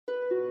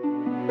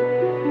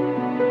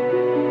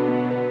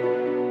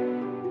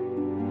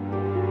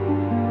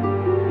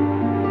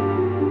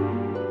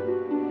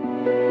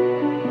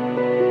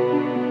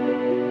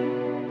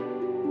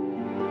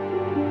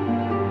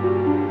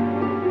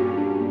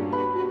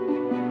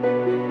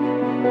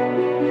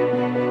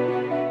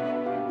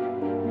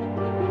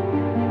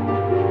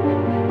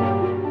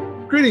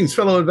Greetings,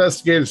 fellow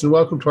investigators, and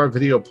welcome to our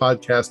video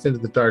podcast, Into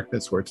the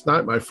Darkness, where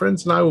tonight my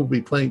friends and I will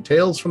be playing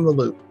Tales from the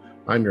Loop.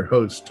 I'm your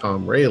host,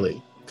 Tom Rayleigh.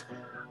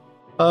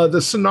 The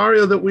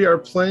scenario that we are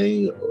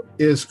playing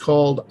is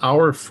called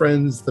Our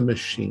Friends the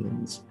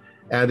Machines,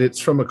 and it's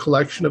from a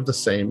collection of the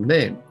same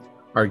name.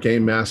 Our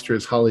game master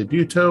is Holly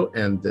Buto,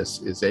 and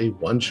this is a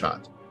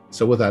one-shot.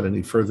 So without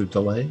any further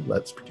delay,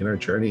 let's begin our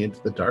journey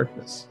into the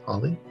darkness.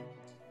 Holly?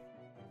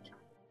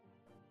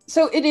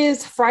 So it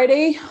is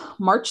Friday,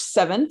 March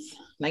 7th,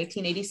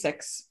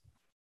 1986.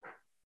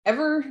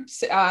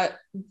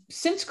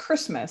 Since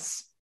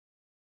Christmas,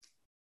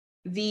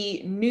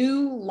 the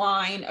new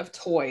line of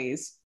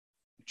toys,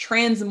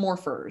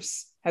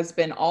 Transmorphers, has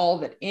been all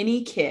that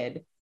any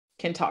kid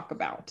can talk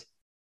about.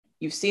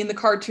 You've seen the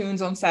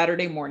cartoons on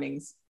Saturday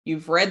mornings.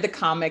 You've read the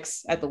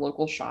comics at the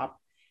local shop.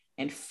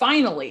 And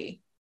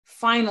finally,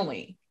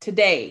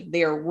 today,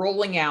 they are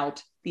rolling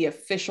out the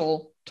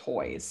official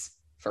toys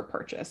for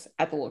purchase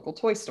at the local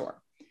toy store.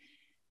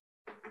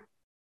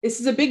 This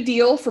is a big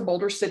deal for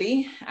Boulder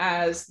City,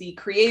 as the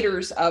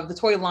creators of the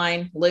toy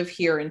line live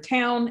here in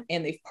town,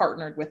 and they've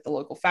partnered with the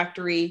local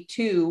factory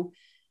to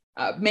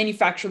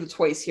manufacture the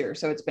toys here.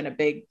 So it's been a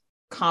big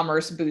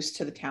commerce boost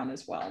to the town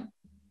as well.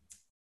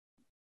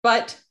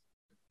 But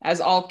as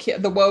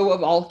the woe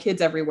of all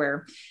kids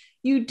everywhere,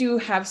 you do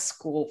have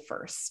school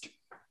first.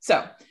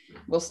 So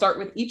we'll start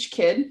with each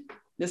kid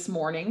this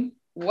morning.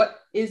 What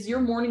is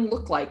your morning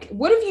look like?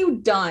 What have you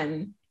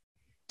done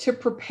to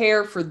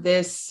prepare for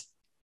this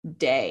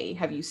day?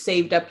 Have you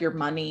saved up your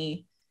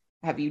money?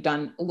 Have you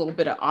done a little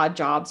bit of odd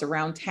jobs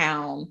around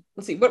town?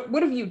 Let's see,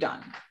 what have you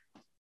done?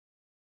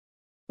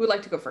 Who would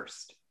like to go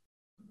first?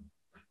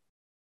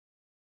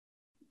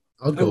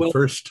 I'll go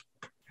first.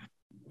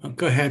 Oh,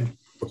 go ahead,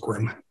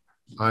 Bookworm.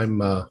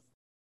 I'm a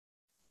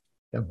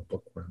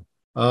bookworm.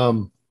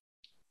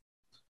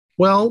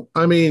 Well,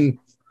 I mean,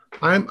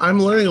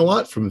 I'm learning a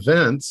lot from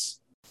Vince.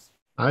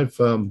 I've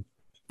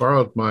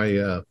borrowed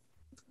my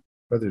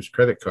brother's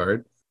credit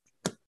card.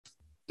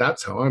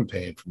 That's how I'm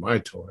paying for my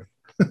toy.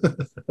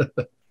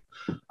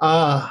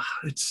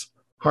 It's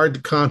hard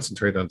to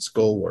concentrate on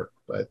schoolwork,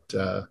 but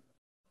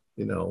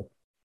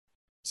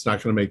it's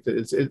not going to make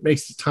it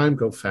makes the time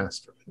go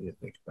faster when you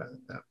think about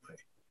it that way.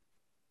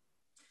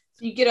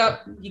 So you get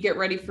up, you get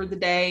ready for the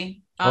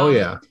day. Oh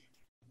yeah.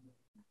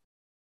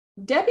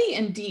 Debbie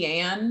and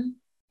Deanne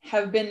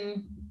have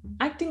been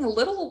acting a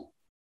little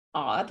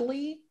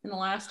oddly in the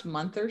last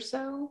month or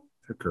so.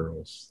 They're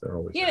girls. They're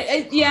always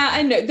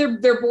I know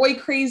they're boy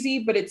crazy,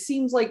 but it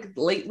seems like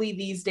lately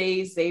these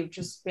days they've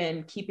just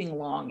been keeping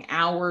long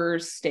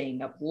hours,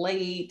 staying up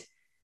late,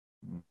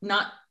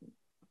 not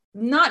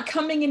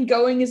coming and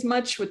going as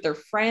much with their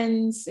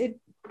friends. It's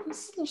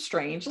a little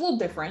strange, a little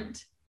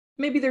different.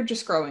 Maybe they're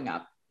just growing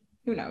up.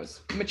 Who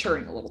knows?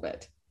 Maturing a little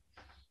bit.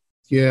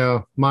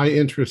 Yeah, my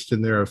interest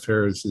in their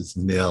affairs is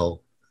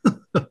nil.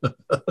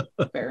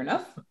 Fair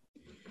enough.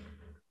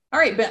 All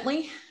right,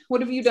 Bentley,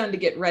 what have you done to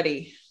get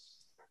ready?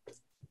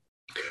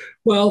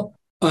 Well,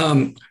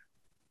 my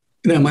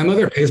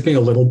mother pays me a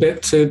little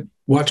bit to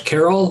watch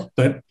Carol,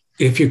 but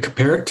if you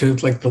compare it to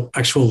like the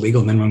actual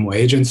legal minimum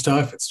wage and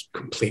stuff, it's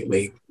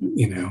completely,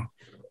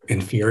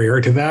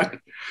 inferior to that.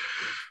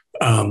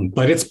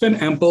 But it's been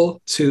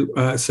ample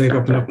to save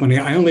up enough money.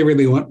 I only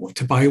really want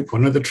to buy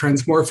one of the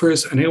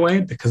Transmorphers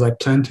anyway, because I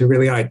plan to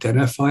really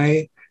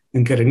identify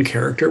and get in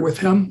character with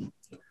him.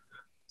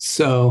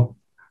 So,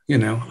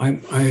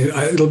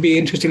 it'll be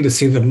interesting to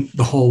see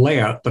the whole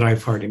layout, but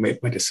I've already made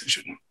my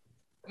decision.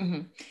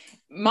 Mm-hmm.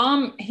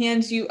 Mom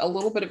hands you a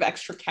little bit of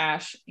extra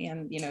cash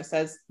and,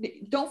 says,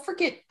 don't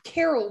forget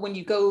Carol when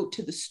you go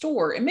to the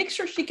store, and make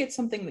sure she gets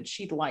something that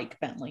she'd like,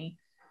 Bentley.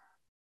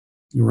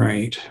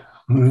 Right.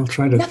 I'll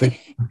try to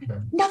think.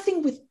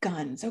 Nothing with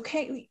guns,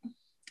 okay?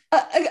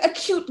 A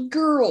cute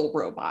girl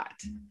robot.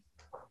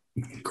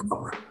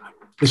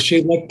 Does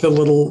she like the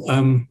little,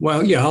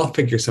 I'll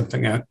figure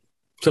something out.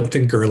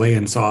 Something girly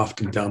and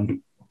soft and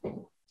dumb.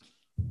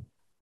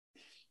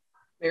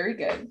 Very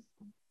good.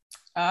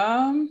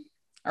 All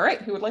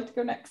right, who would like to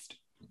go next?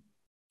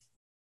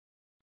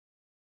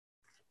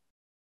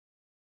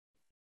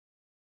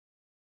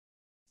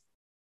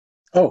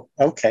 Oh,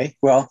 okay.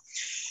 Well,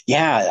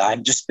 yeah,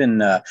 I've just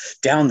been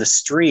down the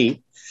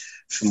street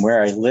from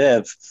where I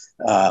live.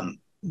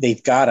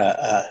 They've got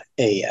a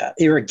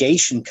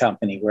irrigation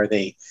company where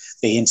they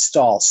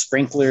install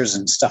sprinklers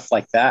and stuff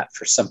like that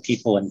for some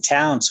people in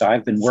town. So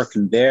I've been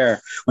working there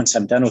once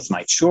I'm done with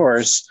my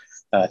chores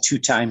 2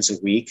 times a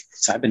week.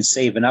 So I've been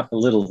saving up a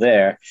little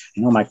there.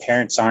 I know my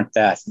parents aren't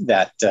that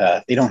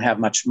they don't have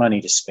much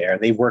money to spare.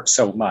 They work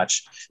so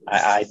much.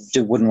 I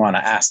wouldn't want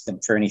to ask them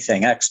for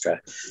anything extra.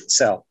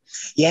 So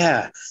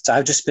so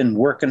I've just been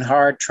working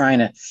hard, trying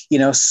to,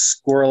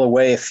 squirrel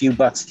away a few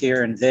bucks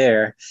here and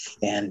there.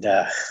 And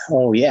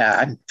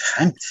I'm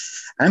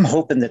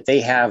hoping that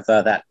they have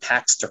that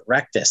Pax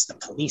Directus, the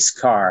police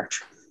car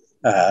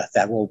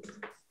that will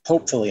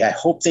Hopefully, I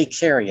hope they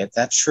carry it.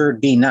 That sure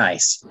would be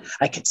nice.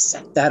 I could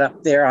set that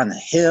up there on the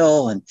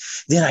hill, and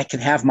then I can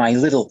have my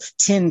little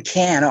tin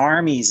can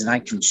armies, and I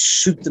can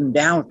shoot them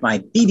down with my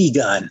BB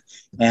gun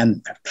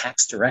and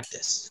Pax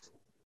Directus.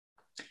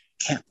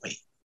 Can't wait.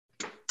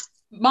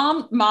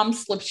 Mom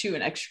slips you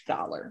an extra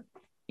 $1.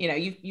 You know,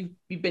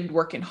 you've been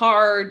working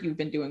hard. You've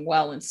been doing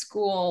well in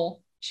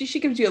school.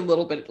 She gives you a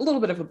little bit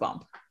of a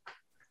bump.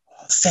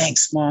 Oh,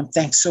 thanks, Mom.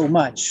 Thanks so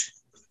much.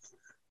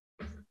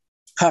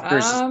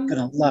 Pupper's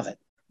gonna love it.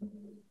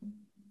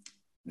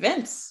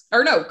 Vince,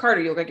 or no,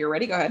 Carter, you look like you're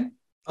ready. Go ahead.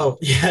 Oh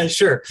yeah,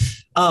 sure.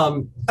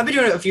 I've been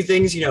doing a few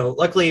things. You know,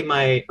 luckily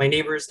my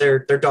neighbors, their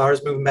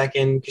daughter's moving back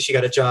in because she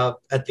got a job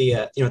at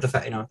the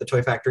the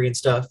toy factory and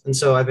stuff. And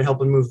so I've been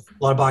helping move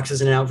a lot of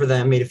boxes in and out for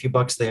them. Made a few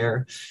bucks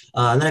there,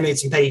 and then I made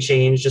some petty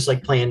change, just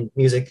like playing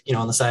music,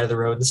 on the side of the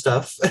road and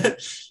stuff.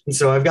 And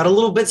so I've got a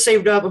little bit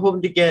saved up. I'm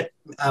hoping to get.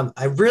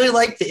 I really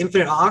like the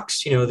Infinite Aux.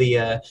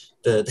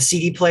 The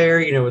CD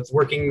player, with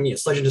working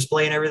Sledge and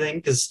Display and everything,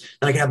 because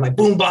then I can have my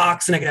boom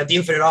box and I can have the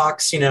Infinite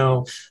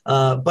Aux,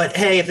 but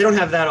hey, if they don't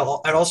have that,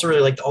 I'd also really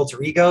like the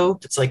Alter Ego.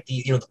 It's like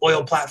the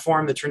oil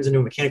platform that turns into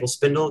a mechanical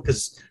spindle,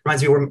 because it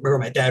reminds me where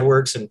my dad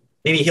works, and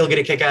maybe he'll get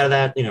a kick out of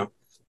that. Want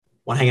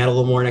to hang out a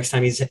little more next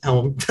time he's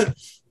home.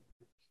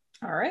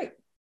 All right.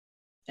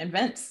 And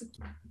Vince.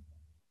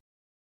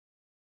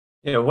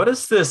 Yeah, what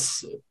is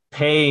this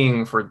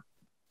paying for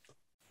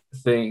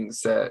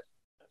things that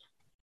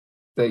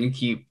you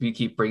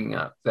keep bringing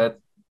up? That,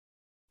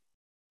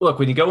 look,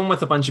 when you go in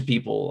with a bunch of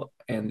people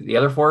and the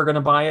other 4 are going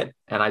to buy it,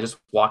 and I just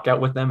walk out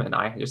with them, and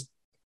I just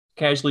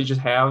casually just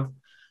have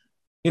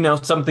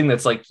something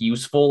that's like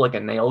useful, like a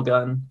nail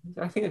gun,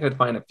 I think I could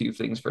find a few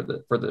things for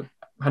the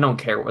I don't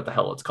care what the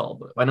hell it's called,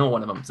 but I know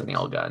one of them is a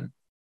nail gun.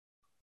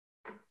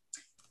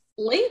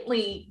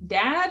 Lately,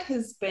 Dad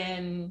has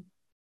been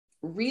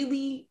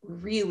really,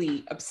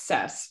 really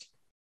obsessed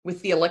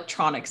with the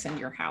electronics in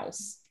your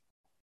house,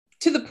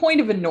 to the point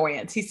of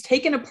annoyance. He's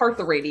taken apart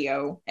the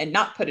radio and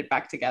not put it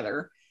back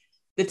together.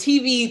 The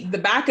TV, the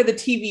back of the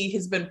TV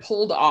has been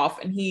pulled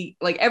off, and he,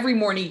 like, every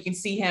morning you can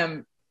see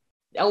him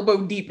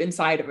elbow deep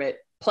inside of it,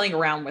 playing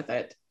around with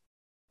it.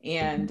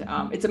 And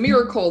it's a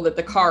miracle that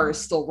the car is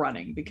still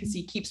running, because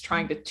he keeps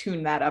trying to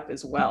tune that up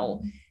as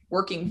well,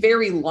 working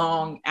very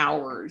long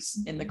hours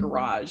in the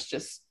garage,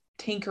 just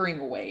tinkering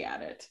away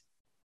at it.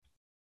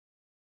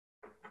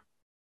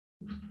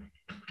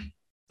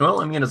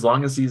 Well, I mean, as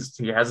long as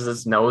he has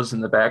his nose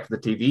in the back of the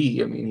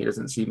TV, I mean, he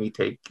doesn't see me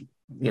take,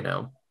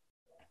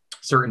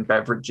 certain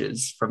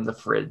beverages from the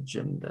fridge.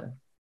 And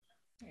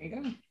there you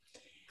go.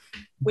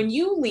 When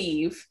you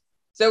leave,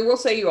 so we'll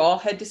say you all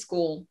head to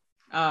school.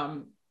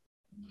 The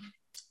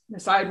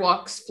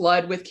sidewalks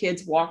flood with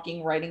kids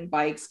walking, riding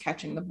bikes,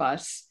 catching the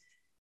bus.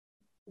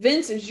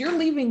 Vince, as you're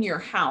leaving your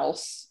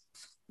house,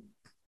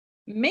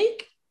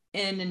 make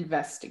an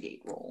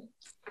investigate roll.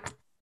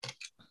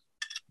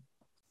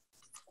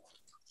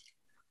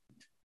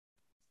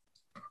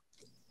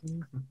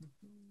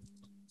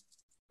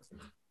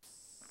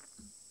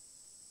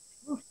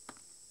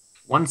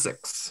 One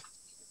 6.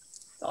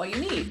 That's all you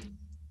need.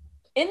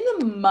 In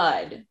the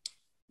mud,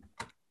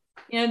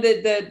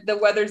 the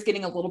weather's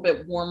getting a little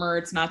bit warmer.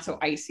 It's not so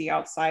icy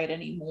outside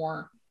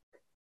anymore.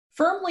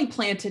 Firmly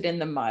planted in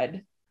the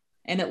mud,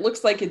 and it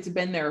looks like it's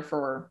been there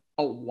for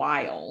a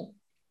while,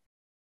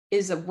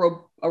 is a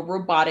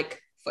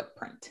robotic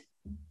footprint.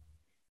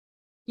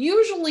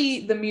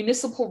 Usually the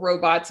municipal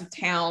robots of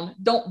town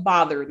don't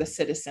bother the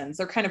citizens.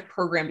 They're kind of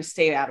programmed to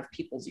stay out of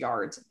people's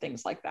yards and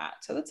things like that.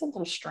 So that's a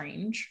little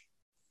strange.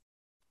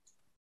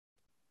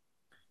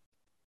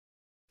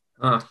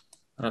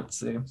 Let's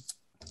see.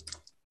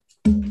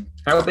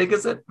 How big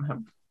is it?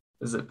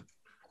 Is it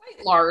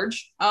quite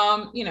large?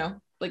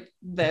 Like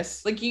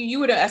this. Like you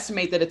would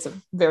estimate that it's a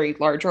very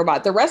large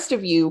robot. The rest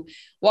of you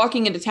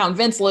walking into town,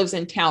 Vince lives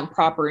in town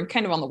proper and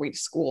kind of on the way to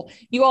school.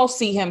 You all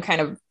see him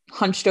kind of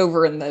hunched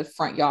over in the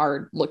front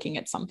yard looking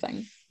at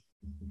something.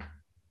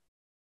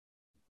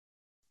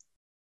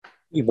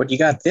 What do you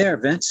got there,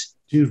 Vince?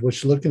 Dude,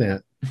 what you looking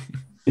at?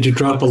 Did you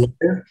drop a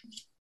letter?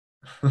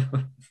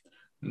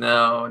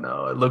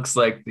 No. It looks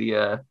like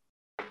the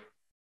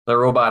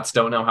robots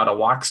don't know how to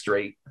walk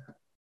straight.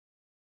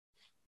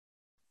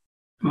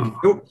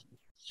 Oh.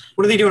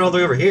 What are they doing all the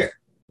way over here?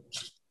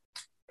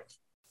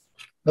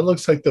 That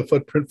looks like the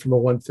footprint from a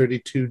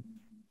 132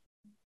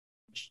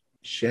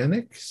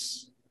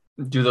 Xenix.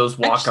 Do those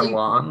walk on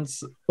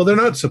lawns? Well, they're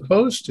not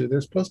supposed to.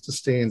 They're supposed to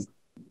stay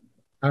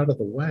out of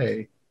the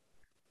way.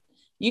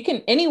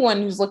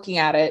 Anyone who's looking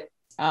at it,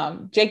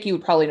 Jake, you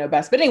would probably know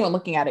best, but anyone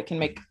looking at it can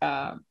make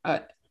an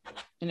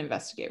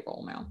investigate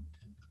roll now,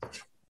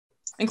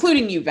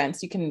 including you,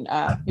 Vince. You can.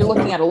 You're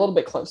looking at it a little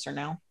bit closer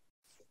now.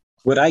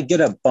 Would I get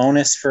a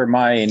bonus for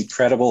my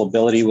incredible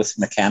ability with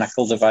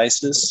mechanical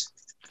devices?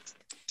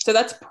 So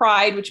that's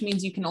pride, which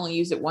means you can only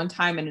use it one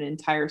time in an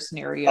entire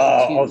scenario.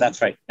 Oh,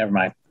 that's right. Never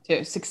mind.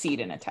 To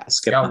succeed in a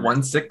test. Got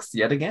 1 6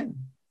 yet again.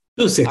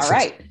 2 6. All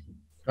right.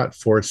 Got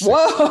 4 6.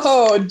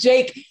 Whoa,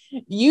 Jake,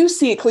 you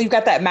see it. You've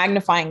got that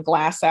magnifying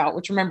glass out,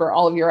 which remember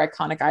all of your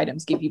iconic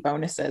items give you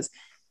bonuses.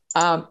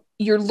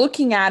 You're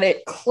looking at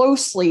it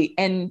closely,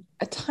 and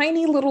a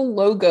tiny little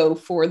logo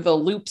for the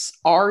Loop's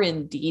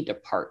R&D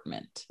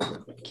department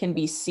can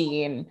be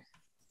seen.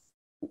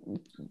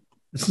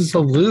 This is a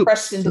Loop.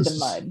 Pressed into the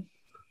mud.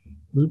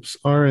 Loop's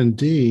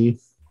R&D.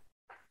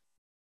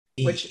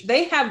 Which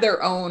they have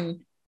their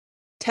own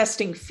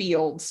testing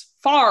fields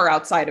far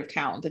outside of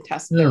town to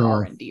test their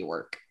R&D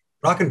work.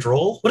 Rock and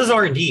roll? What is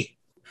R&D?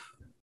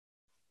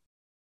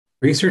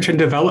 Research and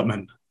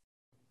development.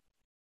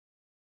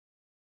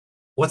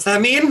 What's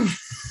that mean?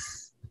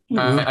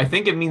 I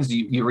think it means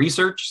you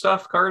research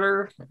stuff,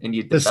 Carter, and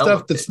you The stuff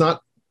develop that's it.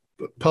 not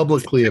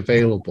publicly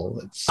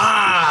available. It's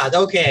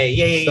Okay.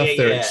 Yeah. stuff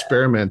they're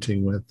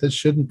experimenting with. This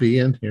shouldn't be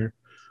in here.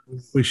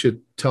 We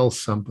should tell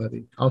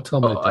somebody. I'll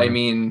tell my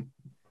dad.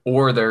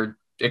 Or they're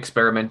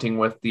experimenting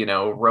with,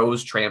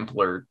 Rose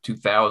Trampler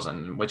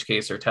 2000, in which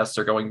case their tests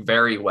are going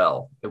very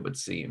well, it would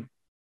seem.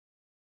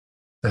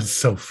 That's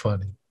so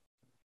funny.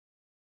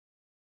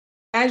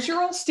 As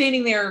you're all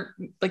standing there,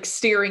 like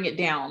staring it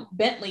down,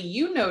 Bentley,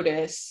 you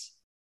notice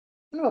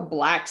kind of a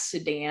black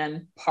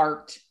sedan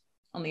parked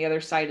on the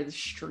other side of the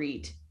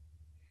street.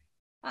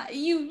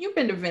 You've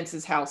been to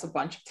Vince's house a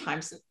bunch of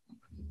times.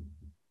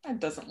 That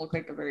doesn't look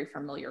like a very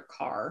familiar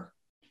car.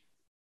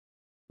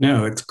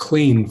 No, it's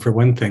clean for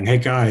one thing. Hey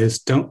guys,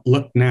 don't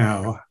look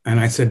now. And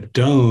I said,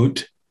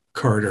 don't,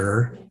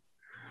 Carter.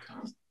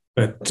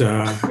 But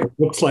it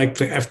looks like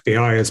the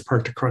FBI is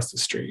parked across the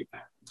street.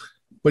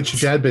 What's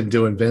your dad been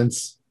doing,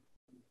 Vince?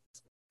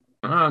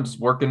 I'm just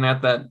working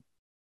at that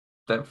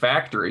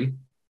factory,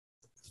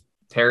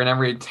 tearing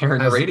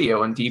the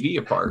radio and TV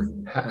apart.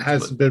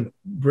 Hasn't been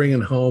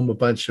bringing home a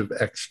bunch of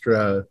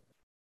extra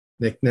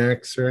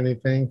knickknacks or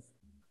anything?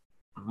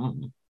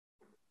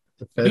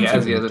 He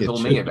hasn't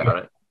told me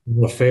about it.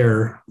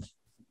 Affair.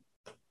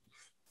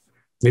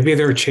 Maybe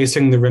they're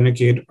chasing the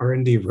renegade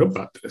R&D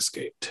robot that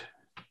escaped.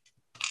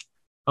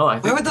 Oh, I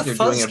think why would the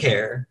fuzz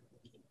care?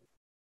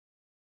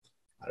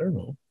 I don't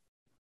know.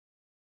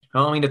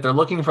 Well, I mean, if they're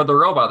looking for the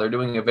robot, they're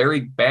doing a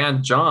very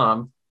bad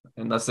job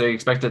unless they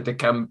expect it to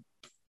come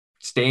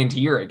stand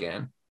here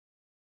again.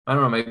 I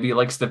don't know. Maybe he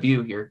likes the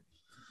view here.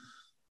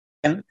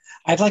 And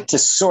I'd like to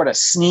sort of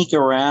sneak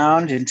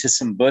around into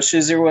some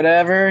bushes or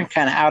whatever,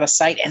 kind of out of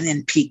sight, and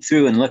then peek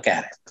through and look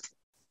at it.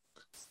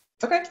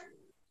 Okay.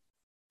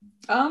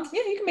 Yeah,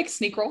 you can make a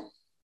sneak roll.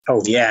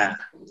 Oh, yeah.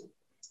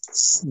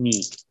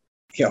 Sneak.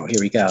 Here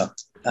we go.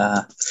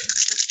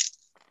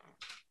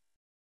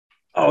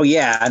 Oh,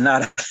 yeah.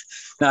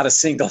 Not a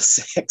single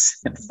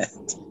 6 in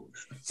it.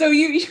 So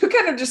you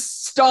kind of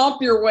just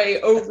stomp your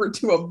way over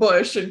to a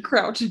bush and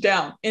crouch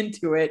down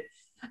into it.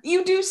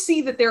 You do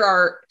see that there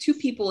are 2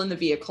 people in the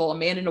vehicle, a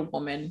man and a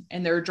woman,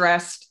 and they're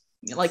dressed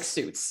like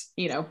suits,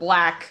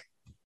 black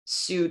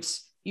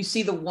suits. You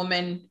see the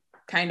woman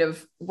kind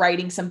of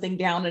writing something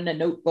down in a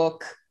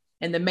notebook,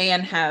 and the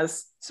man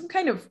has some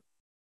kind of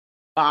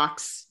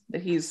box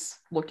that he's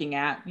looking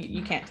at.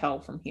 You can't tell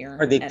from here.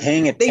 Are they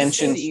paying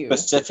attention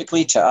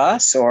specifically to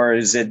us, or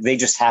is it they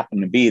just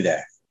happen to be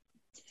there?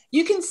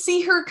 You can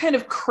see her kind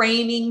of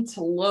craning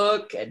to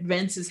look at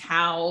Vince's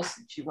house.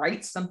 She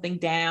writes something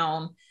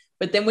down.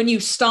 But then when you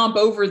stomp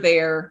over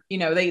there,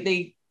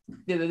 the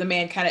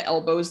man kind of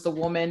elbows the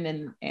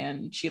woman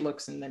and she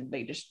looks, and then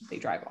they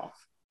drive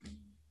off.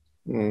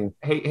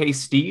 Hey,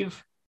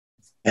 Steve.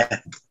 Yeah.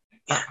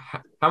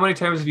 How many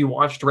times have you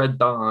watched Red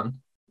Dawn?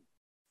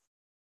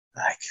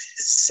 Like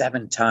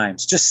 7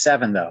 times. Just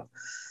 7, though.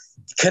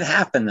 It could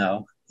happen,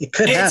 though. It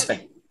could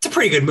happen. It's a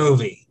pretty good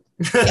movie.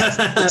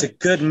 Yeah, it's a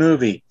good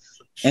movie.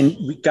 And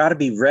we got to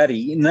be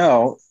ready.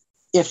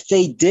 If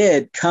they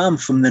did come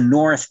from the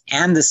north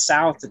and the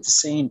south at the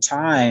same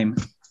time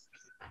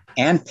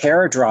and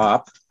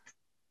paradrop,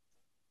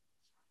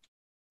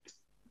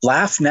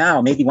 laugh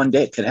now. Maybe one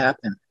day it could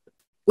happen.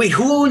 Wait,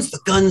 who owns the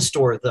gun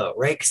store, though,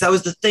 right? Because that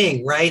was the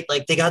thing, right?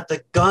 Like, they got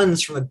the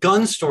guns from a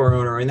gun store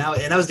owner, and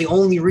that was the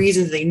only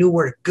reason they knew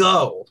where to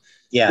go.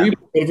 Yeah. Are you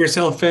proud of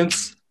yourself,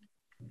 Vince?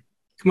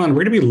 Come on,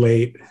 we're going to be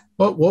late.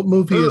 What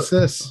movie is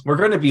this? We're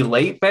going to be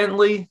late,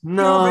 Bentley?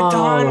 No. Red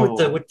Dawn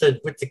with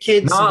the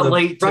kids. Not and the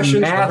late to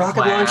Russians, math the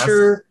rocket class.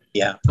 launcher.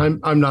 Yeah.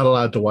 I'm not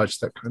allowed to watch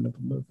that kind of a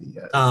movie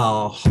yet.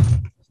 Oh.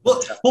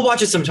 We'll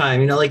watch it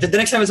sometime. Like the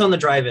next time it's on the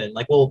drive-in,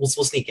 like we'll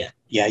sneak in.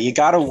 Yeah, you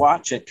got to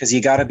watch it because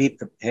you got to be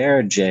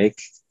prepared,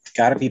 Jake.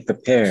 Got to be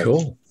prepared.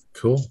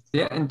 Cool.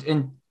 Yeah,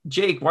 and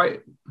Jake, why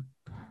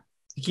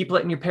you keep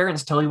letting your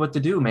parents tell you what to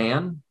do,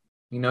 man?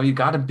 You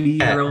got to be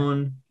your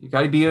own. You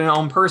got to be your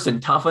own person.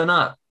 Toughen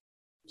up.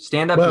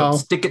 Stand up and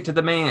stick it to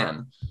the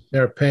man.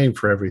 They're paying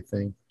for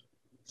everything.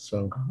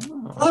 So.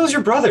 Oh, that was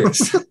your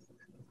brothers.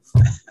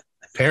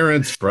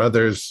 Parents,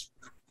 brothers.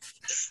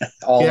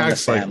 All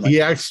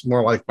he acts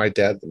more like my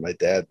dad than my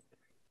dad.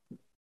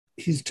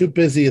 He's too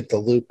busy at the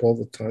Loop all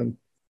the time.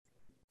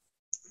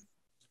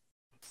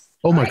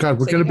 Oh my God,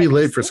 we're going to be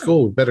late for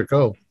school. We better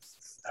go.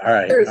 All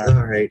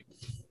right.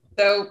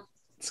 So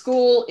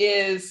school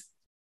is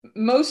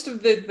most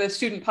of the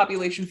student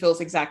population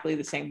feels exactly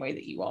the same way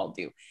that you all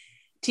do.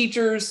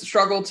 Teachers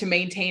struggle to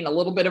maintain a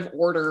little bit of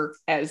order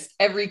as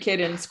every kid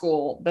in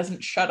school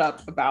doesn't shut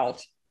up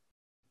about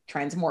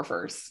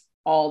transmorphers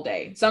all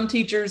day. Some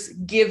teachers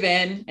give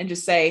in and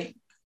just say,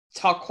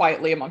 talk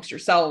quietly amongst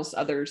yourselves.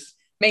 Others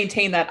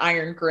maintain that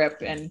iron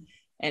grip and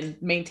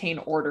maintain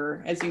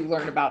order as you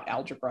learn about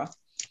algebra.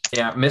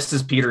 Yeah,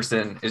 Mrs.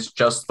 Peterson is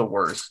just the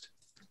worst.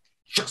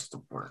 Just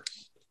the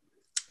worst.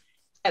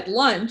 At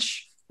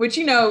lunch, which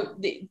you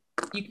can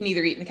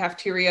either eat in the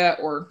cafeteria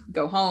or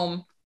go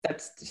home.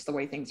 That's just the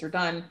way things are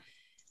done.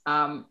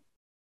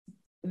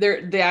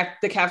 The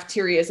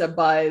cafeteria is a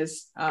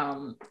buzz.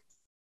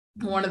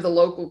 One of the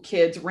local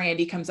kids,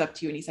 Randy, comes up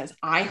to you and he says,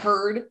 I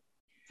heard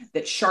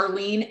that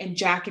Charlene and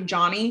Jack and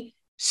Johnny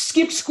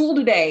skipped school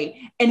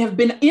today and have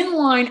been in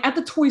line at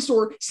the toy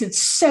store since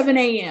 7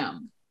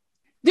 a.m.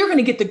 They're going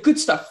to get the good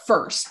stuff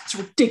first. It's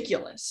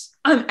ridiculous.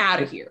 I'm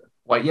out of here.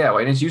 Why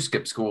didn't you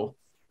skip school?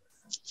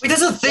 Wait,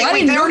 that's the thing.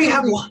 Wait, they already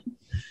have one.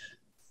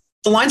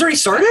 The line's already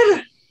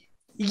started?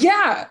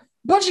 Yeah. A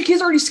bunch of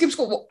kids already skipped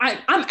school. Well,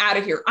 I'm out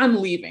of here.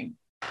 I'm leaving.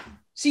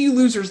 See you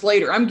losers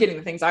later. I'm getting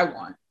the things I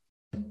want.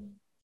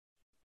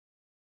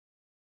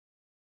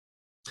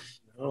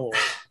 Oh.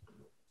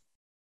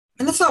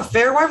 And that's not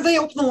fair. Why have they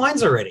opened the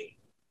lines already?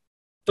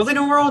 Don't they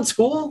know we're all in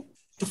school?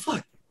 The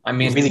fuck? I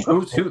mean,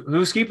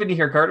 who's keeping you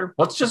here, Carter?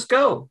 Let's just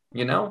go.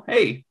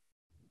 Hey,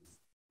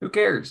 who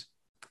cares?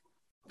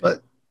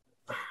 But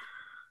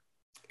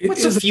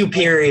what's a few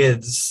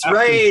periods,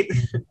 right?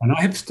 And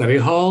I have study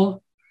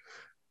hall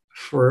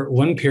for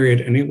one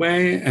period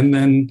anyway, and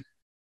then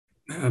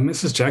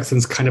Mrs.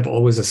 Jackson's kind of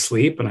always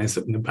asleep, and I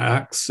sit in the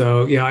back.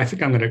 So yeah, I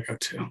think I'm going to go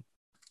too.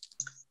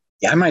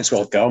 Yeah, I might as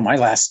well go. My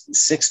last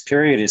 6th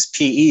period is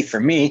PE for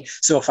me.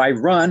 So if I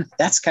run,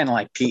 that's kind of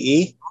like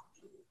PE.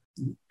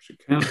 She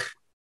can.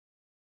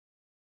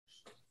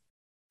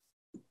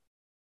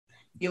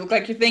 You look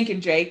like you're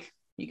thinking, Jake.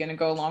 You going to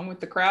go along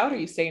with the crowd or are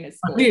you staying at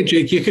school? Hey,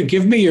 Jake, you could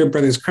give me your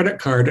brother's credit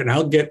card and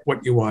I'll get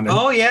what you wanted.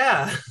 Oh,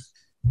 yeah.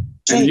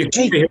 And you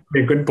can be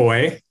a good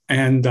boy.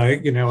 And,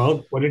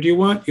 what did you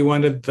want? You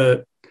wanted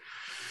the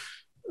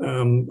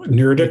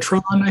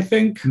Nerdatron, I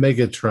think?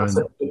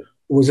 Megatron.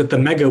 Was it the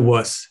Mega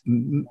Wuss?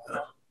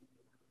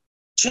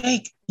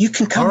 Jake, you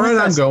can come All right,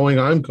 with us.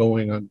 I'm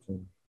going.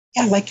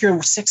 Yeah, like your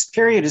 6th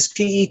period is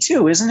PE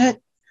too, isn't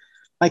it?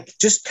 Like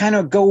just kind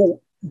of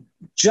go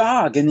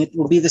jog and it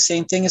will be the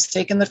same thing as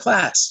taking the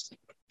class.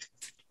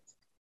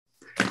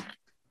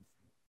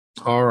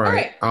 All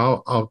right.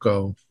 I'll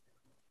go.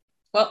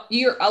 Well,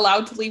 you're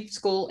allowed to leave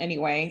school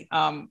anyway,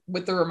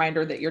 with the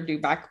reminder that you're due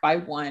back by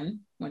 1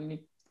 when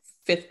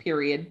 5th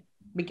period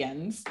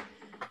begins.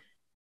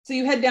 So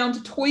you head down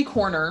to Toy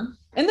Corner,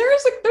 and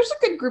there's a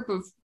good group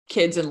of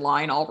kids in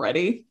line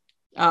already.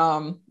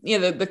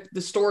 The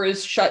store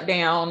is shut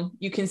down.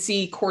 You can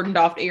see cordoned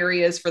off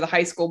areas for the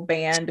high school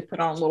band to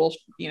put on a little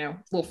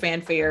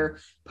fanfare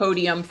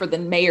podium for the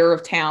mayor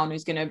of town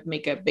who's going to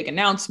make a big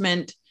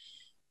announcement.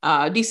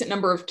 A decent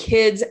number of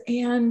kids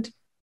and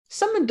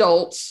some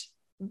adults,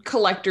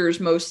 collectors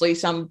mostly,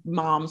 some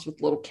moms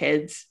with little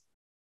kids.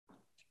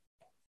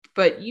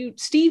 But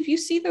Steve, you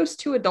see those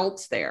 2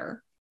 adults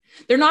there.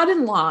 They're not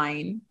in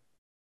line.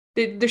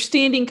 They're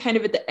standing kind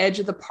of at the edge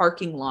of the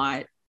parking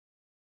lot.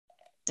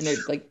 And they're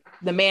like,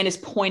 the man is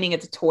pointing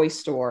at the toy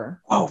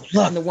store. Oh,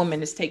 look. And the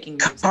woman is taking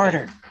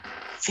Carter,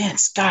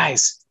 Vince,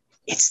 guys,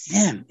 it's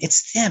them.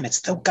 It's them. It's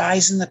the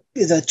guys in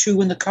the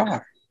 2 in the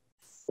car.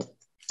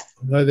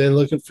 Are they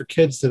looking for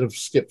kids that have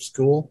skipped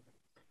school?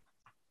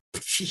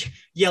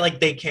 Yeah, like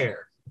they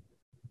care.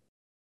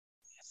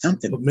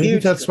 Something. But maybe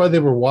that's why they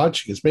were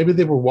watching us. Maybe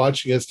they were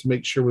watching us to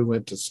make sure we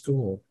went to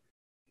school.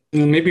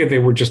 Maybe they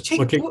were just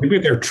looking. Maybe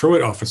they're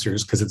truant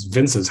officers because it's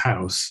Vince's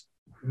house.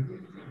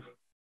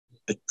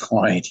 Good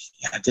point.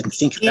 Yeah, I didn't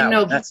think of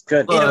that. That's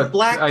good. In a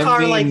black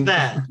car like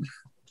that.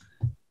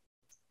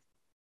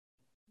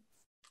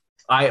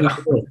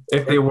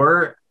 If they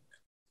were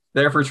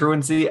there for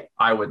truancy,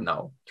 I would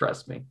know.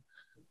 Trust me.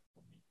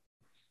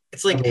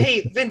 It's like,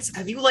 hey, Vince,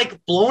 have you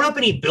blown up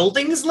any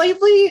buildings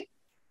lately?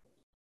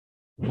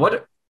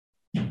 What?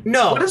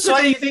 No. What is it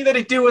anything that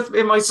I do with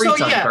in my free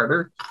time,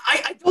 Carter?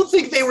 I don't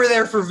think they were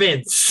there for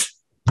Vince.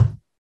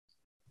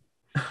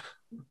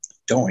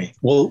 Don't worry.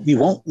 Well, we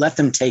won't let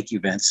them take you,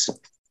 Vince.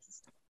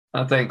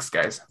 Thanks,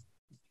 guys.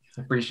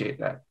 Appreciate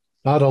that.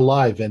 Not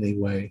alive,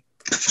 anyway.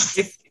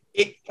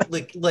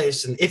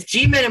 Listen, if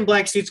G-Men in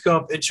black suits go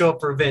up and show up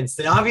for Vince,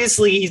 then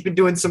obviously he's been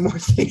doing some more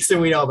things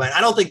than we know about.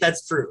 I don't think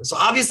that's true. So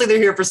obviously they're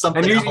here for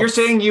something. And you're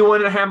saying you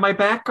want to have my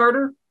back,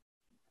 Carter?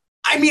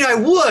 I mean, I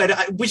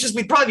would, which is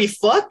we'd probably be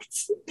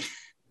fucked.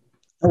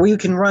 Or you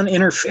can run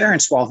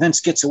interference while Vince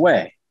gets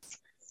away.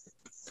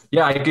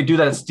 Yeah, I could do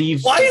that.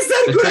 Steve. Why is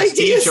that a good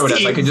idea, Steve?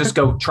 Steve? I could just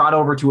go trot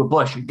over to a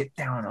bush and get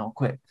down real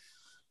quick.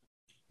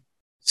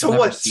 So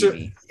what? So,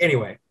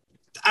 anyway,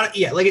 what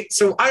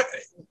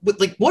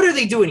are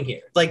they doing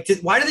here?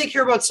 Why do they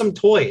care about some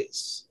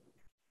toys?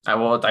 I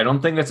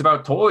don't think it's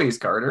about toys,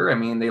 Carter. I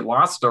mean, they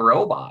lost a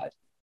robot.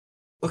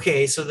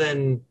 Okay, so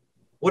then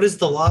what does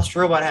the lost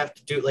robot have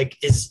to do? Like,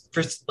 they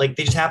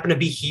just happen to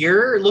be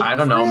here? I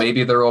don't know.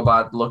 Maybe the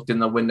robot looked in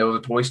the window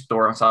of the toy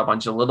store and saw a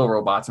bunch of little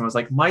robots and was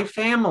like, my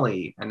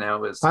family. And now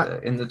it was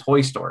in the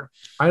toy store.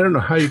 I don't know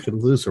how you could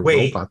lose a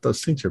robot.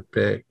 Those things are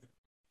big.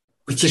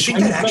 Do you think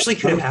that actually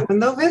could have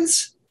happened, though,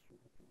 Vince?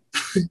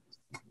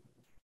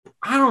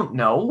 I don't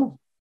know.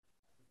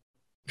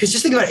 Because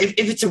just think about it.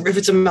 If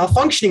it's a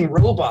malfunctioning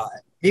robot,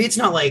 maybe it's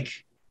not like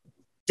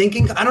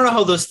thinking. I don't know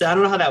how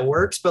that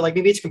works, but like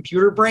maybe its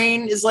computer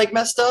brain is like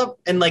messed up,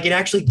 and like it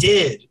actually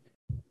did.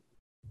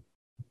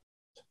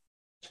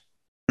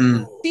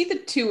 See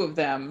the two of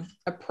them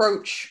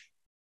approach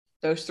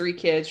those three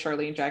kids,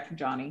 Charlene, Jack, and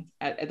Johnny,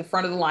 at the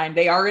front of the line.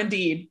 They are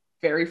indeed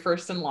very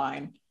first in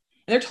line, and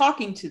they're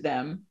talking to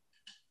them.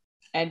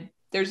 And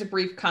there's a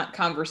brief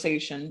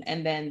conversation,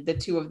 and then the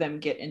two of them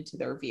get into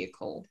their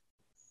vehicle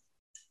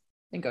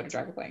and go to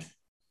drive away.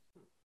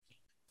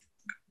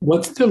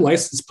 What's the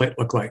license plate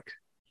look like?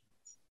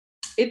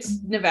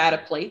 It's Nevada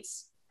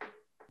plates.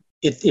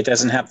 It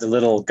doesn't have the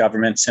little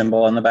government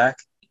symbol on the back?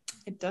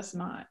 It does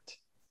not.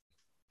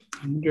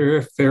 I wonder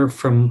if they're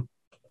from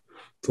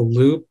the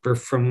Loop or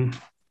from...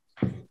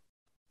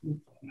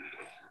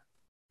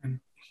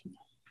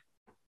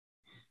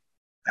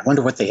 I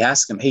wonder what they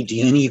ask them. Hey, do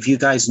any of you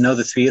guys know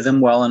the three of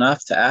them well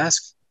enough to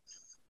ask?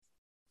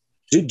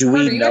 Do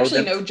we know? You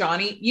actually know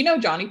Johnny. You know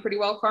Johnny pretty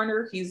well,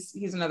 Carter. He's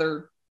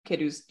another kid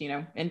who's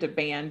into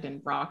band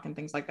and rock and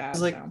things like that.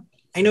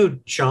 I know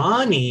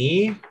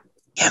Johnny.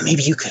 Yeah,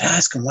 maybe you could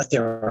ask them what they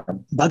were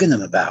bugging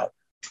them about.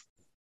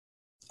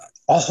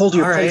 I'll hold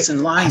your place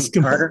in line,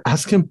 Carter.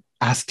 Ask him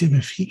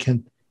if he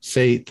can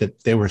say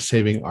that they were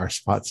saving our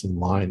spots in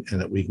line and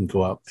that we can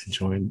go up and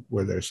join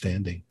where they're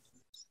standing.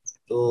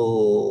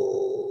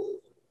 Oh,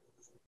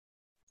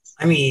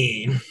 I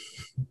mean,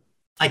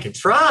 I can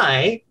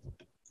try.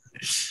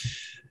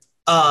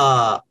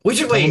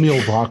 Wait.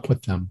 You'll rock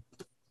with them.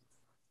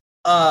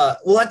 Well,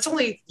 that's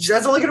only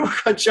gonna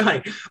work on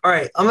Johnny. All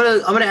right, I'm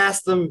gonna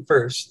ask them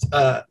first.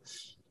 So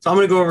I'm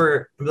gonna go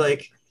over and be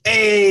like,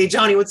 "Hey,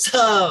 Johnny, what's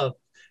up?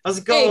 How's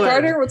it going? Hey,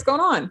 Carter, what's going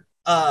on?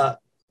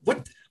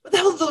 What the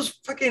hell do those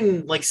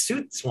fucking like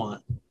suits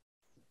want?"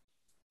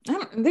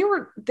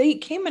 They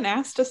came and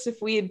asked us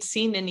if we had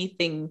seen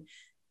anything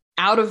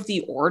out of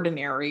the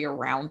ordinary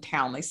around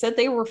town. They said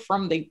they were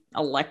from the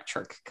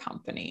electric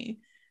company.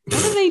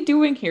 What are they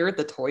doing here at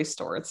the toy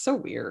store? It's so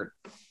weird.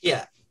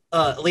 Yeah.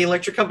 The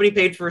electric company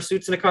paid for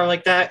suits in a car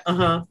like that.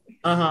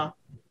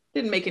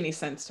 Didn't make any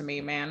sense to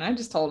me, man. I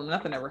just told them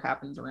nothing ever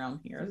happens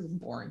around here. This is a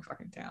boring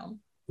fucking town.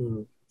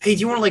 Hey,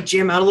 do you want to like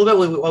jam out a little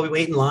bit while we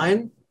wait in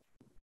line?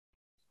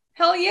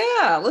 Hell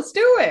yeah, let's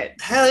do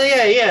it. Hell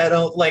yeah. And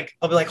I'll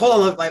be like,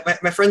 hold on,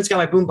 my friend's got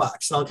my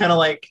boombox, and I'll kind of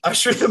like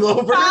usher them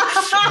over.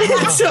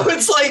 And so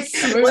it's like,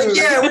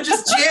 yeah, we're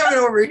just jamming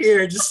over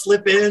here. Just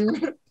slip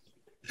in.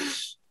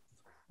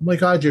 Oh my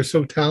God, you're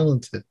so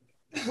talented.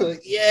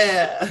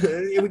 Yeah,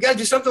 we gotta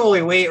do something while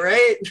we wait,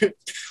 right?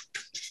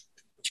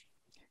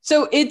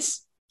 So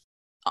it's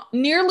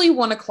nearly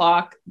 1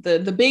 o'clock. The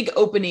big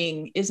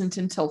opening isn't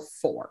until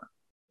 4.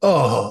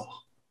 Oh.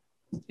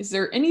 Is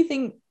there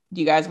anything? Do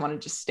you guys want to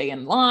just stay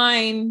in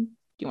line? Do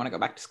you want to go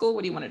back to school?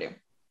 What do you want to do?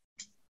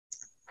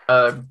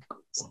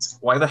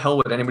 Why the hell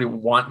would anybody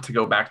want to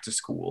go back to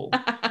school?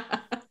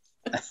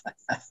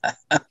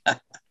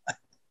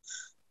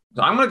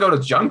 So I'm going to go to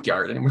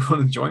Junkyard. Anyone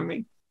want to join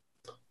me?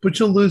 But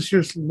you'll lose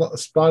your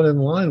spot in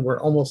line.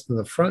 We're almost in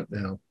the front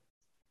now.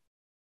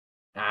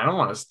 I don't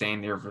want to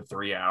stand here for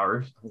 3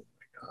 hours. Oh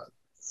my God.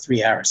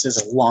 3 hours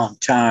is a long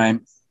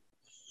time.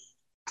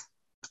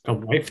 A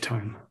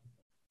lifetime.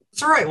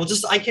 It's all right. We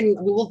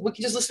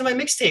can just listen to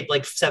my mixtape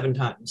like 7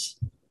 times.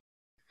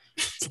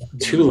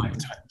 2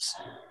 lifetimes.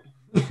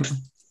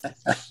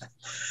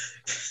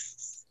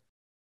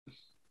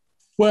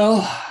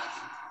 Well,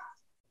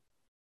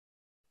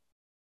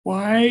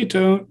 why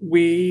don't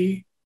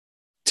we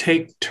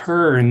take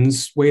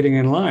turns waiting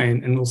in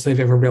line, and we'll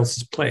save everybody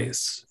else's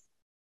place?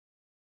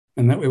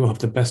 And that way we'll have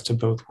the best of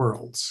both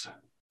worlds.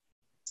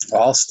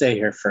 Well, I'll stay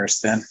here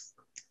first then.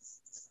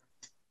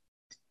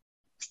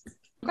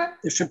 Okay.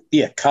 There should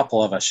be a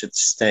couple of us should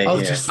stay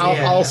here.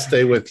 I'll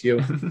stay with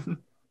you.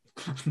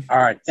 All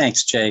right.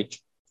 Thanks, Jake.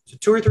 So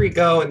 2 or 3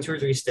 go and 2 or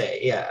 3 stay.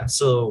 Yeah.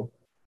 So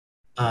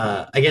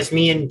I guess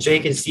me and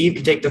Jake and Steve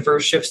could take the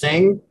first shift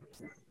staying.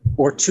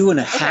 Or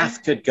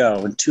 2.5 could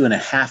go and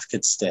 2.5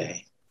 could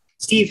stay.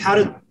 Steve, how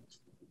did...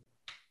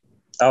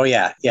 Oh,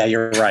 yeah. Yeah,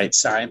 you're right.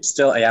 Sorry.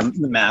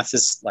 The math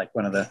is like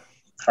one of the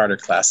harder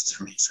classes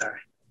for me. Sorry.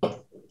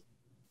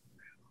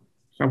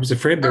 I was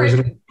afraid there was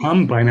a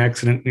combine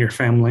accident in your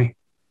family.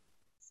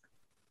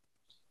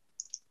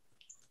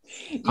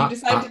 You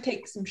decided to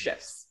take some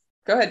shifts.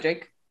 Go ahead,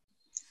 Jake.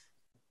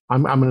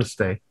 I'm going to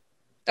stay.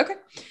 Okay.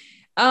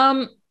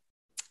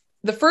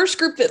 The first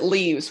group that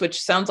leaves,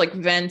 which sounds like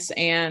Vince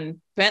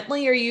and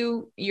Bentley,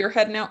 you're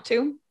heading out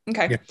too?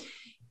 Okay.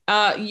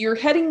 Yeah.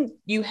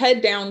 You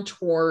head down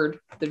toward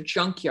the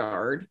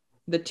junkyard.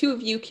 The two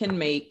of you can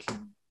make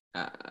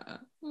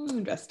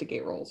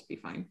investigate rolls, be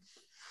fine.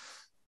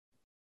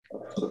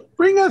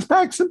 Bring us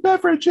back some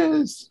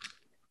beverages.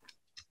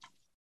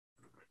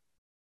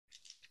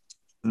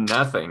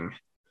 Nothing.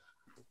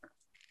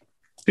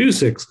 2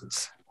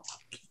 6s.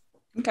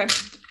 Okay.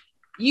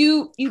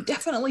 You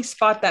definitely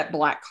spot that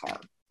black car.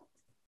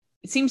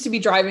 It seems to be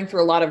driving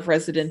through a lot of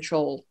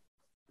residential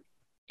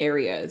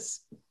areas.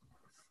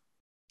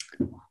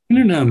 I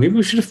don't know. Maybe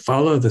we should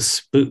follow the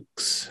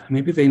spooks.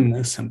 Maybe they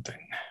know something.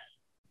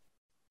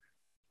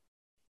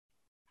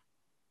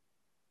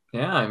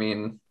 Yeah, I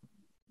mean,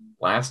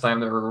 last time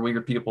there were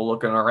weird people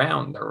looking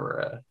around.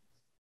 There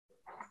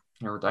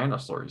were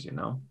dinosaurs, you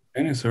know.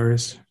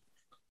 Dinosaurs.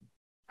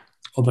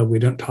 Although we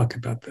don't talk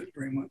about that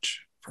very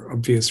much for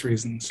obvious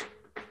reasons.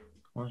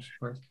 Of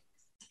course.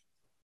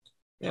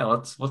 Yeah,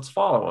 let's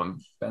follow him,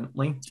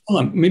 Bentley.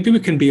 Hold on. Maybe we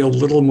can be a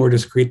little more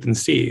discreet than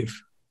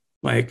Steve.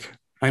 Like,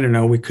 I don't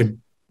know, we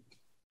could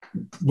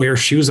wear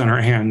shoes on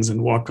our hands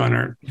and walk on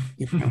our,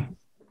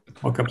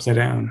 walk upside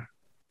down,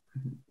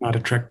 not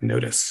attract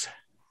notice.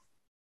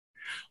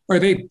 Are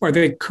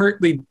they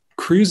currently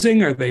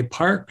cruising? Are they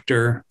parked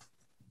or?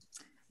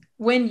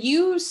 When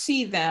you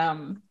see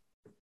them,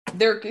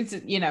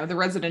 the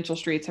residential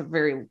streets have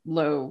very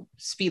low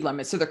speed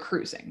limits, so they're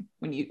cruising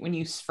when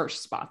you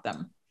first spot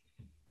them.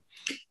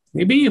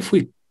 Maybe if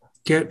we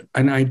get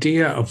an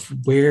idea of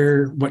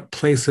what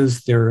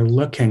places they're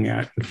looking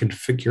at, we can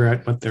figure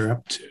out what they're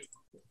up to.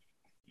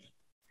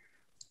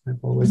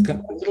 I've always got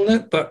my little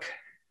notebook.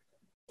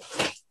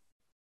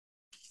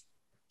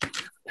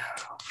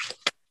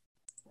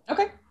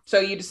 Okay, so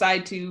you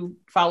decide to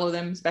follow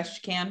them as best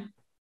you can.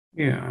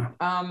 Yeah.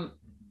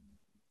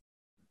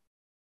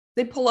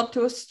 They pull up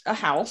to a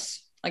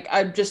house,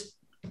 like just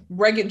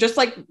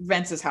like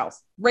Vince's house,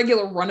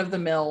 regular run of the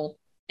mill,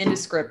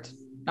 nondescript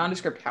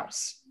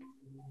house,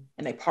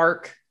 and they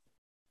park.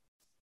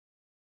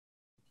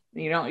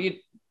 What are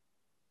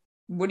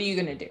you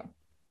gonna do?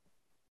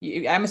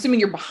 I'm assuming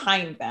you're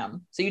behind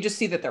them, so you just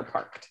see that they're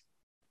parked.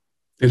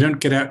 They don't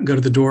get out and go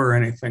to the door or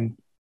anything.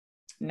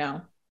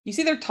 No, you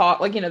see their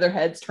their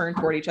heads turned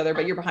toward each other,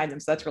 but you're behind them,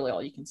 so that's really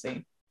all you can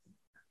see.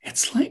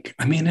 It's like,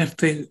 I mean, what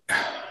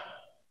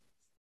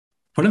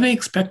do they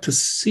expect to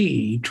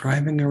see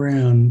driving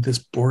around this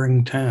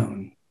boring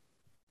town?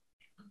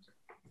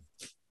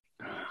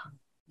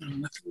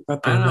 Nothing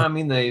about that. I don't know. I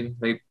mean,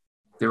 they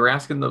were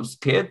asking those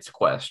kids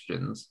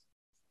questions.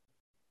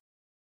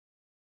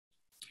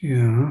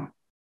 Yeah.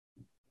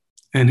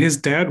 And his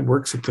dad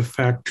works at the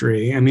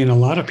factory. I mean, a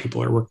lot of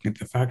people are working at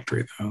the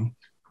factory, though.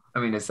 I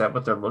mean, is that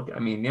what they're looking? I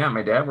mean, yeah,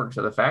 my dad works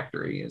at the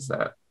factory. Is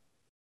that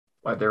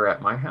why they're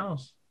at my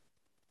house?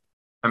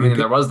 I mean,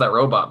 there was that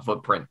robot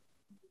footprint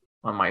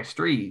on my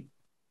street.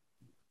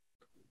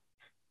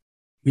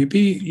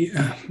 Maybe,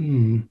 yeah.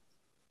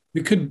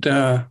 We could,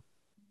 well,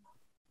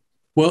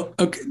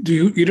 okay,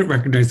 you don't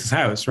recognize this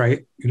house,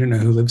 right? You don't know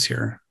who lives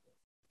here.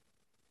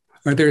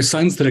 Are there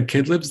signs that a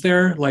kid lives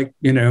there? Like,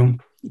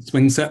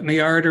 swing set in the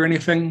yard or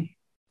anything?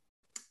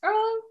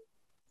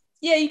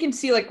 Yeah, you can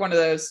see like one of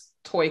those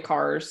toy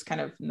cars kind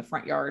of in the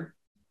front yard.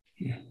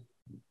 Yeah.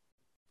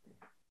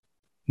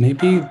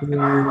 Maybe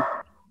they're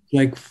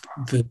like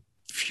the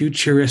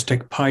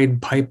futuristic Pied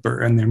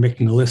Piper and they're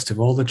making a list of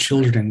all the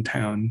children in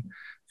town.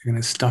 They're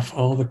going to stuff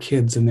all the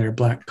kids in their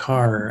black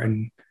car.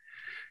 And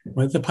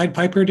what did the Pied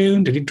Piper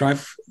do? Did he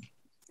drive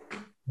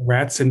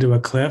rats into a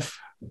cliff?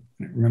 I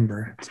don't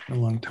remember. It's been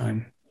a long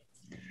time.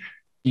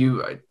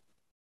 Do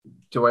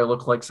I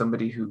look like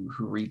somebody who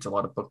reads a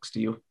lot of books to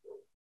you?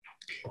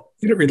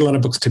 You don't read a lot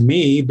of books to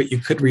me, but you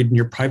could read in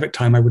your private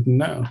time. I wouldn't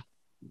know.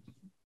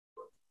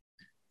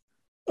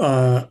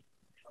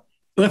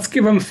 Let's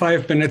give them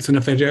 5 minutes, and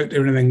if they don't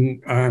do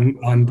anything, I'm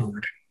on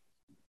board.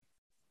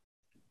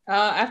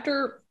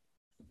 After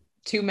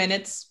 2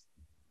 minutes,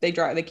 they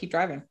keep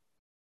driving.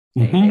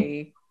 Mm-hmm.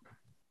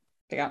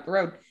 They got the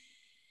road,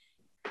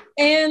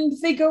 and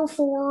they go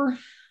for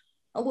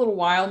a little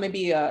while,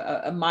 maybe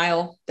a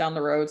mile down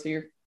the road. So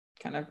you're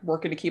kind of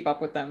working to keep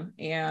up with them,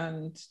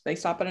 and they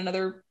stop at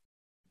another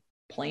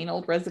plain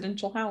old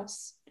residential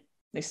house.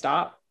 They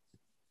stop.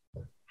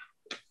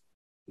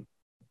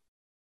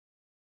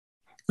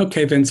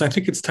 Okay, Vince, I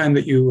think it's time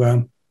that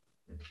you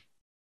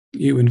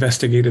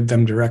investigated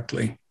them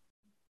directly.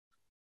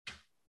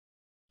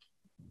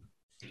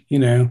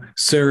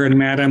 Sir and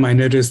madam, I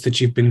noticed that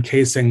you've been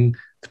casing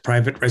the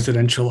private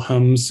residential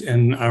homes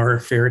in our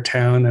fair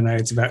town, and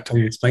it's about time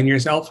you explain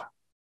yourself.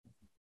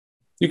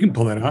 You can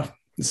pull that off.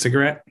 A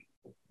cigarette.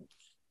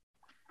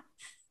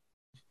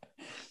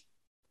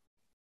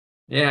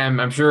 Yeah,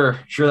 I'm sure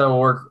that will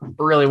work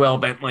really well,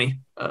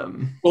 Bentley.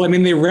 Well, I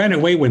mean, they ran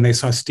away when they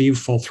saw Steve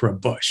fall through a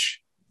bush.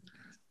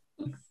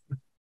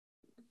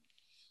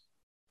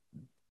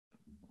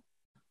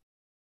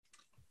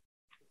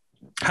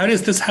 How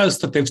does this house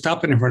that they've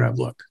stopped in front of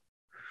look?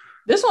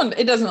 This one,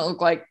 it doesn't look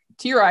like,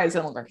 to your eyes, it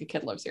doesn't look like a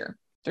kid lives here.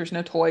 There's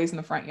no toys in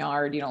the front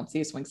yard. You don't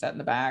see a swing set in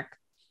the back.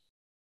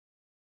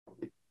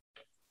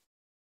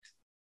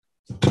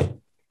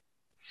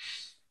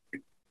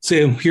 So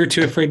you're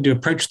too afraid to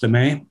approach them,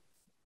 eh?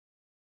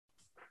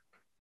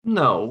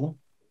 No.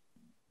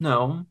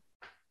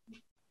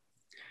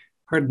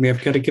 Pardon me,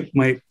 I've got to get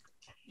my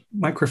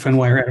microphone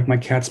wire out of my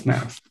cat's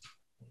mouth.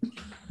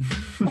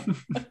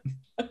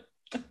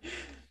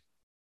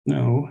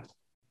 No.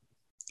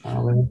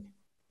 Olive.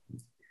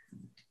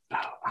 Oh,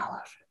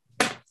 Olive.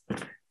 Give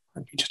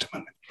me just a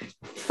moment.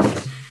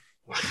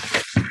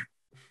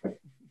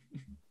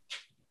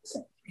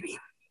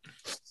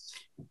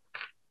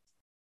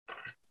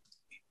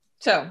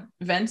 So,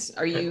 Vince,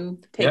 are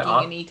you taking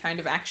any kind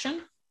of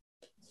action?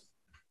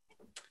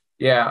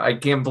 Yeah, I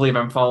can't believe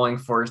I'm falling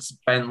for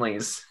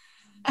Bentley's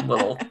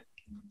little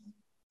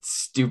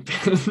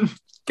stupid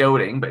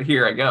goading, but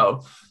here I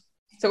go.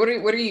 So what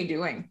are you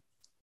doing?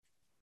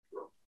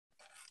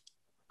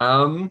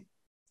 I'm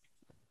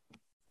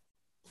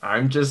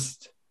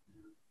just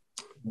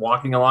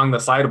walking along the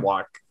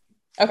sidewalk.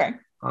 Okay.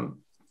 And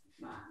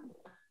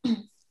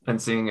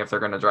seeing if they're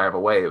going to drive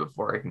away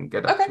before I can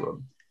get up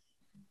to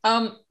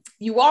them.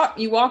 You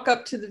walk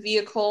up to the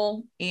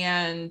vehicle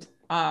and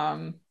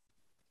are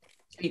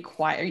you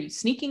quiet? Are you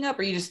sneaking up,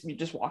 or you're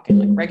just walking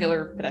like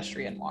regular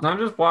pedestrian walk? No, I'm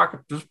just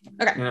walking.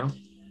 Okay. You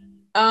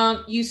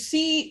know. You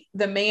see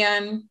the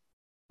man,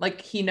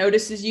 like he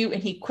notices you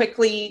and he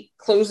quickly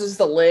closes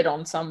the lid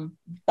on some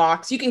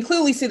box. You can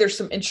clearly see there's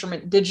some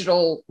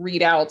digital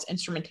readouts,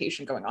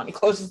 instrumentation going on. He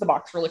closes the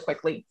box really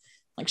quickly,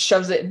 like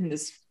shoves it in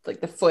this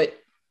like the foot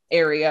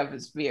area of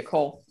his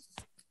vehicle.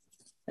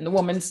 And the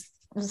woman's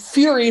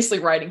furiously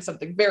writing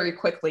something very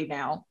quickly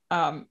now.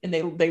 And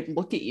they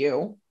look at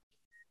you.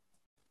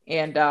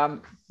 And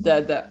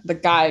the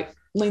guy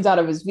leans out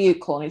of his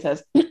vehicle and he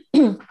says,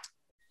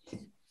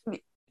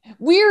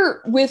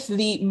 "We're with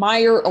the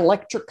Meyer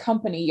Electric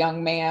Company,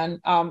 young man.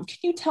 Can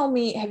you tell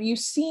me, have you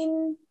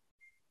seen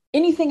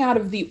anything out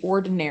of the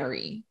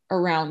ordinary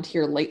around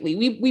here lately?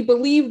 We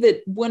believe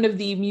that one of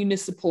the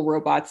municipal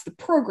robots, the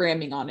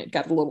programming on it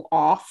got a little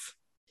off,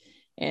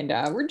 and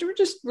we're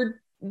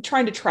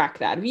trying to track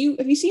that. Have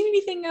you seen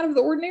anything out of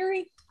the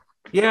ordinary?"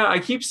 Yeah, I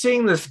keep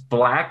seeing this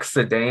black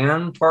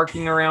sedan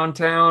parking around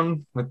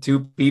town with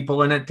two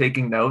people in it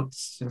taking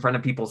notes in front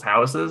of people's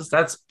houses.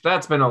 That's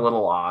been a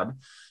little odd.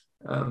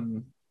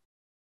 And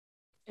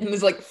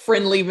this like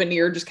friendly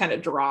veneer just kind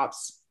of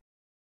drops.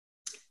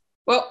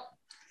 Well,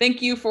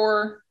 thank you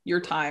for your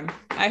time.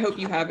 I hope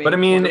you have a But I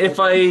mean, if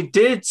I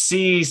did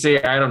see,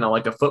 say, I don't know,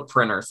 like a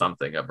footprint or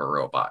something of a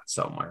robot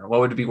somewhere,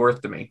 what would it be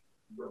worth to me?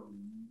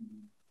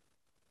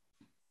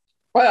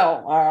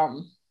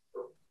 Well,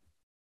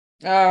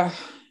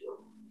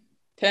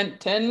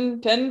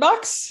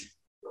 $10.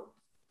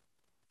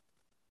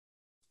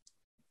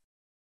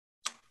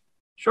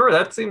 Sure,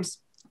 that seems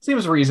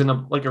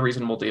reasonable, like a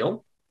reasonable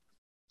deal.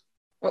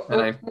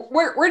 Well,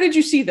 where did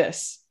you see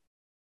this?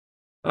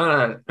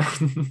 Let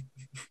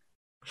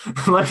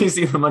me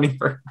see the money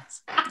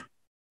first.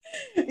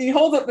 He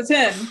holds up the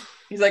 10.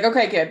 He's like,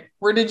 "Okay, kid,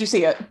 where did you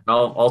see it?"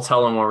 I'll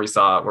tell him where we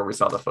saw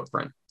the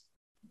footprint.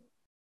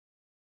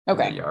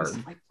 Okay.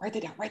 Yard. Like, write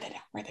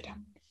that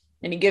down.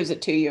 And he gives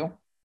it to you.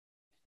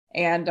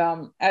 And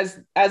as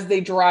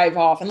they drive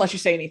off, unless you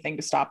say anything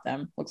to stop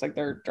them, looks like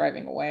they're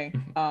driving away.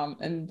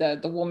 And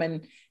the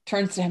woman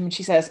turns to him and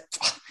she says,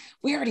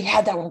 "We already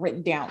had that one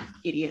written down,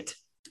 idiot."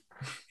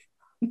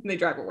 And they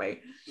drive away.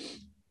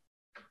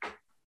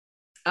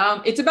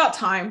 It's about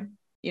time,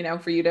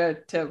 for you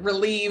to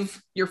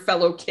relieve your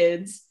fellow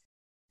kids.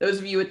 Those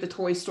of you at the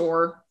toy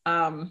store,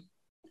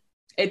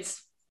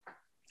 it's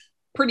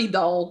pretty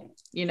dull.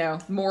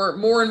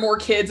 More and more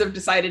kids have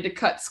decided to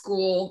cut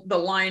school. The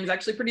line is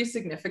actually pretty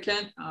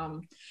significant.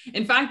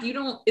 In fact,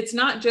 it's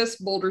not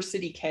just Boulder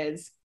City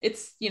kids.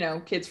 It's,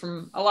 kids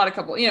from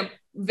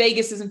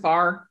Vegas isn't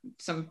far.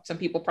 Some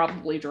people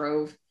probably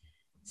drove.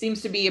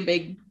 Seems to be a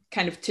big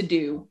kind of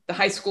to-do. The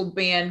high school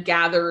band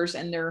gathers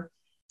and they're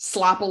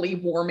sloppily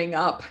warming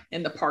up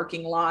in the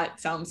parking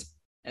lot. Sounds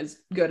as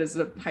good as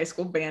a high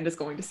school band is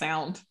going to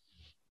sound.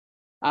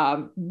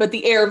 But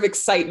the air of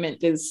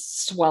excitement is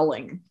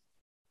swelling.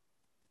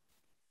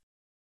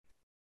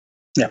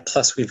 Yeah,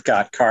 plus we've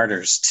got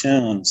Carter's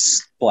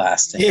tunes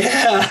blasting.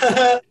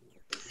 Yeah.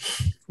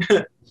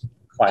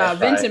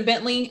 Vince and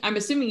Bentley, I'm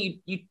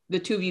assuming you the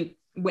two of you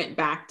went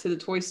back to the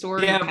toy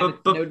store. Yeah,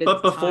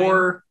 but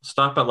before,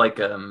 stop at like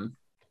I don't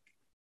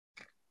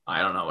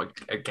know,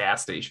 a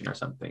gas station or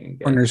something.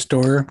 Corner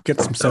store,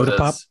 get some soda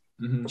pop.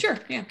 Mm-hmm. Sure,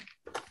 yeah.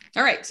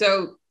 All right,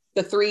 so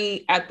the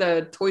three at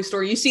the toy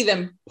store, you see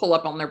them pull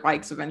up on their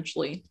bikes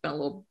eventually. It's been a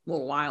little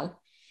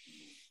while.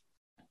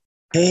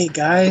 Hey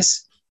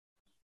guys,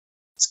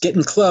 it's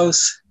getting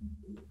close.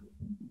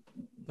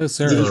 Yes,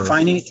 sir. Did you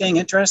find anything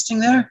interesting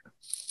there?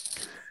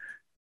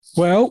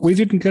 Well, we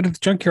didn't go to the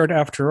junkyard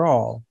after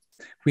all.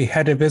 We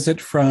had a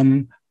visit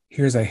from,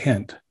 here's a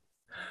hint,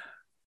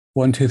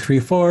 1, 2,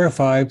 3, 4,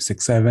 5,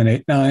 6, 7,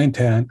 8, 9,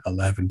 10,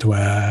 11,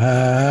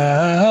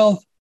 12.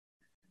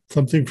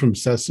 Something from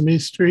Sesame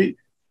Street?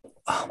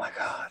 Oh my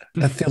God.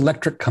 That's the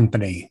electric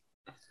company.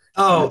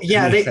 Oh,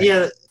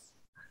 yeah.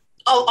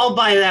 I'll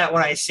buy that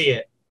when I see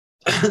it.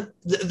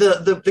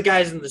 the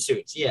guys in the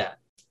suits, yeah.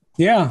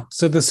 Yeah.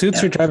 So the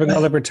suits are driving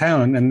all over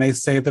town and they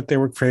say that they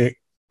work for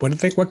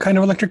what kind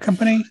of electric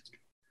company?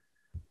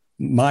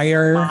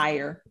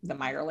 Meyer. The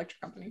Meyer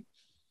Electric Company.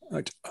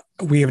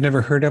 We have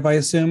never heard of, I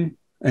assume,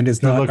 and is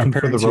They're not looking a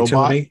for the parent's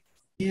robot? utility.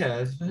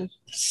 Yeah.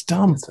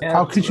 Stump. Yeah,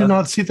 How could you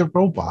not see the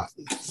robot?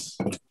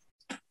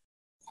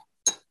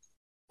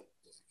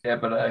 Yeah,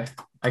 but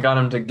I got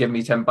him to give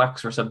me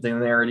 $10 or something,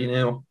 and they already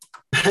knew.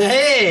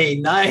 Hey,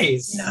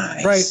 nice.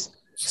 Nice. Right.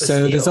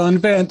 So deal. does on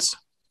Vince.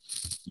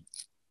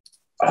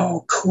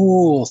 Oh,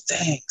 cool.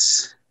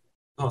 Thanks.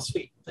 Oh,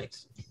 sweet.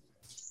 Thanks.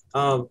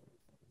 So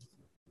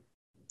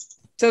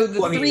the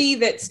Well, I mean- three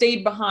that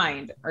stayed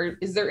behind, or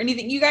is there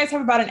anything? You guys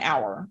have about an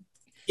hour.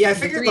 Yeah, I Is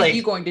the figured three of like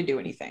you going to do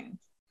anything?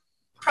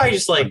 probably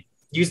just like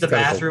use the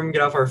Gotta go. bathroom,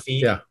 get off our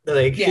feet, Yeah.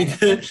 like, Yeah.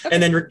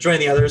 and then join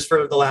the others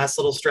for the last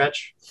little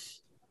stretch.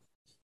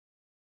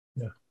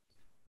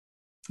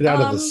 Get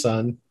out of the Um,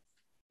 sun.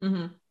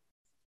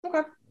 Mm-hmm.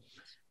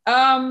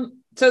 Okay.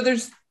 So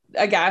there's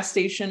a gas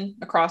station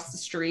across the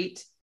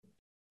street.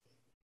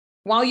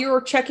 While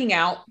you're checking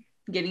out,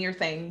 getting your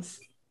things,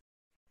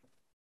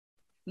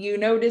 you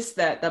notice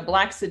that the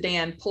black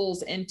sedan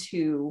pulls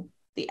into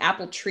the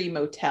Apple Tree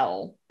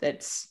Motel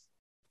that's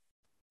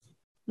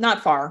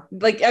not far.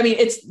 Like, I mean,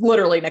 it's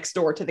literally next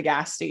door to the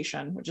gas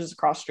station, which is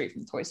across the street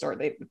from the toy store.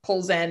 They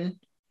pulls in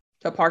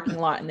to a parking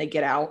lot and they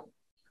get out.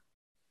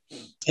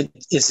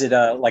 Is it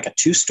like a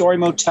 2-story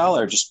motel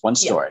or just 1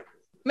 story?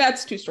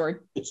 That's 2-story.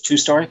 It's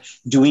 2-story.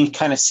 Do we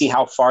kind of see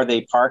how far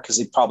they park? Because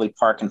they probably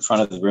park in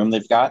front of the room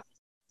they've got.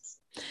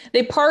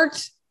 They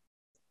parked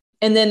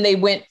and then they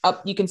went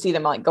up. You can see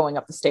them like going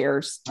up the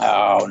stairs.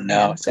 Oh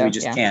no! Yeah, So we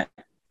just can't.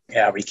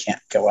 Yeah, we can't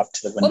go up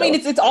to the window. Well, I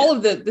mean, it's all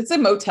of the, it's a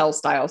motel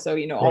style. So,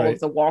 you know, all Right. of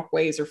the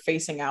walkways are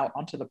facing out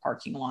onto the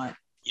parking lot.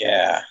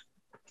 Yeah,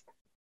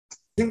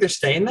 Think they're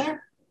staying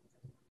there?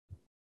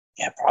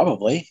 yeah,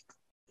 probably.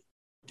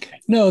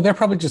 No, they're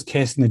probably just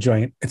casing the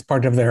joint. It's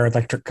part of their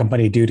electric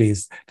company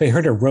duties. They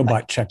heard a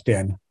robot checked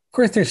in. Of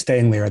course, they're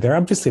staying there. They're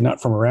obviously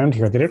not from around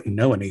here. They don't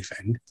know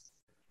anything.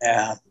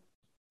 Yeah.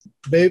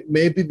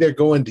 Maybe they're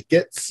going to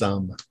get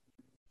some.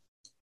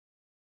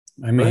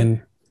 I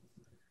mean,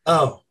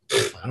 Oh,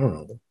 I don't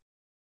know.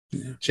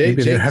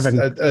 maybe they're having.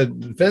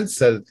 Vince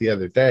said it the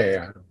other day.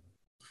 I don't know.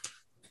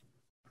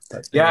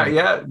 But,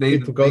 Yeah.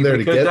 People go there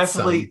to could get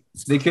definitely.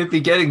 They could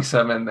be getting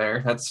some in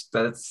there.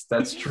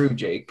 That's true,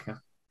 Jake.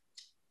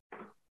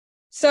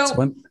 So It's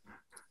one-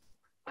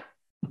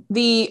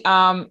 the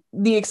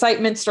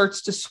excitement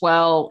starts to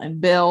swell and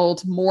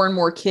build. More and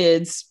more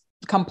kids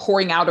come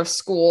pouring out of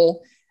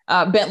school.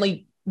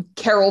 Bentley,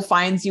 Carol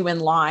finds you in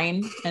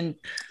line, and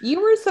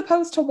you were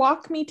supposed to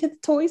walk me to the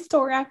toy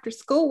store after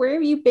school. Where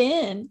have you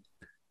been?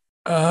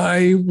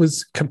 I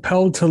was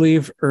compelled to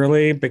leave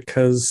early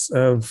because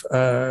of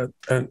an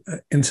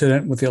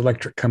incident with the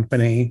electric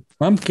company.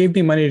 Mom gave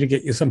me money to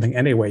get you something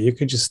anyway. You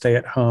could just stay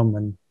at home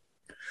and,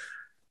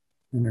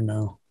 I don't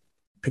know,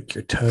 pick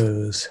your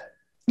toes.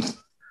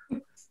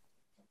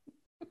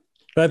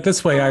 But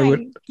this way,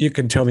 you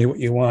can tell me what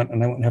you want,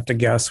 and I won't have to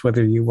guess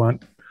whether you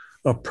want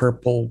a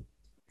purple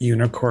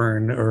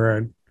unicorn or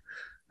a, I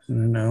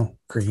don't know,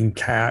 green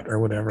cat or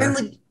whatever. and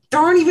like there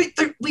aren't even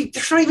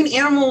there's not even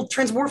animal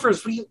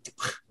transmorphers. What do you?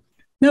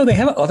 No, they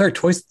have other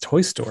toy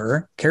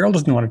store. Carol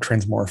doesn't want a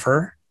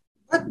transmorpher.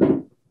 What?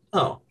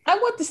 Oh, I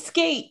want the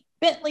skate,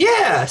 Bentley.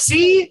 yeah.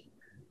 See,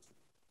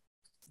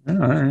 All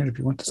right, if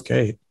you want to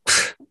skate.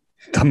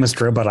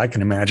 Dumbest robot I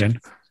can imagine.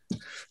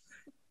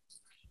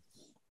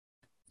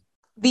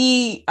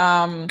 The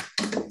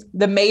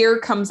mayor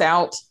comes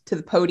out to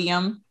the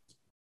podium,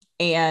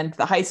 and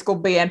the high school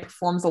band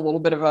performs a little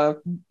bit of a,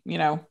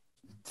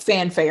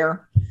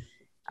 fanfare.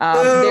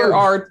 There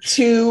are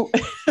two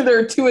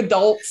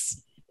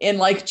adults in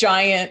like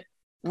giant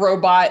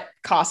robot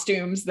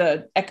costumes,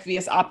 the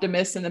Equius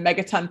Optimus and the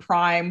Megaton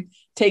Prime,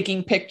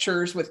 taking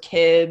pictures with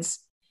kids.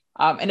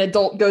 An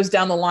adult goes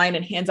down the line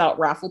and hands out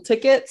raffle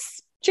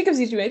tickets. She gives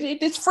these,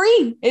 it's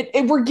free.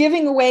 We're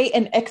giving away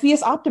an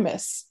Equius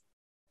Optimus.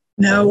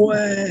 No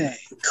way.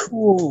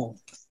 Cool.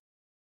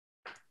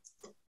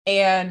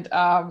 And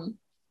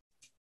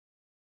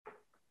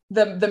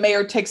the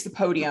mayor takes the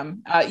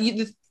podium.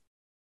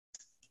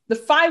 The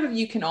five of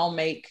you can all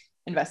make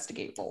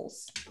investigate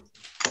rolls.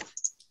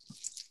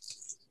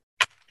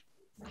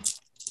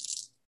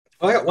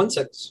 oh, I got 1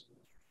 6.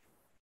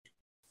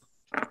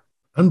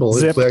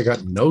 Unbelievably, I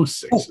got no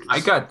 6s. I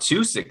got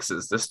 2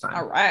 6s this time.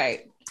 All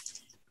right.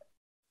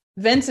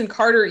 Vince and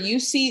Carter, you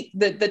see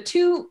the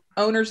two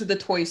owners of the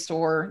toy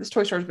store. This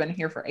toy store has been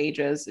here for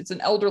ages. It's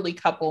an elderly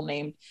couple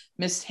named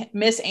Miss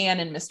Ann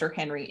and Mr.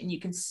 Henry, and you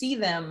can see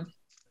them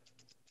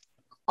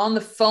on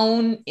the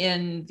phone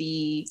in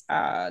the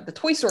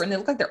toy store, and they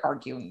look like they're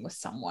arguing with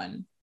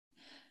someone.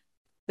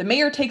 The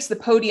mayor takes the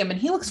podium, and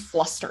he looks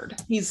flustered.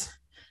 He's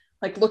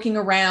like looking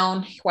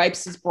around, he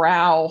wipes his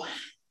brow,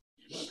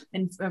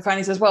 and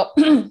finally says, "Well,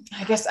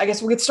 I guess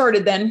we'll get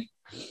started then.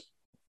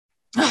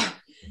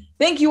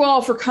 Thank you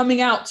all for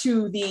coming out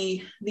to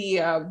the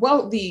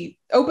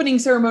opening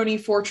ceremony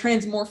for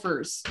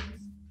Transmorphers."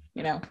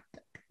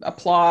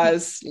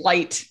 Applause,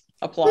 light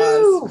applause,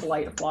 Woo!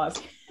 light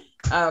applause.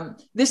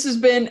 This has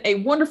been a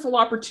wonderful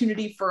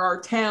opportunity for our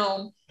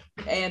town.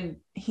 and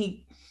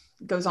he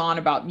goes on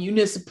about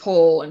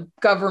municipal and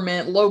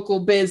government,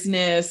 local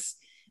business,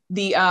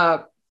 the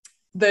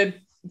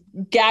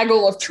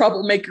gaggle of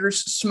troublemakers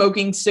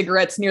smoking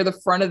cigarettes near the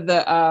front of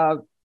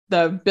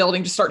the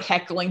building just start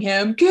heckling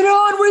him. Get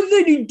on with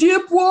it, you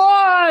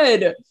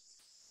dipwad!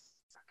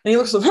 And he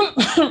looks like,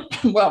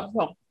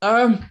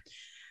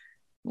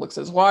 looks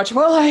at his watch.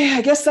 Well,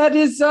 I guess that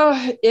is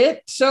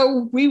it.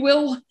 So we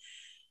will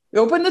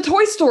open the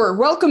toy store.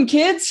 Welcome,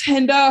 kids,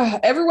 and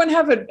everyone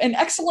have an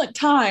excellent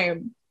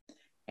time.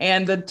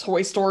 And the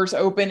toy store's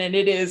open, and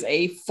it is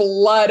a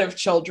flood of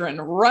children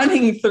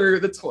running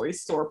through the toy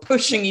store,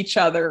 pushing each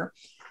other.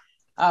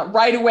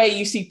 Right away,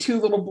 you see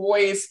two little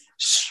boys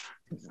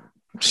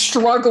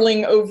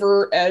struggling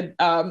over an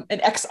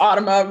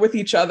ex-automa with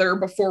each other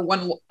before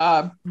one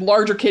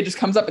larger kid just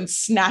comes up and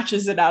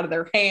snatches it out of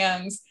their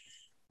hands.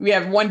 We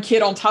have one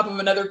kid on top of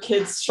another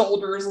kid's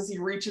shoulders as he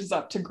reaches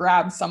up to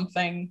grab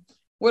something.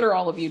 What are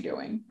all of you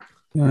doing?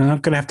 I'm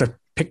going to have to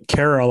pick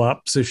Carol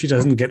up so she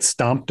doesn't get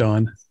stomped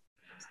on.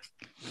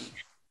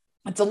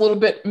 It's a little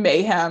bit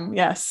mayhem,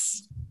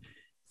 yes.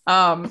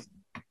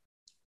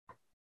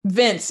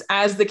 Vince,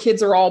 as the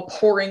kids are all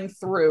pouring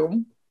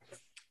through,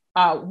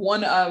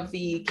 one of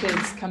the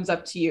kids comes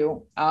up to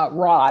you,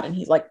 Rod, and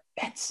he's like,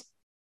 Vince,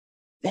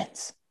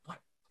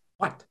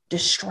 What?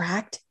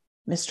 distract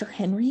Mr.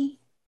 Henry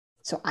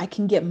so I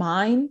can get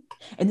mine,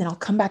 and then I'll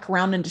come back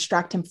around and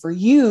distract him for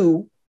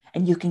you,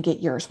 and you can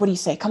get yours. What do you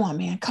say? Come on,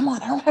 man. Come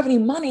on. I don't have any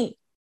money.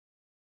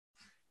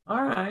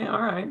 All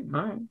right.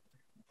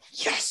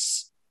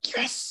 Yes.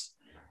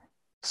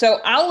 So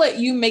I'll let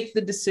you make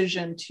the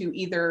decision to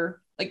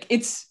either, like,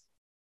 it's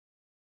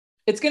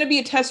going to be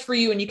a test for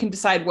you, and you can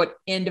decide what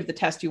end of the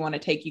test you want to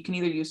take. You can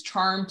either use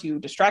charm to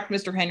distract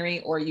Mr.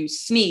 Henry or use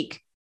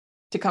sneak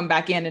to come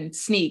back in and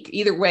sneak.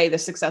 Either way, the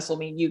success will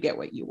mean you get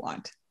what you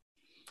want.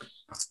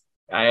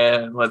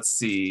 Let's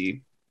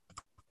see.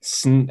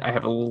 I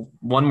have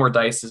one more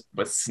dice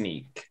with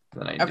sneak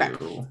than I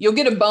do. You'll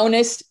get a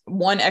bonus,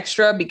 one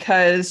extra,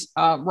 because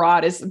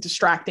Rod is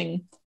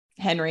distracting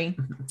Henry.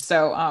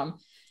 So,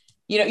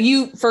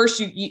 you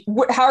first,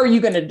 how are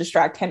you going to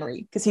distract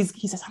Henry? Because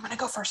he says, I'm going to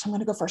go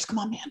first. Come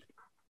on, man.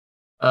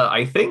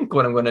 I think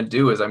what I'm going to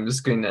do is I'm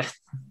just going to,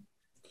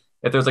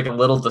 if there's like a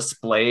little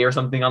display or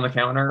something on the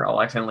counter,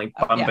 I'll accidentally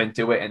bump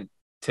into it and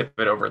tip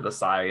it over the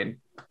side.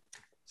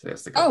 So he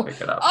has to go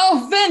pick it up.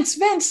 Oh,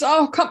 Vince.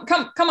 Oh,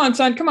 come on,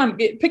 son. Come on.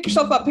 Pick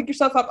yourself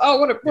up. Oh,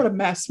 what a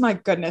mess. My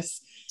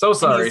goodness. So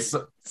sorry.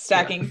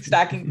 Stacking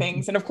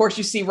things. And of course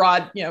you see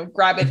Rod,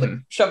 grab it, like,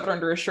 shove it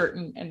under his shirt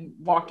and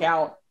walk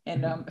out.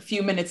 And a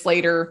few minutes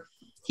later,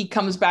 he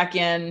comes back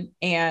in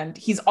and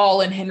he's all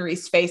in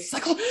Henry's face. He's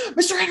like, oh,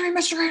 Mr.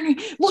 Henry,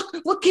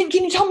 look, can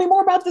you tell me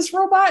more about this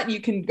robot?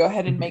 You can go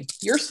ahead and make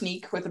your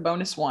sneak with a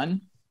bonus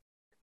one.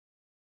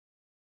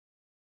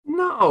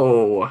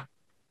 No.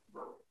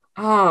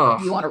 Oh.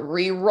 You want to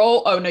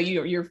re-roll? Oh no,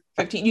 you're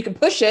 15. You can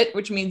push it,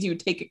 which means you would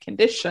take a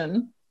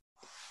condition.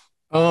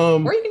 Or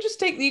you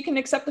can you can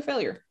accept the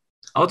failure.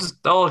 I'll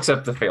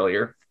accept the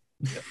failure.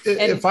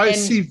 If I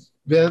see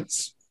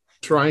Vince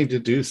trying to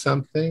do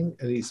something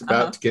and he's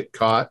about to get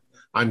caught,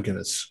 I'm going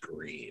to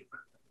scream.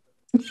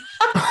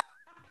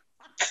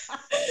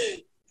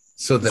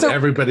 so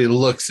everybody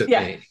looks at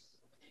me.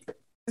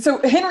 So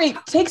Henry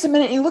takes a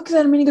minute and he looks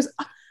at him and he goes,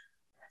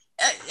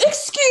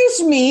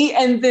 excuse me.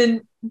 And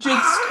then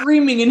Jake's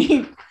screaming and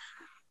he,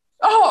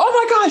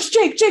 oh my gosh,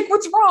 Jake,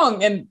 what's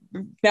wrong? And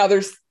now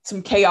there's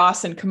some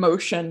chaos and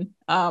commotion.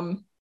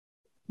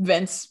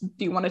 Vince,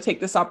 do you want to take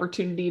this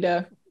opportunity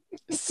to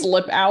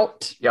slip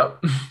out?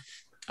 Yep.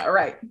 All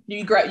right.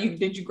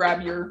 Did you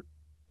grab your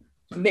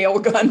nail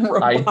gun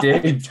robot? I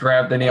did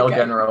grab the nail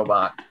gun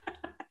robot.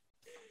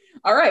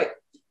 All right.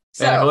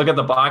 So and if I look at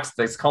the box,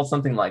 it's called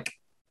something like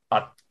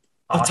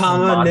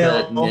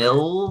Automa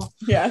Nil.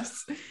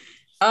 Yes.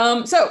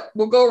 So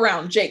we'll go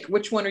around. Jake,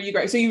 which one are you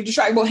guys? So you've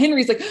distracted. Well,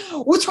 Henry's like,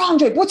 what's wrong,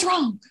 Jake? What's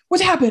wrong?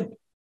 What's happened?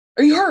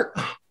 Are you hurt?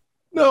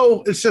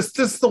 No, it's just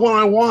this is the one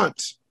I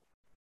want.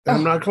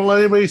 I'm not going to let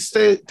anybody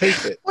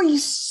take it. Well, you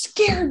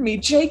scared me,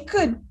 Jake.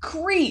 Good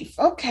grief.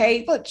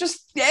 Okay, but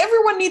just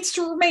everyone needs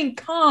to remain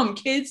calm,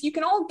 kids. You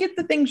can all get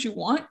the things you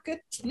want.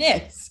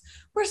 Goodness.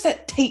 Where's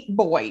that Tate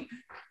boy?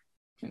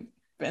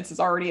 Vince is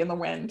already in the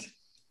wind.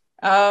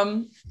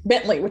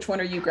 Bentley, which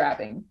one are you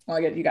grabbing? Well,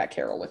 you got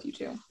Carol with you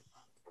too.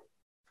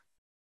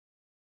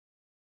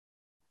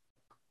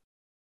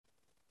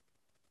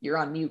 You're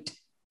on mute.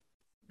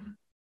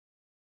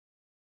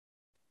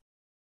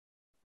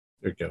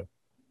 There you go.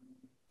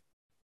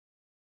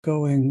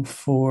 Going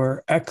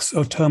for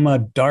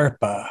Ex-Automa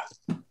DARPA.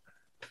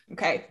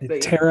 Okay. The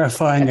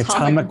terrifying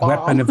atomic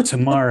weapon of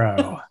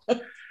tomorrow.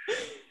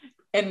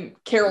 And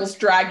Carol's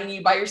dragging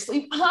you by your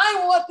sleeve.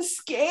 I want the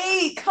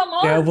skate. Come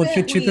on. Yeah, we'll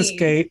Bentley. get you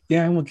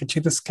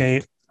the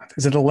skate.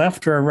 Is it a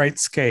left or a right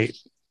skate?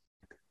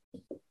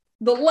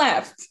 The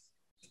left.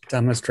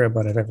 Dumbest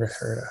robot I've ever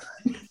heard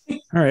of.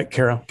 All right,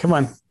 Carol, come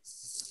on.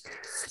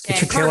 Get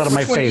your tail out of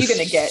my face. Which one are you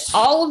going to get?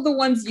 All of the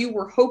ones you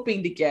were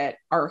hoping to get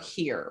are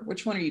here.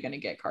 Which one are you going to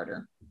get,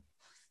 Carter?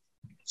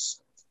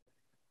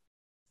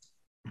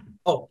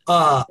 Oh,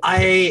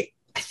 I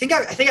think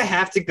I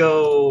have to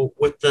go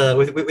with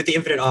the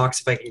Infinite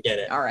Ox if I can get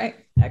it. All right,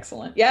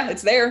 excellent. Yeah,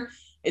 it's there.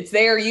 It's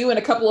there. You and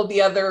a couple of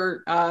the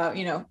other,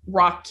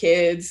 rock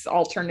kids,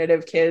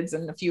 alternative kids,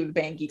 and a few of the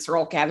band geeks are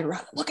all gathered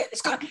around. Look at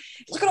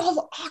all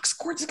the ox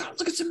cords it's got.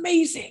 Look, it's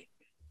amazing.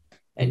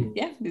 And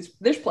yeah,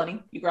 there's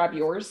plenty. You grab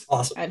yours.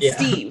 Awesome. And Yeah.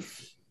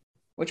 Steve,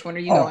 which one are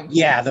you going?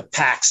 Yeah, the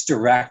Pax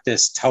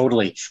Directus,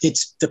 totally.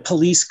 It's the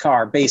police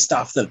car based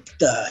off the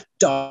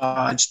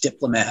Dodge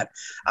Diplomat.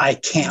 I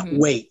can't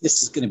wait.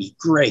 This is going to be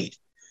great.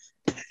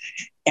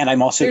 And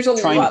I'm also There's a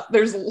lot.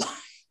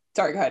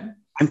 Sorry, go ahead.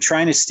 I'm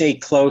trying to stay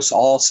close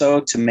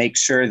also to make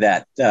sure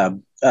that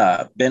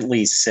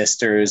Bentley's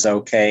sister is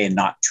okay and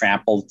not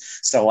trampled.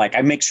 So like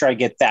I make sure I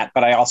get that,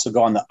 but I also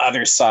go on the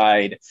other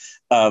side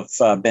of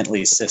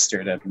Bentley's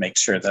sister to make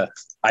sure that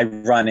I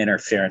run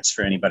interference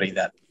for anybody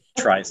that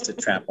tries to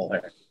trample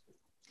her.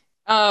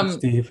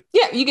 Steve.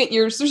 Yeah, you get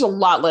yours. There's a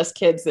lot less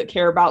kids that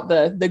care about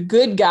the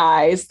good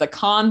guys, the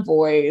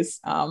convoys.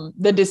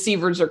 The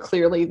deceivers are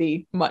clearly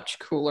the much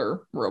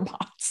cooler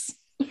robots.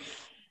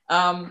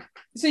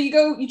 So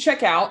you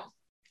check out.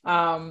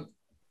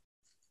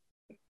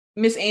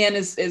 Miss Anne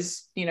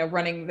is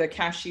running the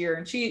cashier,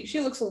 and she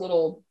looks a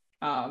little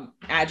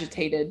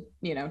agitated,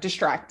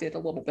 distracted a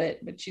little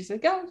bit, but she's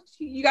like, "Oh,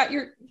 you got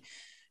your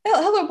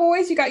hello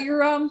boys, you got your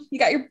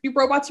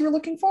robots you were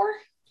looking for?"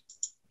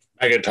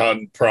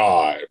 Megaton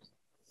Prime.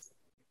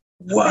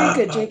 Wow.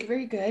 Very good, Jake.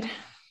 Very good.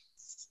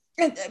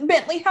 And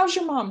Bentley, how's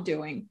your mom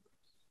doing?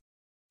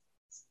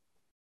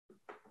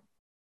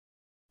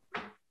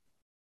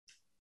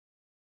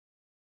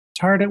 It's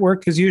hard at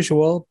work as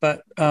usual,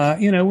 but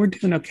we're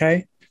doing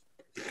okay.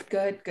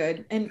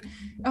 Good. And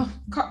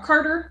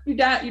Carter, your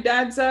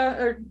dad's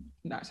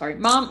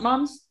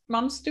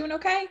mom's doing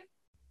okay.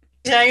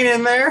 Hanging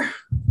in there.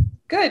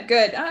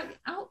 Good.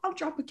 I'll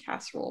drop a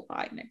casserole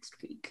by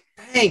next week.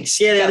 Thanks.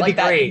 Yeah, that'd be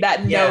great.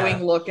 That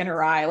knowing look in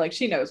her eye, like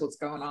she knows what's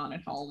going on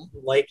at home.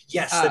 Like,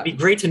 yes, that'd be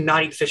great to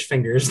not eat fish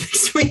fingers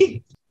next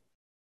week.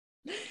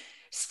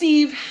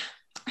 Steve,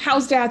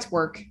 how's Dad's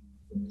work?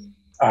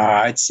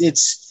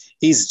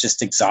 He's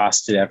just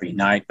exhausted every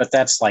night, but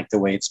that's like the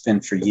way it's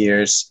been for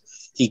years.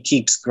 He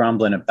keeps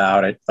grumbling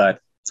about it, but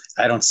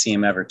I don't see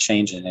him ever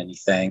changing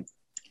anything.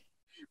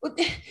 Well,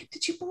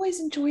 did you boys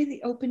enjoy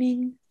the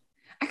opening?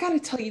 I got to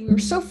tell you, we were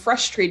so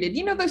frustrated.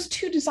 Those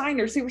two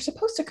designers, they were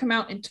supposed to come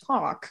out and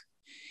talk.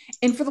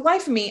 And for the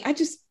life of me,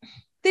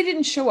 they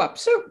didn't show up.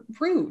 So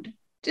rude.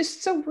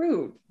 Just so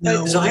rude.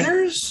 No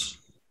designers?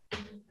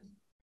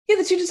 Yeah,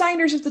 the two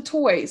designers of the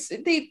toys.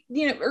 They,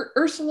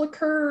 Ursula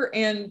Kerr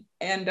and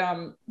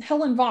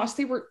Helen Voss,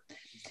 they were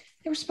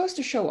supposed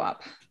to show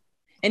up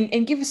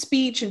and give a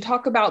speech and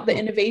talk about the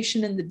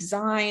innovation and the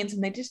designs.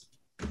 And they just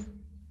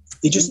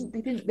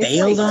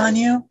bailed on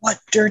you? What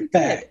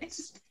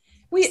dirtbag?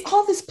 We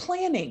all this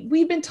planning.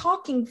 We've been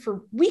talking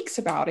for weeks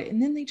about it, and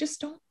then they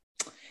just don't.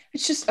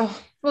 It's just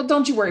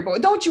don't you worry, boy.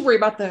 Don't you worry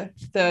about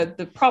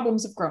the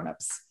problems of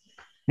grown-ups.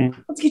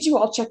 Let's get you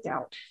all checked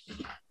out.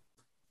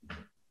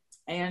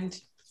 And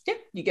yeah,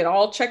 you get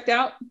all checked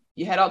out.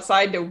 You head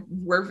outside to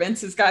where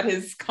Vince has got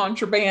his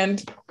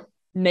contraband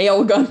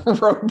nail gun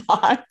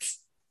robot.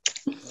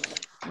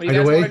 What do you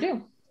guys want to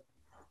do?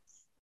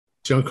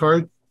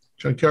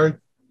 Junkyard?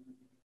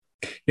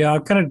 Yeah,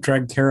 I've got to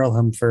drag Carol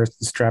home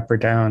first and strap her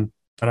down,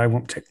 but I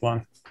won't take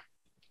long.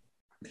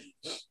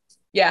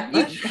 Yeah,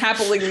 you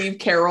happily leave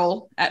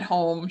Carol at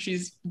home.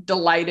 She's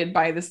delighted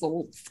by this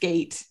little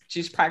skate.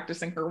 She's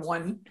practicing her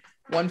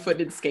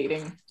one-footed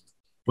skating.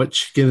 What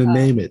you gonna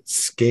name it?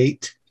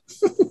 Skate?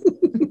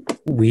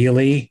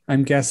 Wheelie,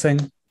 I'm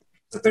guessing.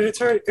 But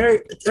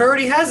it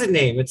already has a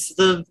name. It's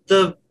the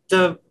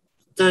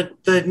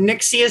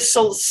Nixius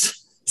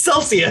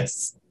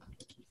Celsius.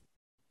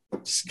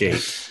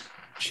 Skate.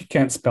 She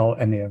can't spell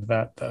any of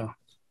that though.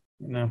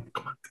 And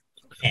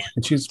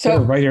she's So-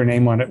 going to write her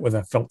name on it with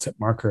a felt tip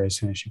marker as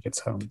soon as she gets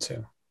home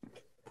too.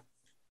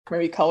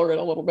 Maybe color it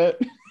a little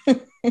bit.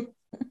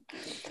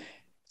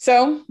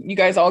 So you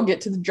guys all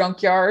get to the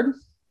junkyard.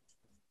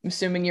 I'm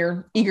assuming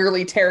you're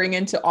eagerly tearing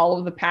into all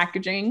of the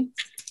packaging.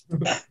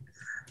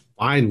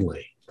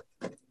 Finally.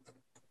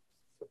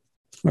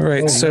 All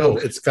right, so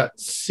it's got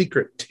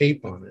secret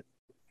tape on it.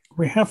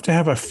 we have to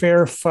have a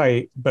fair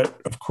fight, but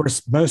of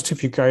course, most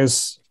of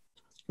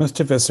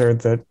us are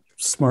the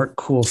smart,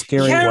 cool,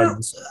 scary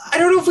ones. I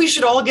don't know if we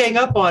should all gang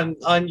up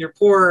on your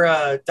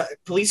poor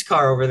police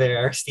car over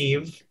there,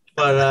 Steve.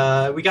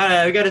 But we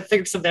gotta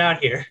figure something out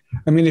here.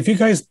 I mean, if you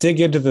guys dig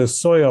into the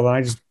soil and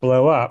I just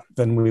blow up,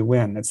 then we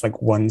win. It's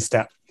like one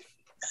step.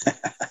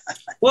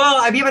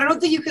 Well, I mean, but I don't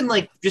think you can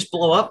just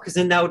blow up, because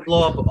then that would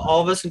blow up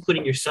all of us,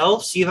 including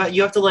yourself. So you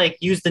have to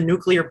use the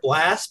nuclear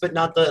blast, but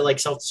not the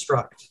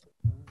self-destruct.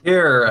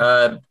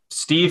 Here,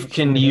 Steve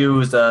can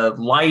use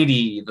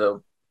Lighty,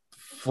 the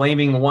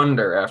Flaming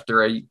Wonder,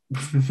 after I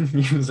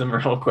use him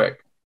real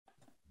quick.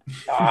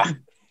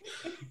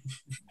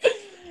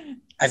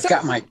 I've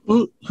got my...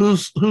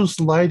 Who's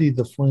Lighty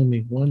the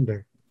Flaming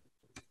Wonder?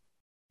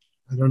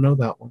 I don't know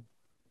that one.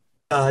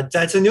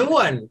 That's a new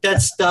one.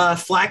 That's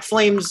Flak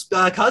Flame's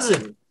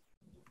cousin.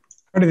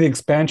 Part of the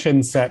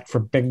expansion set for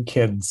big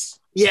kids.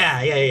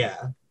 Yeah.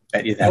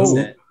 Bet you that's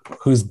it.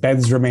 Whose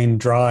beds remain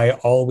dry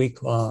all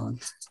week long.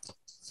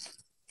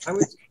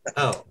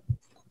 Oh.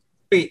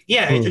 Wait,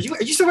 yeah. Are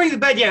you still ready to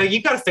bed? Yeah,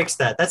 you gotta fix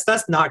that.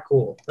 That's not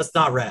cool. That's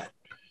not rad.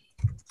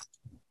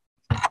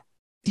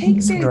 Take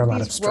It's under a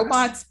lot of these stress.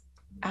 robots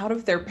out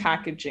of their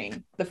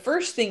packaging. The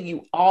first thing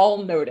you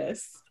all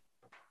notice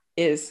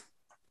is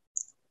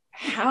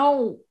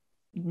how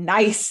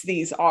nice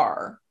these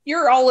are.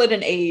 You're all at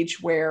an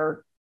age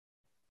where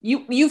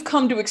you've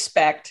come to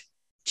expect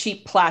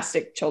cheap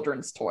plastic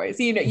children's toys.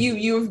 You know,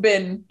 you've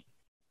been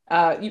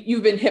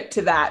hip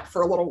to that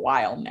for a little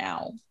while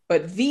now.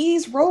 But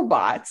these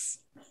robots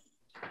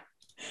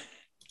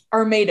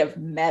are made of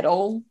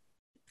metal.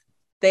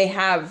 They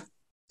have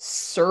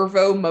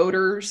servo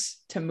motors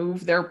to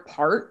move their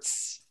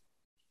parts,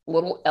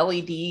 little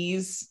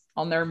LEDs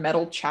on their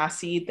metal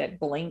chassis that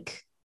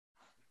blink.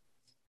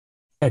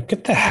 Yeah,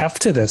 get the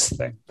heft of this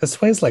thing.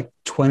 This weighs like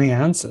 20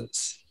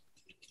 ounces.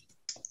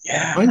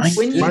 Yeah.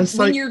 Mine's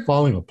like you're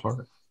falling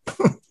apart.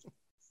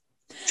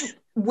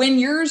 when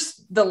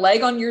the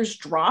leg on yours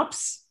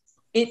drops,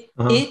 it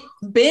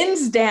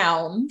bends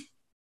down,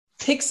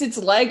 picks its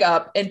leg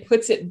up and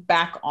puts it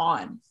back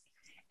on,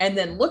 and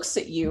then looks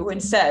at you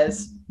and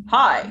says,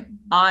 "Hi,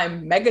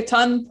 I'm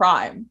Megaton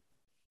Prime."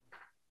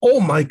 Oh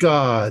my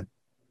God.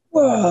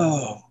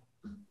 Whoa.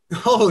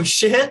 Oh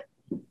shit.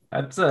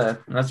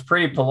 That's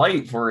pretty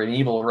polite for an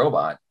evil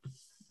robot.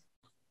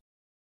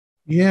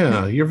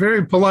 Yeah, you're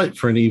very polite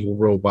for an evil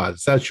robot.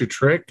 Is that your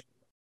trick?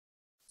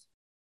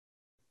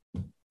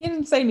 He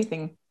didn't say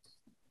anything.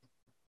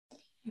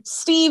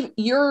 Steve,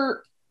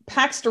 your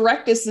Pax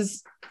Directus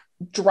is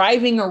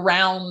driving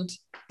around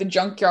the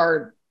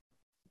junkyard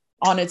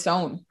on its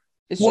own.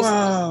 It's just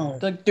Whoa.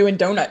 like doing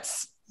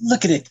donuts.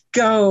 Look at it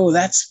go.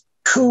 That's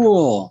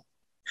cool.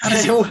 How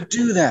does it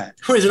do that?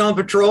 Was it on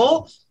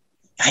patrol?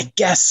 I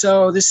guess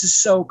so. This is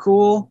so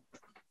cool.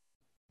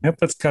 Yep,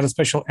 that's got a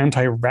special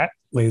anti-rat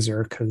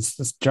laser because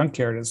this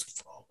junkyard is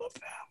full of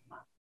them.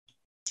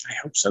 I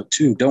hope so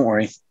too. Don't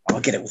worry.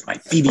 I'll get it with my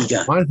BB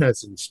gun. Mine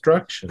has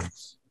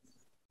instructions.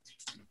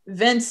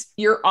 Vince,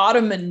 your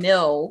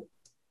Automobile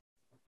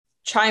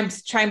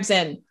chimes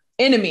in,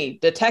 enemy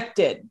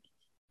detected,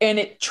 and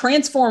it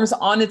transforms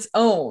on its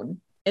own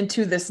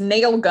into this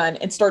nail gun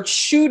and starts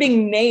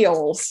shooting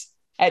nails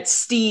at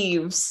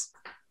Steve's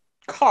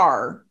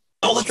car.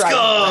 Oh, let's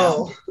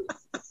go.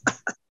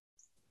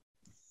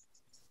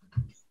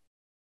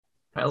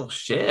 Oh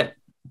shit.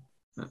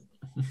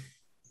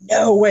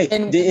 No way.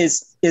 And-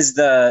 Is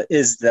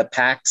the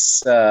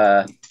PAX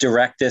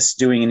Directus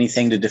doing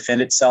anything to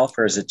defend itself,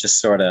 or is it just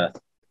sort of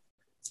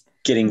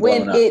getting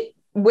blown up?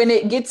 When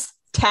it gets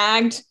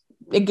tagged,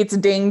 it gets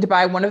dinged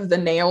by one of the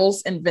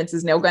nails in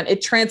Vince's nail gun.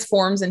 It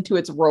transforms into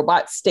its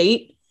robot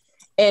state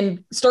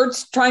and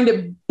starts trying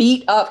to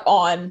beat up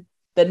on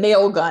the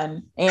nail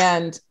gun.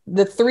 And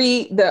the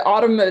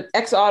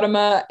Ex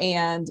Automa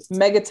and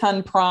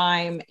Megaton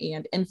Prime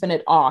and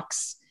Infinite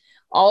Ox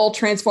all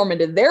transform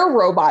into their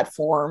robot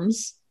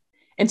forms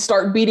and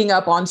start beating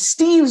up on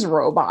Steve's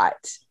robot.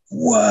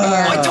 Whoa.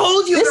 And I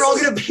told you this they're all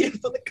is- gonna beat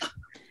up on the gun.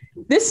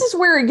 This is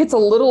where it gets a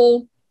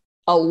little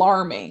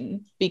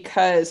alarming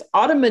because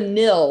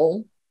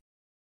Automobile,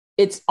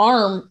 its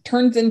arm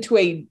turns into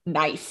a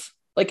knife,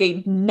 like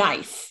a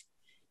knife.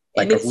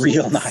 Like And a it's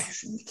real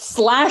knife.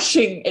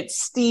 Slashing at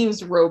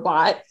Steve's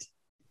robot.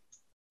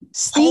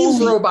 Steve's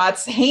Holy-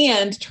 robot's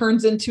hand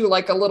turns into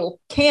like a little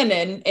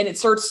cannon and it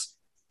starts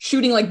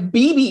shooting like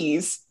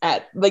BBs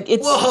at like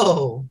it's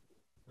Whoa.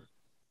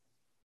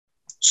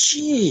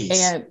 Jeez.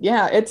 and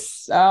yeah,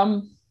 it's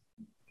I'm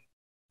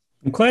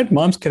glad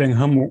Mom's getting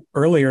home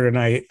earlier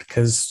tonight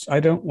because I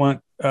don't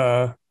want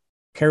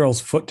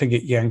Carol's foot to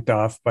get yanked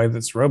off by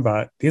this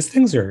robot. These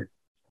are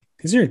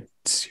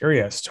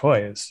serious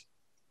toys.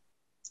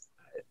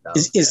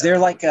 Is there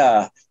like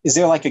a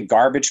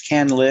garbage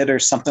can lid or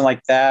something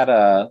like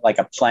that? Like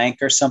a plank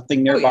or something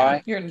oh, nearby?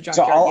 yeah, you're in the So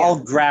junkyard.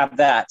 I'll grab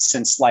that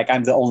since like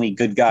I'm the only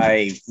good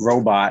guy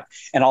robot,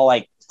 and I'll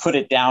like put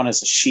it down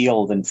as a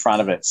shield in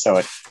front of it so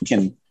it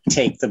can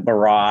take the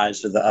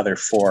barrage of the other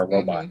four Mhm.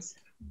 robots.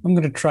 I'm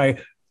going to try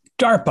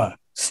DARPA,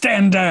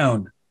 stand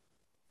down.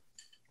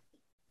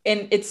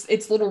 And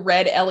its little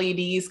red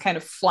LEDs kind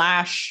of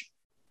flash,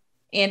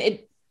 and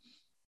it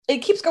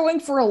keeps going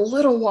for a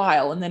little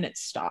while, and then it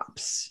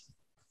stops.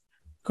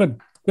 Good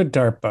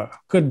DARPA,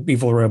 good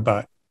evil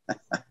robot.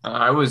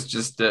 I was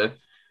just I'm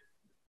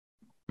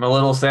a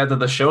little sad that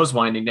the show's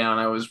winding down.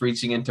 I was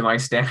reaching into my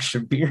stash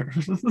of beer.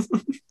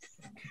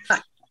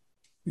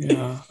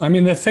 Yeah. I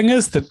mean, the thing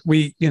is that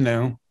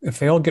if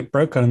they all get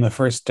broken on the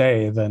first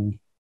day, then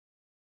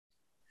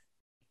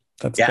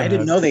that's Yeah, I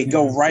didn't know they'd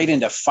go right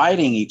into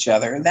fighting each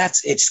other. And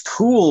it's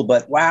cool,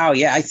 but wow,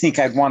 yeah, I think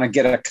I'd want to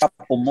get a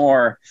couple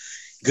more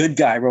good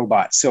guy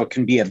robots so it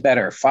can be a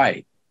better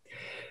fight.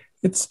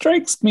 It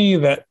strikes me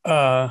that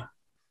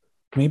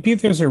maybe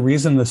there's a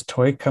reason this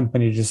toy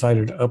company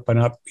decided to open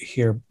up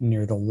here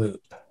near the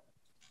loop.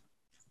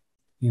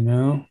 You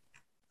know?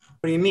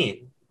 What do you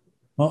mean?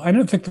 Well, I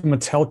don't think the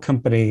Mattel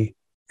company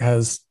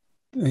has,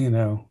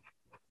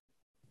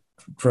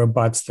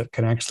 robots that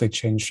can actually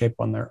change shape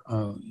on their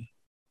own.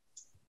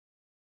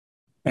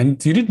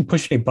 And you didn't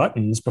push any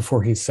buttons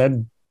before he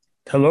said,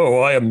 "Hello,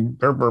 I am."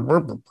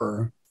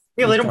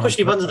 Yeah, they don't push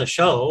any buttons in the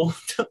show.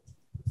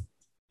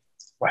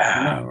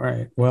 Wow. No,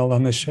 right. Well,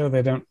 on the show,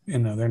 they don't,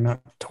 they're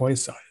not toy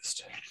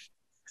sized.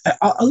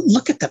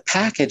 Look at the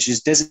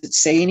packages. Does it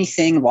say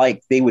anything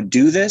like they would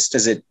do this?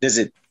 Does it?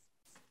 The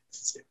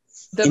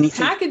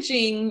anything?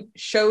 packaging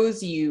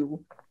shows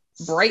you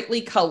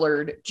brightly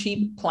colored,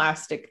 cheap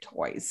plastic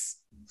toys.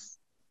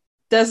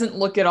 Doesn't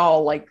look at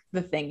all like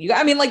the thing.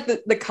 Like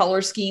the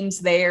color scheme's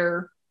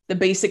there, the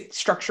basic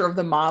structure of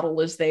the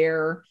model is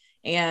there,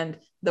 and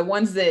the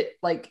ones that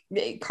like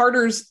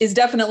Carter's is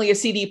definitely a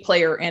CD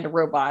player and a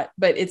robot,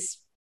 but it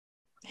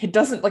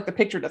doesn't, like, the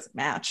picture doesn't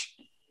match.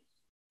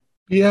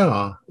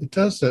 Yeah, it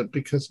doesn't,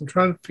 because I'm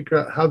trying to figure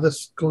out how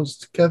this goes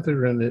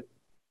together, and it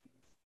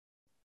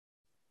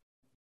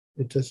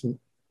doesn't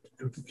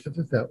go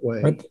together that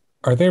way.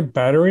 Are there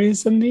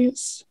batteries in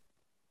these?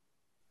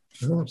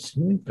 I don't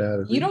see any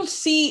batteries. You don't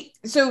see,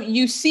 so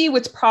you see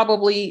what's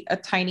probably a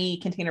tiny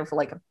container for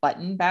like a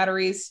button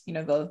batteries,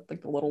 the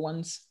little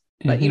ones,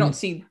 but you don't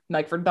see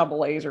like for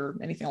AA's or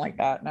anything like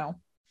that. No.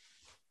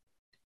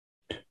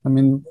 I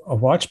mean, a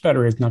watch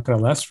battery is not going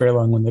to last very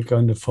long when they go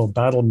into full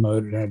battle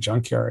mode in a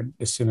junkyard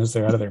as soon as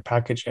they're out of their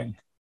packaging.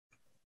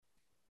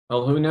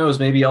 Well, who knows?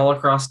 Maybe all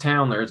across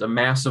town there's a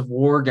massive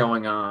war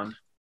going on.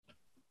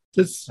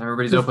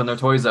 Everybody's opening their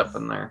toys up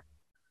in there.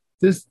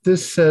 This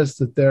says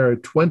that there are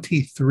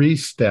 23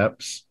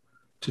 steps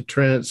to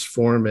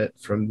transform it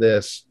from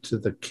this to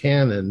the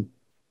cannon,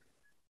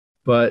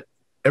 but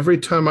every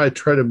time I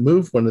try to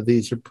move one of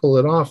these or pull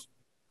it off,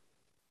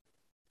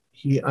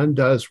 he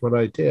undoes what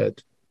I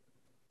did.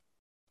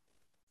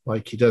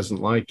 Like he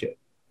doesn't like it.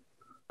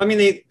 I mean,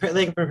 they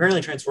can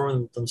apparently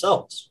transform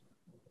themselves.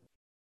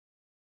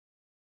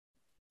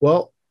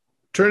 Well,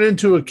 turn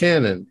into a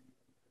cannon.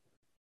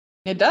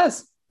 It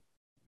does.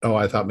 Oh,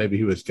 I thought maybe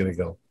he was going to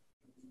go.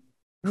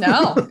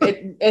 No,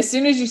 as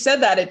soon as you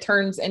said that, it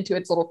turns into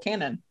its little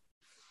cannon.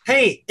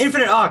 Hey,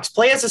 Infinite Ox,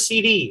 play as a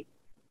CD.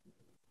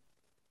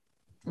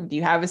 Do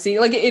you have a CD?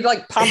 Like it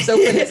like pops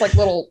open its like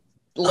little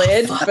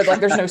lid, but like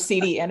there's no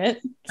CD in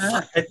it.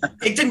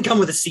 It didn't come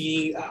with a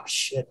CD. Oh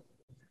shit!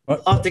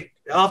 What? I'll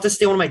have to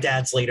steal one of my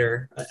dad's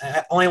later.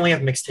 I only have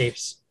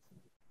mixtapes.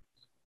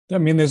 I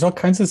mean, there's all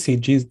kinds of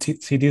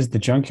CDs at the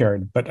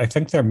junkyard, but I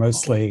think they're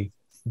mostly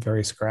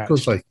very scratched. It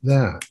goes like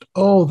that.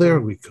 Oh, there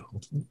we go.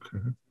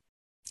 Okay.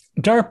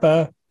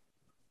 DARPA,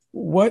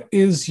 what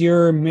is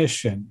your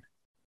mission?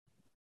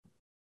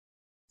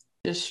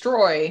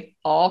 Destroy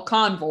all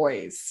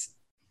convoys.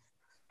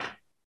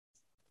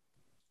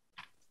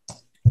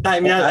 I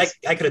mean, I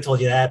could have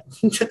told you that.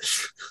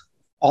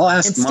 I'll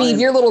ask and Steve,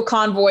 your little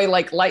convoy,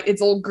 like light,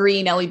 its little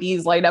green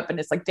LEDs light up, and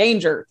it's like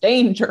danger,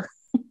 danger.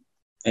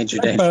 Danger,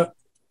 DARPA, danger.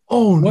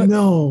 Oh,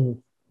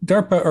 no.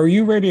 DARPA, are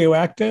you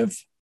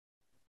radioactive?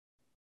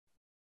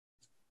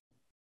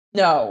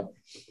 No.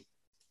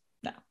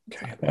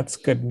 Okay, that's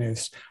good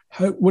news.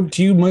 Do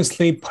you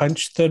mostly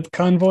punch the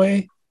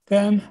convoy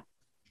then?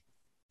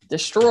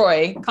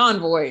 Destroy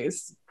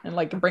convoys. And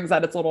like it brings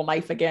out its little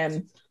knife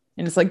again.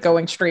 And it's like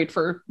going straight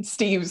for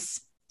Steve's.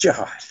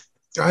 God.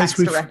 Guys,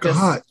 we directives.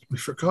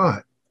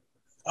 forgot.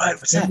 What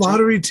was They that? have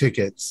lottery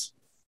tickets.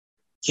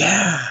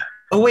 Yeah.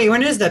 Oh wait,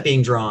 when is that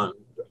being drawn?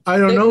 I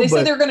don't know, They said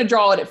but... they were going to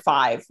draw it at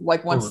 5,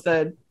 like once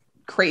the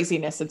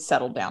craziness had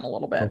settled down a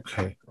little bit.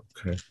 Okay.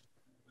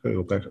 Gotta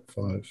go back at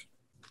 5.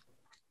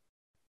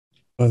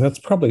 Well, that's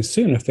probably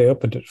soon if they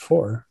opened at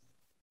 4.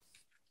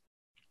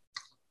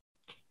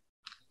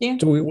 Yeah.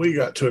 We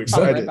got too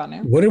Probably right excited. about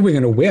now. What are we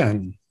going to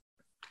win?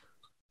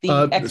 The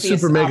Exvius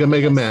Super Mega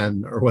Optimus.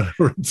 Man, or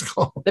whatever it's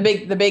called. The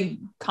big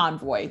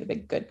convoy, the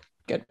big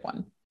good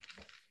one.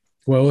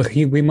 Well,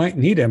 we might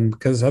need him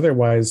because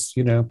otherwise,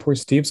 poor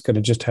Steve's going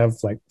to just have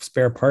like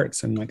spare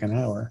parts in like an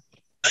hour.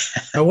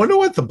 I wonder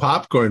what the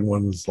popcorn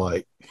one was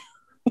like.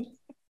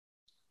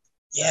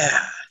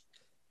 Yeah.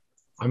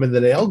 I mean,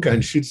 the nail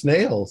gun shoots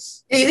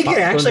nails. Hey, you think you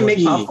can Popcorn actually make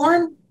would be-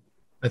 popcorn?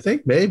 I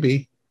think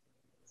maybe.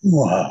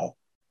 Whoa.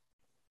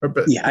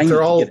 But Yeah, I need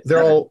to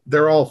get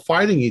they're all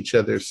fighting each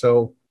other.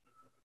 So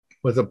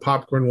with a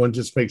popcorn one,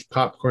 just makes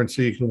popcorn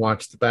so you can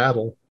watch the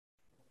battle.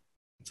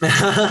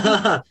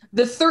 The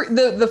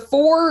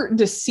 4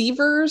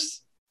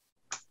 deceivers,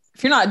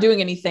 if you're not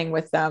doing anything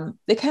with them,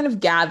 they kind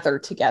of gather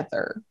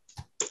together.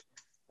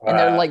 And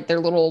they're like their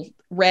little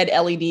red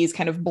LEDs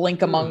kind of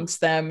blink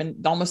amongst them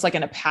and almost like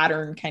in a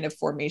pattern kind of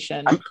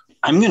formation.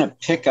 I'm going to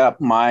pick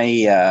up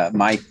my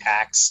my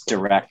PAX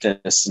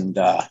Directus and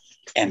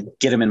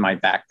get him in my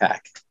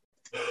backpack.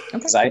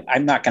 Because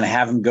I'm not going to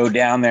have him go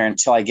down there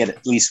until I get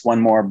at least one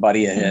more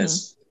buddy of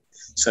his.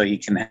 So he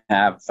can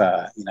have,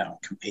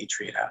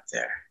 compatriot out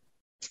there.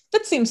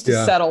 That seems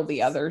to settle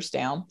the others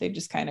down. They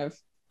just kind of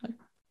like,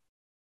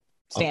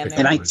 stand there.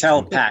 And I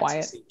tell be Pax,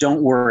 quiet.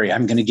 don't worry,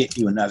 I'm going to get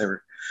you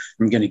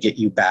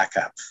back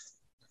up.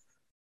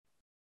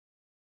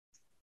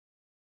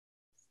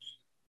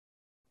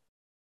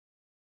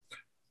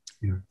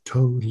 You're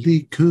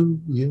totally cool.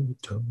 You're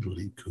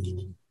totally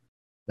cool.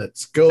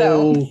 Let's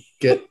go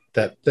get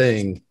that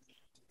thing.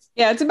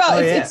 Yeah, it's about Oh,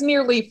 yeah. it's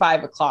nearly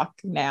 5 o'clock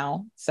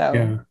now. So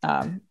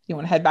you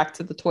want to head back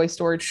to the toy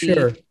store to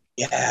Sure. see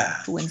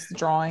Yeah. who wins the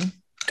drawing.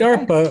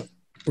 DARPA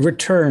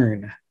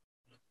return.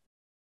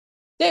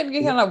 Dave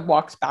kind of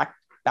walks back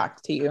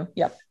to you.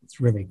 Yep. It's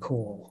really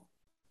cool.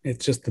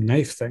 It's just the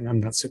knife thing I'm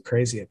not so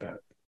crazy about.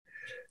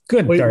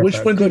 Good Wait, DARPA.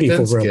 which one Good did evil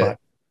Vince robot. get?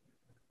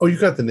 Oh, you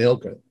got the nail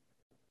gun.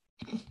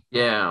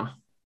 Yeah.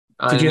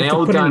 Did you have to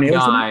nail put in gun nails in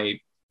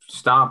guy.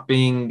 Stop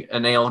being a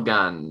nail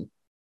gun.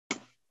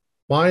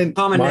 Mine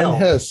Tom and Nell.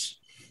 has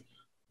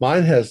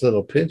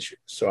little pinchers,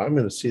 so I'm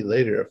going to see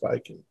later if I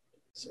can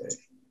say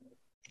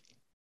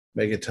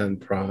Megaton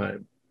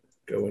Prime,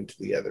 go into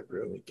the other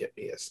room and get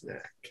me a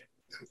snack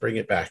and bring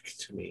it back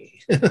to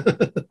me.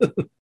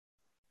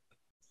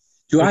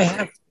 Do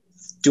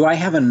I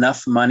have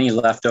enough money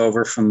left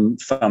over from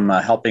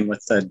helping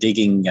with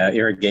digging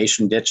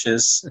irrigation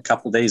ditches a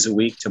couple days a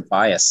week to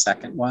buy a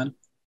second one?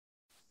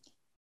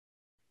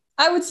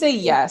 I would say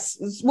yes.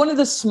 It's one of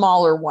the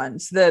smaller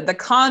ones. The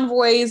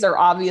convoys are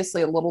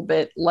obviously a little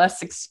bit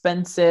less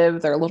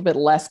expensive. They're a little bit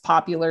less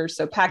popular.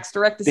 So PAX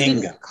Direct is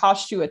going to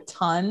cost you a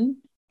ton.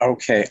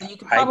 Okay. So you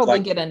could probably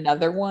get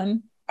another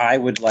one. I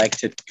would like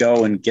to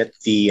go and get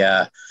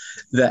the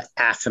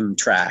AFM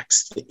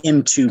tracks, the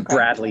M2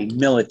 Bradley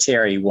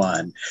military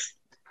one.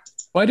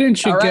 Why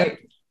didn't you get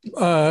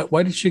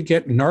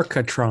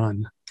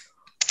Narcotron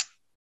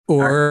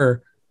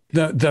or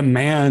the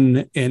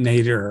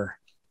Man-inator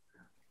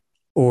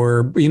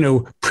or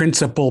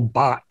Principal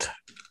Bot?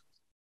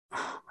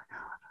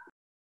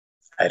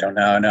 I don't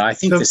know. No, I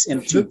think this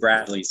M2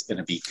 Bradley is going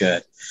to be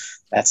good.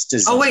 That's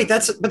design. Oh wait,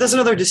 that's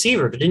another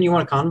deceiver. But didn't you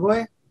want a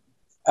convoy?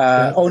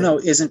 Oh no,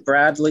 isn't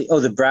Bradley? Oh,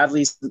 the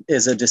Bradley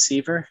is a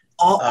deceiver.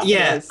 All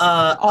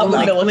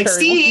the military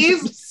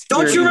Steve, ones.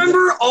 don't you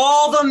remember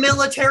all the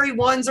military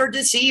ones are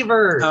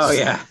deceivers? Oh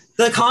yeah.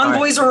 The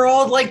convoys are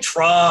all like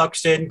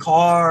trucks and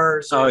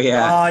cars and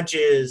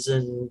Dodges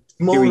and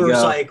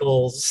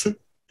motorcycles.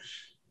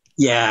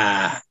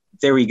 Yeah,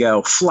 there we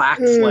go. Flak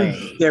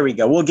Flame. There we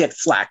go. We'll get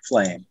Flak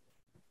Flame.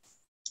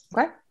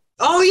 Okay.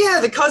 Oh yeah,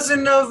 the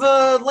cousin of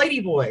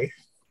Ladyboy.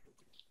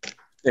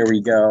 There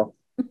we go.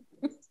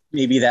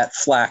 Maybe that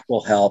flak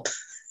will help.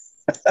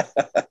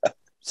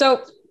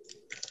 So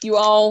you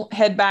all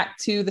head back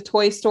to the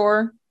toy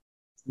store.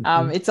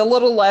 It's a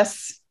little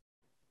less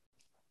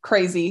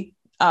crazy.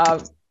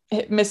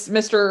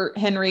 Mr.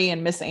 Henry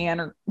and Miss Anne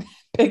are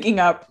picking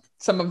up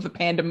some of the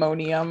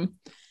pandemonium.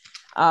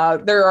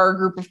 There are a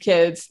group of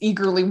kids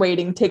eagerly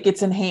waiting,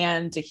 tickets in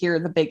hand, to hear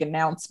the big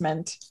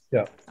announcement.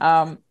 Yeah.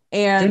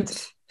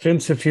 And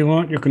Vince, if you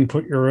want, you can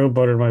put your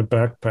robot in my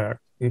backpack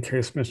in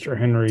case Mr.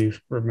 Henry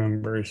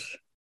remembers.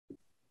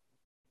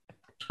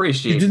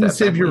 You didn't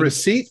save your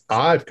receipt?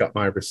 I've got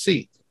my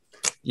receipt.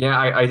 Yeah,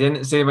 I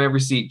didn't save my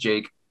receipt,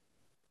 Jake.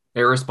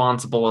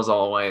 Irresponsible as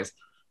always.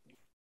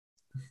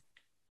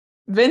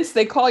 Vince,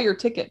 they call your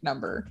ticket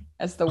number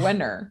as the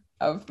winner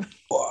of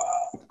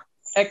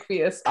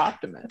Equius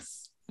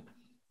Optimus.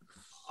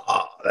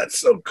 Oh, that's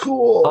so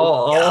cool.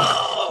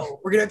 Oh,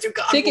 we're gonna have two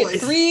convoys.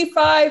 Ticket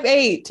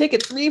 358.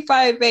 Ticket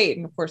 358.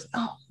 And of course,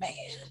 oh man.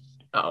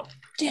 Oh.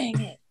 Dang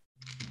it.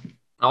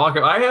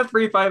 I have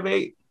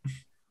 358.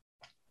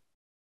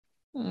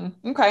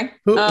 Okay.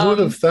 Who would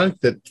have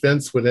thought that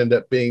Vince would end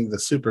up being the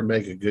super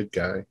mega good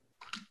guy?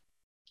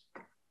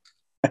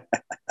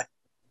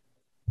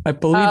 I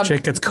believe,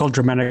 Jake, it's called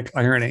dramatic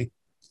irony.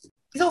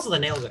 He's also the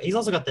nail guy. He's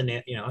also got the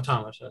nail,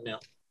 autonomous nail.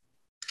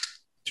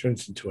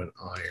 Turns into an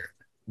iron.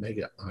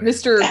 Mega iron.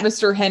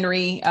 Mr.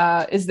 Henry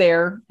is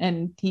there,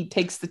 and he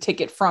takes the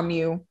ticket from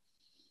you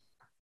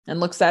and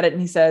looks at it,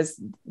 and he says,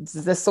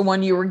 "Is this the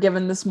one you were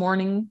given this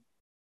morning,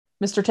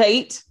 Mr.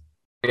 Tate?"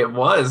 It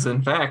was,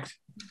 in fact,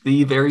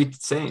 the very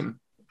same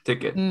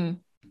ticket that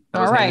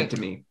was handed to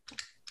me.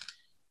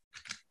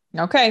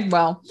 Okay,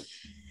 well,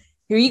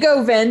 here you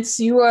go, Vince.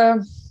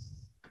 You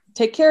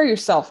take care of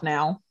yourself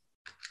now.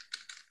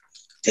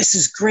 This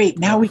is great.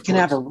 Now we can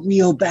have a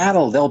real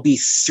battle. There'll be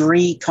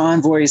 3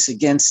 convoys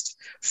against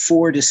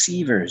 4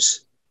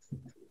 deceivers.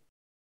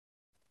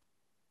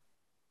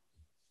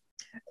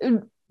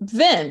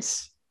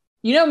 Vince,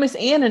 Miss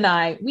Anne and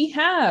I, we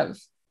have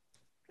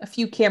a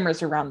few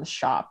cameras around the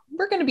shop.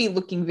 We're going to be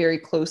looking very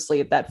closely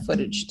at that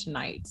footage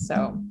tonight.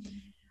 So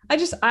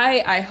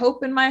I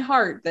hope in my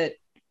heart that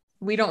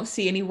we don't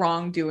see any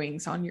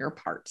wrongdoings on your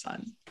part,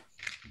 son.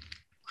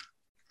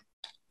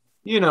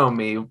 You know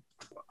me.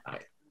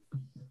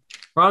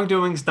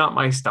 Wrongdoing's not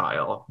my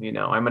style.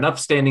 I'm an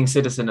upstanding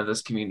citizen of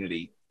this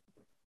community.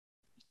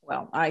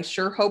 Well, I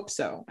sure hope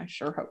so.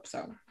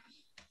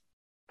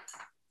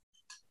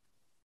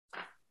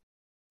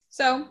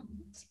 So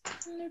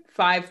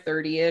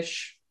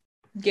 5:30-ish,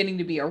 getting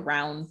to be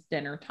around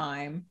dinner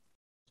time.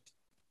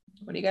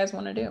 What do you guys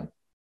want to do?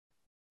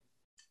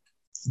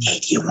 Hey,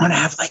 do you want to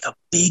have like a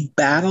big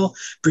battle?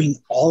 Bring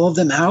all of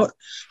them out,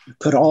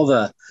 put all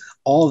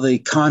the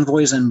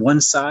convoys on one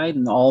side,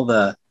 and all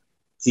the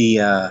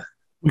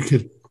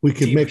we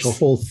could make a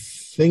whole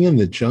thing in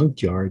the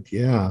junkyard.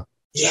 Yeah.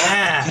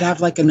 Yeah, we could have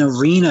like an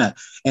arena,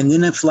 and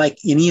then if like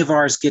any of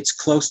ours gets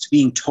close to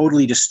being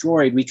totally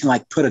destroyed, we can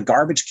like put a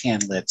garbage can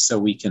lid so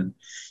we can,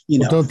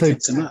 don't they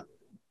fix them up.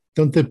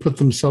 Don't they put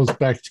themselves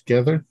back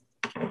together?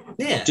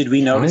 Yeah. Did we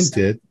Mine notice?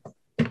 did.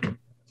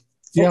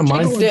 Yeah, Jinx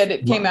mine did.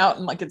 It came out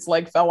and like its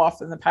leg fell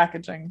off in the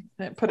packaging,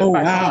 and it put it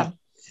back on.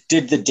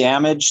 Did the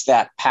damage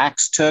that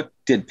Pax took?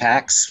 Did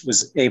Pax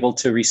was able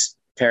to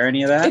repair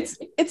any of that?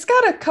 It's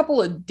got a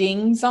couple of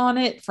dings on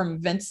it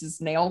from Vince's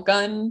nail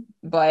gun,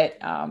 but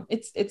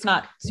it's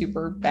not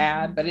super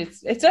bad. But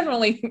it's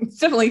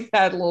definitely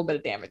had a little bit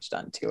of damage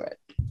done to it.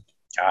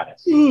 Got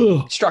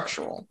it.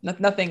 Structural,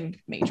 nothing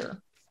major.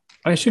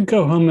 I should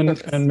go home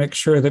and make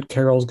sure that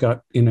Carol's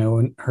got,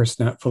 her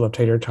snap full of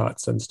tater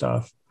tots and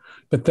stuff.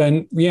 But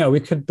then, yeah, we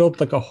could build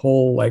like a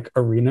whole like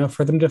arena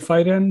for them to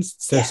fight in.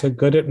 Since they're so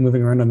good at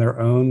moving around on their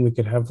own, we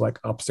could have like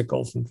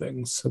obstacles and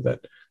things so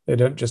that they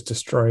don't just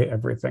destroy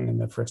everything in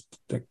the first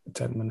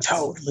 10 minutes.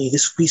 Totally.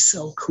 This would be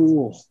so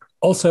cool.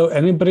 Also,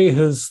 anybody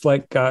who's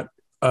like got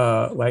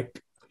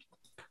like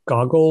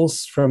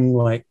goggles from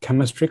like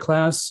chemistry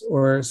class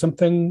or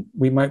something,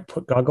 we might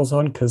put goggles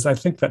on, because I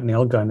think that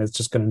nail gun is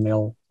just going to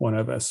nail one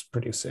of us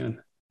pretty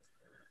soon.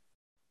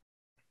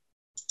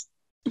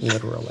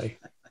 Literally.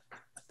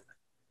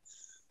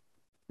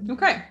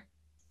 Okay.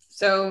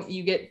 So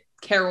you get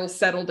Carol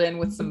settled in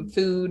with some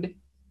food.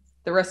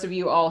 The rest of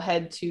you all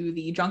head to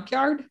the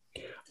junkyard.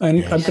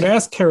 And I'm going to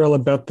ask Carol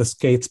about the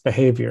skate's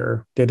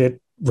behavior. Did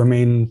it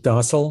remain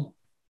docile?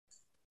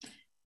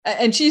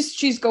 And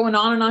she's going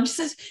on and on. She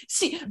says,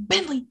 "See,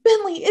 Bentley,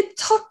 it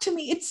talked to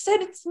me. It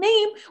said its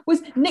name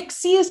was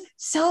Nixius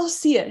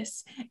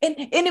Celsius. And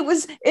it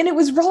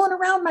was rolling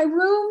around my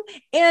room.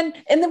 And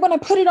then when I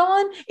put it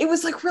on, it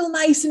was like real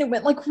nice and it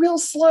went like real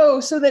slow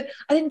so that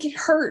I didn't get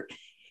hurt.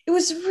 It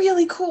was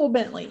really cool,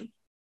 Bentley.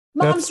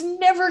 Mom's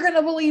never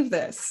gonna believe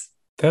this."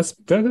 That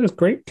is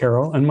great,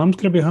 Carol. And Mom's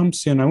gonna be home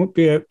soon. I won't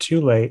be out too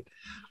late.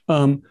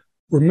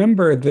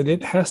 Remember that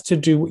it has to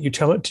do what you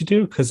tell it to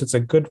do, because it's a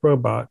good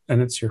robot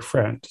and it's your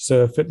friend.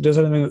 So if it does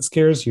anything that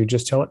scares you,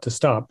 just tell it to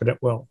stop, and it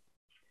will.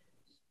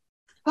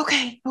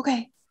 Okay.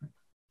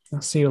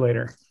 I'll see you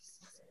later.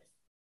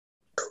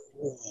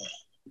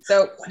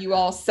 So you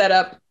all set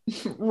up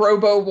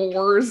Robo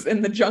Wars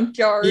in the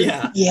junkyard.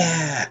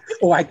 Yeah.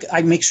 Oh,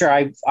 I make sure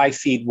I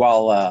feed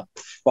while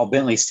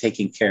Bentley's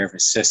taking care of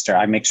his sister.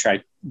 I make sure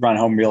I run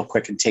home real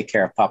quick and take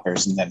care of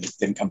Puppers and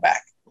then come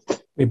back.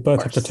 We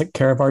both have to take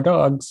care of our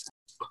dogs.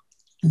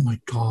 Oh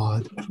my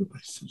God.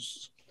 Everybody's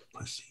so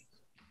pussy.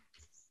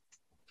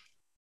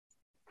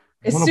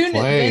 As soon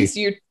as Vince,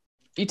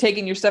 you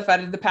taking your stuff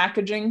out of the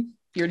packaging,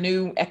 your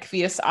new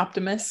Ekvius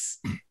Optimus.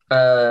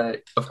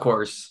 Of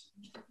course.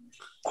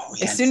 Oh,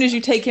 yes. As soon as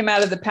you take him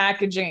out of the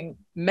packaging,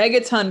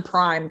 Megaton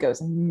Prime goes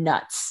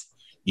nuts.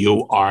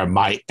 You are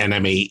my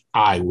enemy.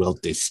 I will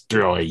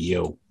destroy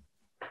you.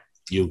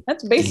 You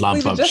That's basically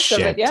lump the of gist of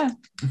shit. it, yeah.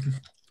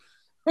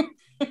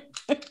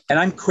 And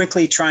I'm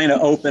quickly trying to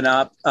open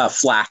up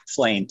Flak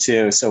Flame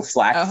too. So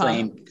Flak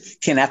Flame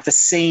can at the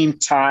same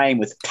time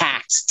with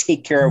Pax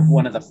take care of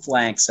one of the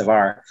flanks of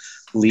our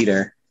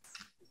leader.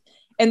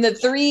 And the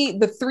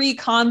three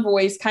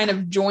convoys kind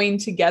of join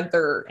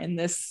together in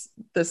this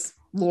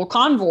little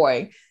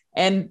convoy,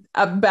 and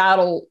a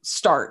battle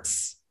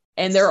starts.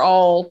 And they're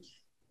all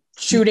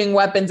shooting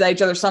weapons at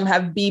each other. Some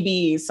have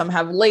BBs, some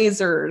have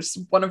lasers.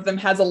 One of them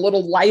has a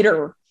little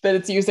lighter that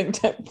it's using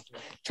to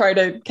try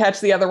to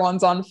catch the other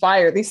ones on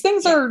fire. These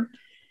things are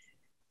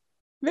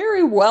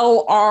very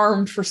well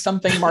armed for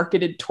something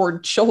marketed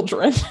toward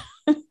children.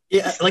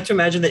 Yeah, I like to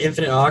imagine the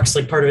Infinite Ox,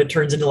 like part of it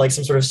turns into like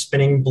some sort of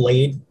spinning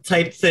blade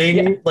type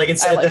thing, like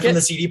instead from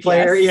the CD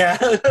player. Yes,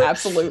 yeah,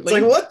 absolutely.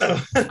 It's like, what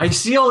the? I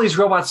see all these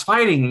robots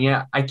fighting, and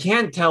yet I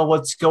can't tell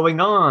what's going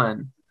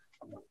on.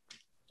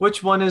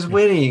 Which one is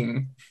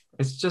winning?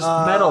 It's just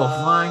metal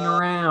flying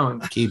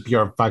around. Keep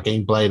your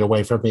fucking blade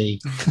away from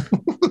me.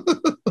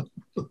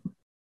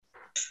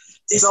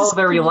 It's all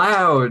very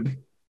loud.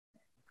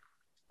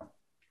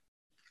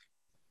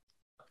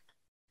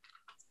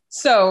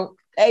 So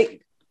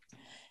it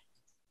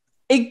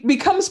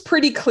becomes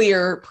pretty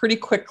clear pretty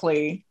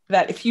quickly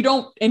that if you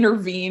don't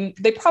intervene,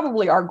 they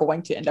probably are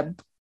going to end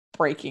up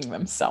breaking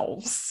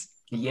themselves.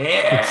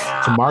 Yeah.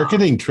 It's a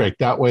marketing trick.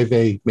 That way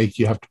they make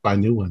you have to buy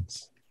new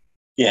ones.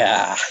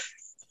 Yeah.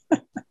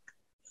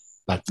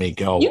 Let me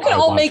go. You can I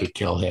all want make- to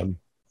kill him.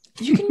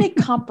 You can make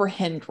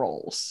comprehend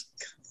rolls.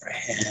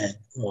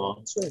 Oh,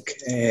 it's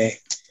okay.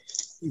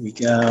 Here we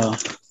go.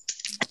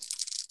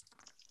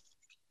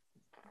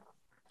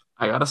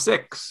 I got a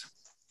 6.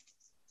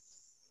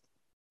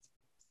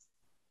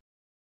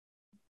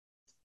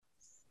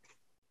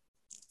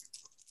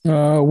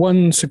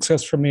 One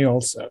success for me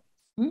also.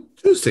 2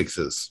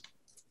 6s.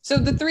 So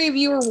the three of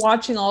you are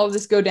watching all of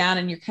this go down,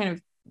 and you're kind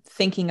of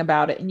thinking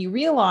about it, and you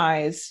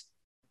realize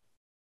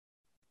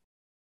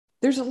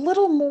there's a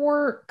little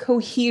more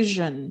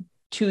cohesion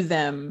to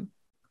them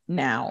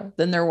now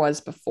than there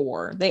was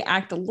before. They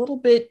act a little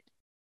bit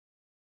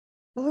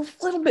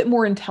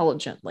more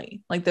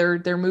intelligently. Like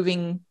they're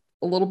moving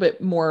a little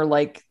bit more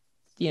like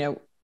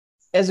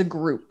as a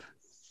group.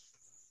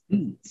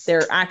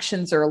 Their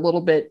actions are a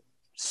little bit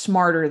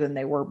smarter than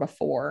they were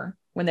before.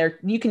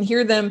 You can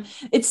hear them.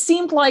 It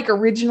seemed like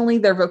originally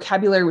their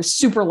vocabulary was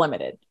super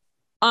limited.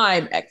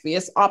 I'm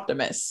Ekvius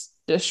Optimus,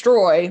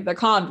 destroy the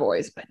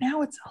convoys. But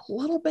now it's a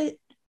little bit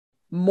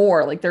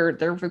more, like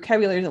their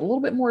vocabulary is a little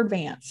bit more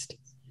advanced.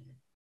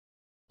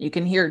 You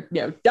can hear,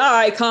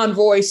 die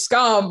convoy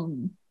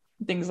scum,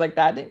 things like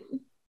that.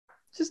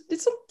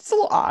 It's a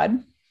little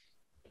odd.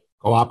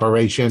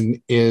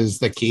 Cooperation is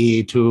the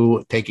key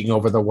to taking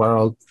over the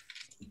world.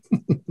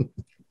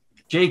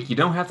 Jake, you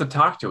don't have to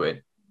talk to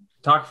it.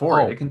 Talk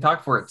for it. It can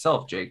talk for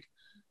itself, Jake.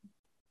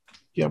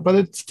 Yeah, but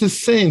it's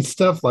just saying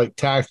stuff like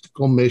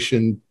tactical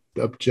mission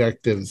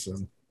objectives,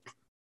 and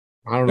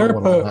I don't know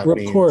what all that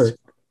report. means.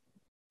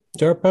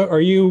 DARPA,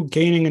 are you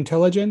gaining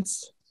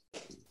intelligence?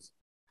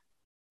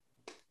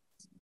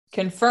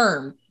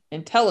 Confirmed.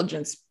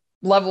 Intelligence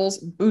levels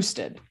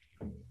boosted.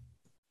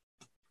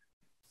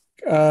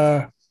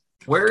 Where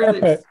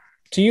DARPA,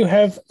 do you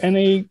have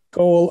any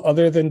goal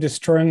other than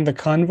destroying the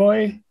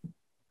convoy?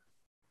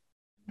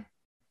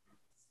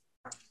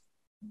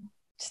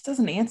 Just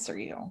doesn't answer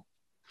you.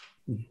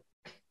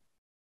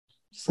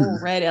 Just little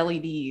red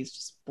LEDs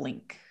just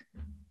blink.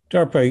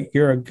 DARPA,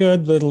 you're a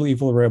good little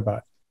evil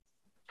robot.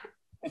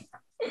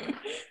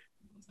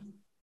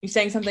 You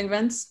saying something,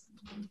 Vince?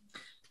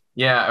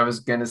 Yeah, I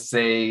was gonna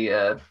say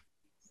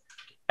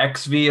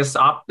Ekvius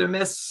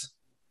Optimus.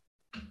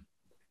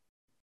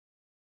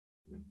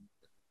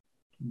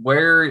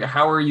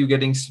 How are you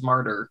getting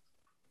smarter?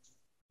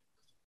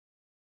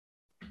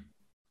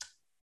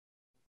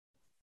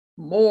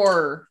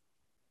 More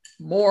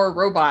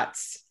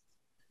robots,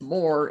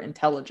 more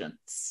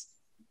intelligence.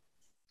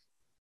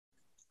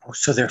 Oh,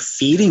 so they're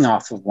feeding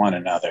off of one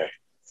another.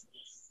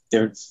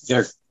 They're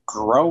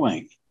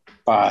growing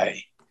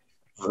by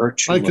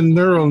virtue. Like a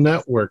neural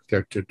network,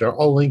 they're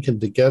all linking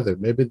together.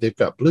 Maybe they've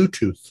got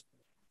Bluetooth.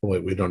 Oh,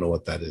 wait, we don't know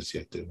what that is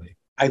yet, do we?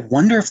 I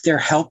wonder if they're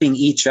helping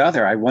each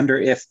other. I wonder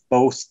if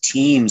both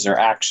teams are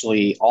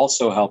actually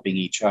also helping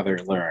each other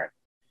learn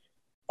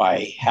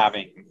by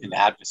having an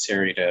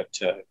adversary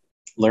to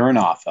learn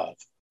off of.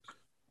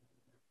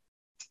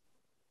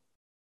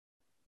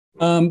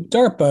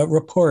 DARPA,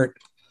 report.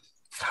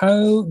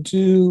 How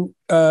do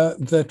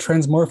the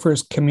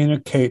transmorphers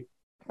communicate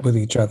with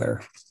each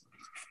other?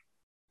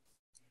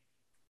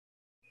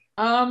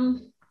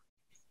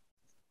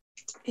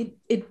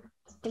 It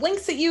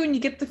blinks at you and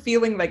you get the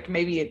feeling like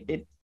maybe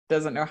it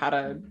doesn't know how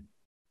to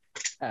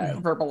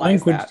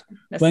verbalize that.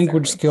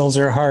 Language skills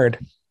are hard.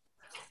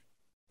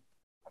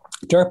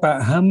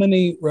 DARPA, how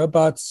many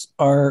robots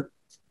are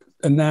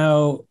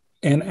now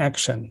in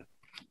action?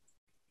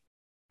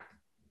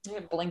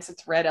 It blinks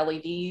its red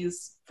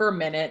LEDs for a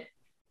minute.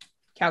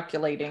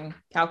 Calculating.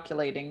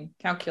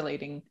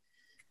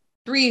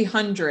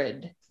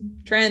 300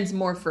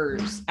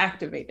 transmorphers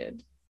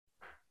activated.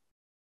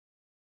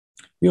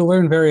 You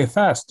learn very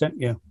fast, don't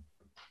you?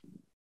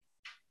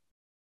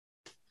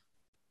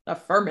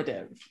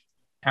 Affirmative.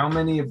 How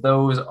many of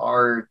those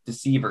are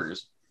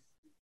deceivers?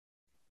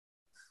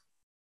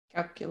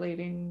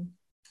 Calculating.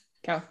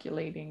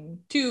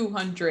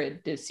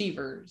 200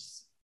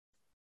 deceivers.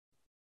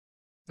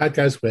 Bad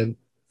guys win.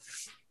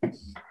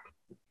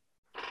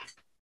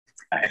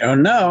 I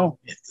don't know.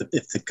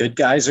 If the good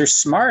guys are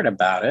smart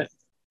about it,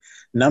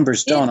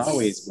 numbers don't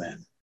always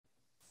win.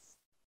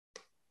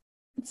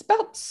 It's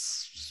about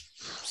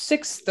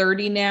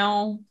 6:30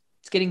 now.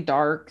 It's getting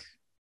dark.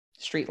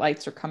 Street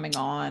lights are coming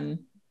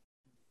on.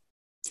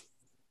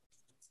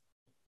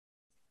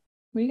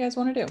 What do you guys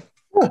want to do?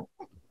 I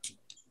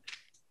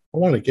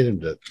want to get him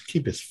to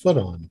keep his foot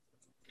on.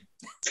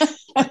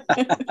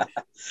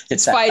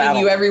 It's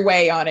fighting you every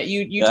way on it.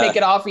 You take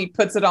it off, he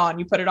puts it on.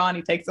 You put it on,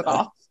 he takes it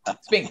off.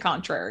 It's being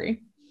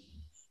contrary.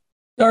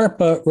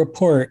 DARPA,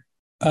 report.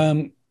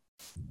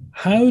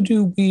 How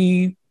do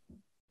we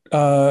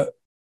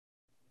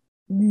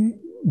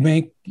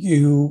make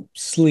you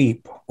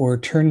sleep or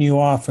turn you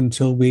off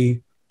until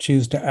we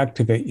choose to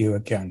activate you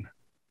again?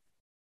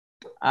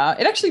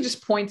 It actually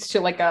just points to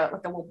like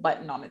a little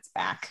button on its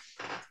back.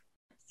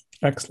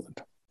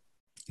 Excellent.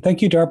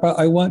 Thank you, DARPA.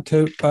 I want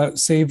to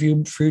save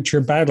you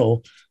future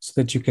battle so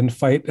that you can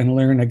fight and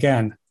learn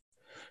again.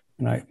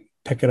 And I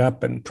pick it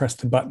up and press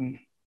the button.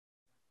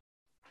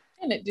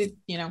 And it did,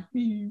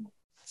 the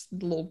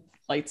little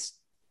lights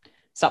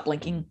stop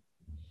blinking.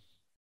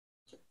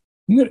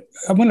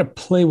 I'm gonna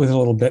play with it a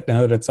little bit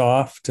now that it's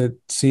off to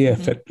see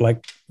if it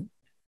like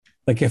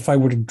if I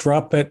were to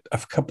drop it a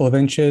couple of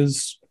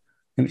inches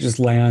and it just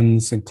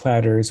lands and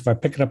clatters. If I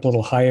pick it up a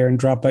little higher and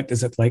drop it,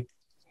 does it like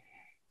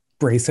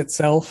brace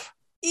itself?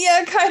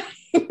 Yeah, kind of.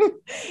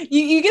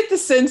 you get the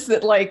sense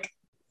that like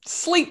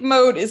sleep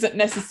mode isn't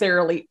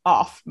necessarily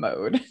off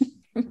mode.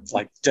 It's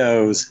like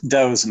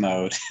doze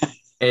mode.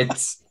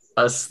 It's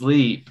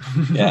asleep.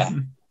 Yeah.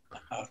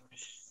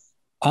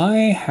 I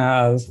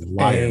have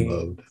Lion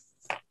mode.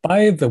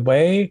 By the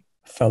way,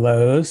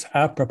 fellows,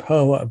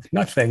 apropos of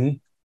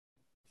nothing,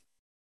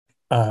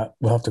 we'll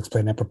have to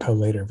explain apropos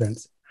later,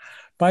 Vince.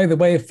 By the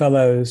way,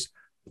 fellows,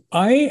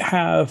 I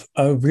have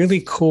a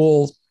really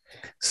cool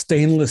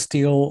stainless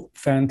steel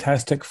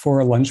Fantastic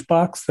Four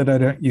lunchbox that I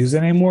don't use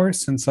anymore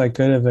since I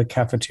go to the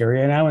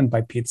cafeteria now and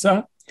buy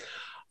pizza.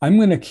 I'm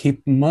going to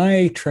keep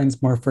my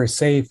Transmorpher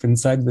safe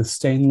inside the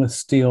stainless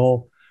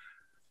steel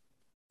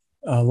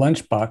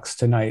lunchbox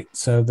tonight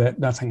so that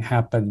nothing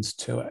happens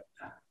to it.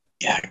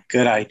 Yeah,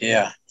 good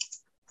idea.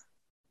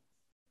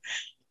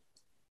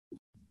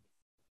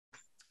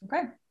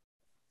 Okay.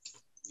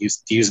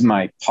 Use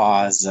my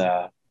paws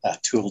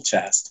tool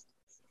chest.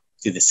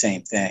 Do the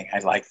same thing. I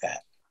like that.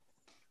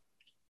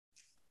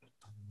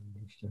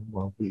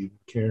 Well, we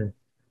care.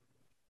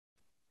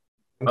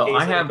 Well,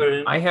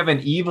 I have an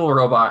evil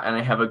robot and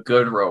I have a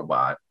good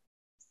robot.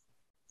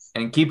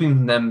 And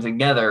keeping them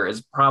together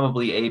is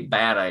probably a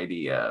bad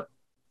idea.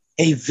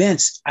 Hey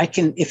Vince, I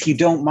can, if you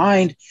don't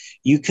mind,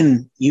 you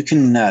can.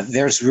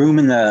 There's room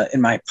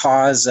in my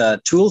paws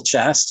tool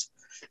chest.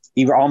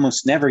 He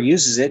almost never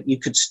uses it. You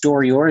could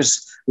store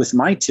yours with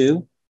my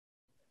two.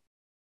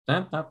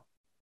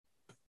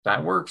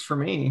 That works for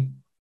me.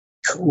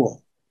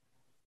 Cool.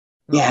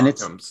 You're yeah, and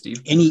welcome, it's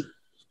Steve.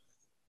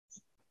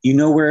 You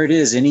know where it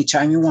is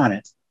anytime you want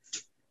it.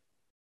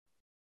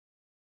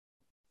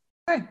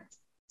 Okay.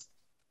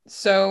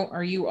 So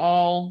are you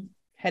all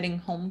heading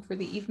home for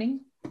the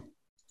evening?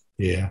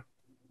 Yeah.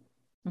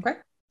 Okay.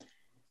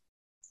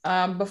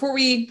 Before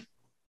we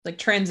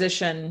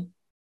transition,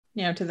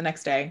 to the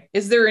next day,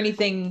 is there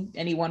anything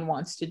anyone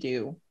wants to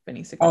do?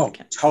 Any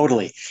significant? Oh,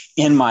 totally.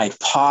 In my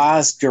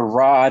paws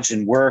garage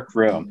and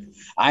workroom,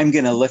 I'm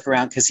going to look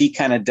around because he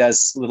kind of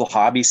does little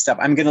hobby stuff.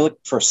 I'm going to look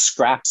for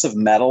scraps of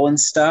metal and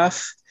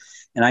stuff.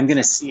 And I'm going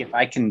to see if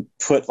I can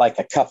put like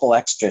a couple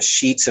extra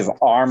sheets of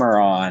armor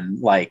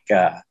on, like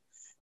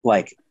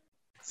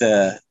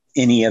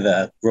any of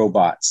the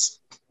robots.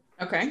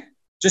 Okay.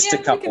 Just a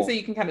couple. So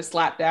you can kind of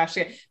slapdash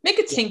it. Make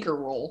a tinker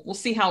roll. We'll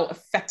see how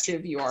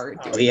effective you are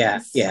at doing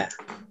this. Yeah.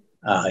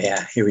 Oh,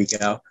 yeah. Here we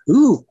go.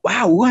 Ooh,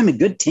 wow. Ooh, I'm a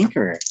good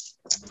tinkerer.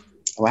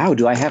 Wow.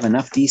 Do I have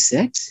enough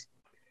D6?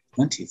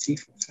 1, 2, 3,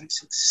 4, 5,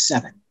 6,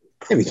 7.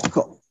 There we go.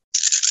 Cool.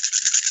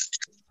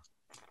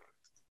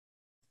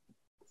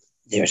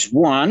 There's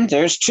 1.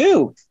 There's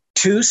 2.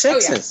 2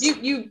 6s. Oh,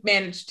 yeah. You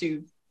managed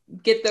to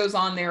get those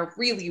on there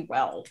really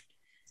well.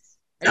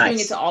 Are you doing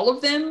it to all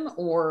of them,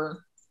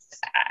 or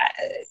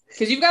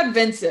because you've got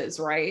Vince's,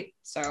 right?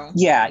 So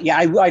yeah.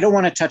 I don't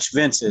want to touch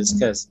Vince's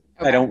because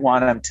I don't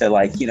want him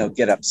to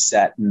get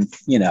upset and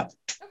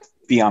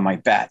be on my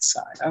bad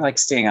side. I like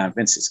staying on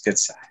Vince's good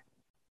side.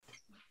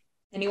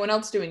 Anyone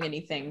else doing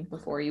anything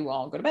before you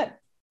all go to bed?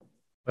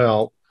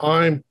 Well,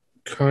 I'm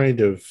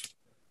kind of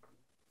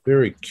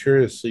very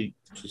curiously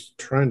just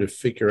trying to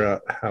figure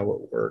out how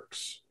it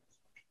works.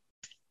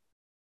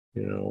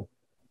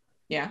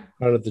 Yeah.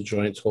 How do the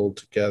joints hold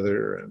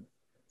together? And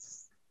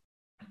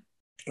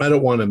I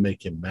don't want to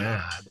make him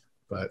mad,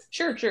 but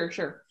sure.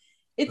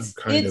 It's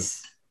kind of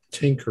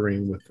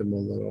tinkering with him a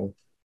little.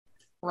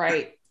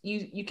 Right.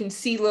 You can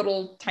see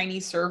little tiny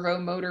servo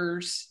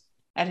motors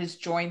at his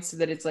joints so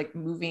that it's like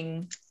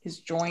moving his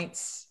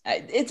joints.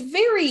 It's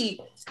very,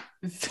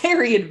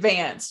 very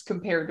advanced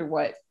compared to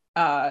what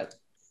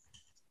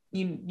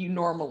you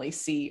normally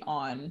see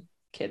on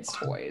kids'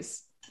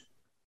 toys.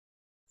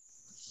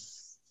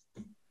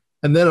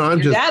 And then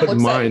I'm just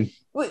putting mine.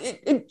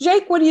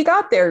 Jake, what do you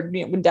got there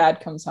when Dad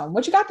comes home?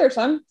 What you got there,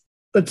 son?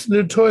 It's a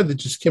new toy that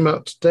just came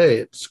out today.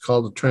 It's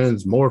called a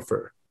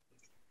Transmorpher.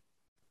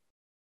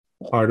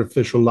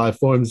 Artificial life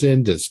forms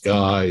in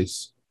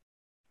disguise.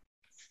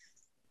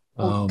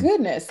 Oh,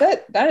 goodness.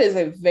 That is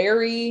a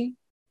very...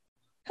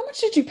 How much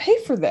did you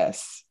pay for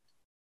this?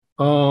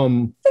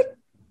 Is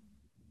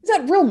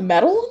that real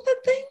metal on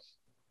that thing?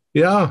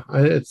 Yeah,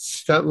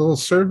 it's got little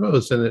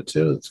servos in it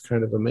too. It's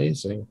kind of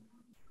amazing.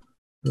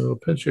 Little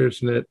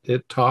pinchers, and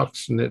it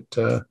talks, and it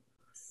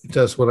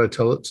does what I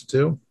tell it to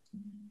do.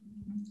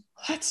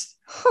 That's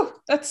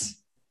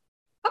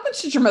how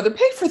much did your mother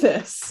pay for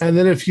this? And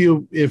then if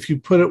you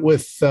put it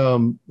with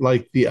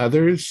like the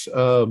others,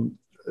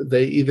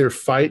 they either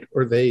fight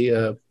or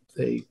they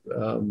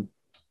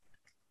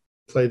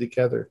play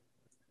together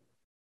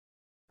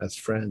as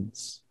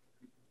friends.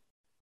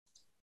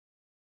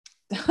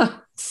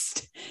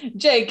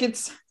 Jake,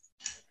 it's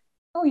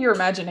your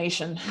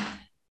imagination.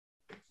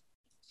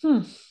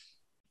 You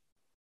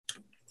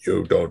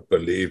don't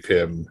believe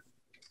him.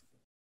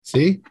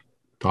 See?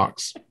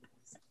 Talks.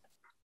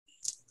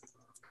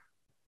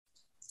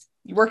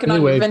 You working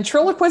on your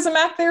ventriloquism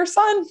act there,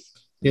 son?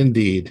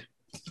 Indeed.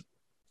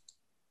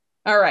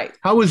 All right.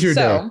 How was your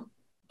day?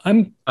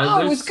 It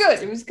was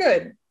good. It was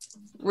good.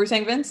 Were you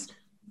saying, Vince?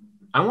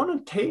 I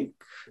want to take,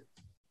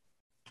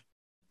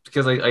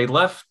 because I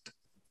left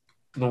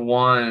the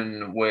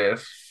one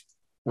with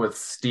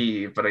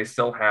Steve, but I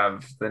still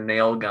have the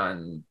nail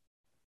gun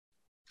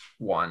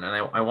one,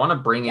 and I want to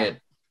bring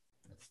it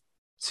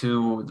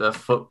to the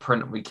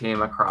footprint we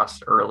came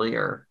across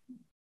earlier.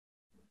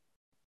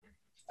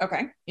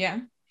 Okay. Yeah.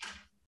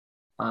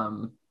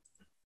 And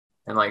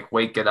like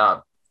wake it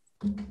up.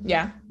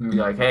 Yeah. And be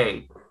like,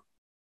 hey,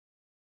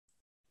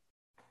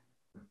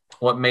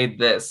 what made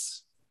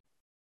this?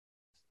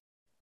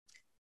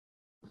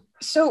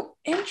 So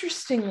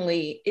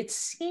interestingly, it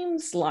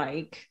seems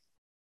like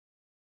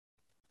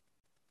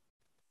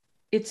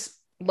its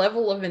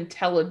level of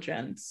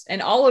intelligence,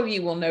 and all of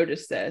you will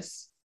notice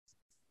this,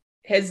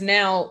 has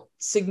now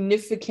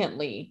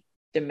significantly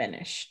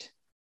diminished.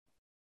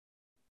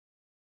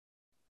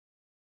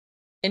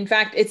 In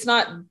fact, it's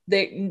not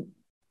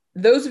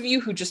those of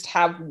you who just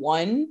have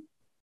one,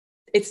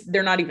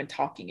 they're not even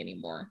talking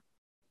anymore.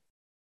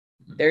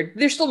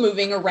 They're still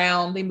moving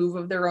around. They move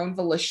of their own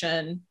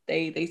volition.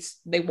 They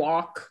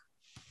walk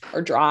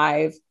or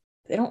drive.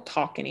 They don't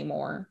talk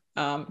anymore.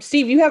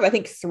 Steve, you have, I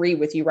think, 3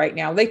 with you right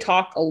now. They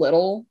talk a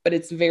little, but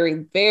it's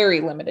very, very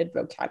limited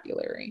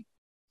vocabulary.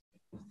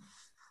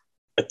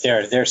 But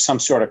there's some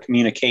sort of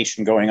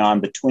communication going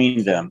on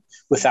between them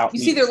without.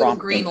 You see their little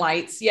green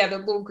lights. Yeah, their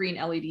little green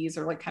LEDs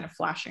are like kind of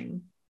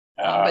flashing.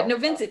 But no,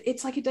 Vince,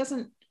 it's like it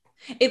doesn't.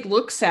 It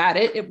looks at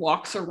it. It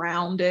walks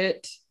around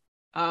it.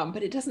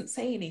 But it doesn't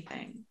say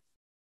anything.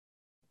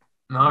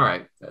 All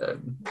right.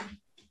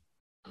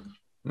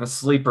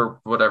 Asleep or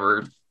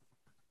whatever.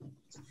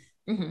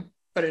 Mm-hmm.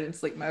 Put it in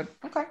sleep mode.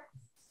 Okay.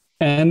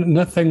 And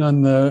nothing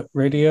on the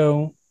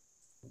radio,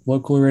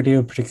 local radio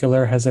in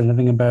particular, has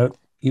anything about,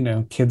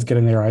 kids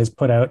getting their eyes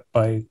put out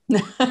by.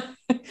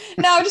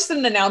 No, just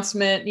an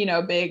announcement,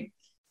 big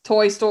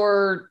toy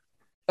store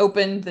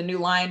opened the new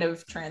line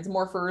of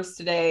Transmorphers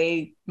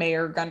today.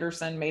 Mayor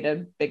Gunderson made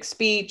a big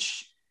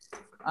speech.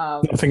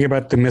 Nothing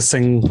about the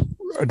missing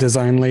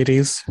design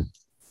ladies.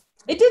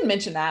 It did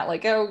mention that,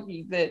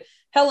 the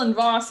Helen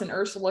Voss and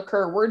Ursula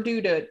Kerr were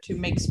due to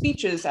make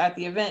speeches at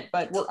the event,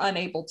 but were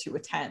unable to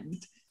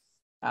attend.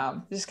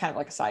 Just kind of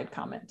like a side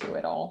comment to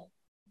it all.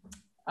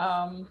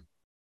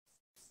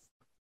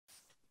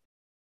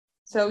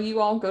 So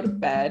you all go to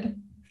bed.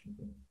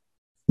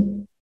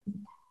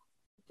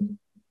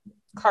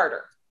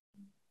 Carter,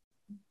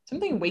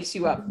 something wakes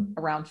you up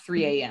around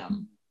 3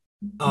 a.m.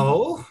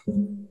 Oh.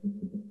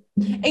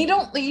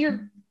 And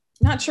you're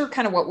not sure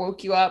kind of what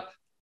woke you up,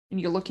 and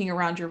you're looking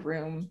around your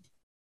room.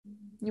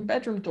 Your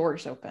bedroom door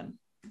is open.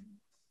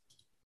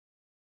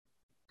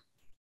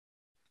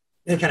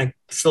 I kind of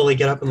slowly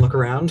get up and look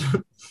around.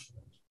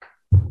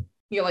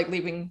 You're like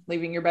leaving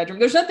your bedroom.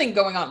 There's nothing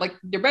going on. Like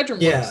your bedroom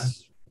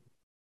looks.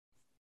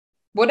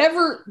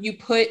 Whatever you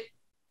put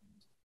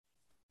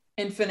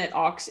Infinite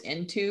Aux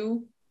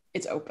into,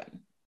 it's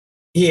open.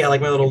 Yeah,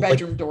 like my little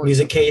bedroom door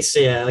music case.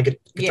 Yeah, like a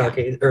guitar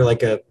case or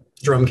like a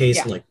drum case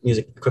and like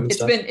music equipment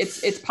stuff.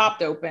 It's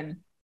popped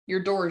open.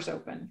 Your door's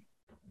open.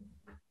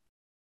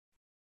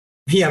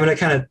 Yeah, I'm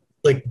gonna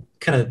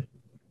kind of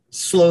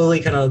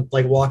slowly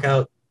walk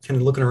out, kind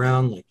of looking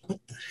around, like, what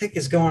the heck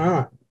is going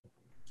on?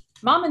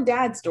 Mom and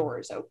Dad's door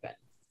is open.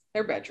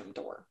 Their bedroom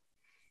door.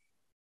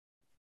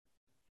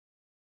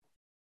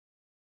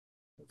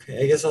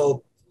 Okay, I guess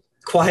I'll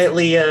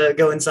quietly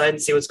go inside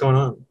and see what's going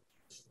on.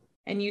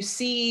 And you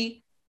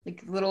see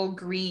like little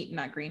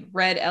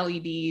red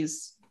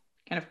LEDs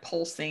kind of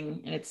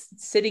pulsing, and it's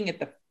sitting at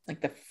the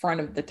front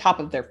of the top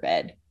of their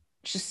bed.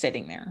 It's just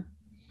sitting there.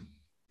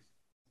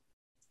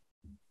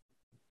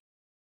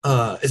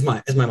 Is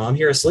my mom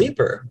here asleep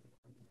or?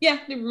 Yeah,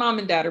 your mom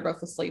and dad are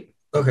both asleep.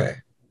 Okay.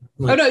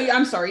 Oh no,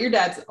 I'm sorry. Your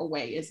dad's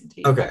away, isn't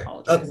he? Okay.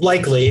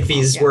 Likely if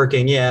he's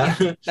working.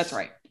 Yeah. That's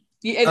right.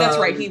 Yeah, that's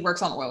right. He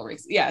works on oil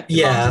rigs. Yeah.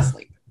 Yeah.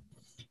 Asleep.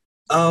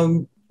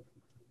 I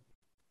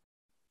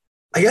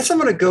guess I'm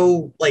gonna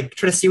go try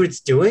to see what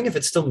it's doing. If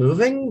it's still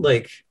moving,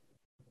 kind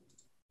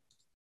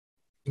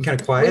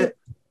of quiet.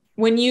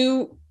 When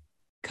you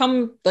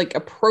come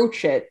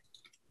approach it,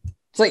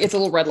 it's a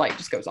little red light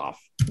just goes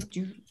off.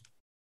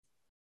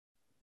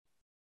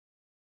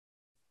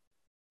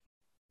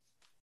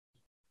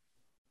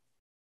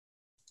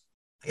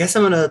 I guess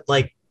I'm gonna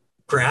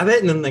grab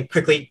it and then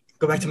quickly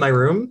go back to my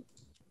room.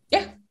 Yeah.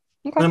 Okay.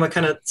 And I'm gonna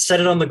kind of set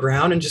it on the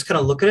ground and just kind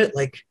of look at it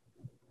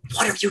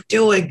what are you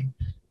doing?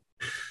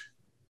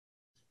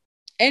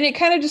 And it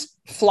kind of just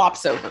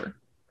flops over.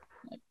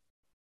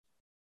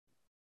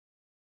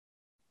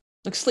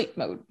 Like sleep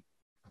mode.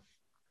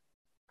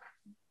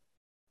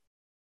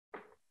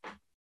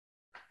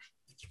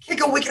 You can't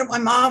go waking up my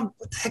mom.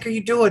 What the heck are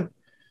you doing?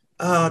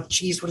 Oh,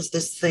 geez, what is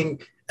this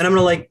thing? And I'm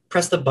gonna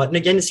press the button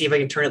again to see if I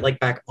can turn it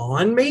back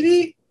on,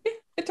 maybe? Yeah,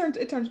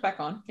 it turns back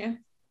on, yeah.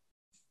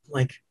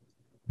 What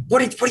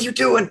are you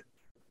doing?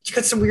 You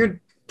got some weird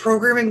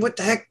programming? What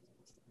the heck?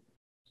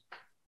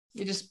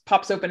 It just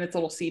pops open its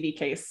little CD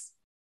case.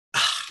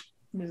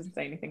 It doesn't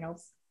say anything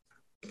else.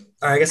 All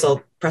right, I guess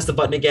I'll press the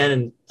button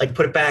again and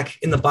put it back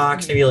in the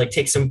box. Maybe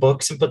take some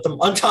books and put them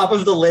on top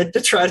of the lid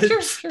to try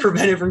to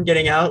prevent it from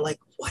getting out.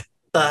 What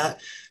the?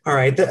 All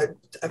right, the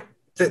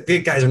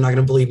guys are not going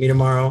to believe me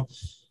tomorrow.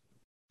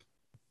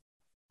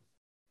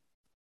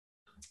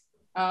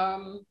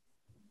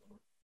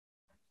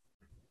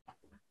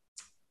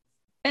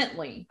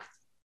 Bentley,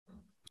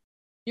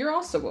 you're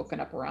also woken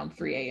up around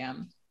 3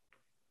 a.m.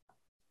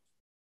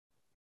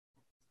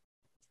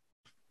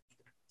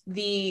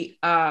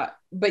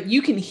 But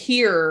you can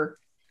hear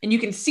and you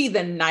can see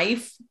the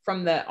knife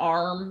from the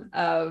arm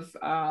of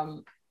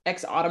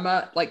Ex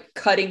Automa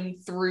cutting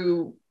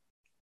through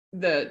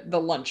the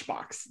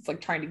lunchbox. It's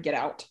like trying to get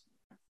out.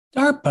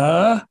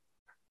 DARPA,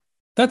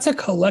 that's a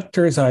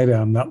collector's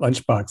item, that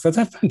lunchbox. That's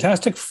a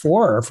Fantastic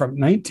Four from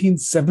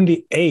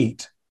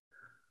 1978.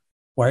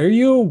 Why are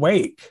you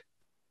awake?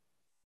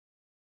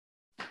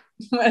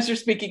 As you're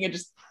speaking, it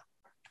just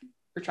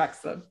retracts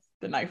the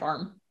knife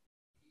arm.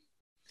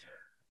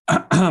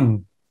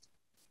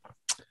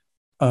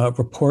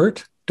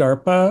 Report,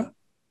 DARPA.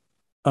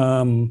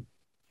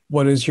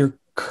 What is your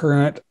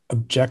current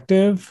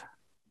objective?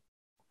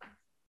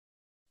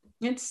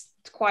 It's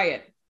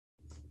quiet.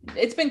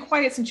 It's been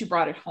quiet since you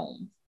brought it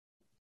home.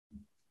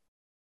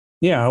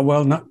 Yeah,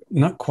 well,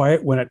 not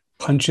quiet when it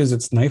punches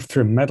its knife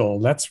through metal.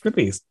 That's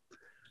really It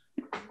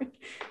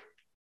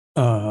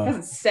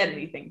hasn't said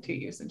anything to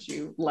you since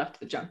you left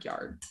the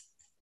junkyard.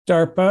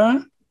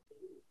 DARPA,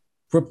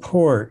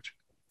 report.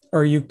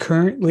 Are you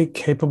currently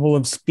capable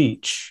of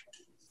speech?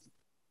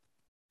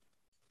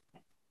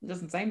 It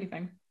doesn't say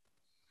anything.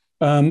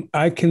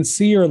 I can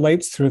see your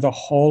lights through the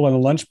hole in the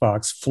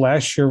lunchbox.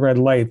 Flash your red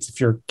lights if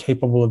you're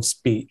capable of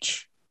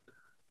speech.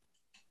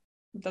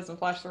 It doesn't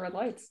flash the red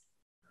lights.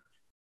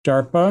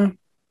 DARPA,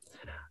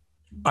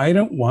 I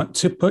don't want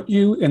to put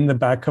you in the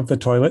back of the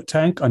toilet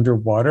tank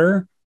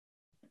underwater,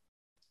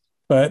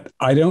 but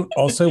I don't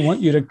also want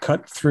you to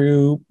cut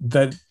through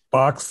the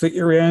box that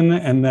you're in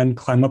and then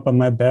climb up on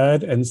my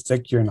bed and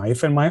stick your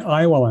knife in my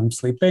eye while I'm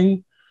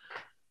sleeping.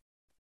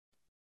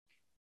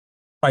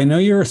 I know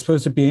you're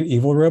supposed to be an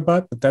evil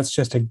robot, but that's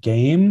just a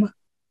game.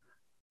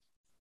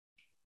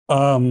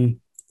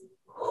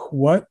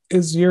 What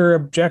is your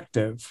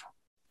objective?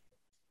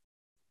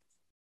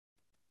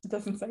 It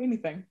doesn't say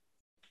anything.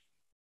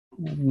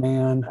 Oh,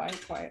 man.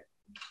 Quiet.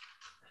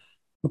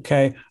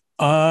 Okay.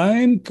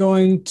 I'm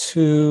going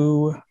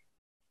to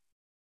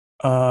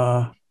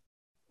I'm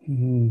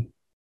going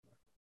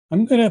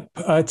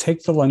to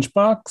take the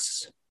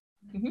lunchbox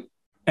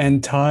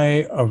and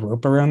tie a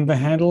rope around the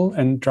handle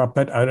and drop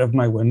it out of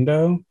my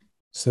window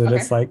so that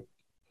it's like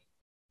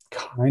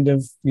kind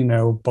of,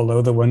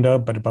 below the window,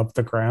 but above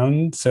the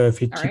ground. So if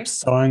he keeps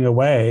sawing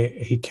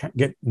away, he can't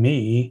get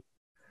me.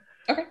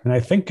 Okay. And I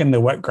think in the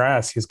wet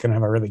grass, he's going to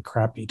have a really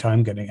crappy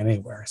time getting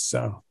anywhere.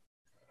 So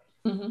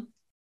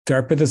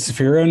DARPA, this is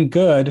for your own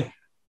good.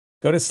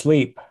 Go to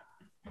sleep.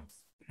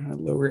 I'll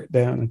lower it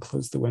down and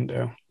close the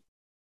window.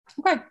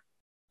 Okay.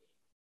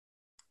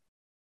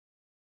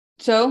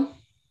 So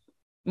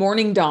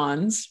morning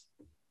dawns.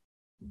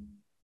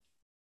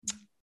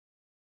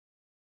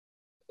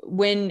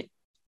 When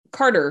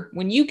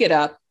you get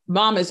up,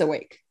 Mom is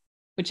awake,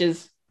 which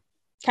is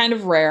kind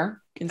of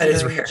rare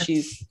considering that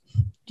she's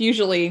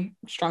usually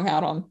strung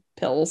out on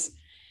pills.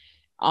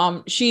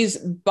 She's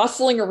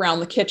bustling around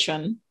the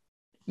kitchen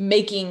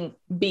making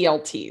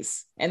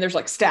BLTs, and there's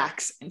like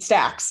stacks and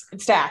stacks and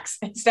stacks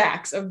and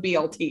stacks of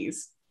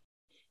BLTs,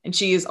 and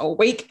she is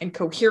awake and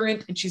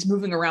coherent, and she's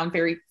moving around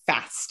very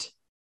fast.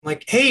 I'm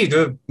like, hey,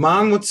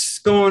 Mom, what's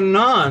going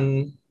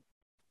on?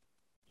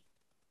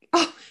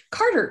 Oh,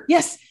 Carter,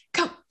 yes,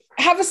 come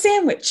have a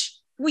sandwich.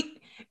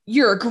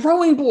 You're a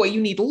growing boy.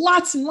 You need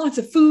lots and lots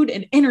of food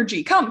and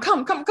energy. Come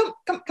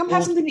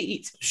have something to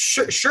eat.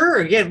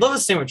 Sure. Yeah, I'd love a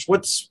sandwich.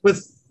 What's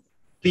with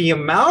the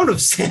amount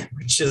of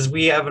sandwiches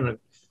we have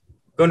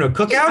going to a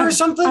cookout or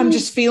something? I'm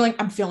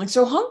feeling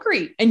so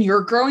hungry, and you're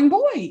a growing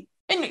boy,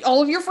 and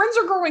all of your friends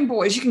are growing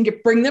boys. You can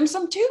bring them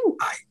some too.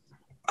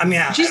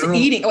 She's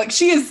eating like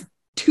she is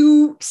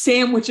 2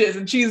 sandwiches,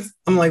 and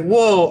I'm like,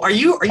 whoa, are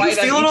you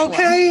feeling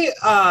okay?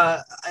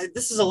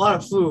 This is a lot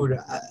of food.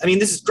 I mean,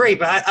 this is great,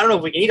 but I don't know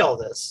if we can eat all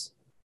this.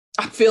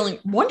 I'm feeling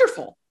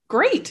wonderful.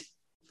 Great.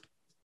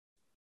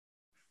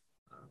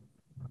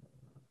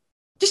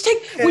 Just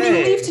when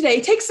you leave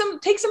today, take some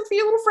for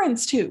your little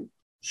friends too.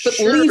 But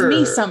leave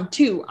me some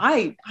too.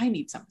 I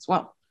need some as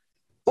well.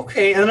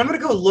 Okay, and then I'm gonna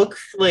go look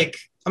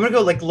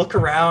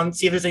around,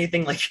 see if there's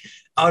anything like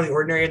out of the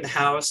ordinary in the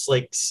house,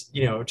 like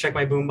check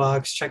my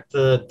boombox, check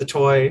the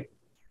toy,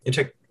 and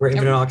check where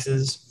Infinite Ox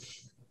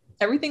is.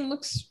 Everything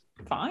looks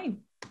fine.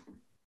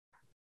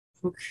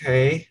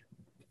 Okay,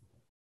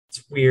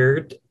 it's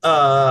weird.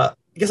 I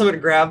guess I'm gonna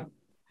grab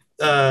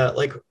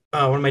one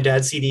of my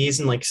dad's CDs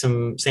and like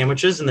some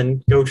sandwiches, and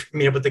then go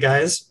meet up with the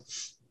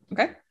guys.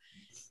 Okay.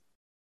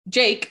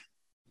 Jake,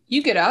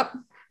 you get up.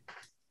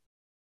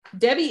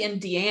 Debbie and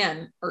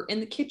Deanne are in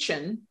the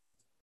kitchen,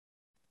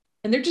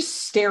 and they're just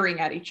staring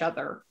at each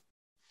other.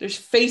 They're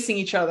just facing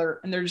each other,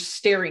 and they're just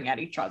staring at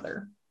each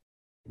other.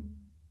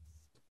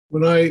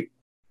 When I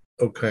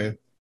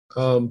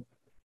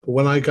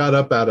got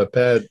up out of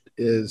bed,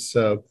 is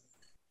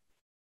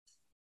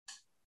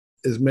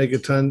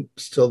Megaton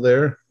still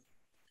there?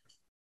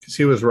 Because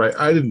he was right.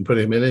 I didn't put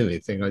him in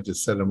anything. I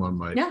just set him on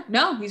my...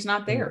 No, he's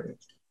not there.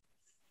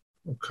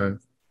 Okay.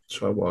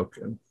 So I walk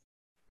in.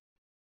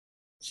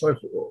 It's like,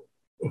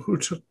 who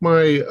took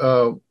my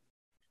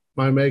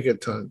my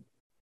Megaton?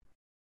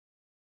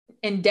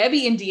 And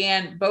Debbie and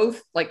Deanne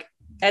both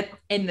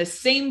in the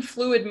same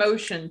fluid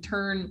motion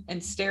turn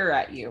and stare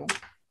at you.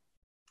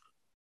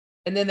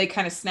 And then they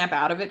kind of snap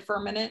out of it for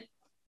a minute.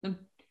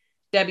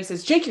 Debbie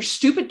says, Jake, your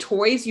stupid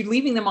toys, you're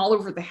leaving them all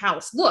over the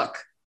house. Look.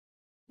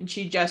 And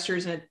she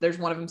gestures, and there's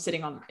one of them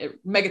sitting on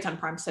Megaton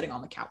Prime sitting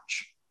on the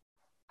couch.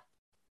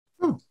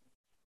 Oh.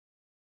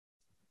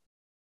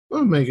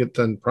 Well,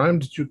 Megaton Prime,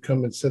 did you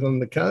come and sit on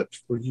the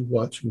couch? Were you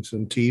watching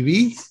some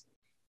TV?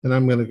 And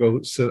I'm gonna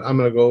go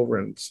over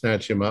and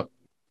snatch him up.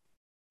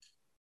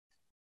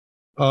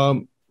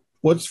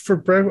 What's for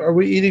breakfast? Are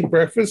we eating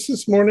breakfast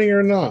this morning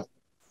or not?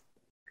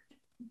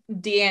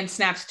 Deanne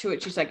snaps to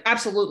it. She's like,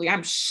 absolutely,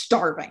 I'm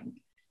starving.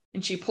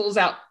 And she pulls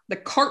out the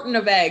carton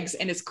of eggs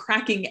and is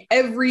cracking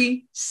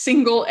every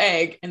single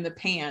egg in the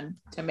pan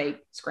to make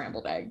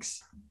scrambled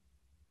eggs.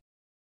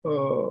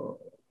 Mom?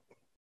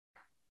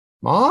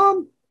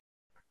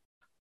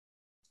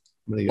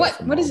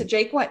 What? What is it,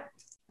 Jake? What?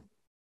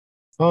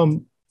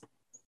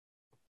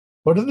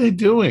 What are they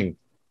doing?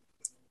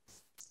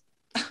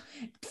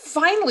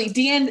 Finally,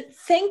 Deanne,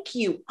 thank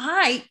you.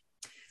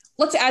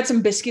 Let's add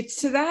some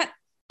biscuits to that.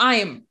 I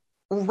am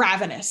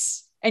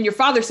ravenous. And your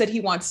father said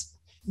he wants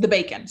the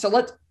bacon. So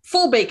let's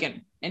full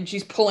bacon. And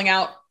she's pulling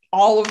out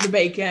all of the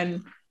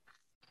bacon,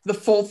 the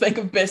full thing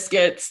of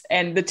biscuits,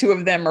 and the two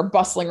of them are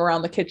bustling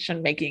around the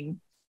kitchen making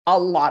a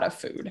lot of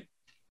food.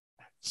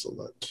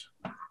 Excellent.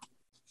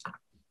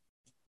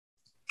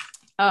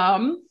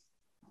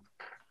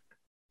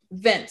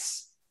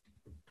 Vince,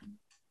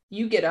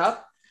 you get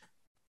up.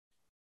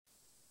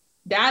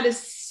 Dad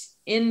is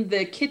in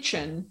the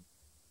kitchen.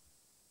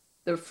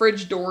 The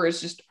fridge door is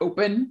just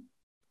open,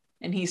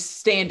 and he's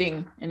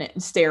standing in it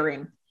and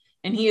staring.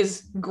 And he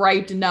is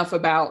griped enough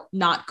about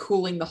not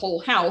cooling the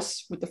whole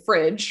house with the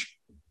fridge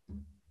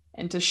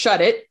and to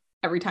shut it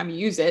every time you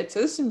use it.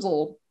 So this seems a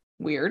little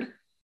weird.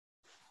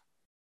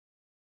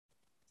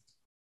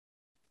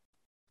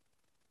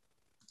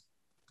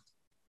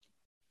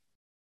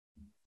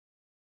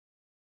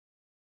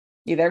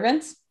 You there,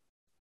 Vince?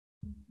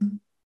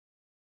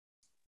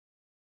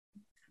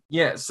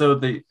 Yeah, so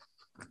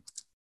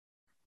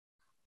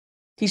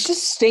he's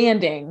just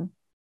standing.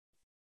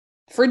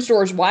 Fridge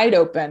door is wide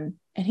open,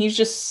 and he's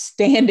just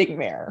standing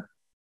there.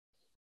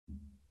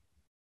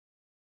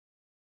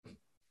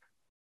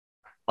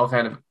 I'll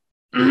kind of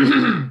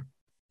and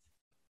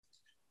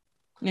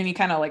he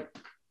kind of like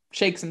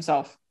shakes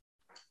himself.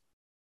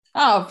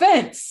 Oh,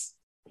 Vince.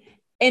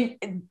 And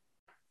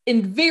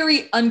in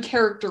very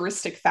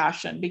uncharacteristic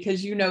fashion,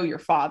 because you know your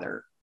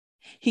father,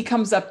 he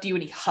comes up to you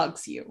and he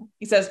hugs you.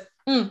 He says,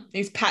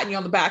 he's patting you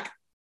on the back.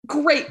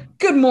 Great.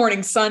 Good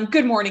morning, son.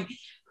 Good morning.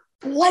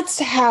 Let's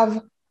have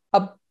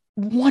a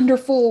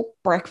wonderful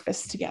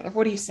breakfast together.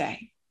 What do you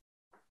say?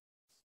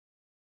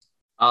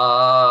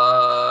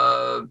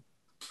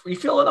 You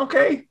feeling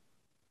okay?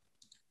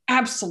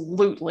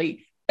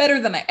 Absolutely. Better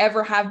than I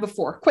ever have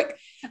before. Quick.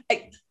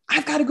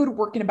 I've got to go to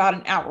work in about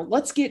an hour.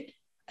 Let's get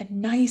a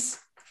nice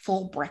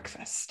full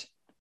breakfast.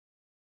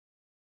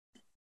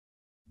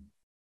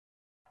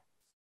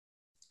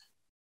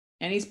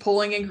 And he's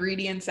pulling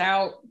ingredients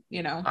out,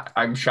 you know.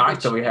 I'm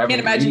shocked that we have. I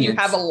can't imagine you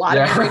have a lot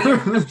of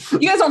ingredients. You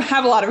guys don't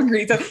have a lot of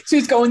ingredients. So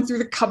he's going through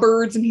the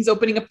cupboards and he's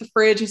opening up the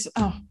fridge. He's,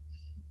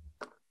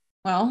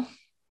 well,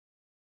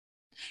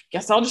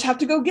 guess I'll just have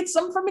to go get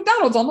some from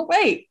McDonald's on the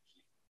way.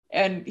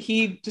 And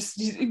he's,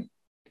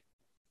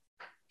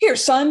 here,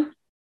 son,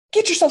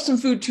 get yourself some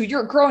food too.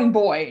 You're a growing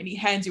boy. And he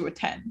hands you a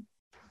 10.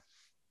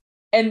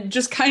 And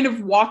just kind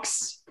of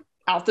walks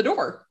out the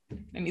door.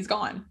 And he's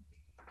gone.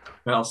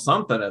 Well,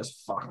 something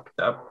is fucked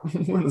up.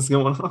 What is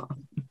going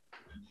on?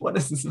 What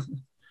is this?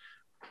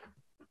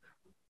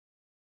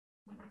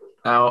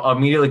 I'll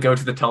immediately go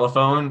to the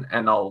telephone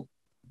and I'll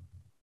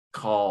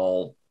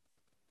call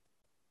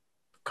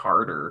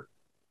Carter.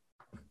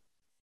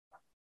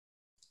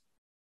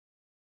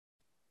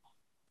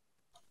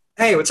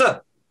 Hey, what's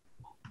up?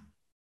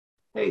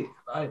 Hey,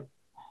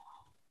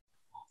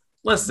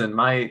 listen,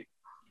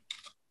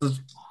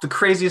 the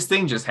craziest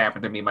thing just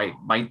happened to me.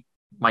 My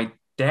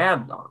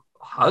dad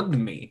hugged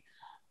me.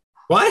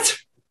 What?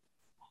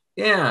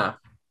 Yeah.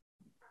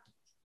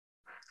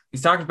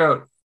 He's talking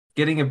about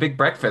getting a big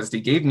breakfast.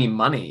 He gave me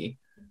money.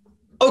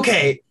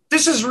 Okay,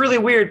 this is really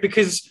weird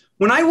because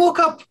when I woke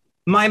up,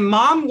 my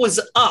mom was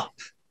up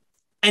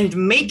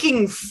and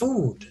making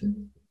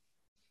food.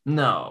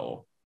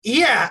 No.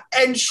 Yeah,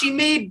 and she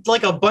made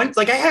like a bunch,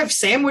 like I have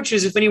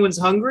sandwiches if anyone's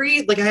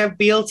hungry, like I have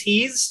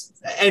BLTs,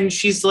 and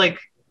she's like,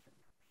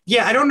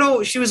 yeah, I don't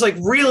know, she was like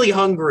really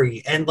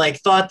hungry and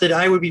like thought that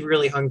I would be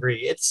really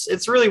hungry.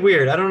 It's really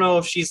weird. I don't know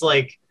if she's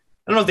like,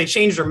 I don't know if they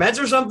changed her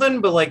meds or something,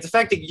 but like the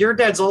fact that your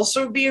dad's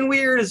also being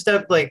weird is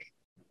that like,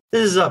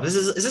 this is up.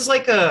 Is this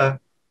like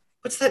a,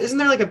 what's that? Isn't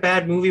there like a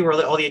bad movie where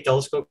all the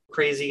adults go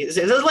crazy? Is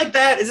it like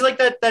that? Is it like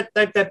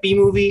that B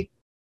movie?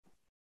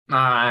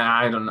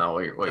 I don't know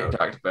what you're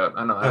talking about.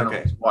 I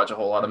don't watch a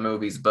whole lot of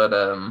movies, but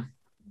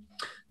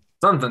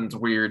something's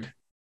weird.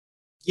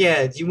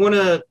 Yeah, do you want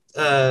to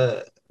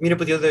meet up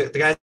with the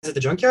guys at the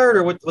junkyard,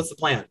 or what's the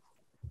plan?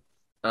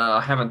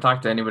 I haven't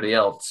talked to anybody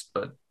else,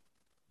 but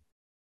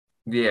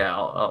yeah,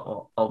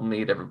 I'll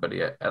meet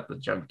everybody at the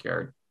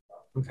junkyard.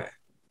 Okay.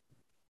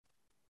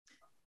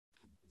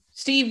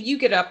 Steve, you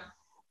get up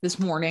this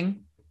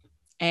morning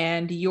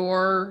and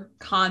your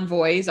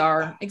convoys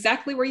are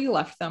exactly where you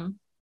left them.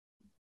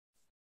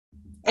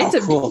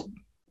 It's cool.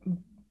 a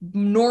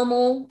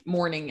normal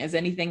morning as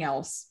anything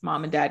else.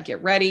 Mom and Dad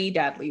get ready.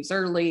 Dad leaves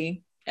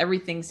early.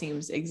 Everything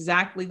seems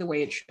exactly the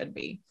way it should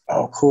be.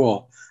 Oh,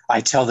 cool.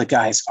 I tell the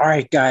guys, all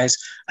right, guys,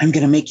 I'm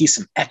going to make you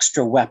some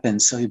extra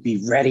weapons so you'll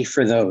be ready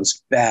for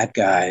those bad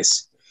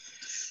guys.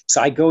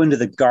 So I go into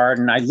the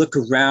garden. I look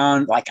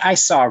around like I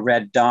saw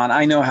Red Dawn.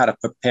 I know how to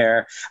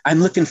prepare.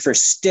 I'm looking for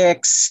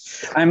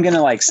sticks. I'm going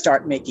to like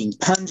start making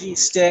punji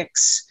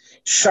sticks,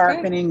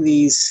 sharpening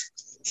these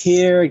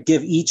here,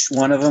 give each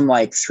one of them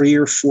like 3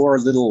 or 4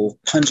 little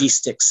punji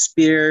stick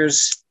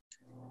spears.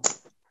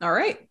 All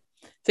right.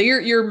 So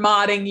you're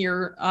modding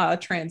your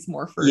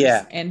transmorphers.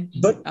 Yeah.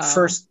 But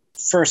first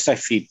I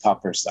feed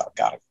puppers though.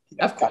 Got it.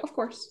 Of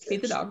course.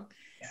 Feed the dog.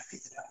 Yeah,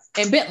 feed the dog.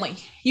 And Bentley,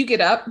 you get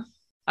up.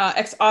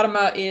 Ex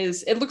Automa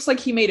it looks like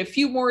he made a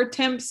few more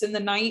attempts in the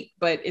night,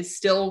 but is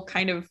still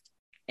kind of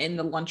in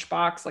the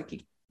lunchbox. Like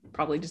he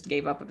probably just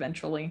gave up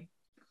eventually.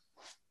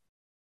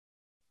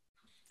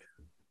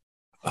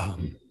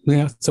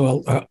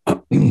 So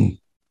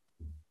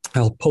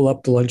I'll pull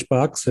up the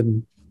lunchbox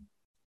and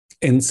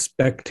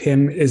inspect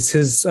him. Is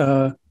his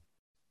I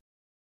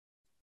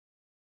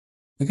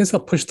guess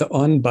I'll push the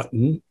on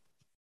button.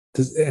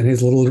 And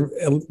his little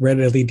red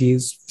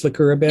LEDs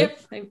flicker a bit.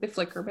 Yep, they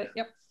flicker a bit.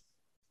 Yep.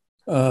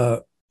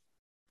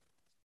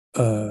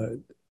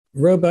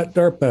 Robot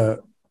DARPA,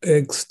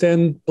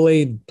 extend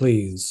blade,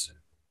 please.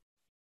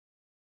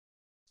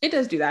 It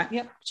does do that.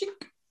 Yep.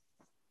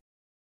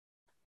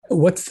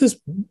 What does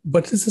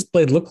this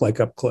blade look like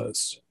up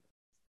close?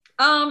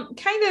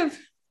 Kind of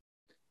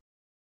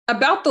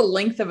about the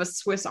length of a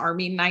Swiss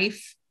Army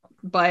knife,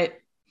 but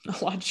a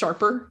lot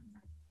sharper.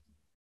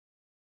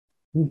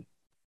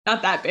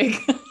 Not that big.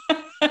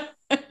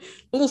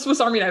 Little Swiss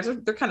Army knives,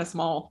 they're kind of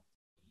small,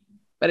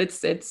 but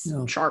it's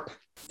sharp.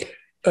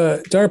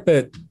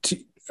 DARPA,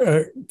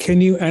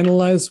 can you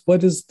analyze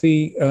what is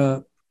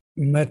the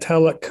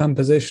metallic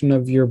composition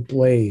of your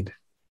blade?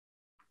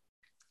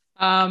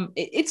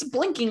 It's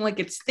blinking like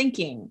it's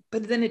thinking,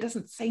 but then it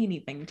doesn't say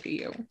anything to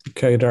you.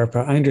 Okay,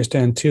 DARPA, I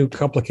understand. Too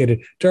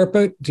complicated.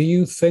 DARPA, do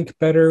you think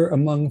better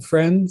among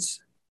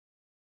friends?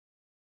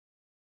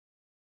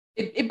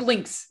 It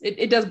blinks.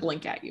 It does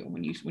blink at you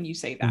when you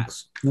say that.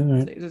 All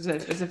right. As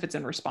if it's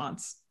in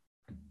response.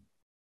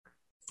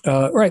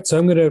 Right. So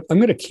I'm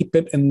gonna keep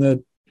it in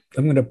the.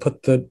 I'm gonna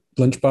put the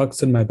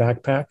lunchbox in my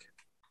backpack.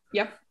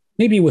 Yep.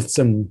 Maybe with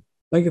some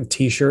like a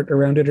T-shirt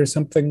around it or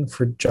something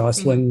for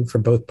jostling for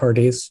both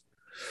parties.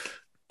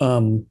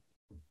 And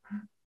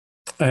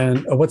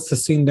what's the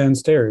scene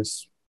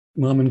downstairs?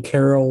 Mom and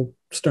Carol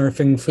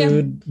snarfing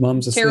food. Yeah.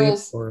 Mom's asleep.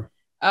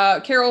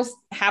 Carol's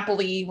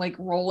happily like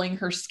rolling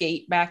her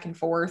skate back and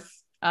forth.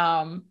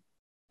 Mom's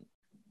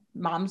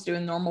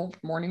doing normal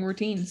morning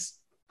routines.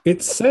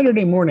 It's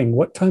Saturday morning.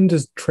 What time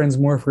does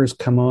Transmorphers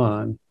come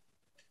on?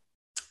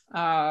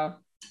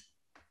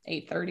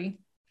 8:30.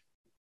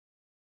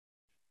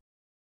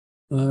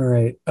 All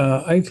right.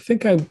 I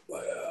think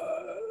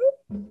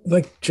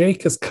like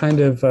Jake is kind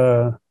of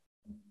the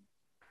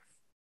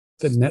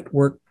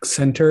network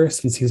center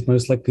since he's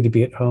most likely to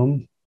be at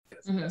home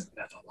because he doesn't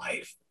have a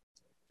life.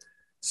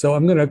 So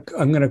I'm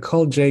gonna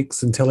call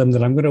Jake's and tell him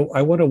that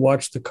I want to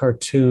watch the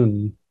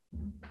cartoon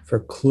for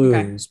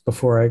clues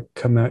before I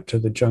come out to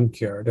the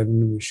junkyard,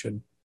 and we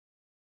should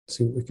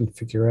see what we can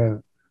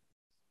figure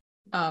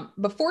out.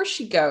 Before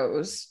she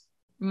goes,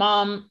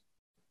 Mom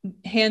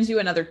hands you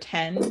another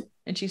 10,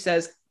 and she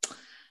says,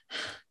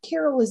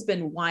 "Carol has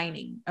been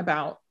whining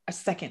about a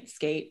second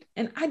skate,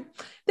 and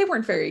they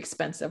weren't very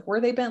expensive, were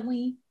they,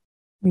 Bentley?"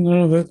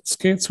 No, the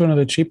skate's one of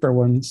the cheaper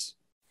ones.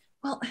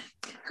 Well,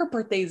 her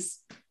birthday's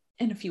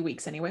in a few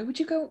weeks anyway. Would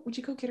you go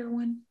get her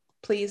one,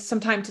 please?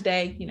 Sometime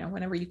today,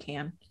 whenever you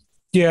can.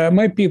 Yeah, it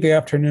might be the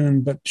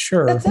afternoon, but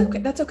sure. That's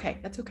okay.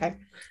 I'm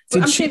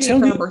saving it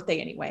for her birthday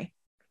anyway.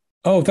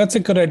 Oh, that's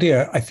a good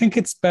idea. I think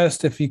it's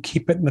best if you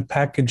keep it in the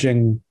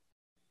packaging.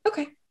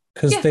 Okay.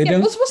 Because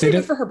we'll save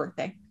it for her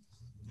birthday.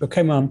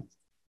 Okay, Mom.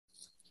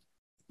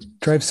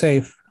 Drive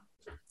safe.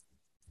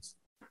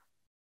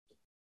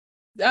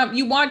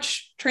 You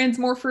watch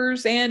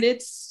Transmorphers, and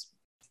it's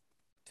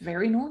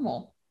very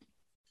normal.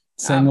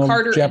 Same old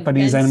Carter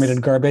Japanese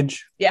animated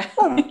garbage. Yeah.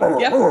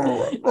 Yep.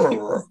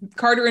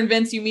 Carter and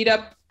Vince, you meet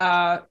up.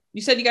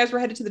 You said you guys were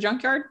headed to the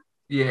junkyard?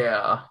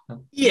 Yeah.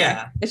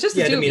 It's just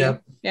the two of you.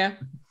 Up. Yeah.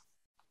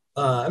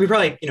 We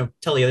probably,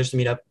 tell the others to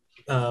meet up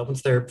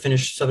once they're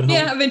finished subbing home.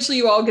 Yeah, eventually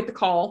you all get the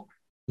call.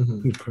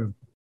 Mm-hmm.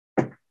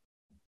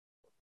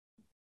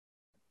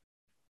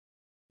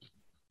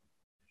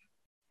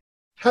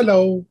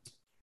 Hello.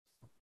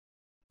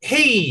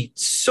 Hey,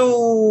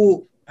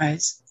 so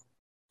guys.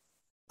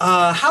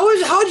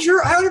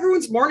 How'd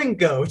everyone's morning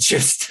go?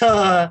 Just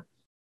I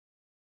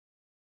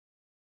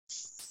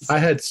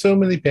had so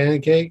many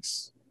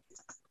pancakes.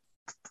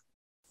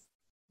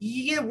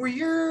 Yeah,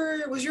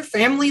 was your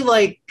family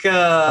like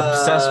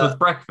obsessed with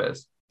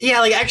breakfast?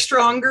 Yeah, like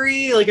extra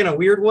hungry, like in a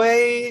weird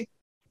way.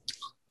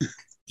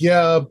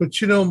 Yeah, but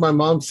my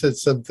mom said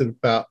something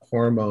about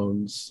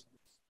hormones.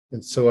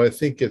 And so I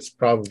think it's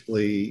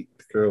probably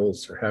the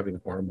girls are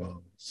having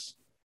hormones.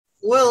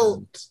 Well,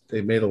 And they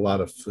made a lot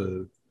of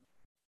food.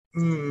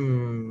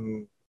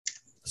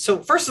 So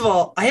first of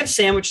all, I have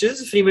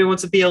sandwiches if anybody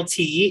wants a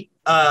BLT.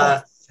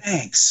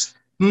 Thanks.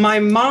 My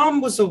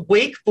mom was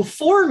awake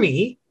before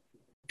me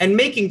and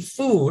making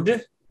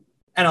food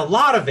and a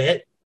lot of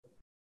it.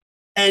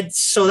 And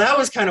so that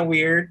was kind of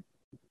weird.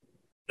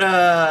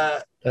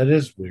 That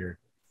is weird.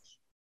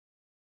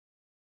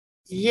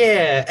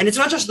 Yeah, and it's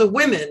not just the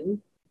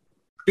women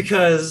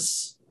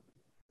because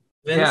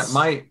Vince,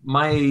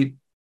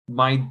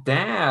 my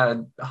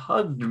dad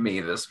hugged me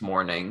this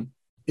morning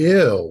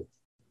Ew.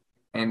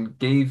 and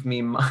gave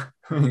me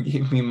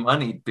gave me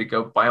money to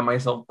go buy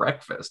myself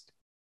breakfast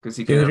because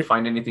he couldn't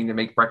find anything to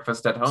make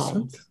breakfast at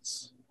home.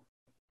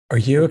 Are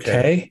you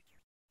okay?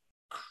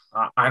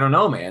 I don't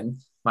know, man.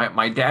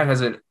 My dad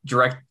hasn't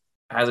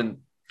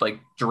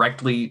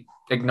directly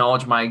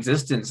acknowledged my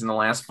existence in the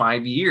last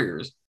 5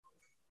 years.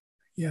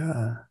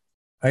 Yeah.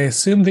 I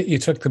assume that you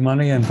took the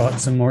money and bought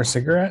some more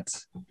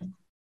cigarettes.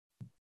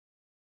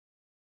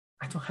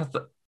 I don't have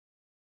the.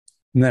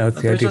 No, it's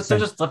the they're idea.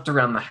 just left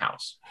around the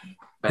house.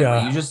 Ben,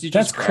 Yeah, you just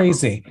that's grab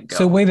crazy. them and go.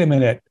 So wait a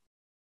minute.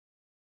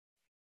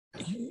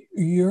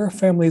 Your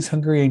family's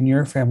hungry, and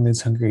your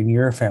family's hungry, and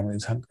your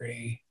family's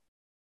hungry.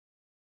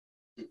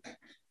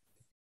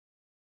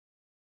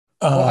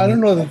 Well, I don't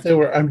know that they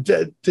were.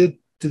 Did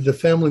the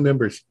family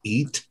members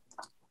eat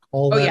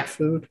all that yeah.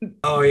 food?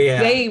 Oh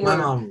yeah, They my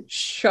were mom.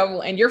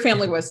 shoveling, and your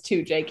family was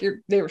too, Jake.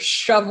 They were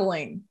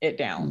shoveling it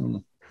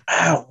down.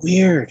 Wow,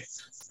 weird.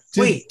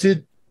 Wait.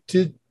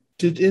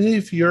 Did any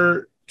of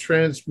your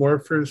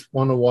transmorphers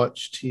want to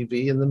watch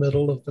TV in the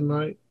middle of the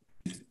night?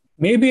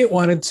 Maybe it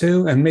wanted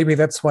to, and maybe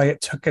that's why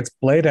it took its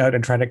blade out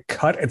and tried to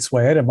cut its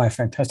way out of my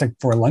Fantastic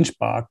Four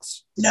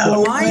lunchbox.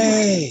 No Well,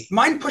 way.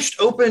 Mine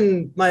pushed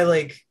open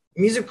my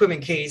music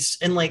equipment case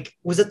and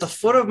was at the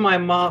foot of my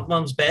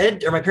mom's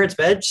bed or my parents'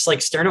 bed,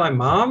 just staring at my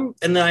mom,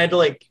 and then I had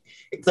to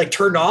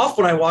turned off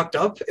when I walked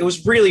up. It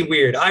was really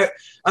weird. I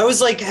was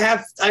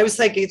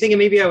thinking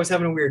maybe I was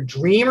having a weird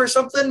dream or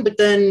something, but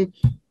then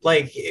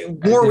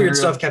more weird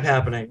stuff kept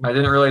happening. I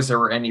didn't realize there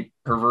were any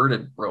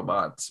perverted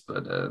robots,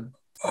 but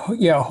Oh,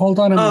 yeah, hold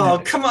on a minute.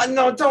 Oh, come on.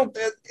 No, don't.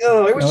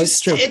 It was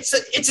just,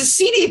 it's a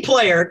CD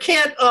player.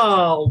 Can't,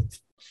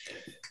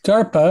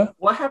 DARPA,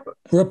 what happened?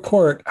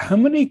 report how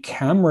many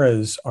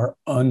cameras are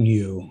on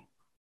you?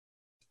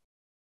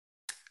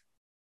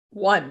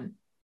 1.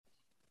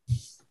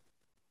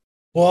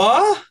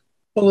 What?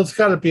 Well, it's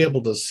got to be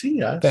able to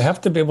see us. They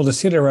have to be able to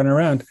see to run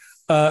around.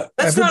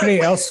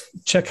 Everybody else,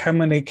 check how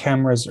many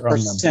cameras are Or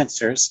on them.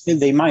 sensors.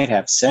 They might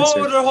have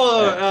sensors.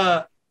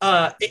 Hold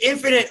on.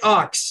 Infinite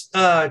Ox,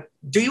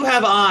 do you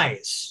have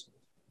eyes?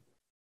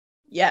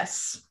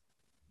 Yes.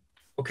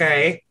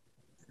 Okay.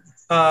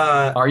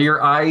 Are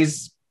your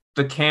eyes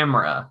the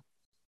camera?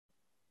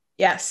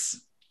 Yes.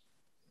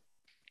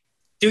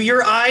 Do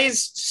your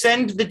eyes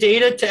send the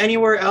data to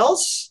anywhere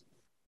else?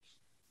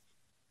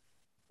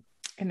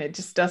 And it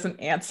just doesn't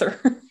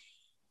answer.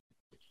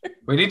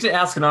 We need to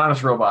ask an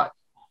honest robot.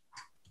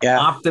 Yeah.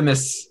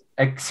 Optimus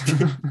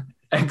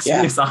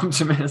Exvius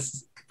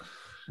Optimus.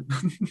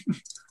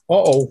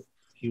 Uh-oh.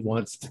 He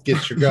wants to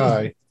get your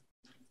guy.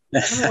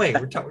 No, wait,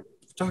 we're talking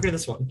to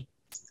this one.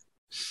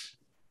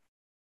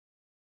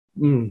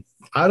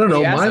 I don't know.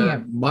 Are you asking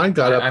him? Mine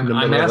got up in the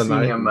middle of the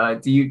night. I'm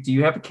asking him, do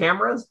you have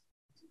cameras?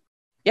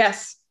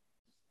 Yes.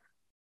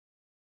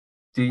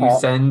 Do you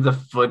send the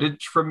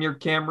footage from your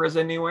cameras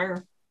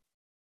anywhere?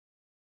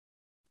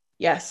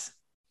 Yes.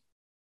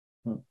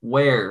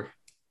 Where?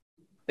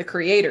 The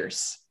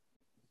creators.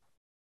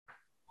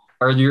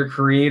 Are your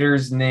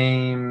creators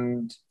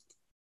named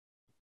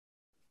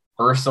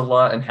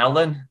Ursula and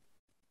Helen?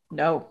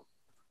 No.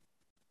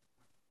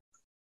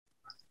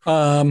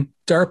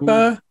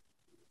 DARPA,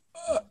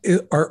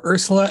 are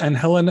Ursula and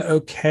Helen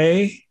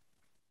okay?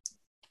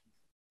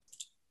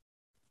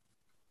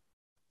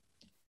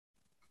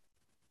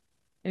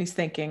 And he's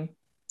thinking,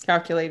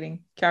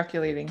 calculating.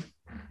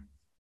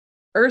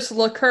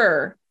 Ursula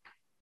Kerr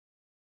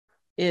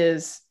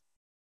is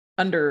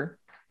under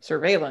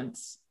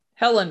surveillance.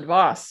 Helen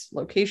Voss,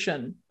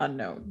 location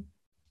unknown.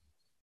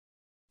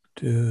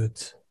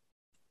 Dudes.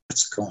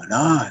 What's going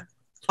on?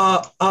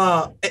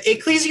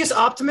 Ecclesius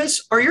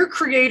Optimus, are your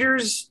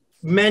creators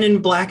men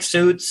in black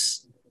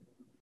suits?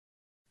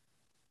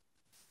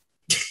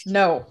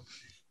 No.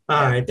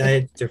 All right,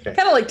 okay.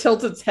 Kind of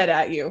tilts its head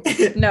at you.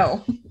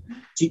 No.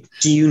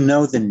 Do you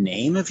know the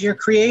name of your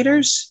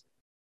creators?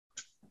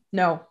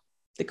 No.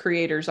 The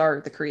creators are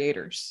the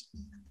creators.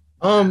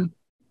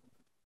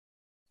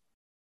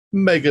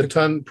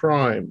 Megaton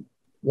Prime.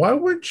 Why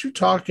weren't you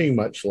talking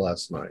much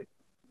last night?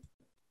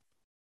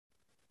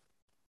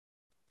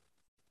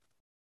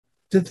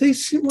 Did they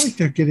seem like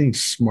they're getting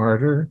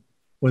smarter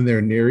when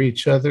they're near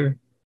each other?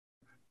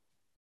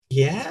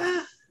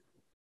 Yeah.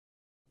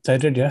 I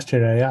did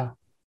yesterday, yeah.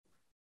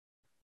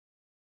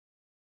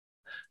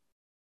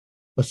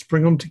 Let's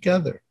bring them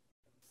together.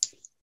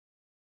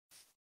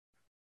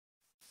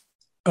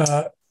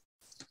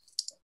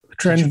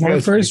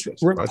 Transmorphers Did you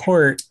guys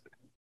report.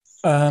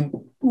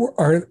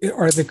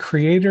 Are the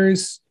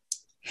creators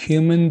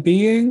human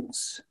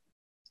beings?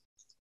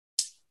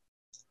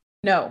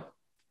 No.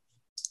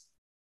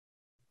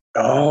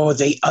 Oh,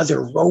 they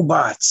other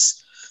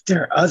robots.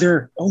 They're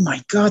other. Oh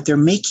my God, they're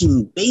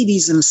making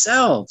babies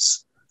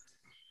themselves.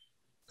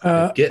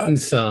 Getting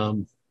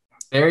some.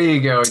 There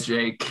you go,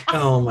 Jake.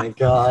 Oh my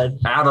God.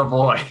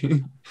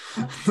 Attaboy.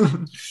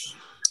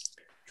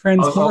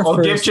 Transmorphers.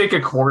 I'll give Jake a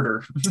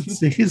quarter.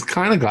 See, he's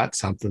kind of got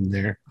something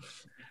there.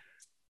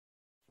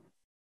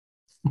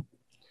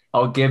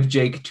 I'll give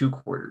Jake 2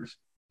 quarters.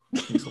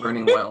 He's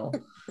learning well.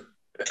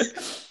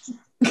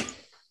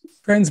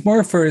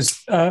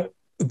 Transmorphers.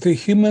 The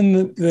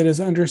human that is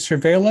under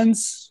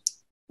surveillance.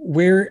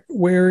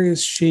 Where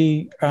is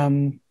she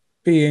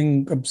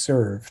being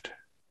observed?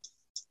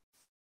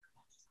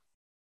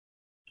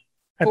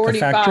 At the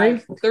factory?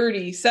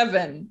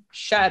 4537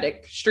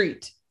 Shattuck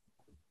Street.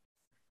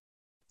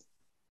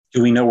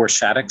 Do we know where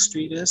Shattuck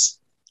Street is?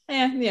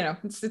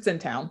 It's in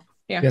town.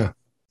 Yeah. Yeah.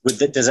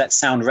 Does that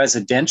sound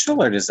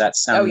residential or does that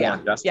sound Oh more yeah.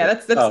 industrial? Yeah,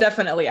 that's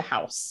definitely a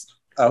house.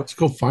 Let's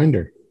go find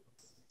her.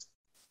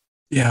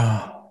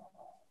 Yeah.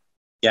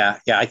 Yeah,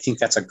 I think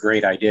that's a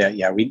great idea.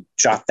 Yeah, we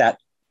jot that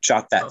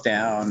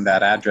down,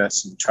 that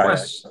address, and try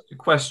to.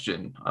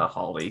 Question,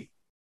 Holly.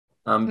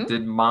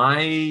 Did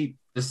my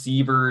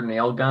deceiver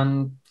nail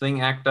gun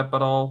thing act up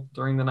at all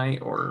during the night,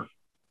 or?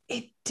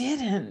 It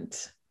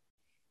didn't.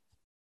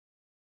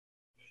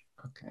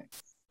 Okay.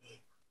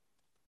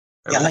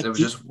 Yeah,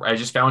 I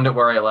just found it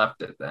where I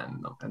left it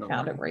then.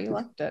 Found it where you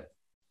left it.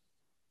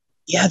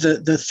 Yeah,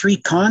 the 3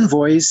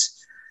 convoys,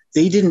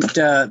 they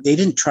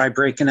didn't try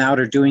breaking out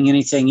or doing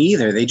anything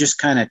either. They just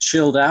kind of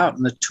chilled out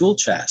in the tool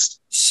chest.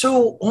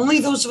 So only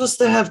those of us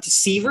that have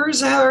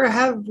deceivers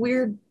have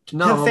weird,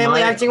 have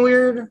family acting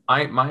weird?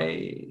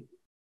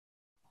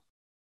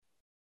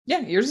 Yeah,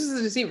 yours is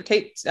a deceiver.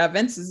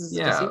 Vince's is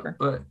a deceiver.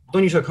 But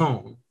when you took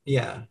home,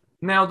 yeah.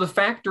 Now the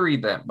factory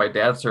that my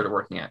dad started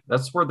working at,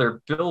 that's where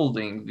they're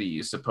building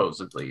these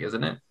supposedly,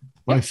 isn't it?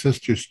 My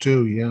sisters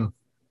too, yeah.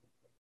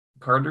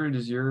 Carter,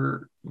 does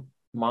your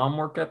mom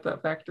work at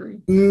that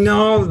factory?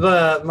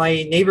 No,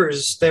 my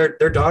neighbors,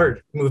 their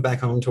daughter moved back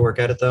home to work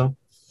at it though.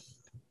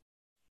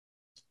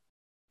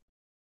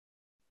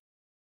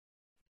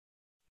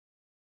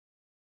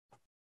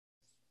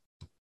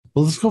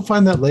 Well, let's go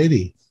find that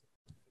lady.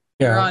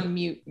 You're on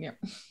mute. Yeah.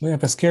 We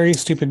have a scary,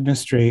 stupid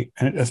mystery,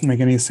 and it doesn't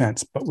make any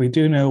sense. But we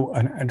do know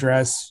an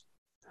address,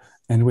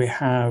 and we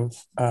have,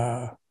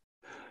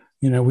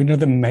 we know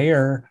the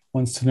mayor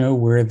wants to know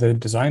where the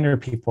designer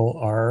people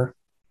are,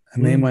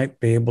 and they might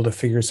be able to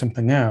figure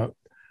something out.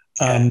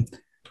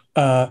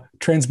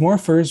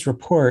 Transmorphers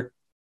report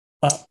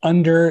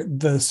under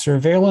the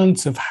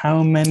surveillance of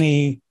how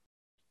many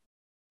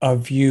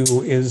of you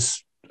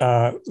is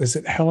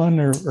it Helen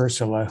or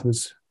Ursula?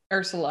 Who's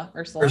Ursula.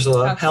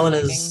 Helen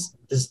is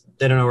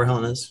they don't know where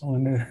Helen is.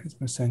 Helen is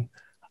missing.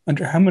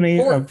 Under how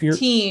many of your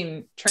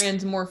 14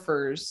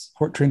 transmorphers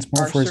are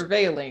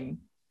surveilling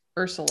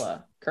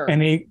Ursula Kerr.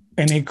 Any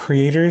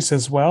creators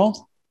as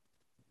well?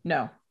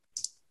 No.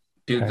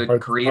 Do the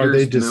creators are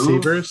they move?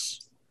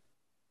 deceivers?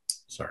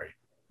 Sorry.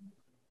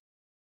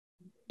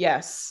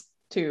 Yes,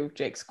 to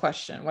Jake's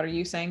question. What are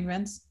you saying,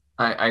 Vince?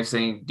 I'm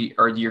saying,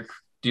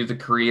 do the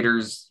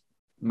creators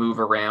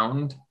move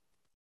around?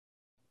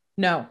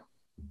 No.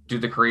 Do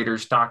the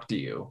creators talk to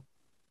you?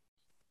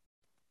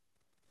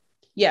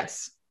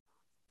 Yes.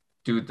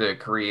 Do the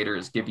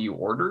creators give you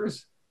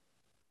orders?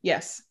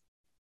 Yes.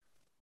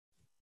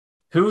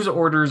 Whose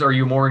orders are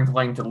you more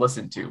inclined to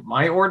listen to?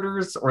 My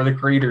orders or the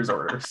creators'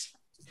 orders?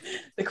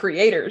 The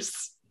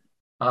creators.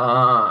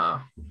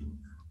 Ah.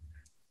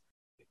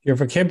 Your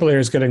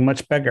vocabulary is getting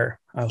much bigger.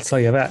 I'll tell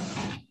you that.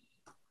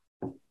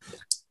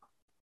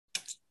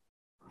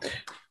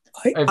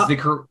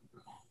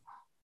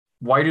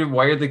 Why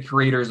are the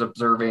creators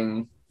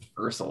observing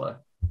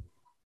Ursula?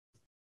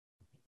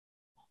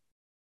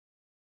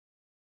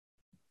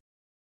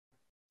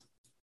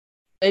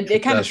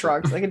 It kind of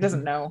shrugs, like it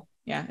doesn't know.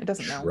 Yeah, it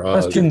doesn't know.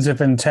 Questions of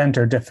intent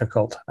are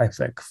difficult, I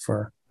think,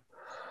 for.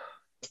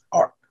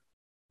 Are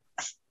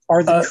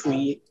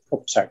the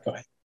Oh, sorry. Go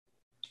ahead.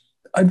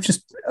 I'm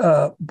just.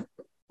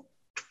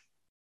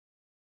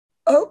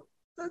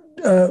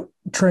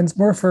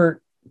 Transmorpher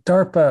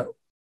DARPA.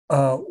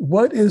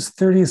 What is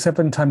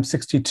 37 times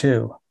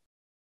 62?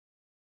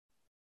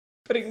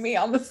 Putting me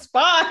on the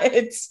spot.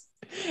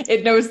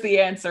 It knows the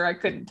answer. I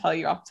couldn't tell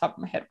you off the top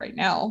of my head right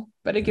now,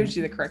 but it gives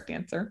you the correct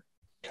answer.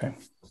 Okay.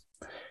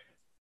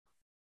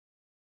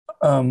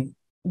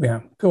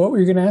 Yeah. What were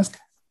you going to ask?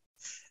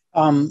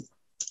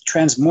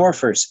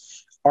 Transmorphers.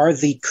 Are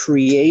the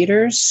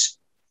creators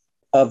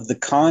of the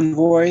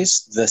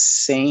convoys the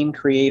same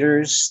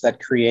creators that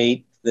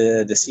create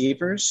the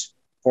deceivers,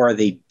 or are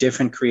they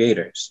different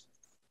creators?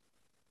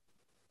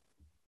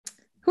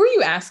 Who are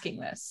you asking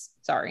this?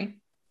 Sorry.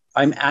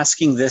 I'm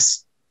asking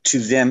this to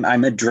them.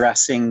 I'm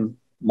addressing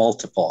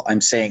multiple.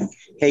 I'm saying,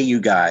 hey, you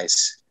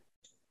guys.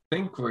 I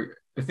think we're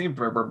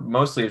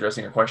mostly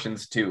addressing our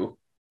questions to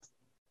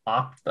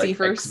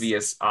Deceivers?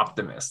 Exvius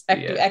Optimus, the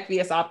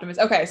Exvius Optimus.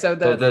 Okay, so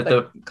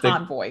the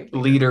convoy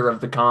leader of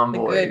the the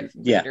convoy. good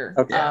leader.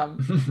 okay.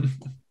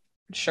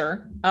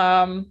 Sure.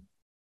 I'm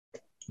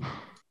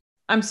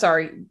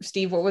sorry,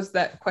 Steve. What was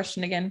that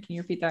question again? Can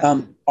you repeat that?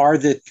 Are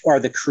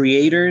the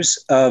creators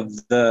of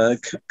the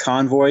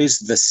convoys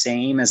the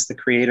same as the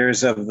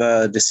creators of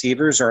the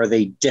deceivers, or are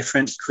they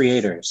different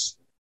creators?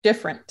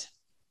 Different.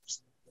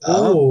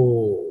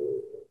 Oh.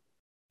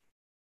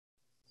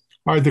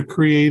 Are the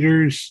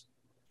creators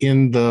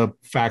in the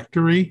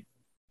factory?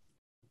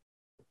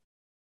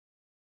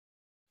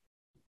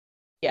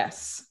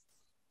 Yes.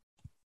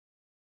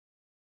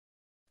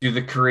 Do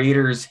the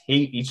creators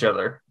hate each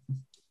other?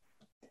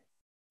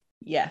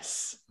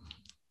 Yes.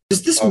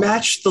 Does this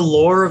match the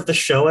lore of the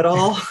show at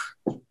all?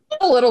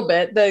 A little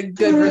bit. The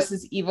good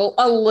versus evil.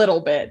 A little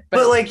bit.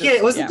 But like,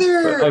 yeah, wasn't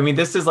there? But, I mean,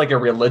 this is like a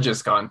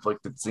religious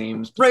conflict, it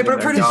seems. Right, but I'm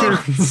between pretty their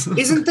sure. gods.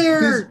 Isn't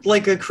there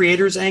like a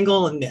creator's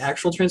angle in the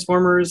actual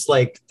Transformers,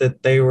 like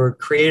that they were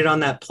created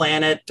on that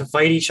planet to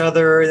fight each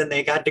other, then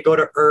they got to go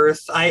to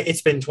Earth?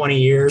 It's been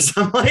 20 years.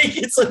 I'm like,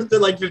 it's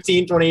been like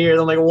 15, 20 years.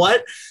 I'm like,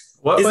 what?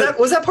 Was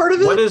that part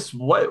of it?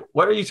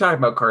 What are you talking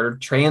about, Carter?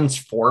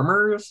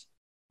 Transformers?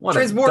 What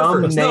a dumb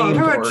Transmorphers. No, I'm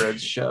name talking for about a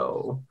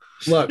show.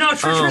 Look, No,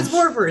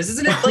 Transmorphers.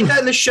 Isn't it like that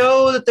in the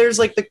show that there's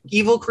like the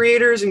evil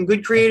creators and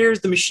good creators,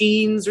 the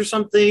machines or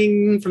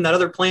something from that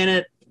other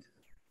planet?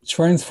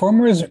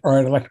 Transformers are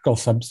at electrical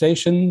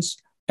substations,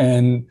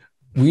 and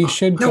we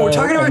should No, go we're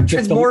talking about and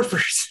get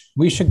Transmorphers.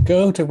 we should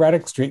go to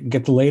Radix Street and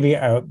get the lady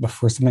out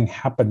before something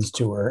happens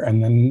to her,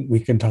 and then we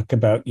can talk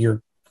about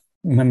your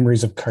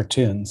memories of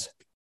cartoons.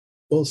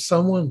 will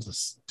someone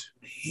listen to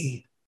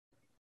me?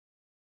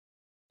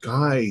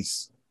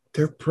 Guys,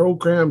 they're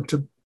programmed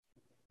to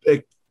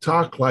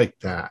talk like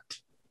that.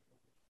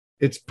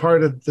 It's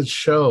part of the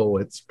show.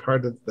 It's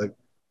part of the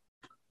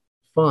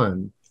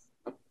fun.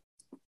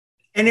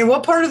 And in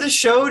what part of the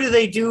show do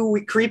they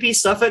do creepy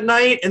stuff at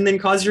night and then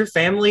cause your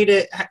family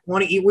to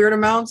want to eat weird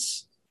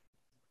amounts?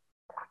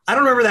 I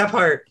don't remember that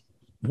part.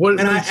 What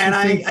And makes you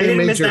I think they didn't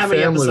made miss your that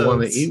many family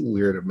want to episodes. eat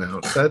weird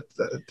amounts? That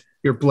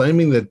you're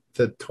blaming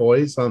the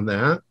toys on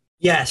that?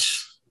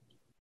 Yes.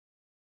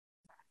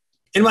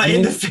 In my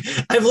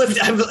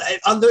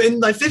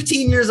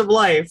 15 years of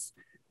life,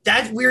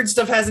 that weird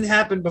stuff hasn't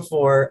happened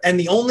before, and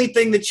the only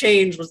thing that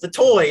changed was the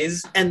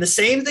toys, and the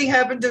same thing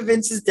happened to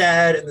Vince's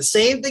dad, and the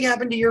same thing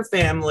happened to your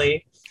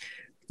family.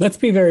 Let's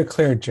be very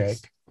clear,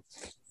 Jake.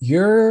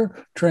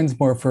 Your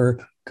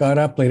Transmorpher got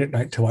up late at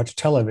night to watch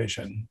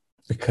television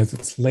because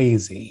it's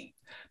lazy.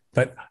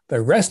 But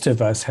the rest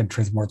of us had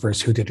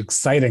Transmorphers who did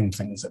exciting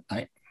things at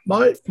night.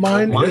 Mine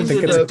I don't is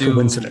think it's a the, do-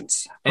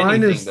 coincidence. Mine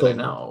Anything is that I the-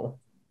 know.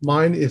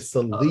 mine is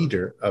the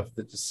leader of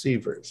the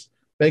deceivers.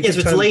 Yes, it's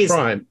Megaton lazy.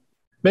 Prime.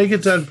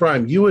 Megaton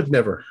Prime, you would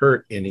never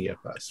hurt any of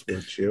us,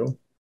 would you?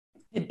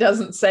 It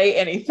doesn't say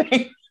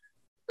anything.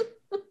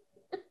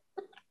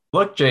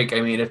 Look, Jake,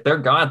 I mean, if their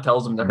god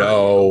tells them to hurt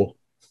No,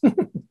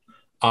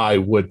 I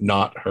would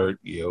not hurt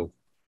you.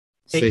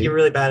 Jake, you're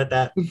really bad at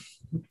that.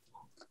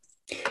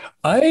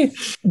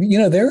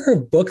 There are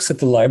books at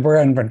the library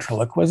on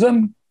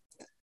ventriloquism.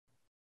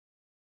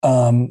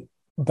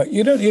 But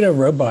you don't need a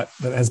robot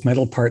that has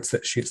metal parts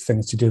that shoots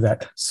things to do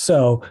that.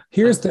 So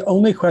here's the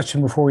only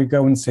question before we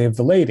go and save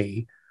the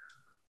lady.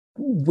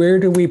 Where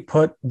do we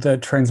put the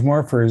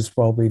Transmorphers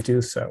while we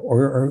do so?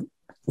 Or are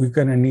we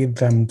going to need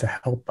them to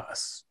help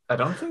us? I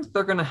don't think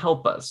they're going to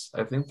help us.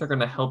 I think they're going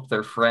to help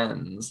their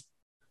friends.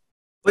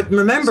 But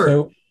remember,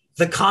 So,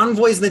 the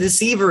convoys and the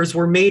deceivers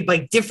were made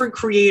by different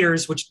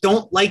creators which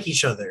don't like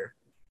each other.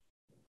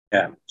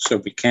 Yeah, so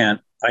we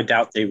can't. I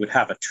doubt they would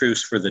have a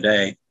truce for the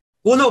day.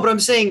 Well, no, but I'm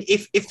saying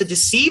if the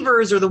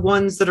deceivers are the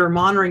ones that are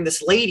monitoring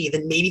this lady,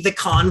 then maybe the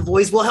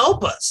convoys will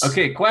help us.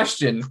 Okay,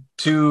 question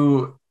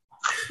to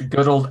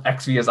good old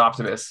Exvius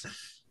Optimus.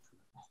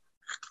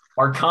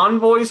 Are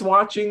convoys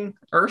watching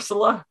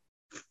Ursula?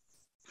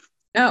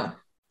 No.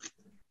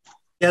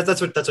 Yeah, that's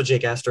what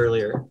Jake asked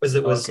earlier. Was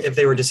Okay. if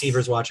they were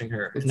deceivers watching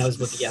her, and that was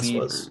what the yes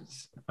was.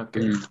 Deceivers.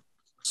 Okay.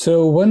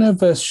 so one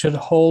of us should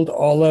hold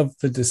all of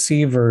the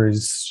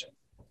deceivers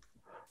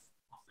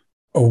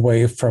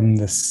away from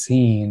the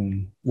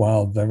scene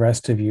while the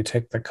rest of you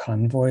take the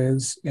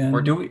convoys in.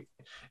 Or do we?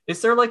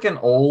 Is there like an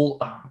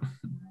old?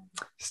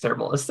 It's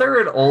terrible. Is there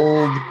an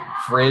old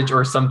fridge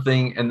or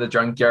something in the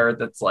junkyard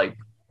that's like,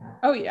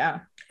 Oh yeah.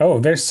 Oh,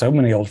 there's so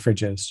many old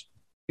fridges.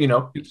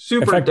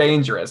 super In fact-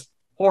 dangerous,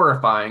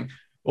 horrifying?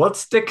 Let's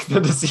stick the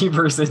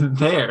deceivers in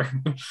there.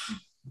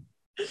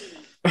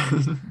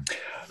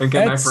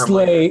 Again, I from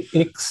like, Etzley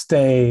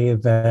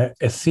Ixday, the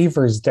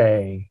Deceivers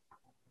Day,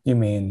 you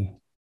mean?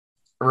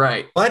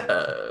 right. What?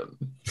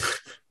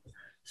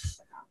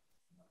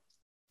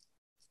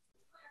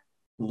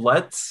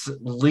 Let's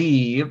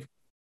leave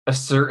a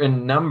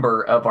certain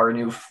number of our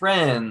new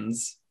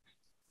friends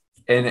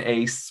in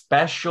a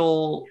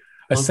special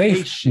A safe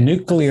location.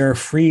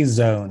 nuclear-free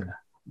zone.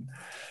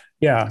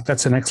 Yeah,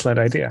 that's an excellent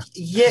idea.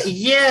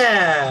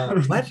 Yeah.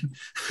 What?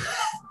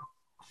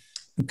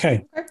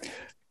 Okay.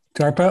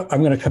 DARPA,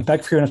 I'm going to come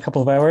back for you in a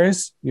couple of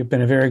hours. You've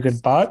been a very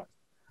good bot.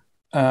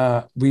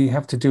 We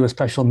have to do a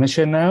special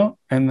mission now,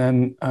 and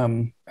then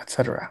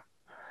etc.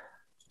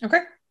 Okay.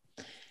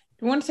 Do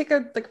you want to take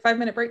a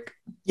 5-minute break?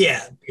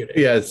 Yeah. Good.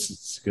 Yeah,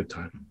 it's a good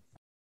time.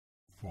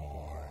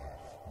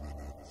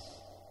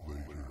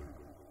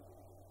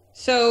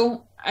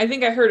 So I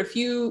think I heard a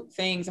few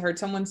things. I heard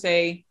someone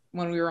say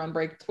when we were on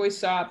break, toy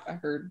stop. I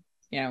heard,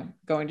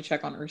 going to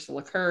check on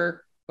Ursula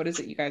Kerr. What is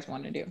it you guys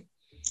want to do?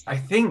 I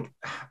think,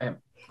 I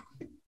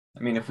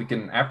mean, if we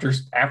can,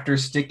 after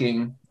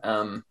sticking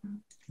the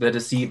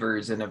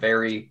deceivers in a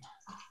very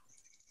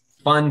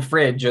fun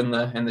fridge in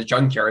the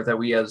junkyard that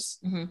we as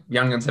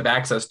youngins have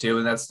access to,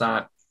 and it's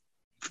not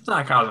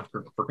cause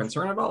for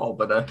concern at all.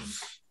 But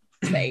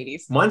the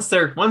 80s. Once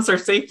they're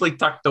safely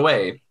tucked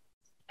away,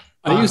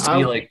 I used to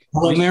be like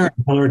in there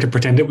and tell her to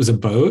pretend it was a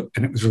boat,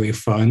 and it was really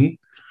fun.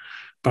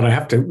 But I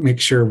have to make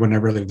sure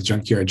whenever I leave the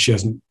junkyard, she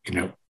doesn't,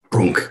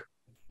 brunk.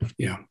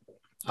 Yeah.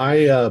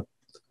 I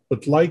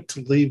would like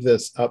to leave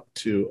this up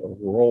to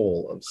a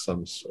roll of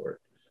some sort,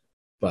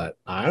 but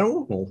I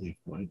don't want to leave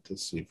my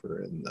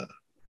deceiver in the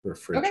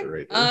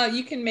refrigerator. Okay.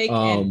 You can make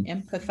an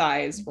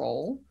empathize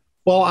roll.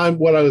 Well,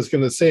 what I was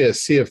going to say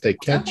is see if they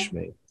catch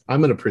me. I'm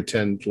going to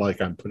pretend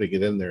like I'm putting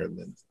it in there and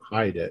then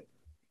hide it.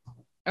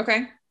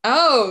 Okay.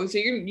 Oh, so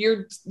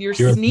you're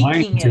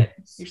sneaking it.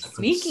 You're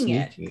sneaking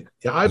it.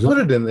 Yeah, I put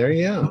it in there.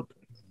 Yeah.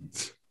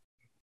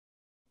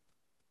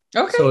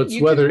 Okay. So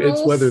it's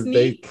whether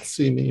they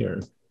see me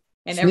or.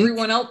 And sneak.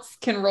 Everyone else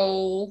can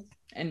roll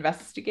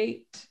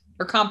investigate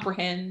or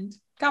comprehend.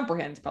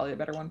 Comprehend's probably a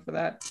better one for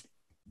that.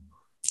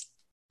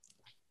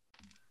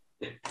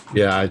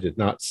 Yeah, I did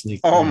not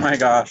sneak. Oh my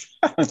gosh.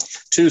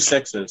 2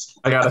 6s.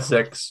 I got a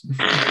 6.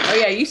 Oh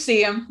yeah, you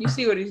see him. You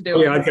see what he's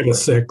doing. Yeah, I got a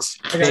 6.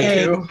 I got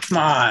Hey, 2. come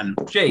on.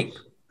 Jake,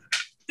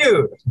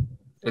 Dude.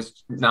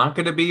 it's not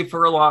going to be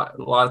for a lot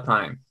of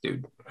time,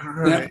 dude. All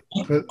right.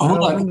 But Hold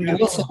I on. don't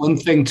And also one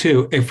thing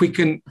too. If we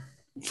can,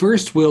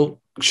 first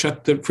we'll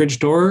shut the fridge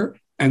door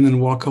and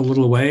then walk a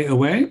little way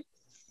away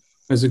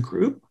as a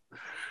group.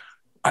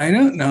 I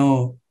don't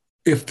know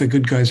if the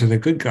good guys are the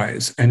good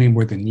guys any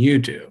more than you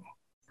do,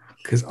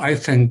 because I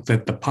think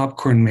that the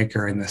popcorn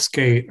maker and the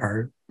skate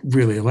are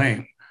really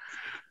lame.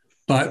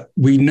 But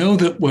we know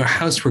that the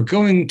house we're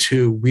going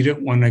to, we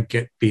don't want to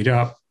get beat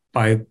up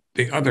by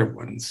the other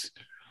ones.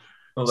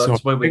 Well,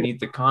 that's So- what we need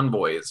the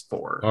convoys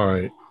for. All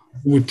right.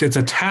 It's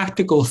a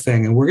tactical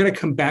thing, and we're going to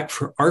come back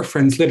for our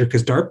friends later,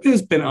 because DARPA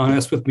has been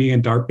honest with me,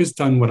 and DARPA's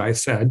done what I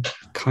said,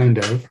 kind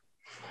of.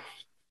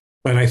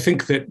 But I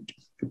think that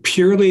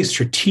purely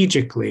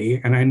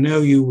strategically, and I know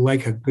you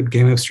like a good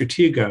game of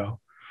Stratego,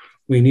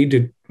 we need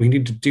to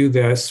do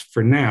this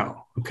for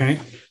now, okay?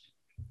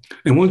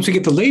 And once we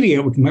get the lady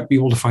out, we might be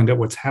able to find out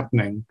what's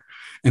happening,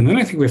 and then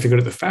I think we have to go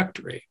to the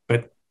factory.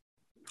 But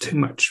too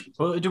much.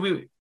 Well,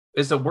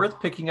 is it worth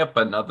picking up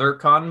another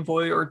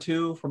convoy or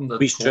two from the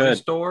We toy should.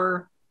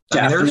 store?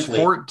 I mean, there's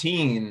Definitely.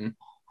 14.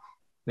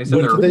 They said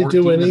But there do were they 14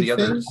 do of the anything?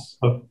 others.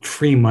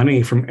 Free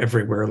money from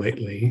everywhere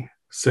lately,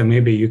 so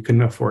maybe you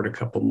can afford a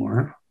couple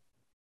more.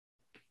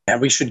 Yeah,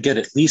 we should get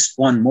at least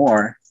one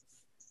more.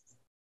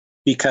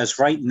 Because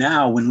right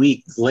now, when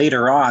we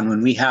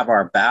have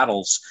our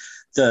battles,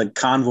 the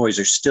convoys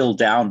are still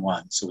down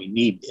one. So we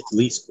need at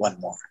least one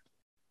more.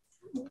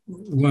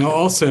 Well,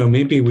 also,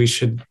 maybe we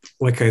should,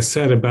 like I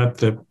said about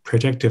the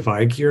protective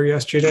eye gear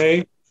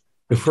yesterday,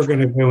 if we're going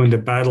to go into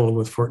battle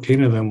with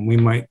 14 of them, we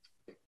might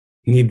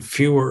need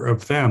fewer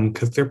of them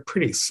because they're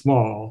pretty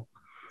small,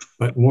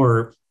 but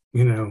more,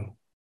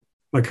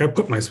 like I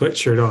put my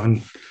sweatshirt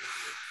on.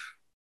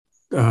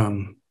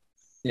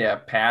 Yeah,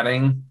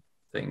 padding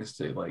things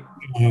to like,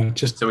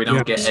 Just so we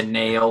don't get a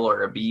nail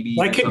or a BB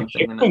I or can something.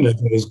 kick one of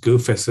those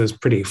goofuses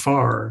pretty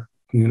far.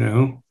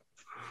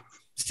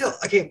 Still,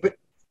 okay, but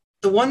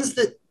the ones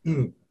that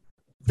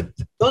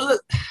those are,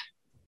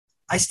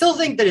 I still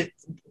think that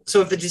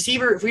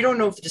if we don't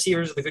know if the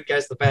deceivers are the good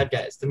guys or the bad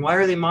guys, then why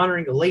are they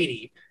monitoring a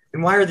lady?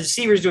 And why are the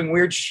deceivers doing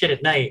weird shit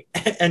at night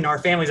and our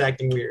family's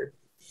acting weird?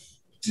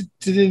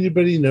 Did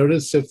anybody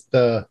notice if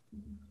the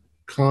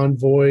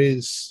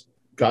convoys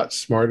got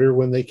smarter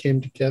when they came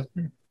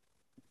together?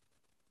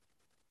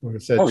 Or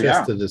is that Oh, just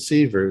yeah. the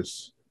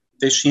deceivers?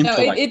 They seem No,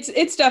 to like.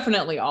 it's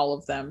definitely all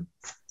of them.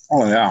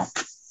 Oh yeah.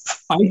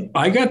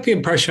 I got the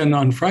impression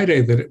on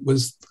Friday that it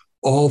was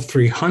all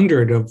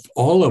 300 of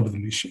all of the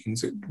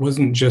machines. It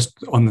wasn't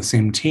just on the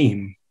same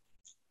team.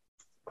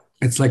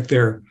 It's like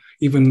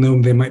even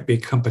though they might be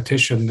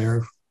competition,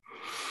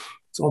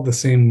 it's all the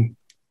same.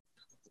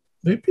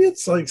 Maybe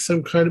it's like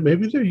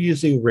maybe they're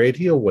using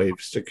radio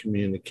waves to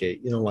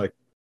communicate, like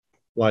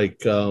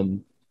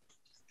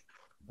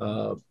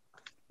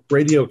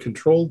radio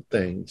controlled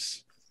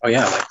things. Oh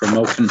yeah, like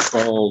remote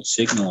controlled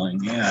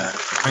signaling. Yeah.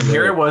 And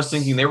here I was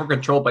thinking they were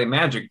controlled by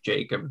magic,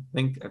 Jake. I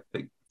think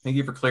thank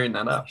you for clearing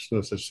that up. There's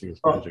no such thing as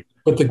Oh. magic.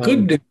 But the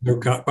good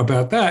news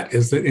about that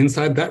is that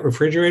inside that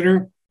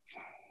refrigerator,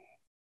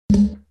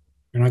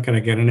 you're not going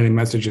to get any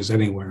messages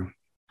anywhere.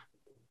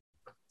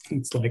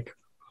 It's like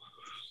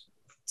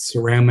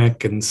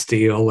ceramic and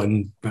steel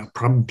and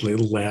probably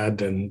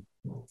lead and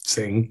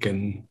zinc.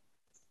 And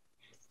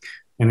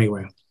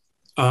anyway,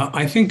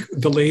 I think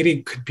the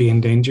lady could be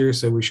in danger,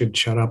 so we should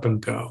shut up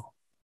and go.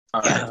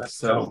 All Yeah, right, let's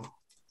so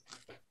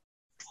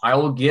I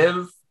will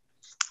give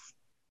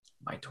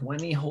my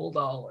 20 whole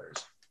dollars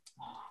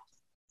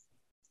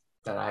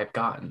that I've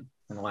gotten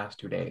in the last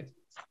 2 days,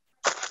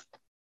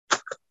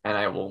 and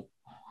I will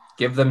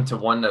give them to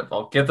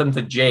I'll give them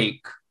to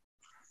Jake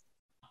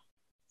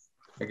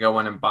to go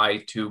in and buy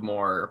 2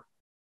 more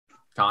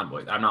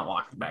convoys. I'm not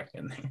walking back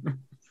in there.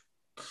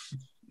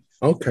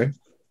 Okay.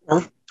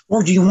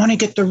 Or do you want to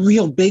get the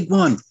real big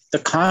one? The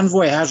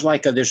convoy has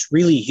like this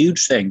really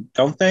huge thing,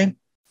 don't they?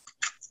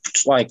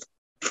 It's like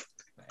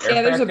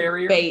Yeah, there's Aircraft a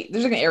carrier?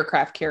 there's like an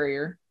aircraft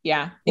carrier.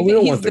 Yeah. Well, we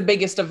don't He's want the the-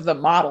 biggest of the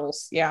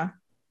models. Yeah.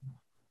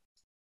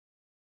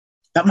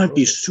 that might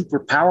be super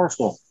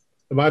powerful.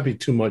 It might be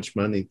too much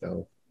money,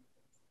 though.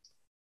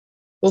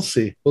 We'll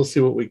see. We'll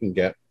see what we can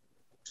get.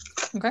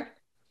 Okay.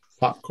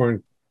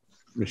 Popcorn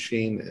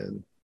machine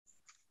and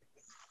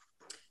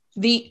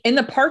In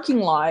the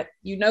parking lot,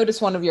 you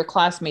notice one of your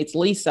classmates,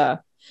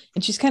 Lisa,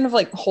 and she's kind of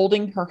like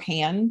holding her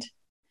hand,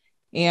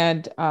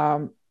 and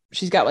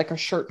she's got like a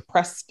shirt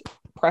pressed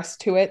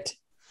to it,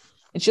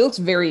 and she looks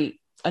very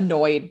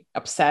annoyed,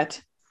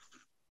 upset.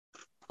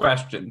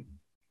 Question: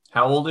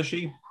 how old is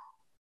she?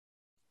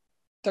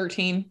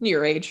 13,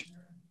 your age.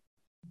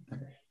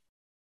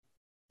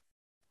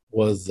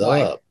 what's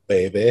Why? up,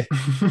 baby?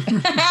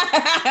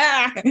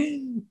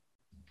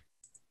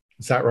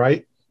 Is that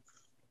right?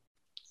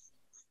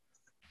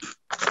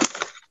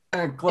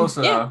 Close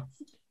Yeah. enough.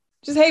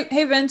 Just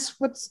hey Vince,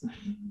 what's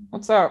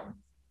up?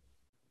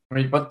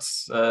 Wait,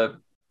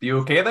 you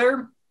okay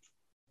there?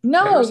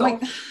 No, Better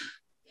like, yourself.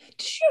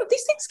 did you know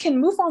these things can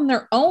move on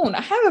their own?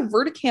 I have a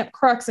Verticamp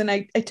Crux and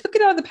I took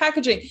it out of the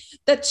packaging.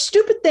 That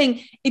stupid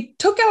thing, it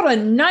took out a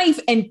knife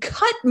and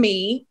cut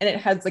me, and it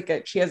has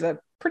she has a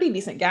pretty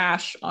decent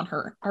gash on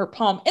her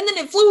palm, and then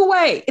it flew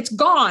away. It's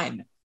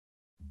gone.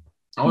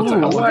 Oh, it's a Ooh,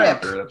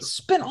 helicopter. rip.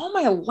 Spent all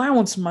my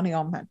allowance money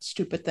on that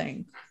stupid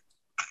thing.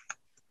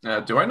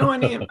 Do I know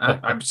any?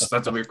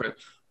 That's a weird question.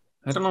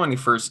 I don't know any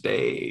first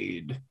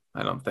aid.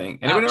 I don't think.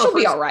 Anybody know She'll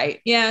be first- all right.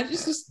 Yeah,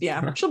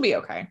 yeah, she'll be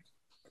okay.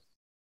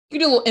 You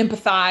can do a little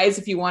empathize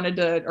if you wanted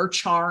to, or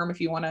charm if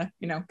you want to,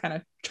 kind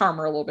of charm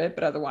her a little bit,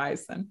 but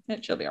otherwise, then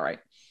she'll be all right.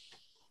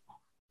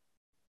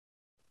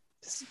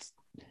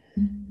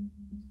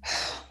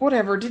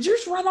 Whatever. Did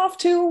yours run off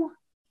too?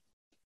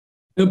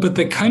 No, but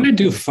they kind of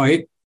do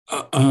fight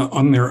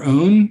on their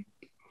own.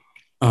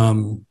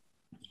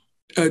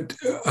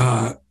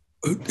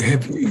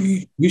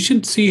 You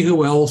should see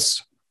who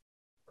else.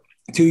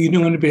 Do you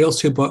know anybody else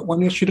who bought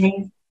one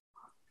yesterday?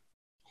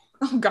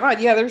 Oh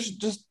God, yeah. There's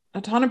just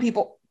a ton of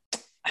people.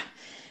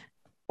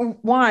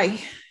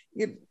 Why?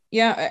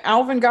 Yeah,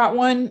 Alvin got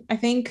one, I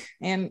think,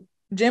 and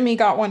Jimmy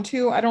got one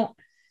too. I don't.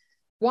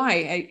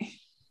 Why?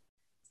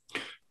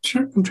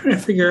 I'm trying to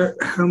figure out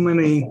how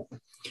many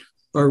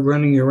are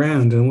running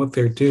around and what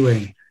they're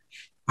doing.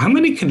 How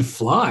many can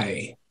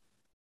fly?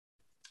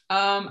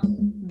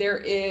 There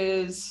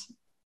is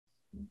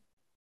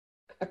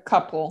a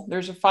couple.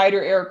 There's a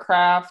fighter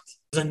aircraft.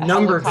 There's a A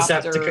number of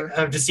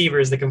helicopter.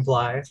 deceivers that can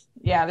fly.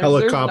 Yeah, there's a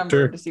number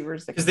Helicopter. of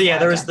deceivers. That can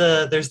Because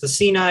fly, there's the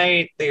Sea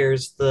Knight,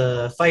 there's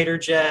the fighter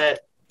jet,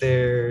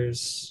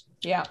 there's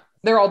yeah,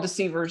 they're all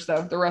deceivers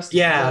though. The rest,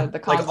 yeah, of the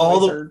like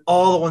convoys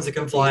all the ones that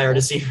can fly are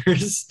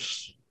vehicles.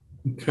 deceivers.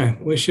 Okay,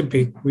 we should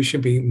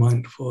be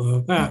mindful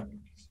of that,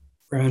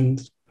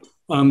 friends.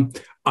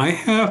 I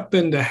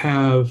happen to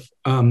have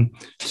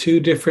 2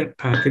 different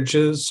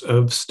packages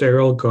of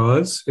sterile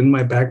gauze in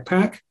my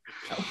backpack,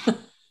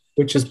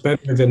 which is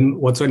better than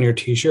what's on your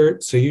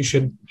T-shirt. So you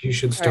should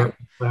start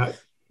with that.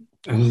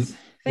 And Thanks,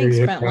 there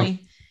you Bentley.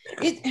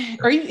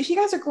 If you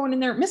guys are going in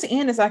there, Miss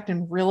Ann is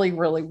acting really,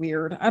 really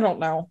weird. I don't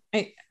know.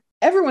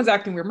 Everyone's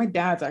acting weird. My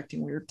dad's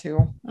acting weird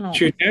too. I don't.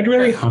 Is your dad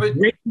really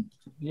hungry?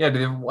 Yeah, do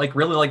they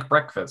really like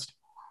breakfast?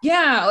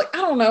 Yeah, like I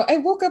don't know. I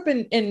woke up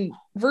and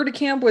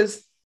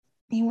Verticamp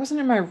he wasn't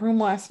in my room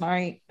last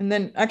night, and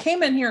then I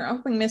came in here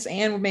hoping Miss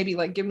Ann would maybe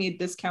like give me a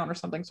discount or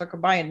something so I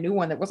could buy a new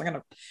one that wasn't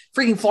gonna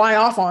freaking fly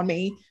off on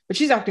me. But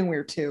she's acting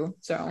weird too.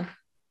 So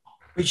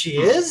Wait, she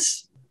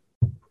is?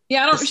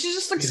 yeah, I don't. She's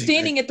just like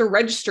standing at the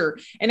register,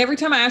 and every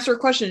time I asked her a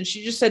question,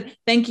 she just said,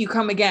 "Thank you,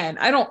 come again."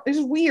 I don't. It's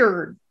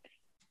weird.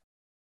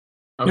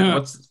 Okay,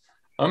 Yeah.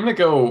 I'm gonna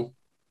go.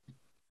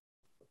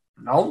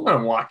 I'm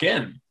gonna walk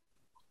in.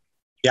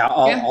 Yeah,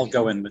 Yeah. I'll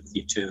go in with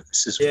you too.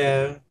 This is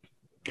Yeah.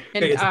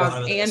 And Okay, it's the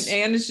bottom of this.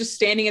 Anne is just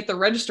standing at the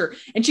register,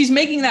 and she's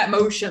making that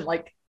motion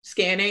like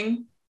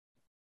scanning,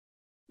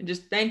 and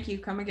just thank you,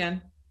 come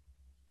again.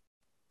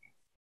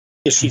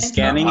 Is she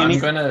scanning I'm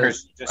anything? gonna- or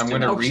is it just I'm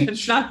an- gonna Oh, reach-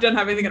 she's not done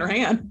have anything in her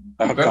hand.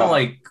 I'm Oh,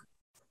 gonna God.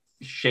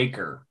 shake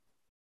her.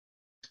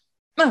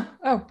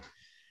 Oh,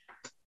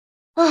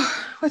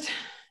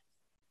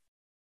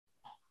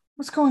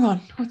 what's going on?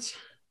 How What's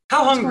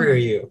hungry going are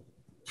you?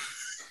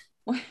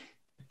 What?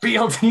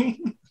 BLT.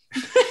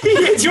 Do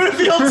you want a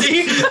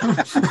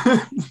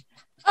BLT?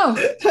 Oh,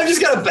 I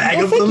just got a bag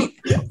well, of them. thank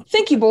you.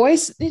 Thank you,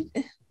 boys.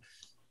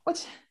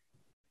 Where's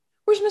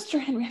Mr.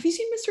 Henry? Have you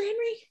seen Mr.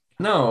 Henry?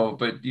 No,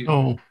 but you.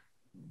 Oh,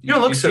 You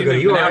don't look so seem to good.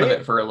 have You been all out of right?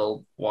 it for a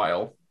little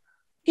while.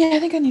 Yeah, I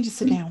think I need to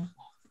sit down.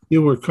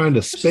 you were kind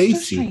of It's just so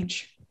spacey.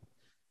 strange.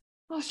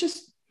 Oh, it's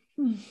just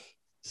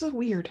so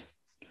weird.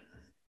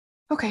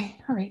 Okay,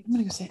 all right. I'm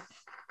gonna go sit.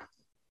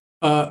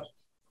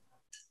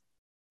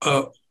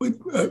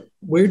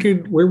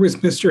 Where was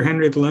Mr.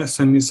 Henry the last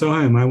time you saw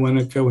him? I want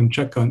to go and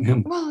check on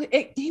him. Well,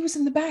 he was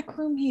in the back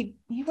room. He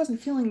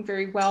wasn't feeling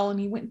very well, and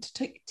he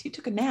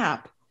took a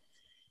nap on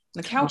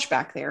the couch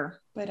back there.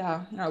 But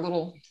in our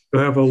little,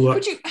 Have a look.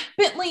 would you,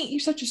 Bentley? You're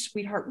such a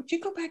sweetheart. Would you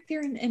go back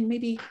there and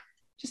maybe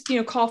just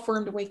call for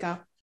him to wake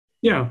up?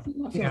 Yeah, I'm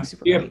not feeling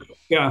super yeah, great.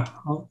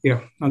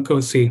 yeah. I'll go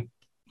see.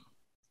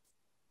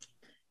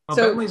 Well,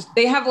 So Bentley's-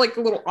 they have like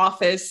a little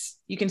office.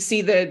 You can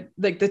see the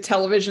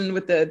television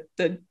with the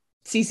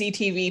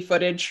CCTV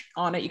footage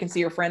on it. You can see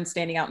your friend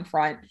standing out in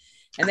front,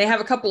 and they have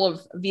a couple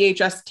of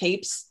VHS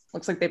tapes.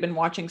 Looks like they've been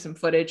watching some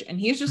footage, and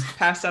he's just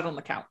passed out on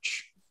the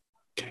couch.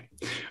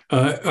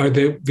 Are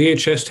the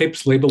VHS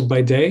tapes labeled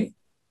by day?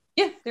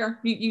 Yeah, there.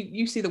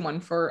 You see the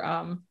one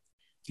for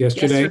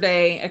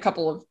Yesterday? a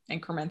couple of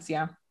increments.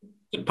 Yeah.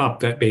 Pop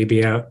that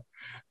baby out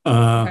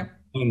Okay.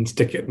 and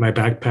stick it in my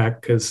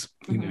backpack because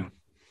Mhm.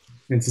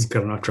 this is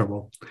got enough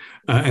trouble.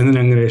 And then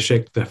I'm going to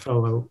shake the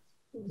fellow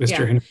Mr.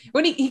 Yeah. Henry.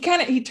 When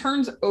he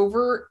turns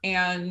over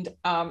and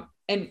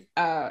an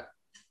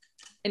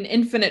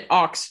infinite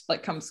ox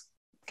like comes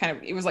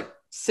it was like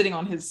sitting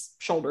on his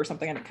shoulder or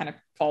something, and it kind of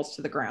falls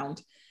to the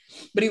ground.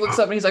 But he looks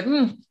up and he's like,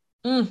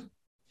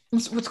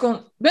 what's going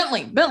on?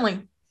 Bentley,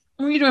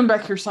 what are you doing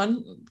back here,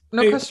 son?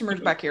 No Hey. customers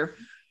back here.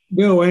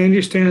 No, I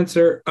understand,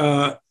 sir.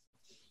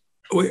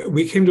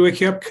 We came to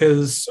wake you up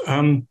because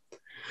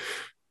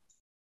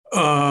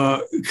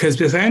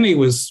Miss Annie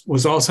was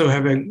also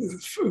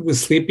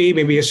was sleepy.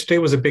 Maybe yesterday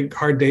was a big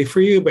hard day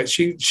for you, but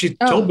she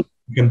told me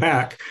to come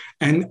back.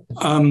 And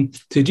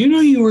did you know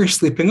you were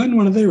sleeping on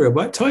one of the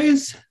robot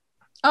toys?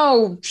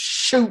 Oh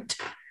shoot!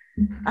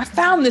 I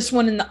found this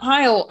one in the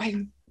aisle.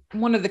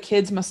 One of the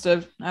kids must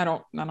have I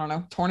don't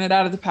know torn it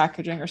out of the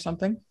packaging or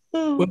something.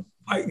 Well,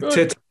 to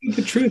tell you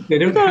the truth, they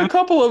don't got a have.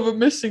 couple of them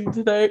missing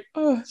today.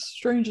 Oh, it's the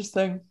strangest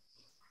thing.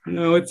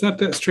 No, it's not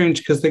that strange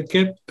because they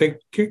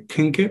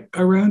can get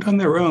around on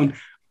their own.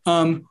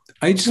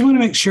 I just want to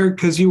make sure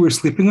because you were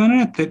sleeping on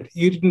it that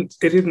it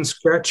didn't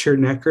scratch your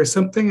neck or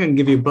something and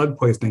give you blood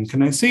poisoning.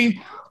 Can I see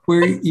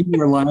where you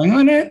were lying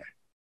on it?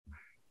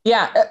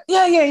 Yeah.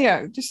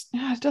 Just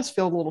it does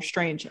feel a little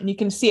strange, and you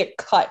can see it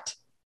cut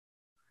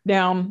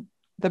down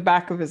the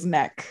back of his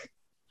neck.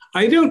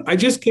 I'm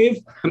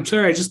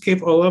sorry, I just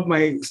gave all of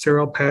my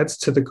sterile pads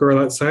to the girl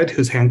outside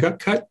whose hand got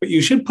cut, but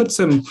you should put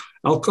some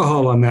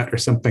alcohol on that or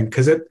something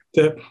because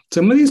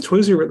some of these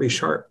toys are really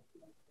sharp.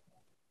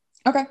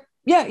 Okay.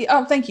 Yeah.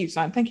 Oh, thank you,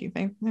 son. Thank you.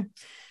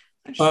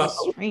 It's just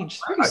strange.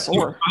 It's really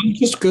sore. I'll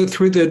just go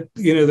through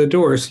the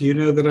door so you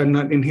know that I'm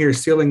not in here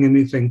stealing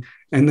anything,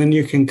 and then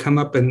you can come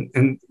up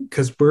and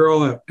because we're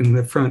all up in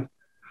the front.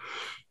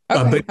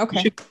 Okay. But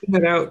you should clean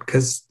that out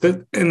because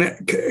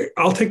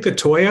I'll take the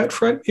toy out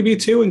front maybe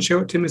too and show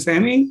it to Miss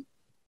Annie.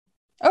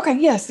 Okay.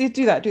 Yes.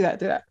 Do that.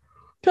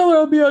 Tell her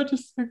I'll be out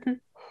just a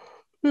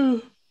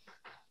second.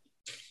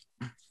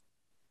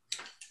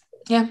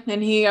 Yeah,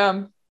 and he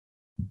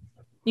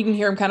you can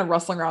hear him kind of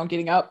rustling around,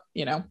 getting up,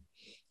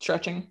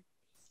 stretching.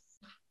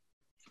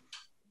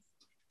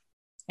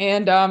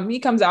 And he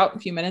comes out in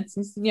a few minutes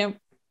and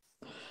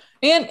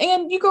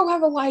and you go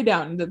have a lie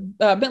down.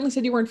 Bentley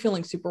said you weren't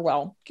feeling super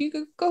well.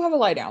 You go have a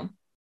lie down.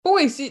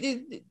 Boys,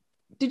 did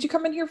you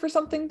come in here for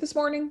something this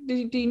morning? Do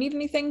you need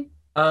anything?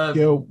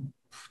 Yo,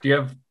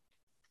 do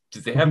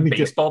they have Let me get-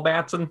 baseball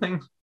bats and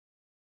things?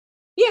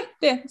 Yeah,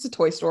 it's a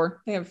toy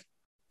store. They have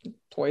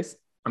toys.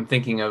 I'm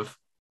thinking of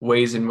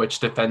ways in which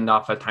to fend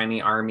off a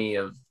tiny army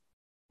of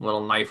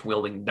little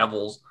knife-wielding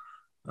devils.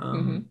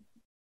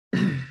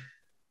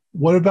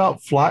 what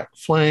about Flat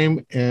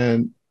Flame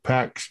and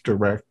Pax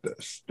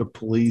Directus, the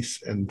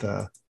police and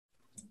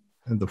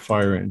the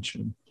fire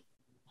engine?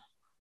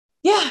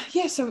 Yeah.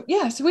 So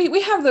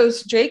we have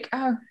those, Jake.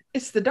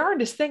 It's the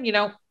darndest thing,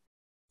 I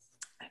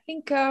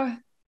think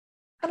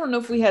I don't know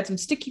if we had some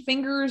sticky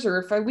fingers or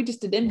if we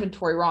just did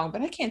inventory wrong,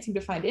 but I can't seem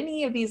to find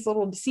any of these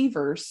little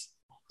deceivers.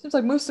 Seems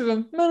like most of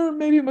them,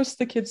 maybe most of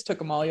the kids took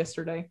them all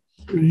yesterday.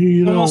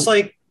 You know, Almost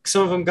like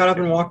some of them got up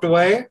and walked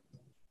away.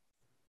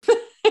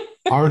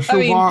 ours, I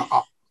mean-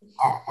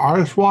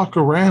 ours walk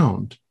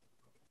around.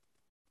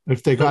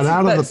 If they got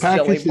out of the That's silly,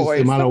 packages, they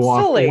boys. might have That's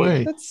walked silly.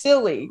 away. That's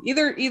silly.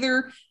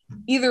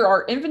 Either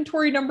our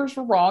inventory numbers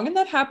were wrong, and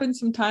that happens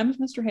sometimes.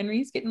 Mr.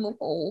 Henry's getting a little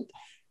old,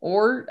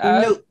 or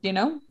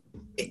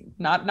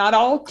not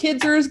all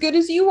kids are as good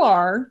as you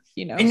are.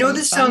 I know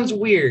this sounds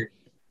weird,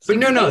 but sticky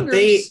no,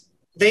 fingers.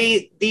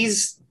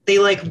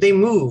 they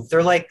move.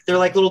 They're like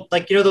little,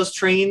 like, those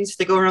trains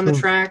that go around the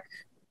track.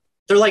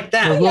 They're like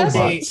that. They're Yes,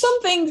 robots.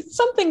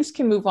 some things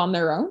can move on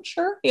their own.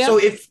 Sure. Yeah. So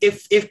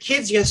if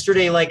kids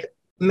yesterday like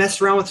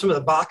messed around with some of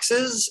the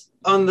boxes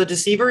on the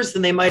deceivers,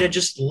 then they might have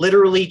just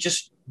literally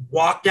just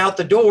walked out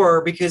the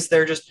door because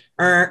they're just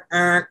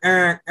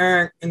and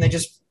they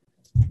just.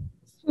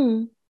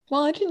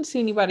 Well, I didn't see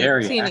anybody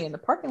Very see any in the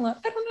parking lot.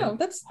 I don't know.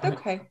 That's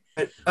okay.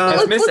 But,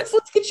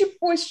 Let's get you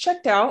boys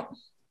checked out.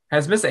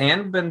 Has Miss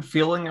Anne been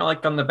feeling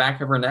like on the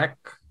back of her neck?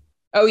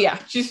 Oh yeah,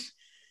 she's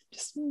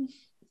just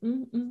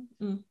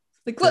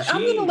like, look,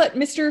 I'm gonna let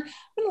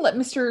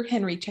Mr.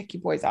 Henry check you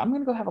boys out. I'm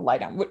gonna go have a lie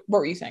down. What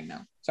were you saying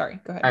now? Sorry,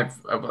 go ahead.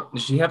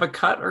 Does she have a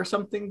cut or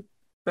something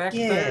back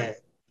there?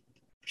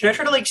 Should I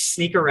try to like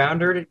sneak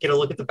around her to get a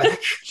look at the back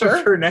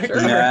of her neck? Sure.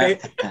 All right.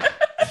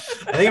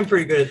 I think I'm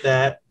pretty good at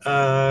that.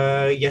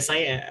 Yes, I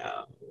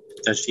am.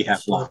 Does she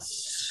have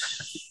lots?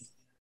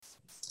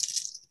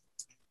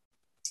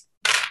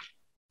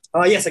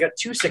 Yes, I got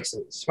 2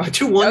 6s.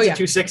 2 1s and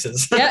 2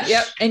 6s.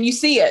 Yep. And you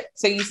see it.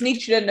 So you sneak,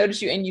 she doesn't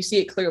notice you, and you see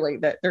it clearly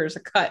that there's a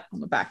cut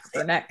on the back of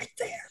her neck. Right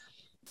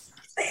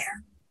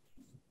there.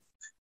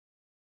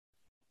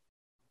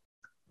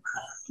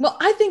 Well,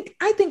 I think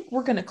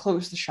we're gonna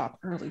close the shop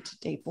early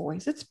today,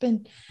 boys.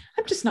 I'm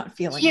just not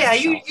feeling Yeah,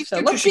 myself. you So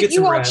two let's should get get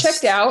some you all rest.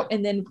 checked out,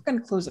 and then we're gonna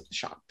close up the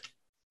shop.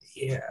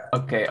 Yeah.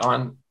 Okay,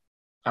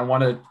 I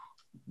want to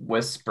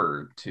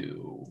whisper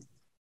to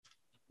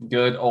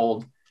good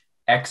old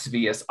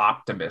Exvius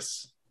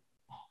Optimus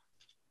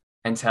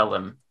and tell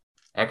him,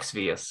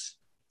 Exvius,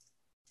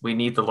 we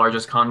need the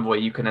largest convoy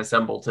you can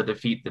assemble to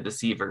defeat the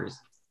deceivers.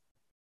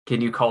 Can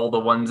you call the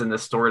ones in the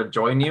store to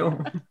join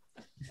you?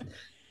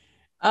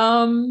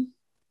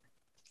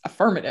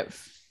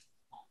 Affirmative.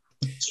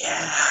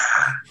 Yeah.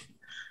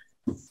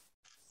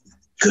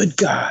 Good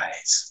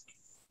guys.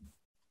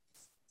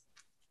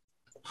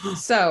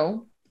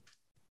 So,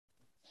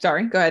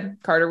 sorry, go ahead.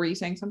 Carter, were you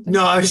saying something?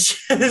 No, I was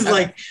just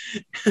like.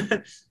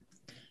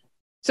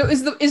 So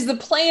is the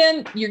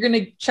plan you're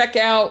gonna check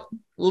out,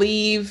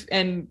 leave,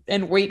 and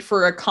wait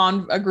for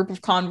a group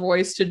of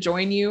convoys to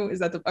join you? Is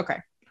that okay?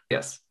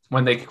 Yes.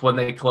 When they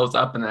close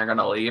up and they're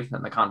gonna leave,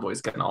 and the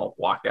convoys can all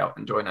walk out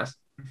and join us.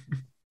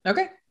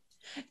 Okay.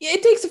 Yeah,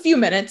 it takes a few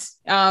minutes.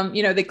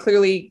 They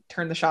clearly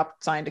turn the shop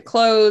sign to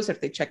close. If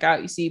they check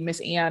out, you see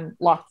Miss Anne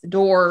lock the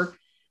door.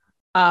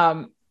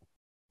 Then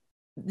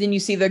you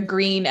see the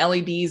green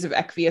LEDs of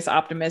Exvius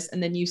Optimus,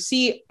 and then you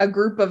see a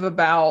group of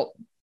about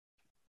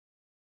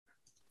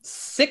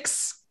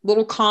 6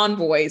 little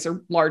convoys,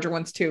 or larger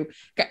ones too,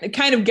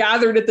 kind of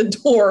gathered at the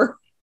door,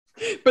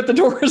 but the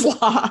door is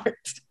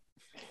locked.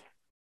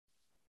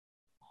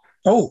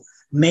 Oh,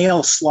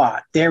 mail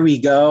slot. There we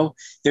go.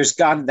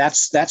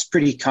 That's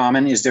pretty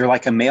common. Is there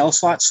like a mail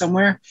slot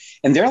somewhere?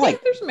 And they're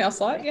like, there's a mail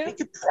slot. Yeah. They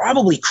could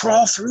probably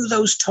crawl through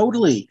those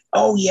totally.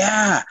 Oh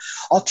yeah.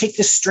 I'll take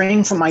the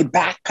string from my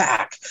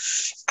backpack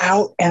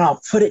out and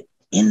I'll put it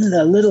in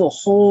the little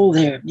hole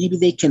there. Maybe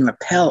they can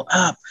rappel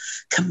up.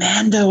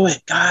 Commando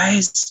it,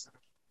 guys.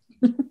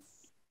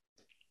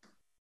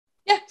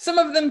 Yeah, some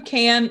of them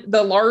can.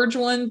 The large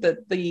one,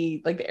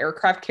 the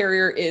aircraft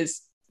carrier,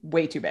 is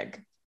way too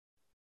big.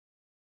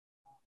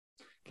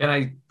 Can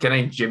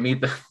I jimmy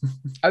the?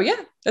 Oh yeah,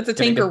 that's a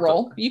tinker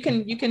roll. You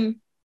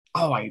can.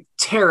 Oh, I'm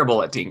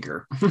terrible at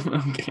tinker.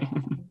 Okay.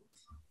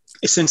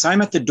 Since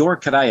I'm at the door,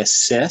 could I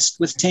assist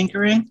with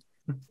tinkering?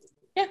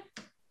 Yeah,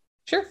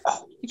 sure.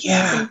 Oh,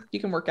 yeah. You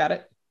can work at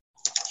it.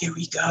 Here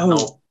we go.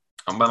 No,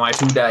 I'm by my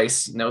 2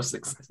 dice. No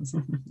 6.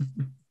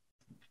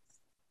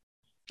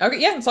 Okay,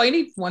 yeah, that's all you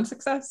need. 1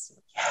 success.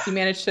 You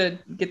manage to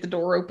get the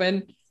door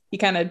open. He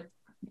kind of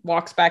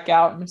walks back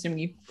out. I'm assuming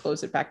you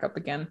close it back up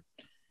again.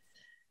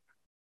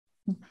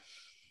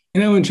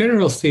 In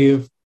general,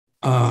 Steve,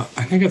 I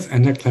think it's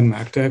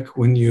anticlimactic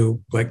when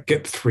you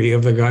get 3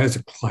 of the guys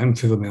to climb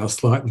through the mail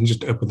slot and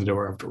just open the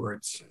door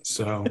afterwards.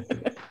 So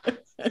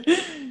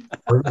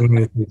we're going to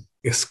make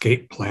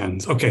escape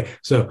plans. Okay,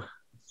 so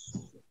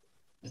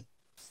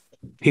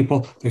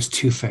people, there's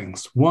 2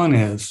 things. One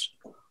is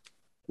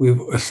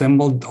we've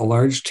assembled a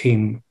large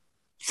team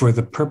for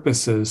the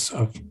purposes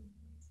of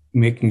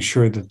making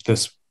sure that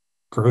this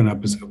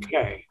grown-up is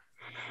okay.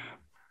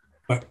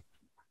 But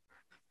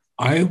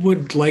I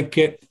would like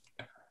it,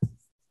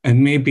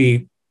 and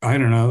maybe, I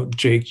don't know,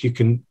 Jake, you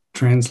can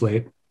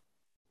translate.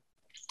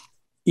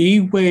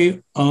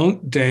 Iwe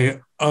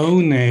onde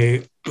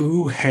one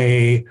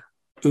uhe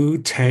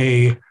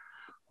ute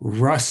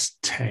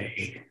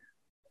ruste.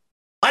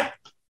 What?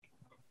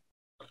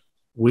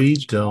 We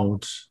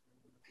don't.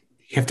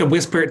 You have to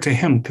whisper it to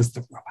him because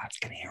the robot's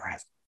going to hear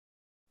us.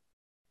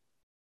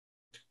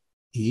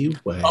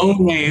 Iwe.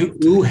 One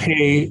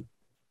uhe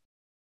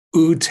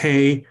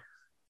ute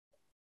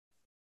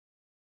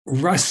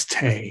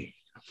ruste.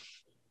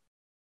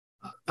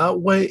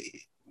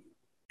 Wait,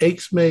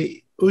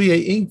 Xme uye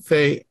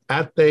ingfe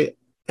ate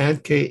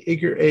anke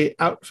igre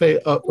outfe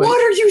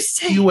What are you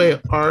saying?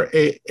 Iwe are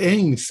a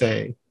ing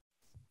say.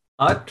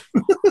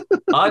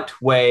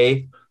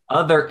 Utway,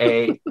 other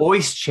a,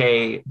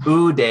 oische,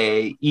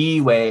 ude,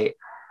 iwe,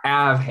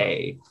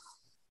 avhe.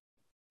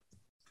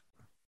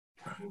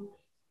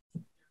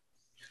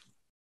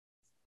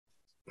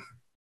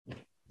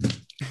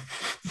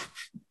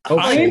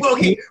 Okay.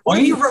 What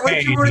if you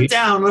wrote it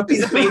down on a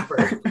piece of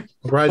paper?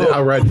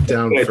 I'll write it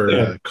down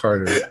for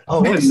Carter.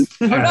 Oh, whoops.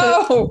 Oh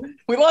no,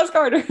 we lost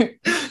Carter.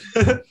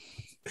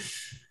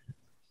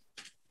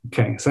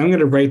 Okay, so I'm going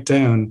to write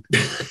down.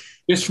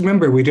 Just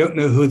remember, we don't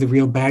know who the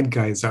real bad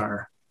guys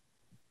are,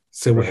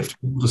 so we have to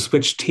be able to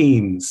switch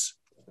teams.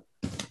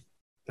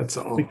 That's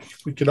all.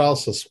 We could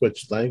also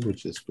switch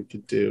languages. We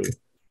could do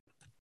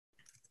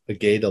a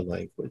Gata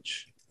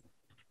language.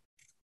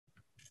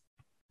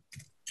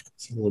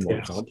 It's a little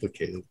more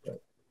complicated,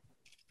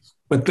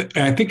 but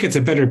I think it's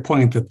a better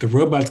point that the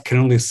robots can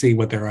only see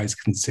what their eyes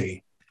can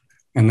see,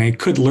 and they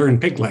could learn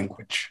pig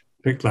language,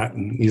 pig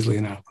Latin, easily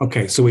enough.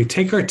 Okay, so we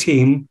take our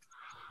team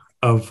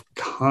of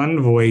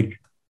convoy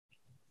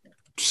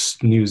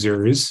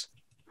snoozers.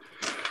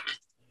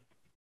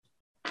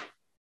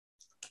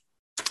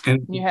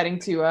 And You're heading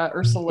to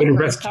Ursula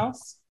Kurt's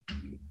house?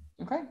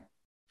 Okay.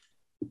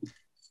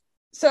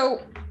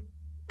 So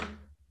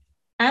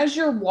as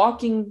you're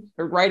walking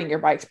or riding your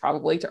bikes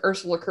probably to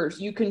Ursula Kurt's,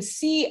 you can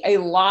see a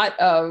lot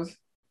of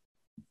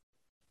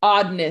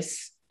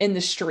oddness in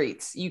the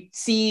streets. You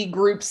see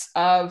groups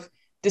of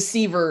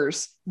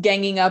deceivers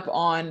ganging up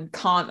on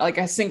like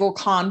a single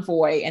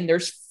convoy, and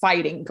there's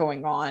fighting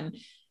going on.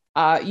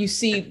 You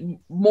see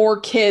more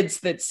kids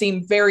that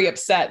seem very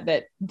upset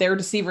that their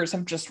deceivers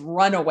have just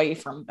run away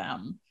from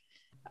them.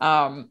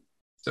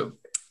 So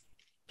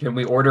can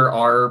we order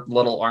our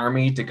little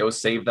army to go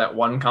save that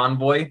one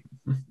convoy?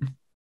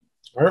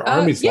 our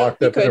army's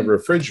locked up in a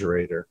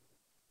refrigerator.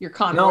 Your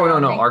convoy. No.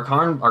 army. Our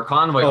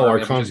convoy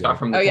army we just got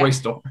from the toy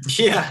store.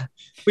 Yeah.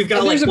 We've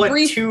got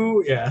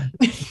two. Yeah.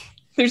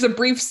 There's a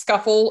brief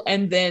scuffle,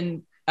 and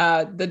then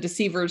the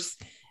deceivers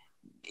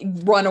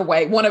run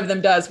away. One of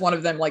them does. One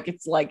of them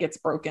it's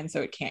broken,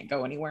 so it can't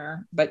go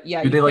anywhere. But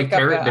yeah, do they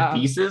tear it to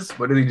pieces?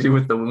 What do they do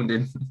with the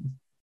wounded?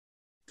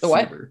 The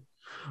what?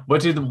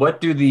 What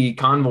do the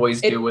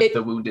convoys do with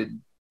the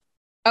wounded?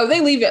 Oh,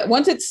 they leave it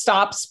once it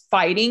stops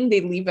fighting.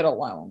 They leave it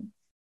alone.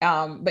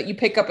 But you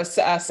pick up a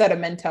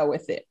sedimento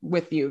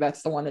with you.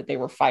 That's the one that they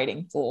were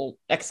fighting. The little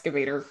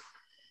excavator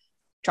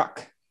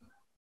truck.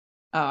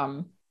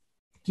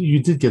 You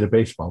did get a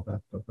baseball bat,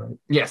 though, right?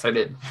 Yes, I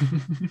did.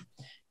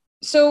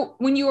 So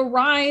when you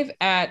arrive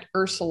at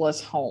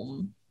Ursula's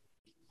home,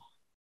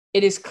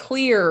 it is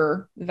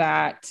clear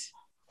that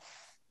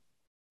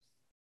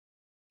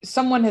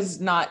someone has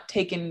not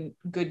taken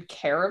good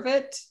care of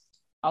it.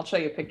 I'll show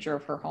you a picture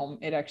of her home.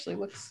 It actually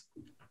looks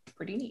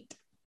pretty neat.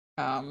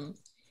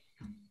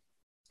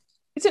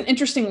 It's an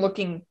interesting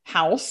looking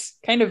house,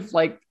 kind of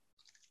like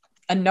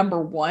a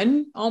number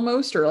 1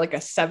 almost, or like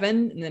a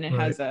 7, and then it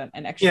has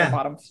an extra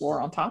bottom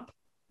floor on top,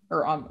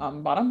 or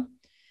on bottom.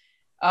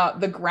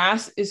 The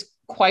grass is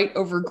quite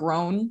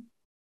overgrown.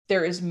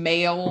 There is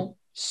mail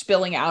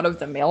spilling out of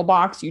the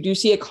mailbox. You do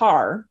see a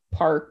car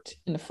parked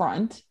in the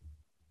front.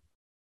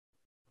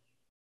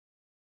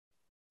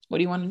 What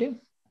do you want to do?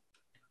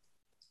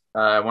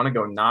 I want to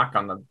go knock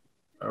on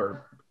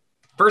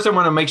first I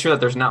want to make sure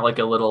that there's not like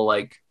a little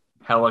like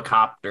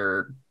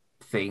helicopter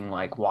thing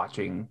like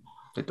watching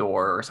the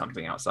door or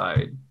something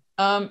outside.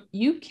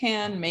 You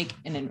can make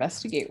an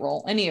investigate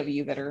roll. Any of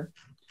you that are.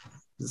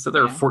 So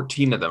there are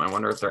 14 of them. I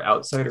wonder if they're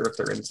outside or if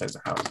they're inside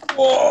the house.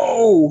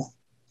 Whoa!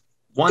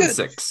 1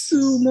 6.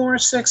 2 more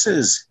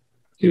 6s.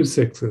 2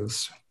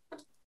 6s.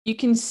 You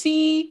can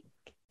see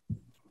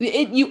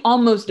it. You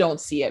almost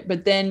don't see it,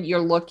 but then you're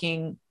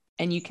looking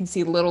and you can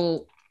see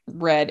little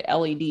red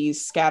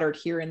LEDs scattered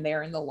here and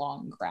there in the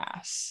long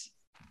grass.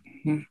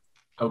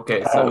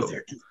 Okay, so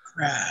they're in the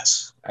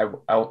grass. I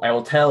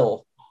will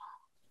tell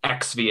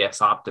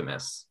XVS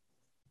Optimus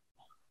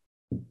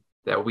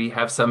that we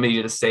have somebody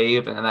to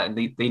save, and that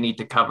they need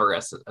to cover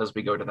us as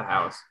we go to the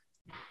house.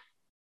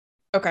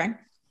 Okay.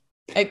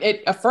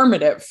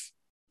 Affirmative.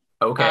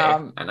 Okay,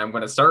 and I'm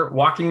going to start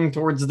walking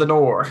towards the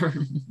door.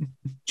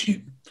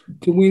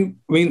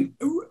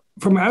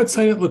 From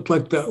outside, it looked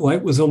like the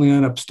light was only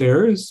on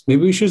upstairs.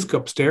 Maybe we should just go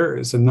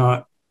upstairs and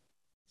not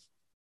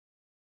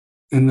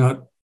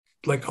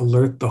like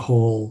alert the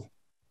whole.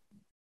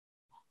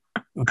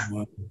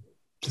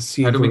 To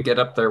see. How do we get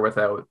up there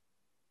without?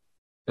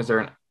 Is there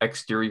an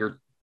exterior?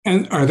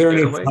 And are there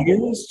any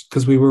flyers?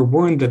 Because we were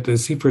warned that the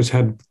deceivers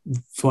had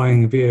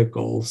flying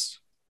vehicles.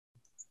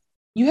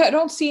 You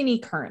don't see any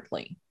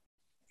currently.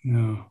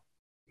 No.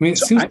 It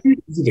seems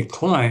easy to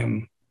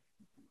climb.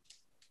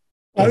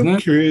 I'm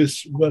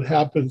curious what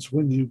happens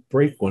when you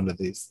break one of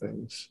these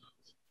things.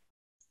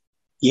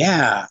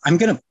 Yeah, I'm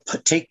gonna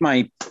take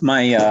my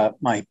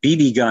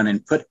BB gun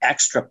and put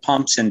extra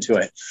pumps into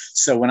it.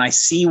 So when I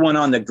see one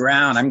on the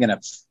ground, I'm gonna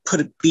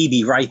put a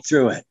BB right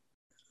through it.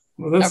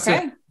 Well, that's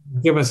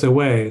give us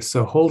away.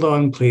 So hold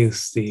on, please,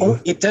 Steve. Oh,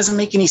 it doesn't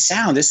make any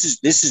sound. This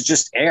is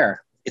just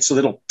air. It's a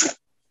little.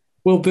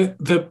 Well,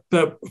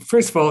 the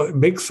first of all, it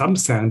makes some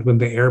sound when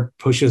the air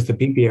pushes the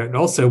BB out, and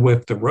also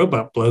if the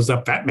robot blows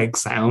up, that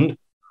makes sound.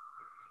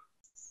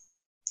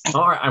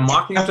 All right, I'm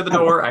walking up to the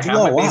door. I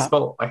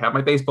have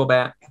my baseball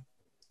bat.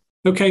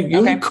 Okay,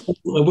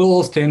 we'll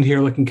all stand here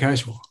looking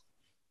casual.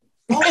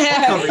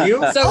 I'll cover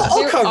you. So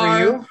I'll cover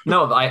you.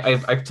 No,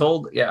 I've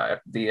told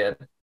the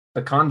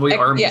The convoy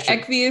army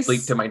should Ekvius.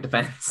 leap to my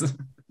defense.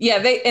 Yeah,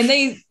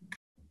 they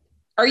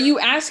are you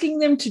asking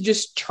them to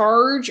just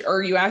charge, or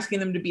are you asking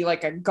them to be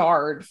like a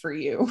guard for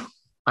you?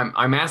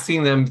 I'm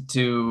asking them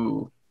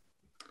to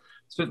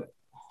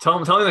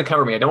tell them to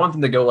cover me. I don't want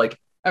them to go like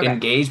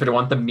engage, but I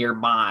want them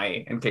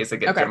nearby in case they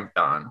get jumped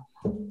on.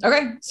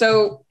 Okay,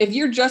 so if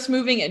you're just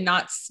moving and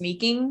not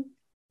sneaking,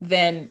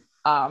 then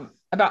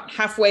about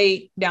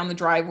halfway down the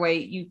driveway,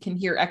 you can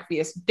hear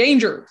Ekvius,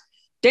 danger,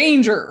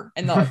 danger,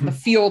 and the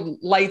field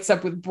lights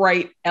up with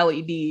bright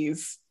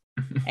LEDs,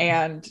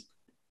 and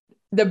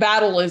the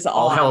battle is on.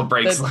 All hell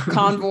breaks The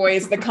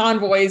loose. the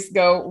convoys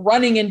go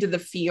running into the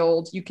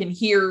field. You can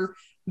hear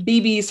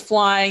BBs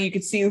flying. You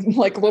can see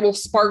like little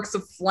sparks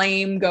of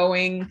flame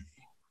going.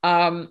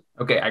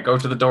 Okay, I go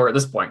to the door at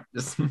this point.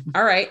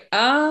 All right.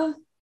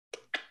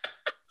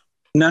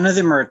 None of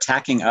them are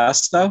attacking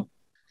us, though?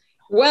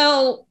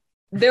 Well,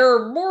 there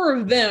are more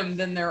of them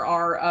than there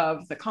are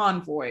of the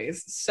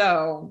convoys.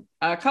 So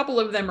a couple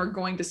of them are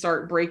going to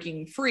start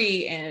breaking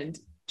free and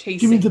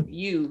chasing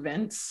you,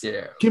 Vince.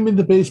 Yeah. Give me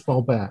the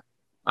baseball bat.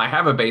 I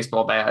have a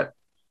baseball bat.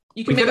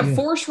 You can make a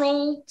force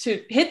roll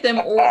to hit them,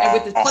 or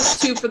with the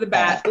 +2 for the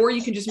bat, or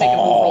you can just make a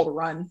move roll to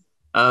run.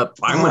 I'm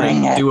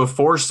going to do a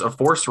force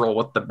roll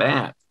with the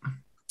bat.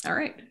 All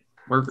right.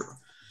 We're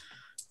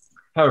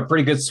have a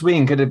pretty good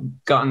swing. Could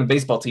have gotten the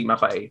baseball team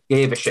if I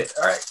gave a shit.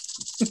 All right.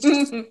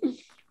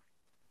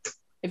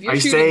 If you're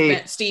shooting,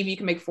 Steve, you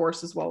can make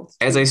force as well.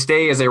 As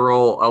I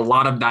roll a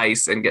lot of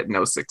dice and get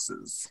no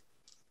 6s.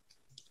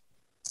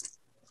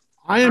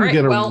 I am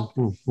going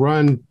to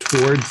run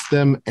towards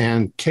them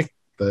and kick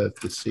the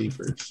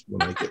deceivers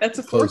when I get That's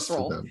a close force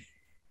roll. to them.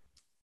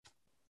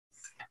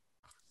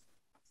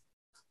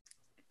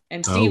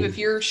 And Steve, if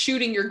you're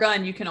shooting your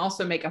gun, you can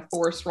also make a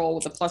force roll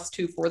with a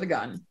 +2 for the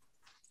gun.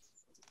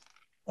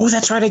 Oh,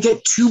 that's right. I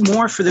get 2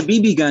 more for the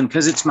BB gun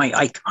because it's my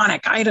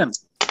iconic item.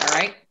 All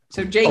right.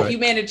 So Jake, you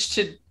managed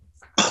to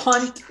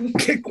punt.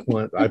 Kick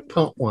one. I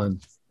punt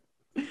one.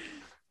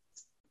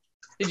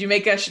 Did you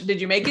make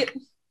it,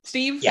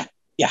 Steve? Yeah,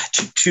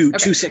 two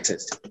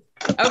 6s.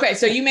 Okay,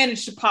 so you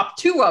managed to pop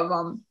 2 of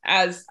them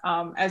as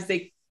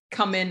they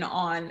come in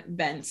on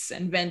Vince,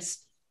 and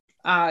Vince,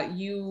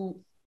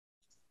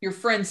 your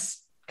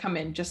friends come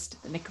in just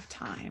at the nick of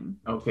time.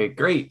 Okay,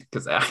 great.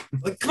 Because I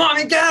come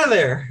on, get out of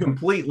there.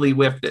 Completely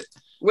whiffed it.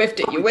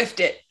 You whiffed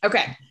it.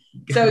 Okay.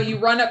 So you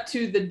run up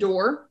to the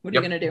door. What are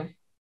you gonna do?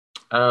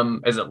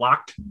 Is it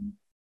locked?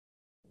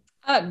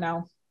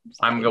 No.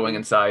 I'm going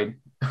inside.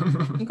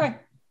 Okay.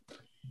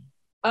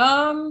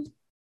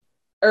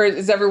 Or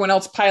is everyone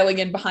else piling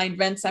in behind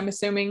Vince, I'm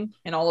assuming,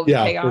 in all of the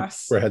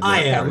chaos?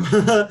 I am.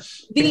 I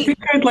think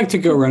I'd like to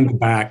go around the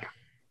back.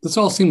 This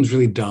all seems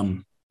really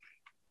dumb.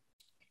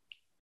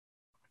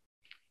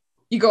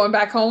 You going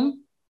back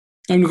home?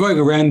 I'm going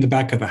around the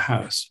back of the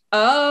house.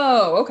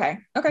 Oh, okay.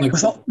 Okay. Like,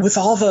 with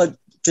all the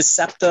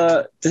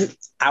Decepta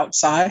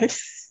outside?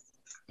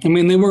 I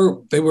mean, they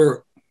were,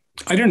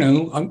 I don't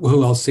know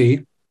who I'll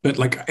see, but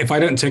like, if I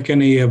don't take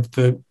any of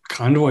the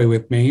convoy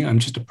with me, I'm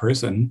just a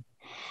person.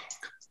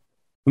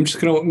 I'm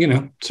just going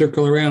to,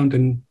 circle around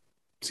and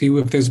see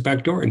if there's a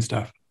back door and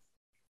stuff.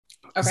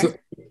 Okay. So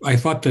I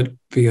thought that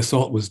the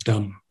assault was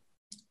dumb.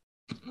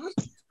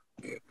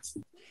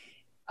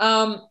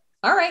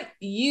 All right.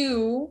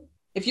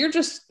 If you're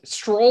just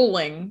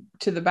strolling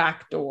to the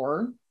back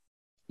door,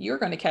 you're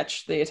going to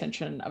catch the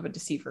attention of a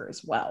deceiver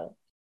as well.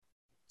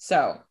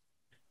 So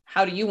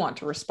how do you want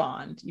to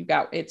respond?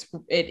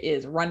 It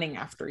is running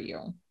after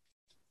you.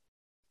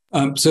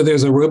 So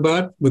there's a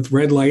robot with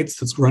red lights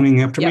that's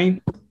running after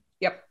me.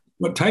 Yep.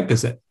 What type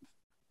is it?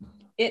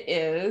 It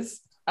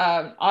is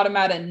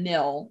Automata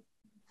Nil.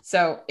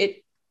 So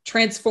it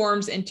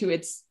transforms into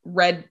its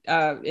red,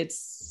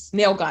 its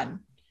nail gun,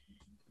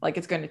 like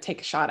it's going to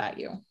take a shot at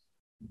you.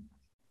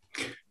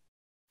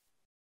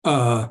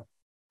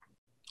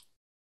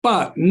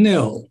 But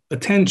Nil,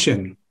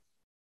 attention.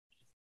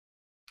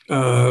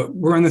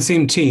 We're on the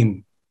same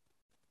team.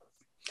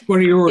 What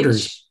are your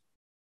orders?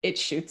 It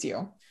shoots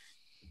you.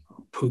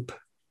 Oh, poop.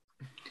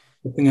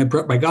 Good thing I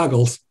brought my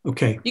goggles.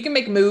 Okay. You can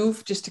make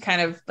move just to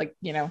kind of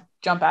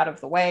jump out of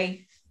the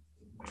way.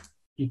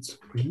 It's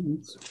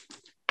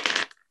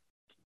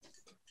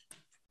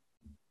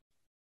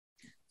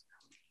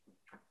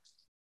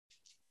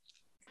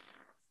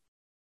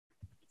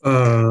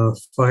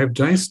 5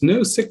 dice,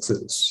 no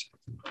 6s.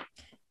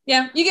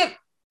 Yeah, you get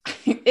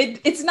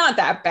it's not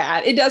that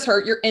bad. It does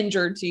hurt. You're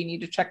injured, so you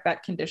need to check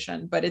that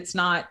condition, but it's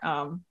not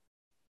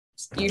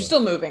you're still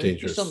moving.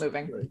 Dangerous. You're still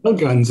moving. Oh,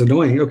 gun's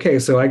annoying. Okay,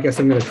 so I guess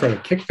I'm gonna try to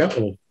kick that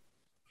little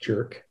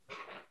jerk.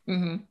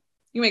 Mm-hmm.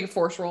 You make a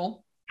force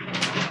roll.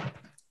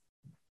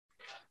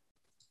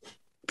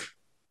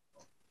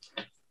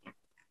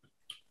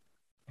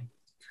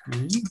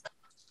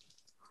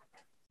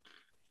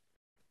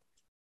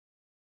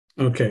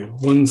 Okay,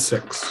 1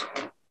 6.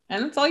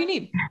 And that's all you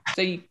need.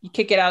 So you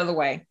kick it out of the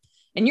way.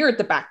 And you're at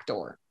the back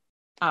door.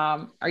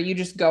 Are you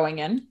just going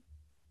in?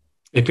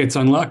 If it's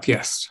unlocked,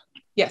 yes.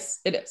 Yes,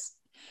 it is.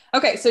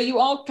 Okay, so you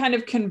all kind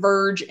of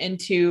converge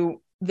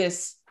into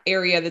this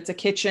area that's a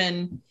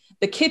kitchen.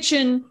 The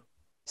kitchen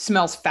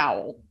smells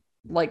foul,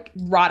 like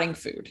rotting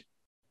food.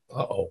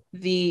 Uh-oh.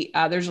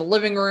 There's a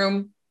living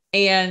room,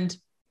 and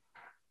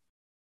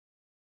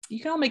you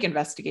can all make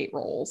investigate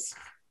rolls.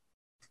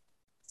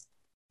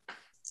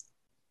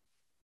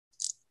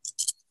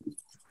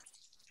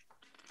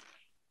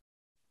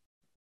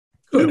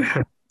 Good.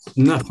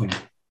 Nothing.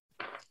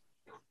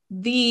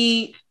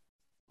 The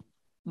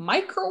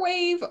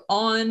microwave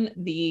on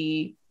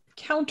the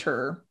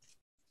counter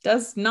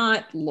does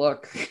not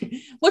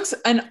looks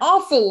an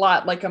awful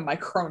lot like a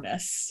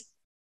Micronus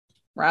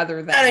rather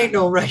than That ain't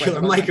no a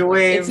regular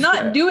microwave. It's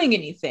not doing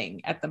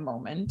anything at the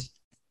moment,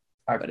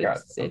 I but forgot.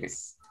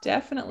 it's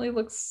definitely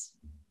looks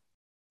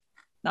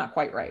not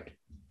quite right.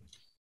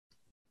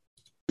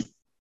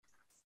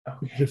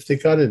 If they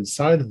got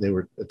inside and they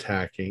were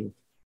attacking,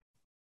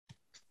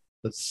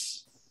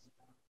 let's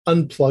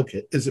unplug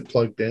it. Is it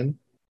plugged in?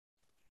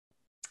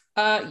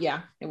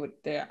 Yeah, it would.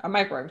 A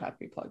microwave would have to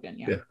be plugged in.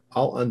 Yeah.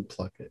 I'll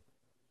unplug it.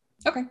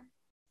 Okay.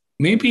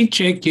 Maybe,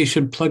 Jake, you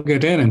should plug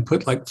it in and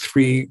put like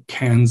 3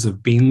 cans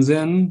of beans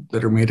in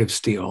that are made of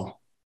steel.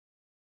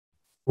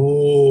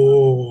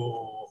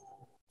 Oh.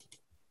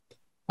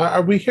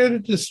 Are we here to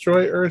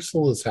destroy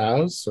Ursula's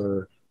house,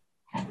 or?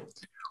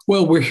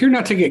 Well, we're here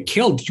not to get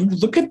killed. You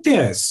look at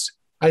this.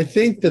 I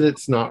think that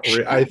it's not.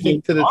 I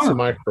think that it's a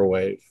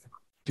microwave.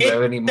 Do you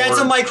have any more? That's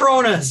a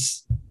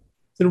Micronus.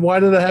 Then why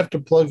did I have to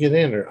plug it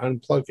in or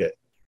unplug it?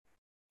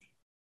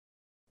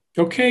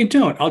 Okay,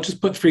 don't. I'll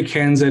just put 3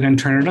 cans in and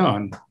turn it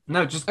on.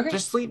 No, just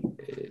sleep.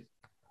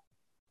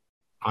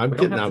 I'm We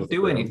don't getting have out to of the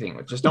do room. anything.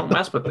 Just don't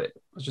mess with it.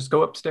 Let's just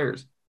go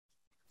upstairs.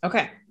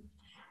 Okay.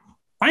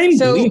 I'm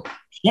So- bleeding.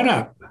 Shut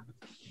up.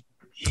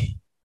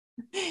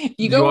 You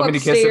Do go you want me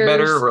to kiss it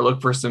better, upstairs. or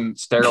look for some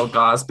sterile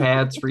gauze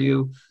pads for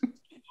you?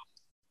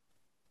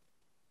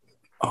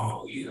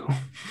 Oh, you,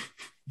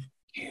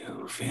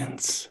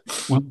 Vince.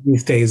 One of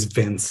these days,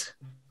 Vince.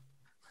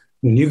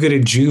 When you get a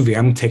juvie,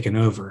 I'm taking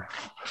over.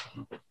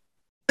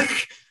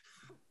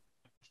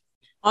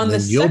 On And the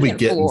then you'll be second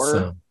getting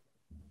floor.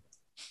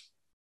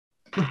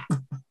 some.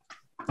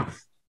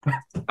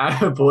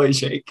 Attaboy,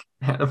 Jake.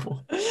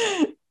 Attaboy.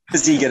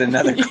 Does he get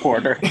another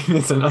quarter?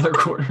 It's another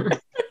quarter.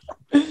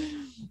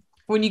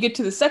 When you get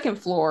to the second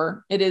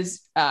floor, it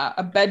is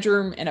a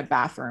bedroom and a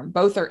bathroom.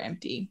 Both are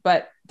empty,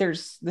 but the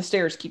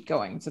stairs keep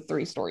going. It's a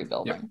 3-story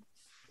building.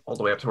 All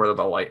the way up to where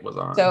the light was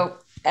on. So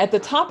at the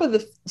top of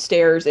the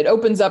stairs, it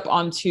opens up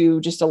onto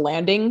just a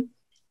landing,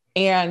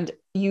 and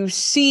you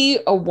see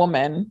a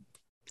woman,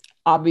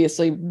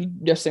 obviously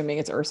assuming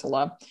it's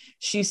Ursula.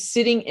 She's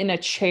sitting in a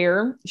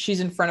chair. She's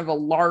in front of a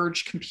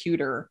large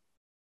computer,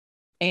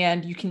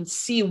 and you can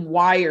see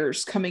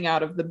wires coming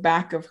out of the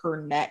back of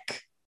her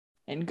neck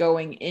and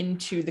going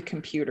into the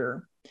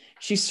computer.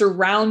 She's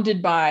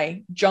surrounded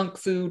by junk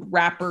food,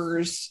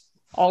 wrappers,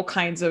 all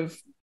kinds of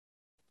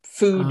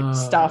food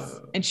stuff.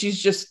 And she's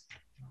just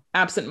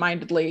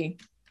absent-mindedly,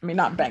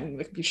 not banging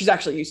the computer. She's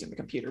actually using the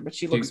computer, but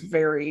she looks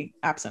very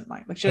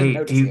absent-minded. Like she doesn't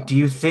notice you. Do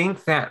you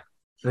think that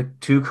the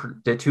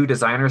two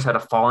designers had a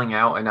falling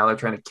out and now they're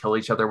trying to kill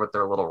each other with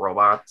their little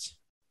robots?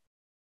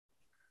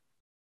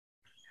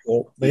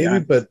 Well, maybe, Yeah.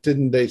 but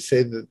didn't they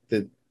say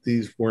that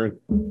these weren't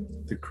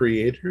the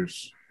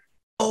creators?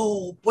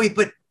 Oh, wait,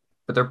 but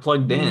But they're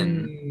plugged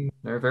in.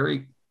 They're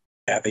very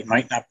Yeah, they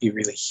might not be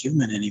really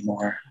human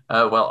anymore.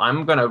 well,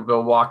 I'm gonna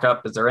go walk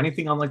up. Is there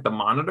anything on like the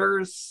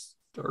monitors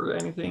or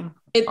anything?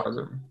 Are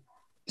there-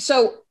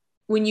 So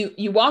when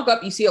you walk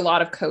up, you see a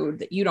lot of code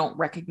that you don't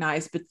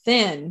recognize, but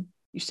then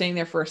you're sitting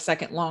there for a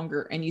second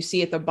longer and you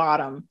see at the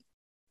bottom,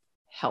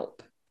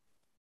 help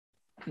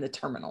in the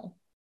terminal.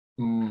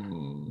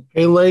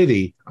 Hey,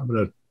 lady, I'm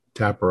gonna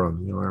tap her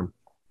on the arm.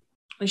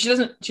 And she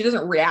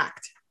doesn't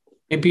react.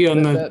 Maybe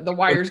on The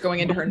wires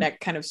going into her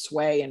neck kind of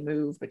sway and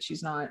move, but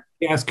she's not.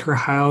 ask her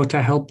how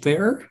to help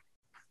there.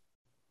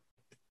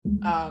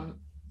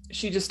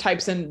 She just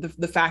types in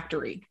the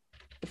factory.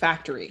 The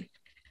factory.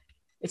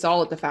 It's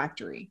all at the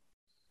factory.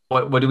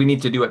 What do we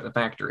need to do at the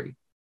factory?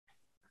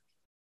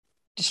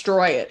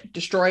 Destroy it.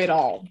 Destroy it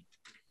all.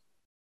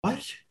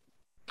 What?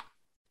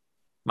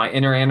 My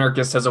inner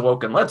anarchist has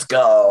awoken. Let's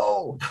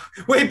go.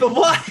 wait, but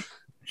why?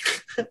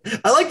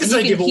 I like this You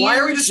idea, can but why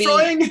are we hear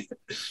destroying?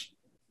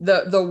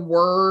 The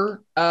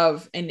whir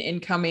of an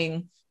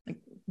incoming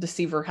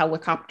deceiver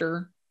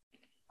helicopter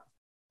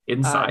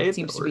Inside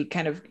seems to or- be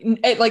kind of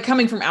like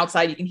coming from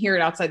outside. You can hear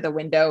it outside the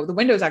window. The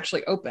window is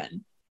actually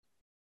open,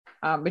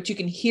 but you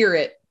can hear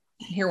it.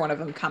 Hear one of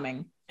them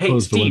coming. Hey,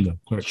 Close the Steve, window,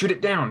 quick. shoot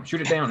it down.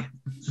 Shoot it down.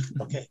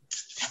 Okay.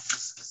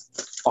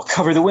 I'll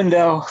cover the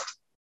window.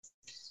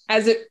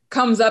 As it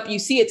comes up, you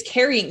see it's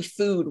carrying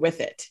food with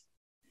it,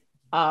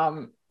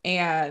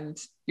 and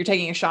you're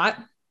taking a shot.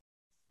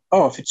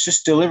 Oh, if it's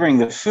just delivering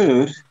the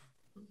food.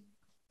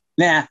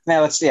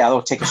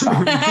 I'll take a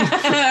shot.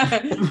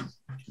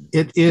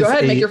 It is Go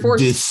ahead, a make your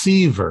force.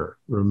 deceiver,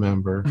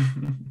 remember?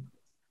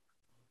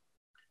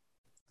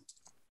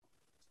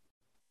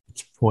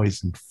 It's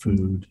poisoned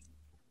food.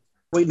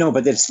 Wait, no,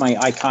 but it's my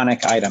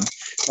iconic item.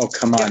 Oh,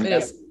 come on. It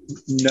is.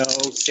 No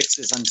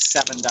sixes on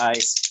 7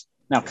 dice.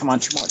 Now, come on,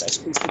 2 more dice,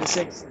 please, for the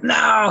 6.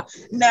 No,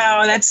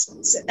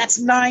 that's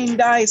 9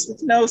 dice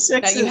with no Now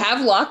 6s. you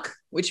have luck,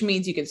 which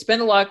means you can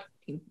spend a luck,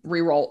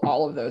 re-roll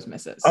all of those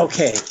misses.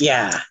 Okay,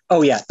 yeah.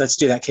 Oh, yeah, let's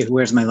do that. Okay,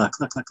 where's my luck?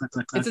 Luck.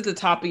 It's at the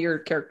top of your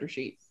character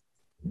sheet.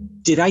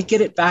 Did I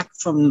get it back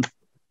from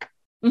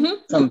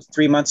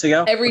 3 months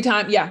ago? Every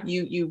time, yeah,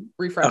 you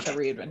refresh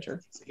every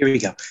adventure. Here we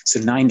go. So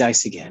 9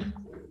 dice again.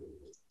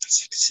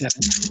 6,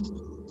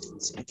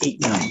 7,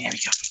 8, 9. There we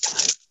go. Come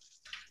on.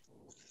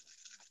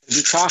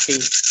 Be coffee.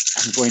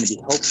 I'm going to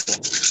be hopeful.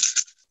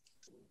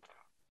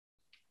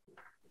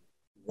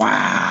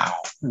 Wow.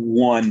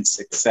 1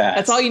 success.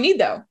 That's all you need,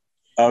 though.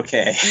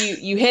 Okay.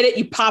 You hit it,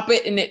 you pop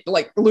it, and it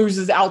like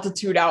loses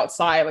altitude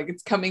outside. Like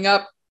it's coming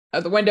up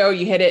of the window,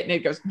 you hit it, and it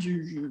goes.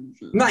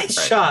 Nice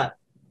Right. shot.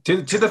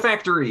 To the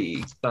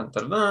factory. Dun,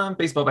 dun, dun,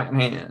 baseball bat in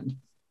hand.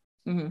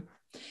 Mm-hmm.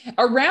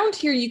 Around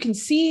here, you can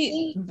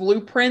see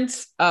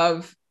blueprints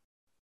of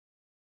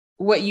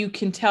what you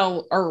can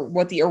tell or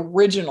what the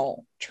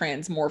original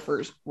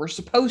transmorphers were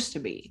supposed to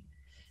be.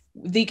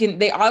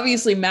 They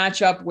obviously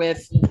match up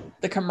with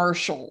the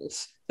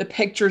commercials, the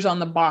pictures on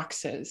the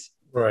boxes.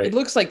 Right. It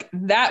looks like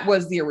that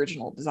was the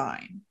original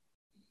design.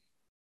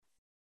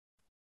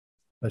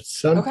 But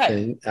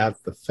something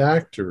at the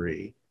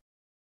factory,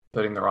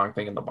 Putting the wrong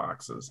thing in the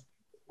boxes.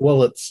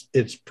 well, it's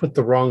put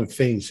the wrong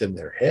things in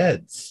their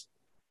heads.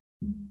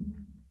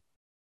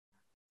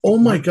 Oh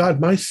my God,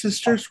 my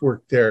sisters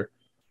work there.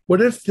 What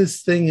if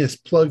this thing is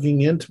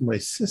plugging into my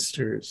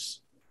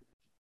sisters?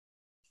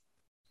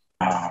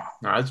 Oh,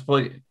 No, that's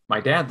probably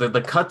my dad.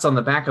 The cuts on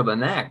the back of the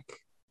neck.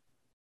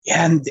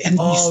 yeah, and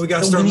Oh, we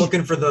gotta start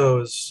looking for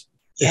those.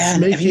 Yeah, It's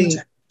and making-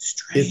 everyone's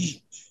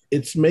strange.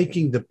 It's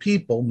making the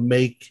people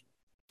make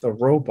the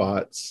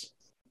robots.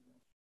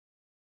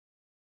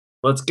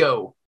 Let's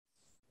go.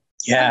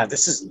 Yeah,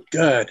 this is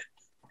good.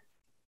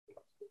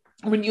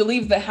 When you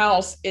leave the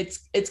house, it's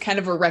kind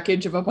of a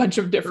wreckage of a bunch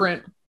of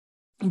different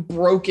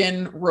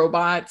broken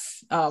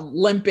robots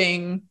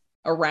limping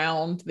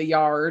around the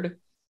yard.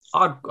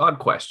 Odd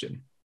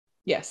question.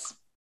 Yes.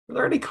 Are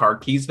there any car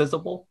keys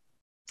visible?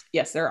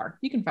 Yes, there are.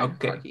 You can find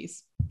Okay. car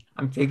keys.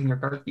 I'm taking your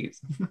car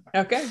keys.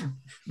 Okay.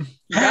 You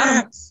got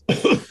 'em. Max,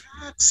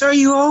 are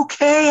you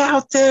okay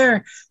out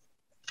there?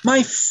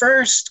 My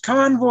first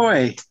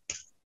convoy.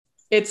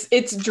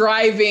 It's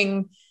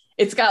driving.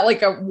 It's got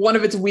like one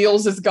of its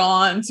wheels is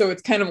gone, so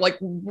it's kind of like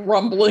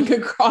rumbling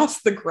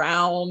across the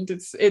ground.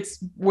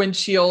 Its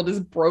windshield is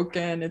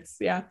broken. It's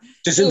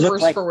Does it look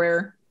worse like? for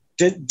wear.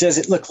 Does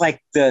it look like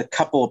the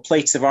couple of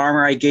plates of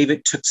armor I gave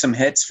it took some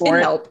hits for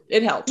it?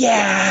 It helped.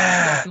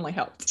 Yeah. It definitely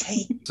helped.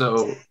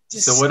 So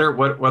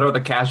what are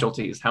the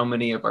casualties? How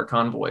many of our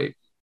convoy?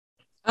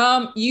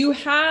 You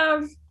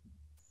have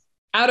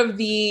out of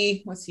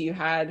the you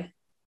had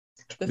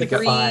the Like a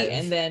 3, 5.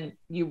 and then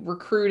you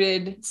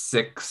recruited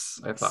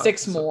 6, I thought.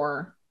 6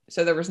 more.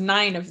 So there was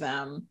 9 of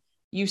them.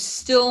 You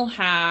still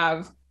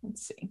have,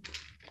 let's see.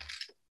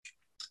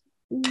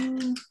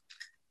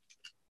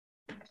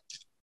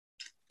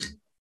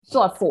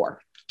 Still have 4.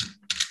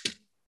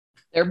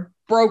 They're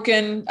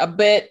broken a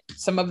bit.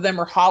 Some of them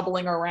are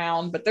hobbling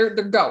around, but they're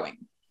going.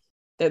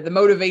 The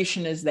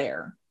motivation is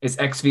there. Is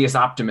Exvius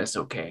Optimus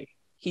okay?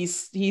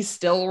 He's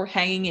still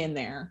hanging in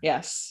there.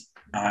 Yes.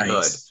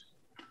 Nice.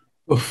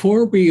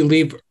 Before we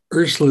leave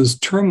Ursula's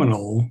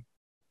terminal,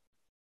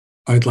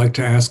 I'd like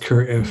to ask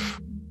her if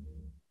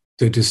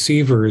the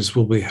deceivers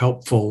will be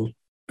helpful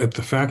at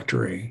the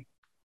factory.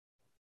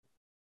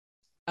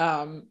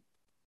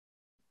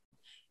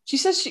 She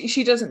says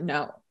she doesn't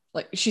know.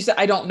 Like she said,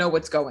 I don't know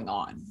what's going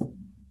on.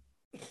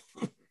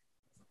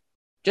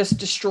 Just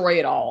destroy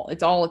it all.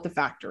 It's all at the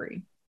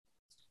factory.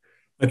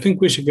 I think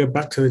we should go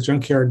back to the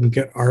junkyard and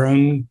get our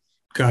own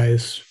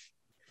guys.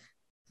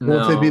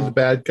 Won't they be the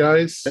bad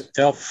guys? But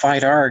they'll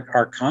fight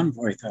our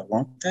convoy, though,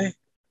 won't they?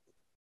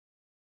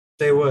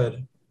 They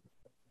would.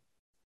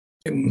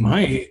 It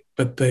might,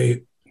 but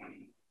they.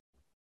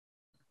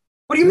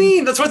 What do you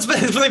mean? That's what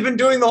they've been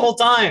doing the whole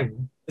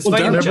time. Is Well,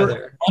 fighting each remember-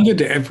 other. Responded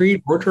to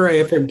every order I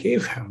ever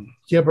gave him.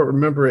 Yeah, but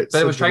remember it. But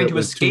it said was trying that to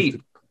would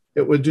escape.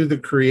 it would do the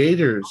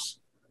creators'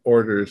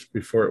 orders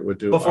before it would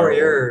do Before our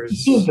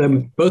orders.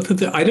 yours. Both of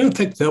them. I don't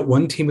think that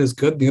one team is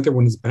good and the other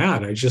one is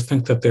bad. I just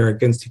think that they're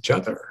against each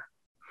other.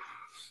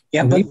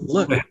 Yeah, And but we-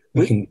 look,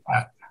 looking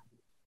at.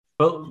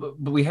 But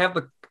we have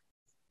the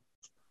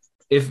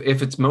if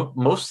it's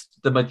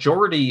the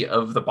majority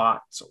of the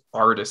bots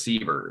are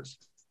deceivers,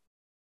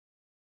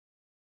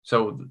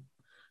 so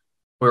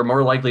we're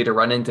more likely to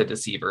run into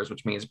deceivers,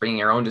 which means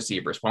bringing our own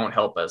deceivers won't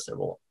help us. It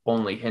will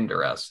only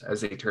hinder us as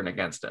they turn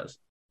against us.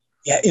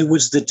 yeah, it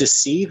was the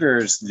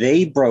deceivers.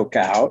 They broke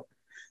out.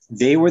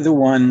 They were the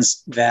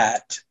ones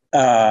that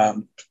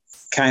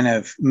kind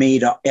of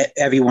made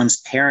everyone's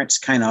parents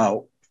kind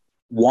of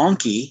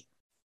wonky.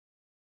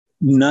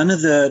 None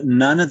of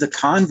the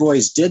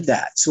convoys did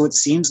that. So it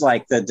seems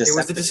like It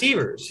was the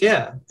deceivers.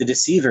 Yeah. the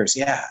deceivers.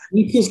 Yeah.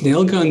 Nika's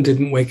nail gun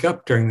didn't wake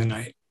up during the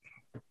night.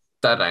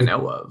 That I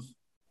know of.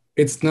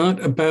 It's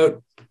not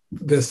about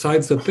the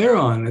sides that they're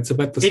on. It's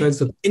about the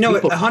sides of It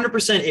people.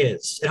 100%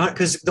 is,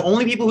 because the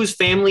only people whose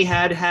family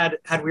had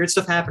weird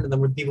stuff happen to them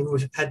were people who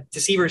had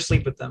deceivers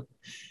sleep with them.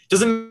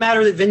 Doesn't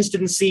matter that Vince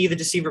didn't see the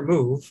deceiver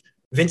move.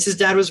 Vince's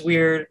dad was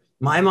weird.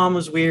 My mom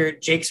was weird.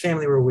 Jake's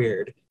family were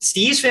weird.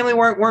 Steve's family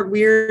weren't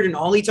weird, and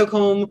all he took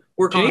home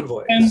were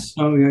convoys.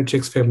 Oh yeah,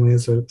 Jake's family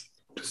is a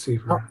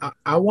deceiver.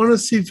 I want to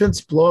see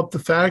Vince blow up the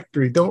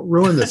factory. Don't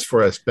ruin this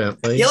for us,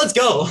 Bentley. Yeah, let's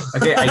go.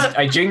 Okay,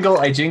 I jingle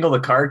the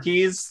car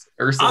keys,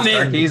 Ursula's I'm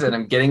car in. keys, and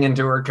I'm getting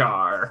into her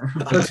car.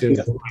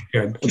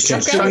 Good.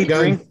 Should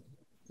we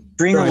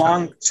bring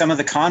along some of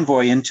the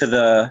convoy into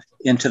the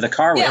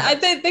car? Yeah,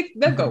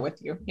 they'll go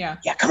with you. Yeah.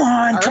 Yeah, come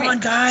on, All come right. on,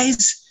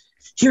 guys.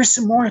 Here's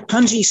some more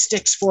punji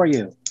sticks for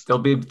you. They'll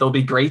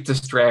be great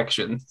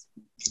distractions.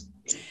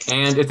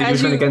 And if they do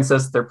As turn you- against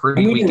us, they're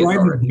pretty We weak. can and ride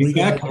already. the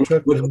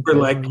back with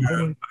like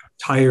a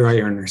tire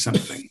iron or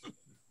something.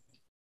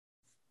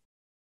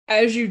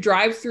 As you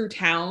drive through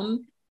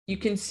town, you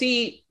can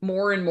see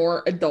more and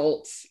more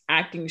adults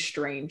acting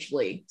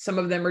strangely. Some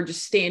of them are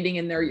just standing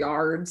in their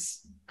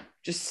yards,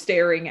 just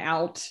staring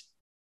out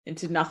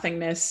into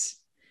nothingness.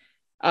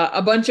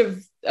 A bunch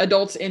of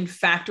adults in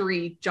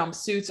factory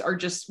jumpsuits are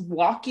just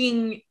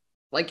walking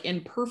like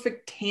in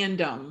perfect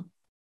tandem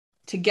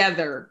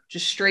together,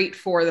 just straight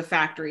for the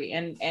factory,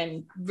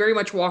 and very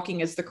much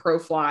walking as the crow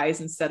flies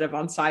instead of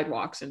on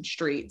sidewalks and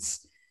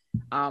streets.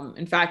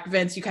 In fact,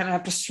 Vince, you kind of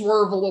have to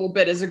swerve a little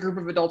bit as a group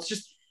of adults.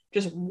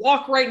 Just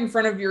walk right in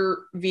front of your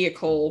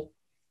vehicle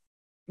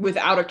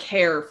without a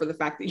care for the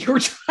fact that you're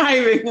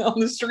driving on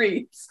the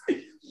streets.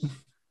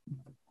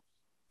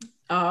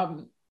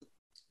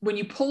 When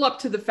you pull up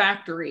to the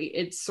factory,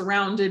 it's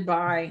surrounded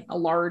by a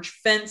large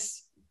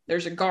fence.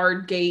 There's a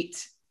guard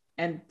gate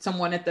and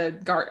someone at the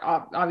guard.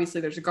 Obviously,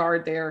 there's a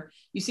guard there.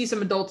 You see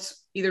some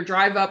adults either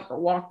drive up or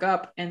walk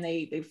up, and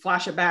they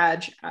flash a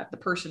badge at the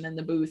person in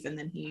the booth, and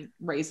then he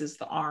raises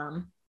the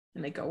arm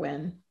and they go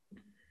in.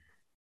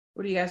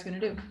 What are you guys going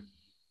to do?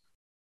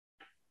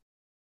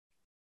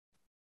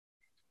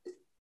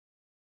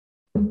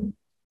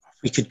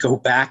 We could go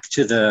back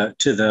to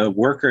the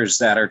workers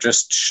that are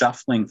just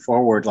shuffling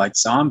forward like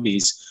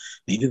zombies.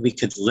 Maybe we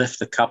could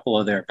lift a couple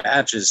of their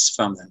badges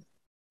from them.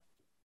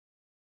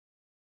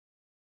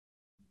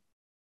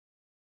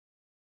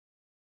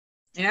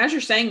 And as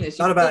you're saying this,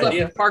 you Not a bad pulled up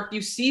idea. the park.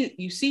 You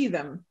see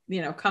them,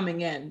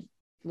 coming in.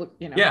 Look,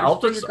 Yeah,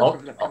 there's a group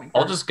of them coming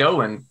I'll through. just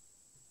go and.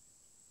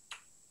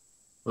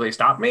 Will they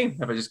stop me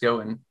if I just go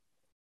and?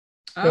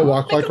 They'll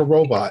walk like a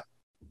robot.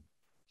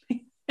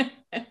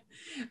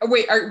 Oh,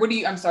 wait,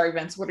 I'm sorry,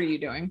 Vince. What are you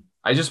doing?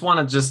 I just want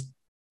to just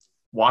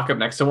walk up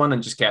next to one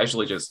and just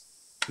casually just.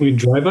 We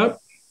drive up.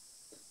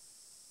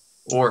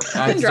 Or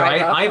can so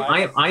drive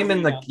up. I'm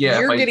in the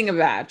You're getting a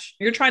badge.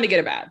 You're trying to get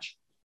a badge.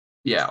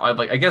 Yeah,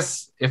 I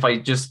guess if I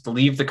just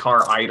leave the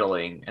car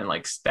idling and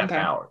like step Okay.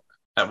 out,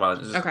 I want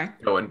to just Okay.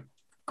 go and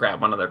grab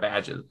one of their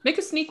badges. Make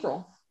a sneak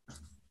roll.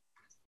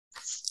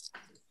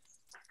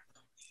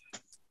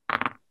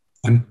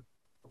 I'm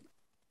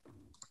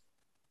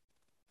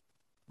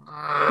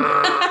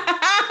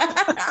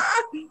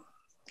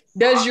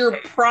Does your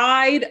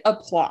pride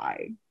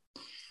apply?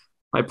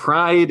 My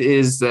pride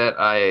is that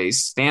I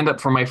stand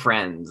up for my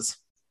friends.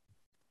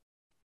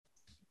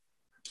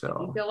 You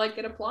So feel like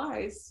it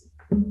applies.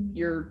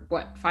 You're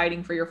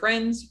fighting for your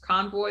friends,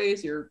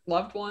 convoys, your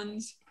loved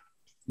ones.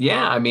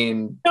 yeah, I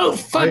mean, no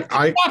fuck.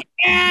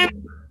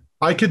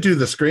 I could do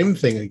the scream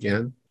thing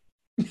again.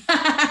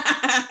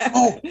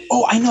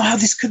 Oh, I know how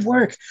this could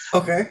work.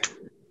 Okay.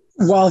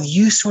 While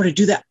you sort of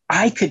do that,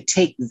 I could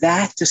take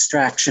that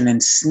distraction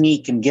and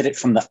sneak and get it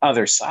from the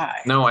other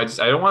side. no, I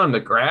don't want them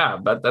to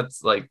grab, but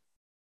that's like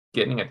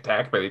getting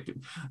attacked by the.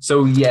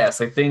 So yes,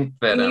 I think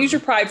that You use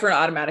your pride for an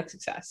automatic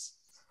success.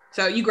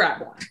 So you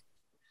grab one.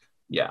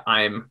 yeah,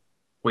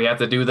 we have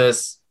to do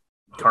this.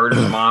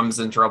 Carter's mom's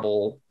in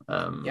trouble.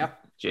 Yep.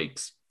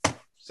 Jake's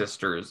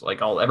sisters,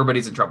 like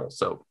everybody's in trouble.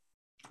 So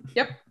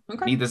Yep.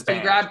 Okay. Need this So you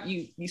badge. grab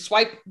you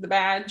swipe the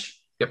badge.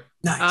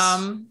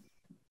 Nice.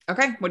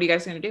 Okay. What are you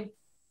guys gonna do?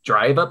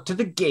 drive up to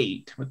the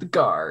gate with the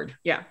guard.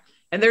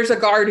 And there's a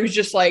guard who's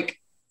just like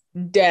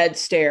dead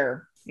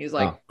stare. He's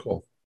like, Oh,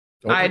 cool.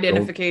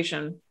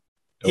 identification.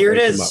 Here it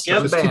wake is. them up.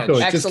 Yep, Just keep badge. going.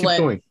 Just keep Excellent.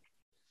 going.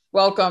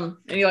 Welcome.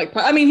 And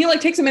he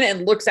takes a minute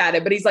and looks at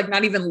it, but he's like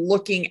not even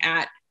looking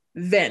at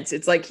Vince.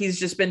 It's like he's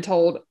just been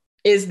told,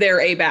 is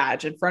there a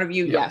badge in front of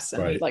you? Yep, Yes.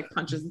 And he right. like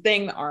punches the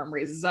thing, the arm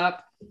raises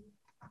up.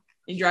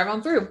 You drive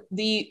on through.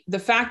 The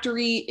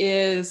factory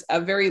is a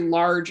very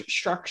large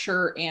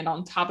structure, and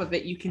on top of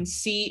it, you can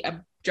see a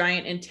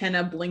giant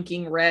antenna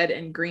blinking red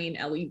and green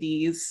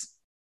LEDs.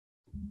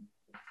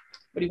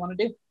 What do you want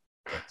to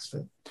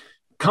do?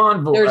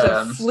 Convoy. There's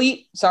a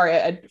fleet. Sorry,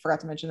 I forgot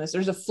to mention this.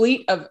 There's a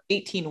fleet of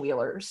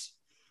 18-wheelers.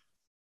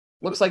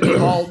 Looks like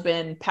they've all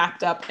been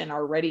packed up and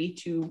are ready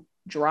to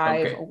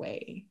drive Okay.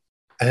 away.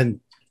 And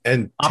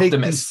take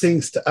Optimus. these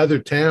things to other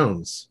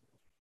towns.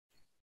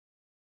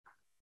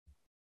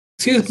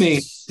 Excuse me.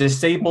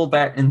 Disable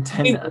that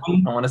antenna.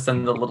 I want to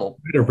send the little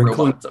A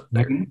wrinkle in robots up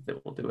there the-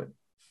 that will do it.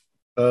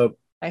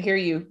 I hear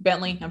you,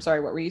 Bentley. I'm sorry.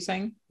 What were you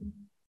saying?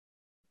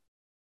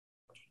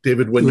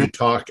 David, when you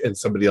talk and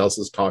somebody else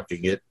is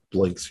talking, it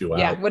blinks you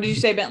Yeah. out. What did you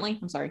say, Bentley?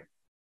 I'm sorry.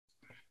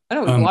 I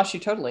know we lost you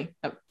totally.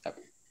 Go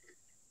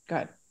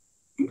ahead.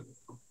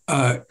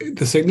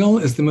 The signal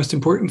is the most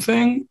important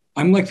thing.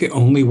 I'm like the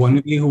only one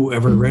of you who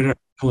ever read an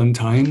article in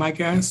Time, I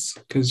guess,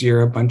 because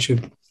you're a bunch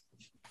of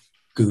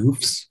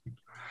goofs.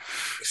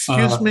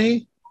 Excuse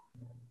me?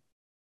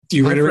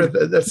 You read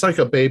it? That's like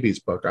a baby's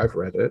book. I've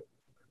read it.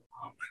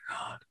 Oh my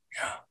God.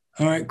 Yeah.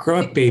 All right,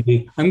 grow up,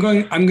 baby. I'm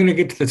going to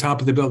get to the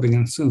top of the building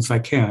as soon as I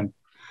can.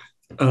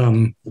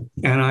 And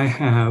I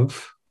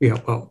have,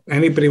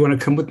 anybody want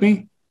to come with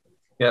me?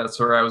 Yeah, that's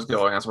where I was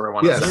going. That's where I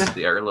want to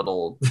send our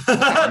little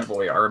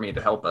convoy army to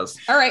help us.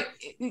 All right.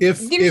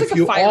 If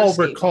you all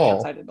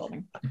recall,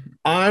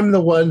 I'm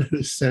the one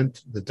who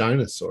sent the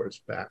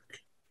dinosaurs back.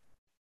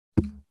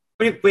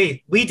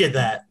 Wait, we did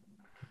that.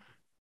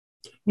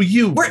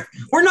 Well,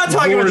 we're not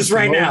talking about this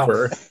right now.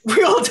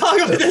 We'll talk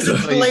about this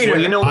later.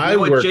 Well, I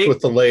worked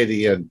with the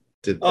lady and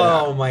did that.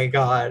 Oh my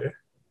God. I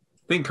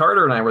think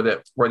Carter and I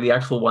were the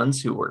actual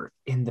ones who were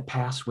in the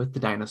past with the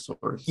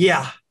dinosaurs.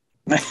 Yeah.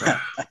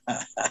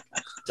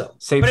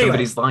 Save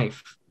somebody's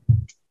life.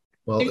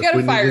 Well, you've got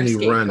a fire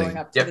escape going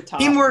up to the top.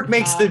 Teamwork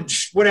makes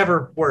the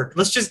whatever work.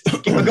 Let's just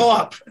go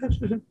up.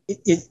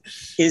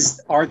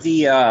 Are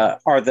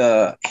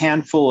the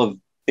handful of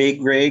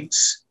big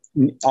rigs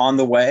on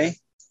the way?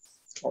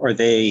 Or are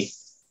they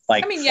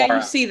like? I mean, yeah,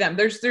 you see them.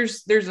 There's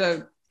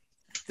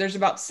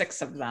about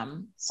 6 of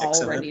them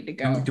all ready to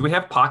go. Do we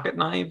have pocket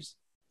knives?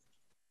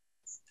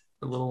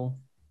 A little.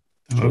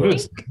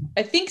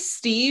 I think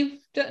Steve.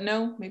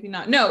 No, maybe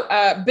not. No,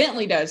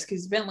 Bentley does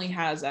because Bentley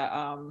has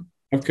a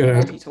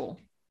multi-tool.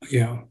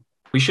 Yeah.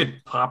 We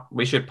should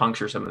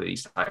puncture some of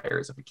these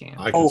tires if we can.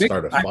 I can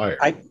start a fire.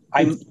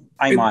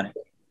 I'm on it.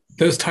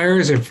 Those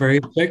tires are very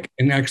thick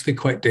and actually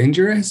quite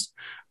dangerous.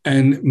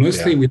 And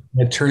mostly we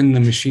turn the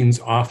machines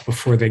off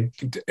before it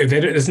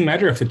doesn't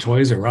matter if the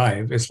toys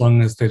arrive as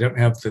long as they don't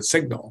have the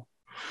signal.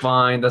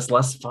 Fine, that's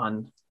less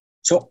fun.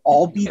 So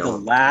I'll be the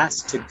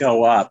last to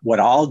go up. What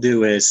I'll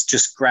do is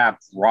just grab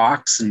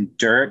rocks and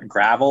dirt,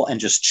 gravel, and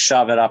just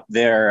shove it up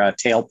their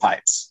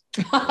tailpipes.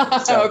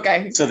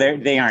 Okay. So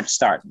they aren't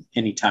starting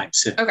anytime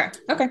soon. Okay.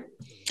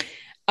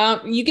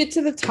 You get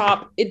to the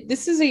top.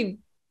 This is a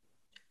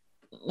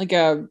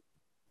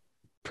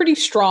pretty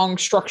strong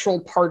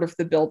structural part of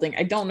the building.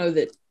 I don't know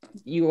that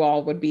you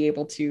all would be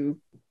able to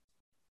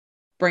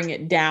bring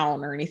it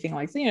down or anything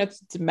like that.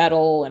 It's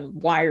metal and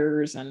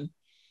wires and.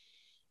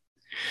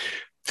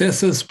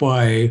 This is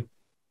why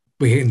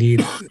we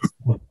need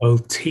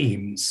both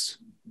teams.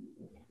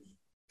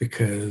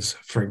 Because,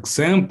 for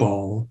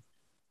example,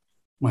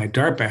 my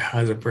DARPA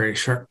has a very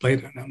sharp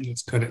blade on them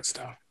that's good at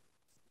stuff.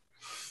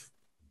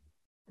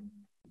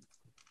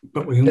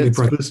 But we only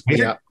brought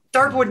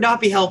DARPA would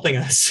not be helping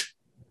us.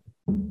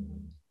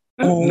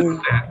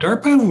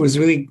 DARPA was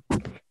really,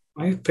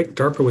 I think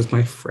DARPA was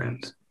my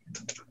friend.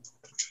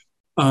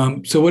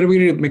 So what do we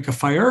need to make a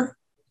fire?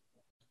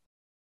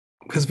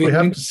 Because we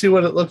have to see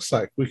what it looks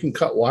like. We can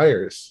cut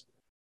wires.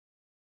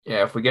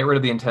 Yeah, if we get rid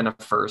of the antenna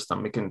first,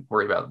 then we can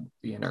worry about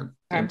the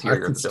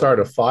interior. I can start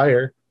a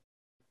fire.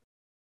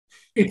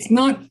 It's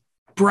not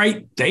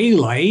bright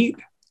daylight.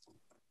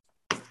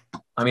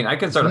 I mean, I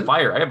can start a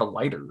fire. I have a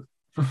lighter.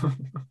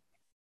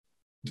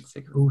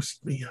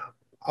 Boost me up.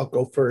 I'll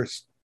go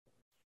first.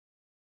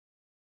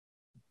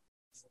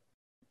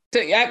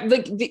 So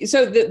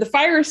the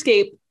fire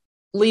escape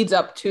leads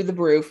up to the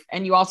roof,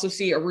 and you also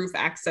see a roof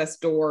access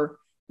door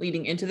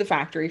leading into the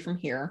factory from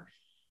here.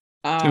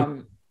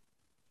 So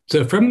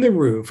from the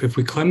roof, if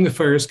we climb the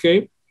fire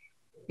escape,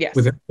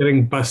 without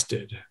getting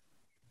busted.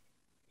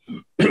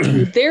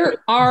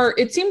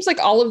 It seems like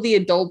all of the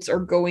adults are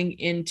going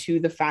into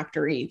the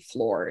factory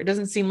floor. It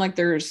doesn't seem like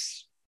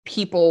there's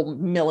people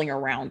milling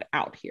around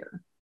out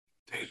here.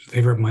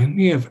 They remind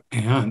me of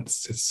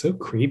ants. It's so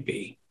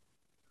creepy.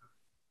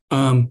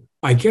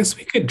 I guess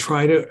we could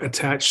try to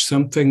attach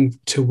something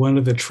to one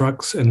of the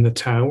trucks in the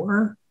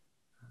tower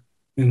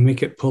and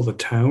make it pull the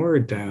tower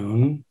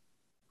down.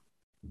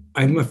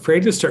 I'm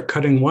afraid to start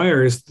cutting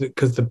wires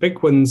because the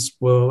big ones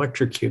will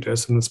electrocute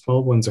us and the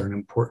small ones aren't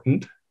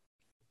important.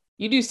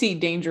 You do see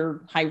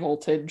danger, high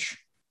voltage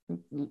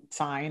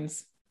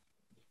signs.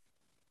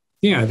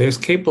 Yeah, there's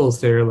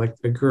cables there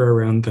like bigger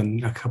around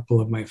than a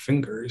couple of my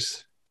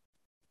fingers.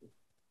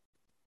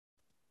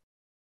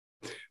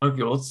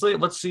 Okay,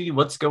 let's see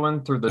what's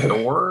going through the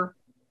door.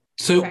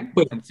 So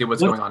and see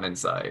what's going on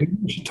inside.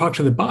 We should talk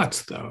to the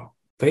bots though.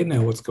 They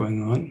know what's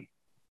going on.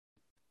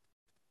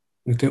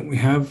 Don't we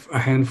have a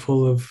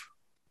handful of?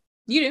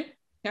 You do,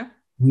 yeah.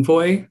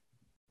 Convoy.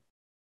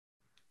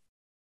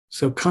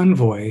 So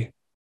convoy,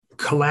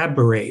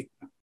 collaborate.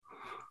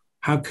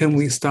 How can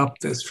we stop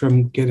this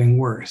from getting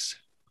worse?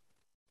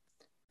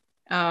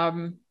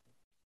 Stop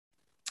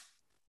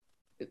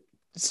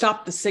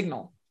the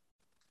signal.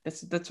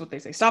 That's what they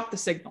say. Stop the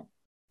signal.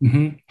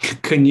 Mm-hmm.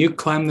 Can you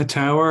climb the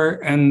tower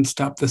and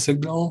stop the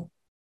signal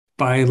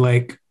by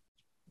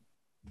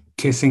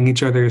kissing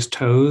each other's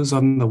toes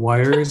on the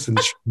wires and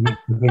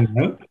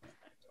out?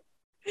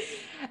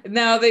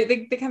 No,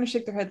 they kind of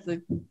shake their heads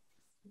like,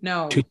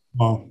 no. Too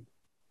small.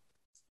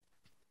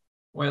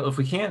 Well, if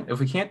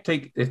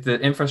the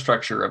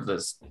infrastructure of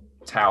this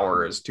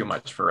tower is too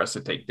much for us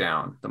to take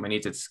down, then we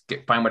need to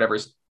find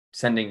whatever's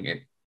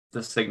sending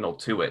the signal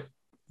to it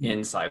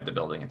inside the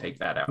building and take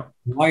that out.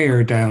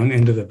 Wire down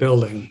into the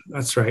building.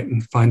 That's right.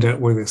 And find out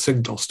where the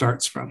signal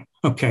starts from.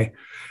 Okay.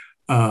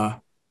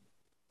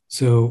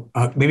 So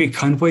maybe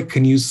Convoy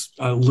can use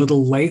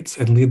little lights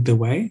and lead the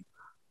way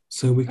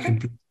so we can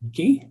be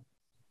sneaky.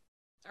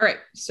 All right.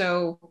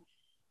 So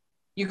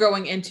you're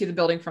going into the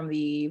building from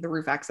the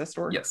roof access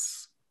door?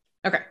 Yes.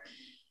 Okay.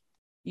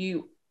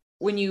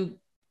 When you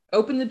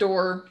open the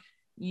door,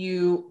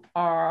 you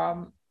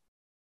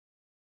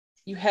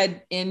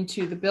head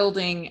into the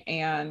building,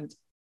 and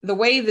the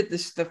way that the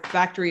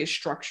factory is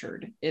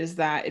structured is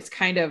that it's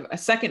kind of a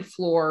second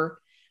floor,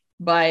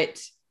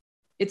 but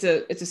it's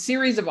a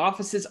series of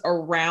offices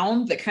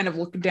around that kind of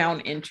look down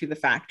into the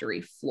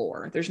factory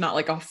floor. There's not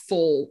like a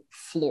full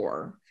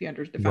floor,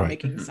 if I'm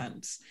making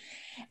sense.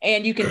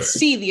 And you can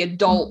see the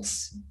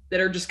adults that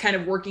are just kind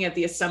of working at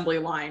the assembly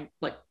line,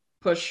 like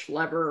push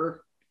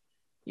lever,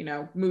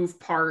 move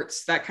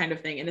parts, that kind of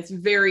thing. And it's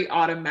very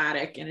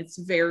automatic, and it's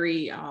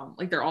very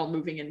like they're all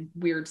moving in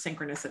weird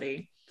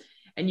synchronicity.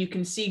 And you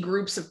can see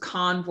groups of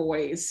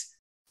convoys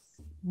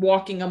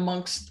walking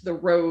amongst the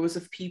rows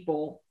of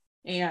people.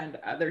 And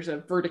there's a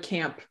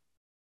Verticamp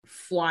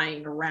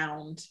flying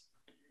around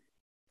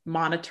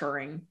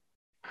monitoring.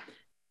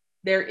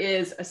 There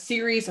is a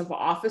series of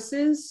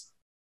offices,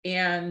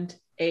 and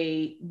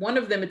one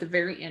of them at the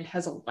very end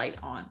has a light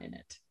on in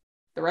it.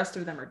 The rest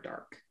of them are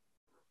dark.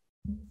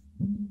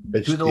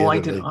 To the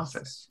light in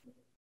office.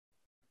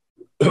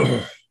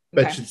 Bet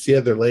it's the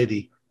other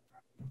lady.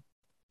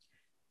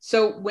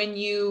 So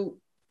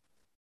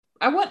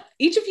I want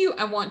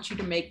you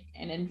to make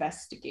an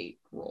investigate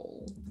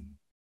roll.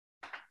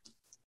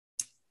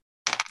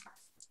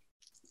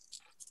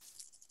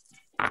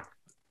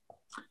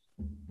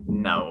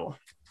 No.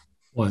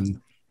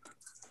 1.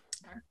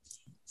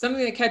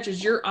 Something that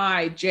catches your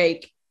eye,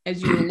 Jake,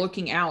 as you're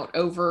looking out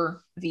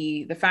over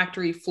the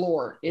factory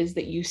floor, is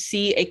that you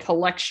see a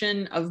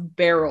collection of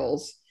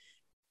barrels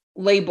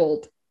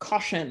labeled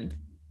 "Caution,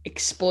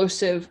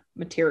 Explosive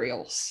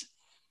Materials."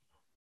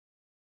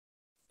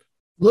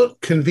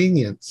 Look,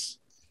 convenience.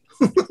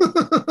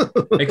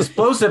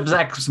 Explosives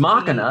ex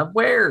machina.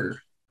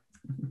 Where?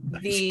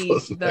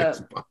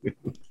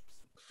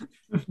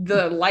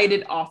 The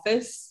lighted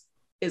office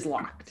is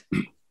locked.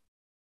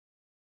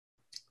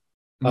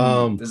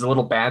 Does a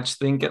little badge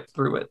thing get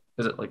through it?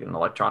 Is it like an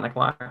electronic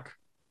lock?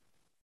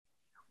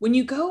 When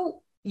you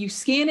go, you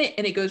scan it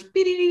and it goes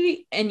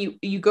beep, and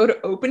you go to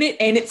open it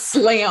and it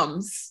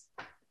slams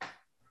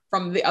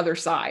from the other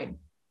side.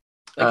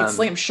 Like it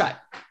slams shut.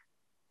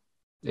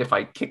 If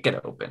I kick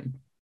it open.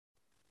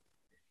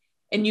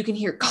 And you can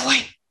hear, go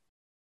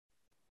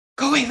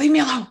away, leave me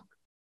alone.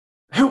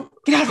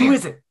 Get out of here. Who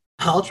is it?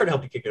 I'll try to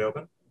help you kick it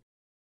open.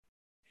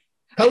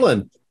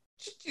 Helen.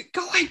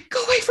 Go away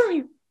from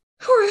me.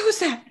 Who's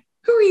that?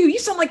 Who are you? You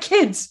sound like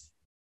kids.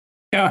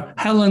 Yeah,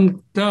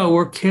 Helen, no,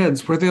 we're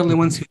kids. We're the only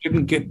ones who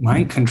didn't get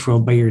mind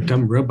controlled by your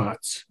dumb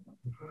robots.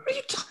 What are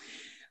you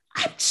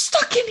I'm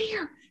stuck in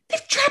here.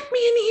 They've trapped me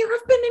in here.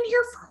 I've been in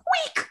here for a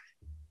week.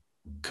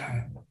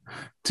 Okay.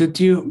 How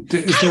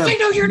do I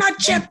know you're not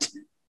chipped?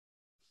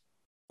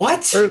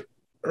 What?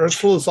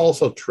 Ursula is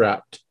also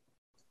trapped.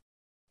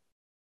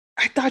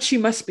 I thought she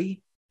must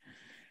be.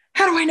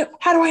 How do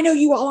I know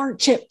you all aren't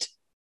chipped?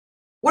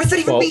 What does that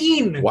even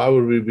mean? Why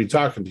would we be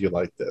talking to you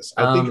like this?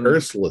 I think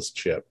Ursula's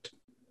chipped.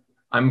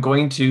 I'm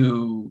going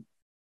to.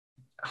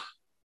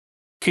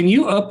 Can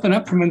you open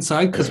up from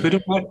inside? Because we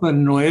don't want the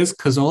noise,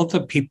 because all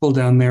the people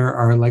down there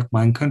are like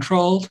mind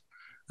controlled.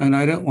 And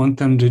I don't want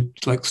them to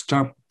like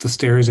stop the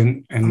stairs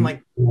and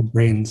like,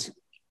 brains.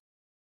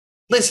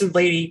 Listen,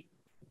 lady,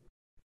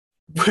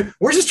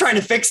 we're just trying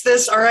to fix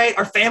this, all right?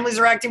 Our families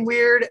are acting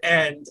weird,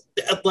 and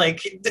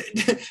like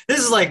this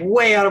is like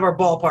way out of our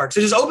ballpark.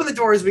 So just open the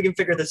doors, we can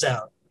figure this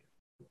out.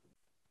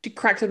 She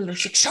cracks up and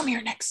she's like, show me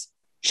your necks.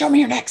 Show me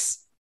your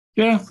necks.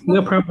 Yeah,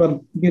 no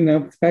problem.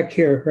 It's back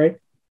here, right?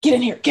 Get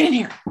in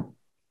here.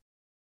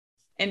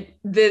 And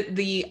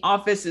the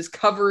office is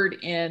covered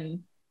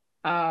in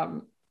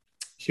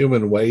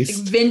human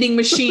waste, vending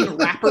machine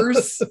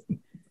wrappers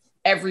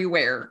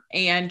everywhere.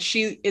 And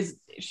she's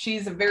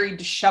a very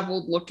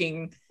disheveled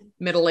looking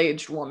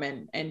middle-aged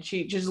woman, and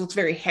she just looks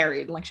very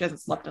harried, like she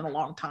hasn't slept in a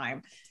long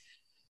time.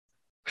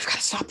 We've got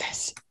to stop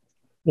this.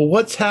 Well,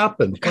 what's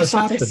happened? What's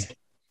happened?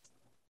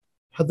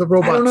 How'd the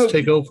robots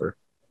take over?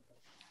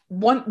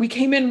 We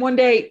came in one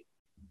day,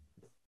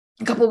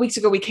 a couple of weeks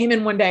ago,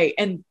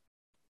 and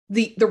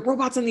the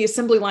robots on the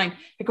assembly line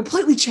had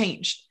completely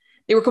changed.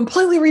 They were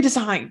completely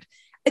redesigned.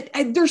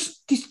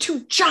 There's these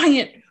 2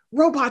 giant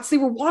robots. They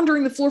were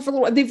wandering the floor for a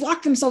little while. They've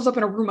locked themselves up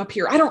in a room up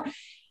here.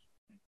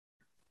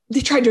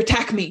 They tried to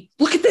attack me.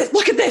 Look at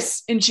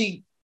this. And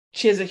she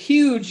has a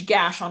huge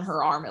gash on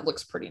her arm. It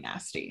looks pretty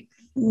nasty.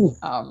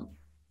 Kidding.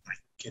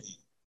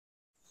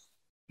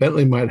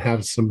 Bentley might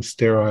have some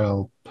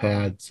sterile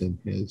pads in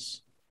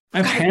his.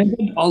 I've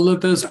handed all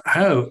of those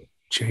out,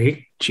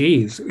 Jake.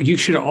 Jeez, you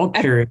should all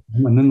carry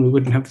them, and then we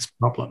wouldn't have this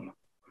problem.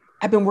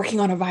 I've been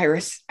working on a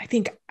virus. I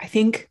think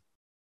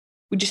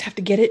we just have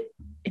to get it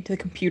into the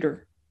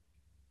computer.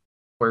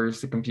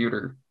 Where's the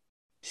computer?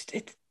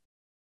 It's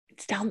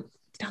down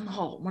the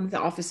hall. One of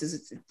the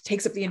offices. It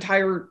takes up the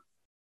entire room.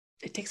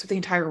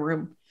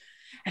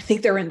 I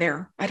think they're in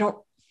there. I don't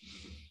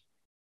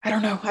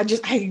know.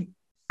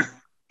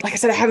 Like I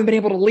said, I haven't been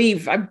able to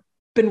leave. I've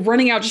been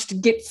running out just to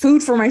get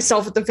food for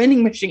myself at the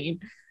vending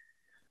machine.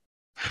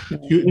 Do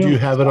you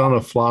have it on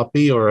a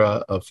floppy or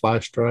a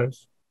flash drive?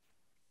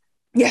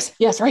 Yes,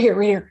 right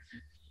here.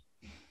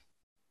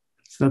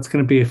 So that's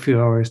going to be a few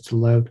hours to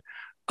load.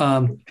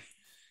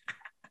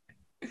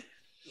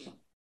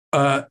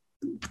 The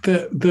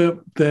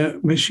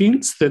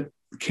machines that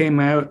came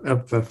out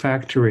of the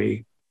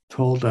factory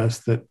told us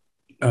that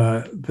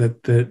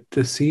the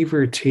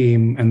Deceiver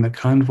team and the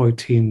Convoy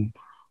team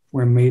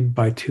were made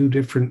by two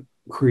different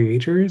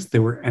creators. They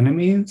were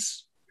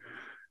enemies.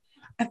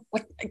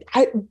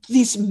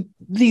 These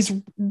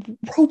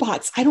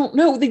robots, I don't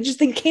know. They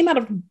came out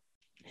of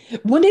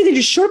one day. They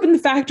just showed up in the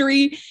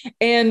factory,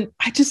 and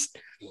I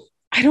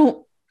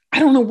don't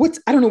know what's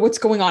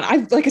going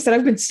on. Like I said,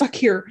 I've been stuck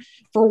here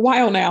for a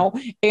while now,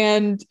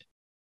 and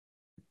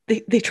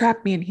they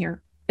trapped me in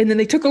here. And then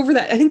they took over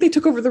I think they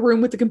took over the room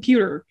with the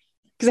computer,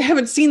 because I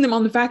haven't seen them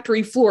on the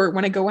factory floor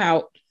when I go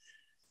out.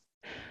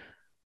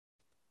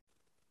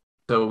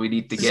 So we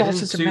need to get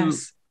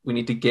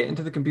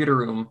into the computer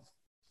room,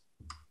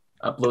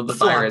 upload the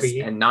virus,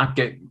 and not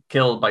get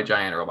killed by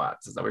giant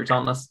robots. Is that what you're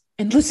telling us?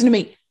 And listen to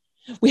me.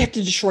 We have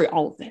to destroy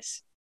all of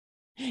this.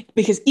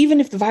 Because even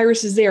if the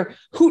virus is there,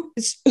 who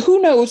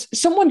knows?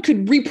 Someone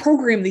could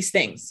reprogram these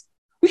things.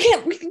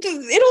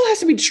 It all has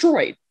to be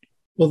destroyed.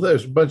 Well,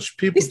 there's a bunch of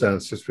people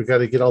downstairs. We got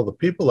to get all the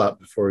people out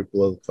before we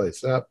blow the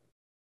place up.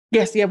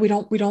 Yes, yeah, we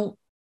don't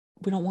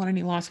want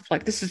any loss of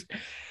life. This is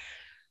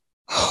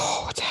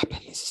what's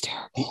happened. This is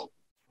terrible.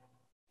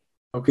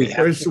 Okay,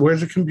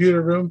 where's the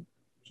computer room?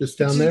 Just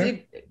down there?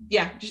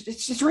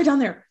 It's just right down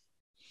there.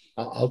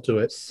 I'll do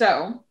it.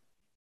 So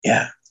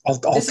yeah,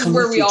 this is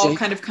where we all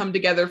kind of come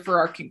together for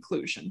our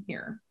conclusion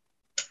here.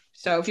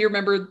 So if you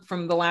remember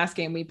from the last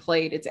game we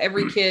played, it's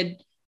every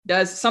kid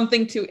does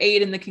something to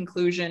aid in the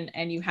conclusion,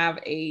 and you have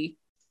a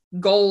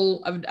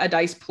goal of a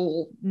dice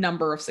pool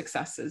number of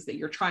successes that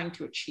you're trying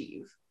to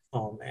achieve.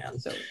 Oh man.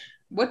 So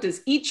what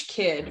does each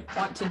kid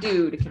want to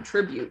do to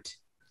contribute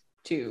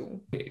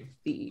to the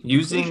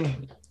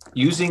using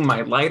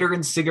my lighter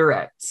and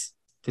cigarettes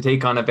to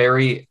take on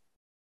an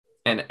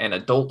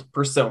adult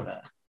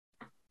persona?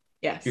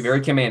 Yes. Be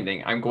very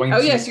commanding. I'm going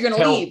you're going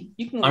to lead.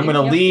 I'm going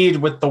to lead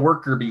with the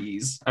worker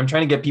bees. I'm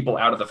trying to get people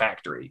out of the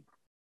factory.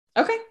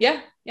 Okay.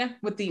 Yeah.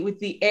 With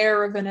the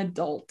air of an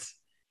adult.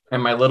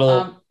 And my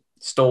little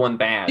stolen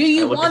badge. Do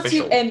you want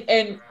official.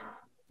 And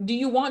do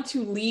you want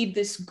to lead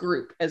this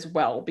group as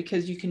well?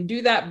 Because you can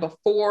do that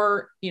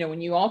before,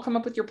 when you all come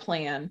up with your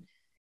plan,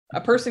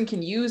 a person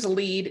can use a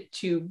lead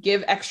to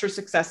give extra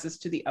successes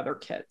to the other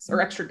kids,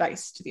 or extra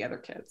dice to the other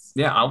kids.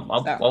 Yeah,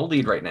 I'll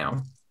lead right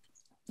now.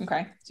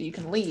 Okay, so you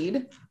can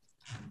lead.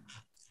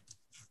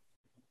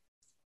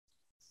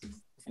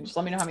 And just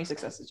let me know how many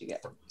successes you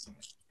get.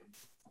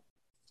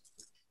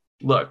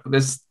 Look,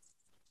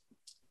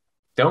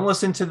 don't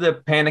listen to the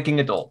panicking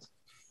adult.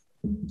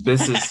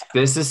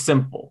 This is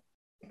simple.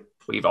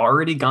 We've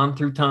already gone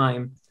through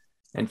time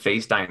and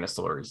faced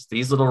dinosaurs.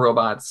 These little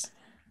robots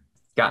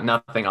got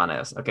nothing on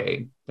us.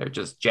 Okay, they're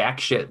just jack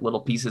shit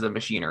little pieces of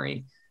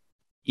machinery.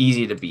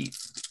 Easy to beat.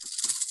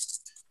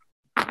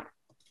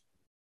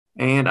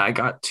 And I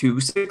got 2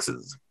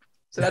 6s.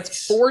 So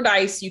that's 4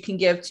 dice you can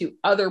give to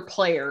other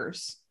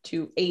players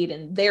to aid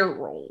in their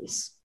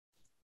roles.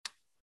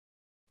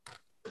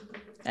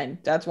 And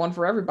that's one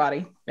for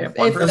everybody. Yeah,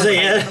 one for everybody.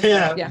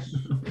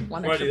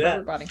 One extra for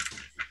everybody.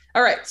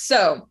 All right,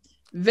 so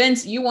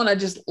Vince, you want to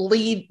just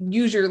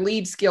use your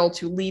lead skill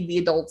to lead the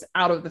adults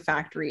out of the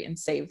factory and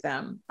save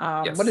them.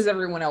 Yes. What does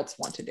everyone else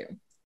want to do?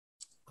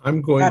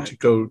 I'm going to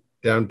go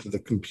down to the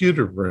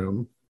computer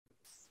room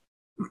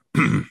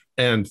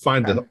and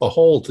find a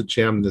hole to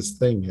jam this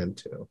thing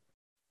into.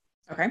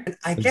 Okay.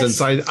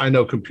 Since I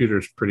know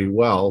computers pretty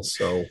well,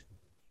 so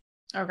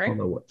okay. I don't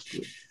know what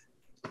to do.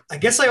 I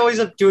guess I always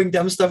up doing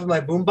dumb stuff with my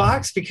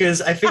boombox,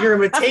 because I figure I'm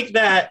going to take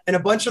that and a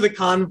bunch of the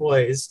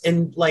convoys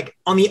and like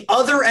on the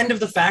other end of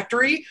the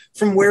factory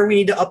from where we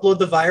need to upload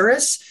the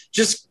virus,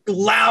 just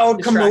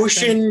loud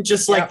commotion,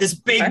 just like this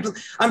big,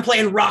 I'm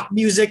playing rock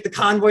music. The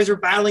convoys are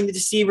battling the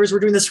deceivers. We're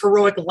doing this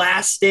heroic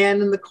last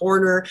stand in the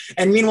corner.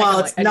 And meanwhile,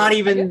 it's not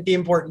even the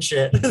important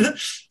shit.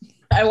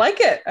 I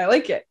like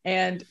it.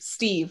 And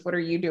Steve, what are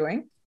you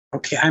doing?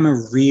 Okay. I'm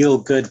a real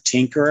good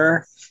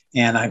tinkerer.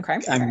 And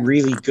I'm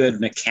really good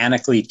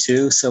mechanically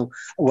too. So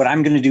what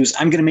I'm going to do is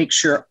I'm going to make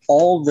sure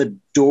all the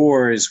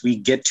doors we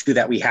get to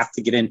that we have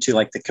to get into,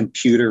 like the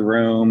computer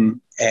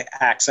room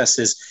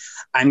accesses,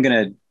 I'm going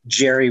to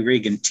jerry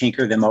rig and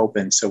tinker them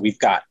open. So we've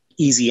got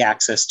easy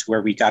access to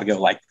where we got to go,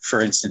 like,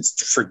 for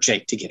instance, for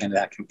Jake to get into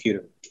that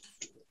computer.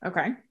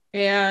 Okay.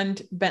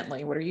 And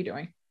Bentley, what are you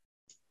doing?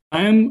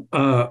 I'm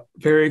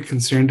very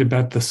concerned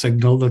about the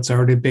signal that's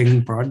already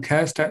being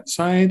broadcast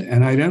outside,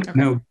 and I don't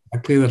know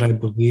exactly that I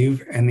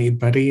believe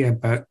anybody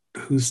about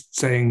who's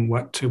saying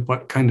what to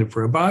what kind of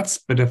robots,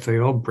 but if they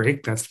all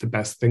break, that's the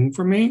best thing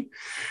for me.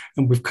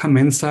 And we've come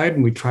inside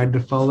and we tried to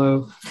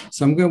follow,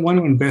 so I'm going to want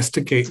to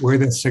investigate where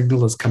the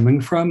signal is coming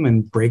from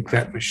and break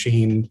that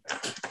machine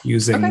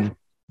using,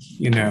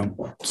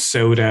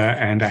 soda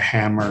and a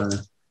hammer.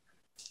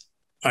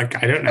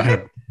 Like, I don't know how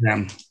to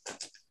program.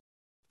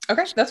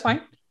 Okay, that's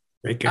fine.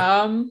 Break it.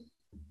 All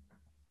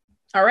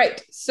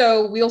right,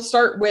 so we'll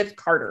start with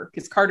Carter,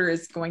 because Carter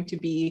is going to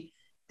be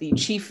the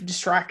chief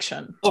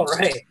distraction. All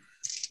right.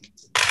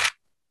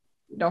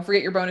 Don't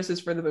forget your bonuses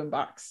for the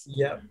boombox.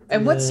 Yep.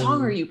 And what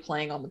song are you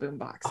playing on the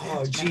boombox?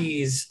 Oh,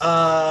 geez.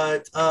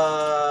 I'm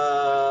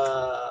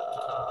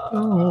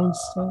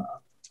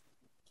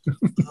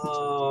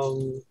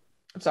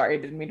sorry, I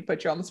didn't mean to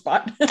put you on the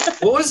spot.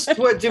 Was it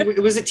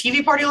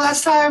TV Party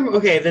last time?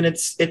 Okay, then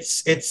it's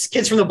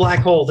Kids from the Black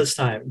Hole this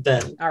time.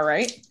 Then. All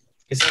right.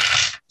 Is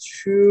that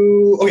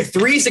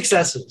 3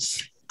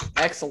 successes.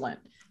 Excellent.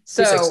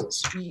 So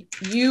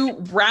you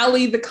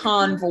rally the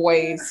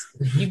convoys.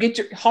 You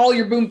get haul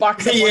your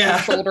boombox up on your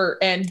shoulder,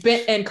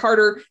 and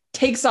Carter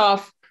takes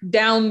off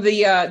down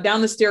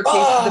the staircase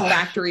to the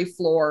factory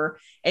floor,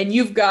 and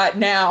you've got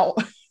now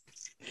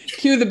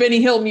cue the Benny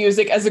Hill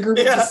music as a group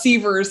of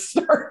deceivers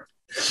start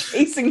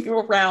chasing you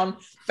around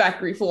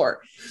factory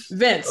floor.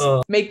 Vince,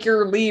 make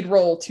your lead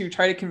roll to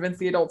try to convince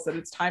the adults that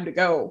it's time to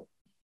go.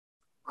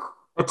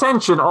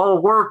 Attention,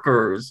 all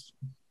workers.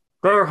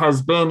 There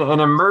has been an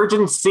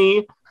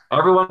emergency.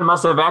 Everyone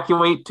must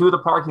evacuate to the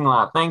parking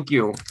lot. Thank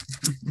you.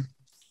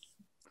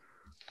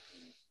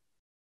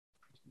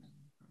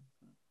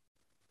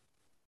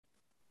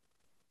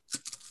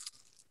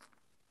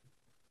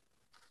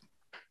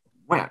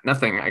 Wow,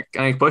 nothing.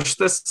 Can I push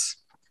this?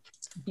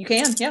 You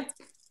can, yeah.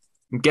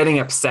 I'm getting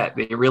upset.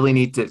 They really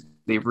need to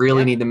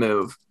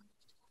move.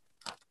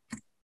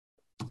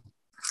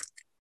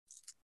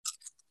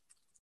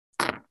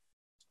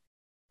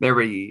 There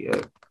we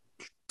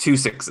 2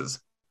 6s.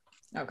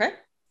 Okay.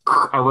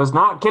 I was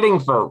not kidding,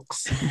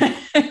 folks.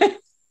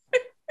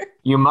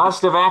 You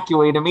must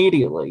evacuate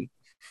immediately.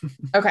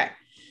 Okay.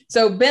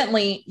 So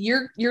Bentley,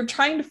 you're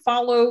trying to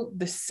follow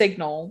the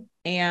signal,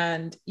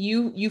 and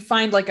you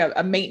find like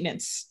a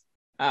maintenance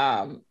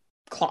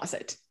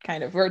closet,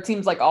 kind of, where it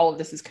seems like all of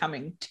this is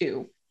coming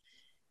to.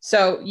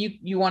 So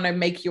you want to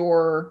make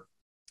your,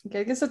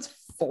 I guess it's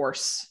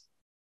force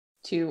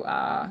to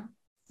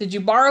did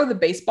you borrow the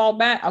baseball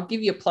bat? I'll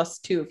give you a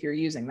 +2 if you're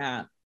using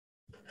that.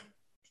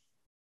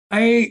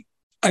 I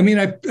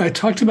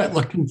talked about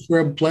looking for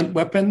a blunt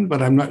weapon,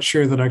 but I'm not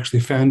sure that I actually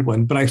found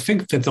one. But I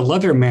think that the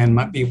leather man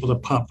might be able to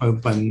pop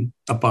open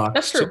a box.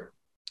 That's true.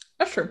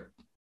 That's true.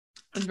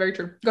 That's very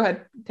true. Go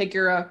ahead. Take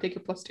your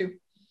 +2.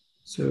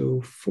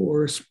 So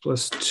force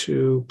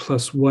 +2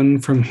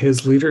 +1 from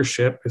his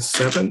leadership is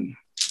 7.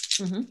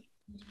 Mm-hmm.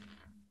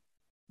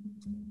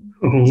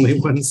 Only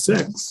 1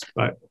 6,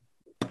 but.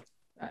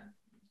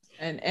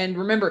 And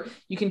remember,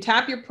 you can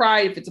tap your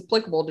pride if it's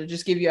applicable to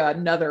just give you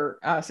another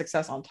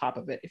success on top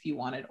of it if you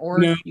wanted,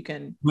 or you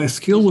can. My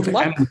skill with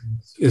animals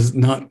is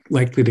not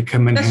likely to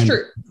come in handy.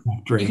 That's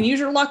true. You can use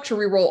your luck to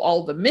reroll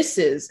all the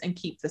misses and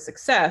keep the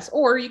success,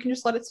 or you can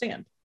just let it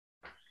stand.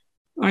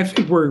 I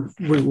think we're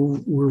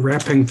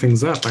wrapping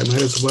things up. I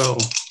might as well.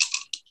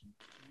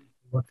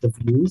 Luck of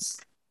use.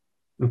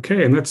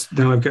 Okay, and that's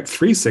now I've got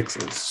 3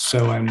 6s,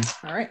 so I'm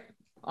all right.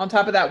 On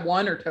top of that,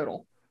 1 or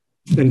total?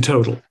 In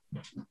total.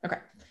 Okay.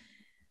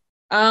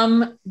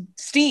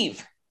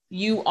 Steve,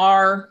 you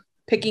are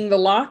picking the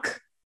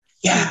lock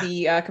to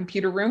the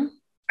computer room.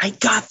 I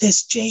got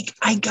this, Jake.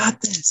 I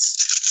got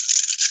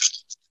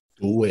this.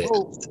 Do it.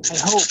 I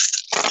hope.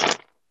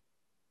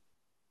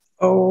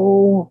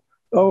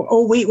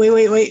 Oh,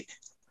 wait.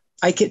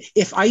 I can,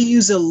 if I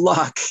use a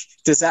luck,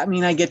 does that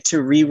mean I get to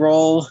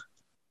re-roll?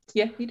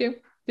 Yeah, you do.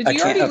 Did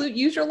you already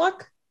use your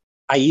luck?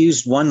 I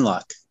used 1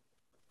 luck.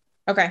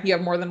 Okay, you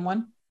have more than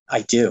 1?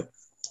 I do.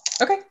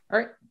 Okay, all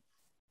right.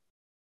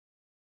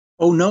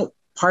 Oh, no,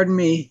 pardon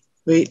me.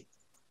 Wait.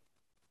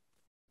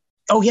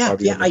 Oh, yeah,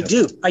 I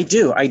do. Okay.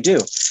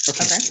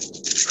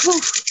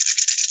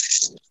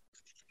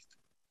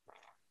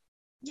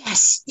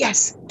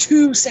 Yes,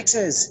 2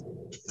 6s.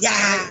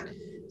 Yeah.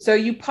 So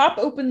you pop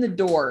open the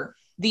door.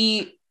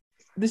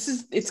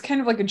 It's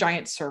kind of like a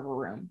giant server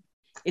room.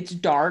 It's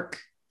dark.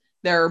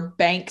 There are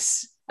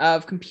banks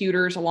of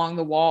computers along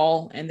the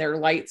wall, and their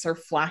lights are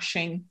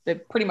flashing. They're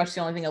pretty much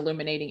the only thing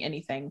illuminating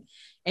anything.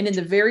 And in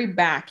the very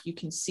back, you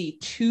can see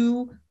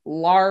 2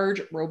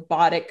 large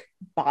robotic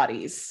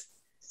bodies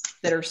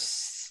that are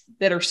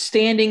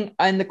standing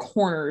in the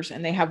corners,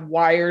 and they have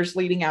wires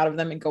leading out of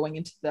them and going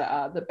into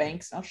the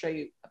banks. I'll show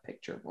you a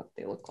picture of what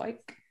they look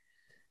like.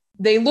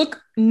 They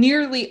look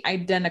nearly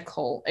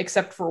identical,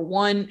 except for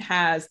one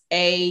has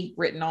A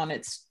written on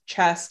its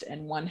chest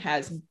and one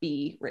has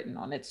B written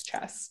on its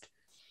chest.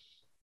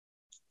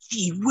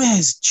 Gee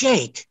whiz,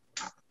 Jake.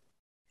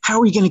 How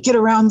are we going to get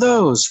around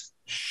those?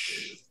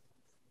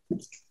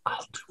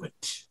 I'll do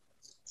it.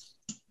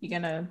 You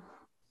gonna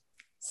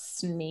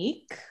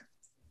sneak?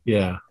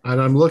 Yeah,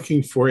 and I'm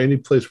looking for any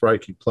place where I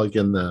can plug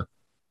in the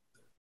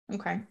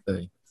Okay.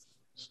 thing.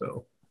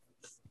 So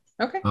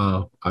Okay.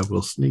 I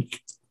will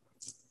sneak.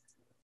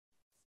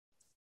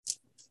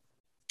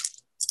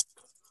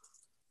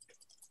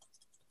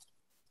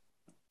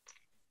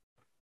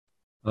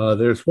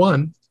 There's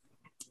one.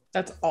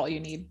 That's all you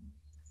need.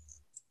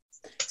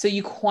 So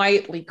you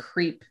quietly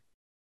creep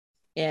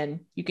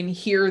in. You can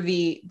hear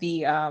the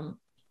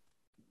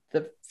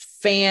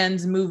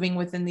fans moving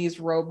within these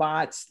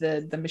robots,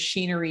 the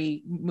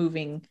machinery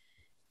moving,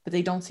 but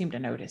they don't seem to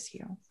notice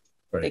you.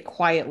 Right. They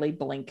quietly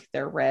blink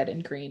their red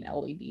and green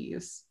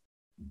LEDs,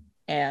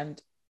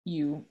 and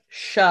you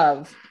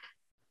shove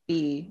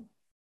the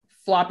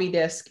floppy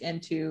disk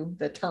into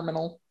the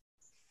terminal.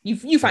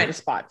 You find a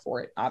spot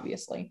for it,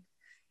 obviously.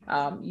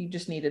 You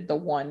just needed the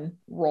one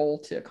roll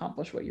to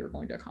accomplish what you were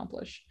going to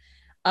accomplish.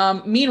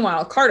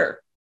 Meanwhile,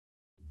 Carter,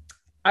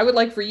 I would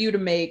like for you to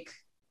make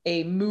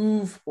a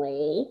move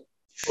roll.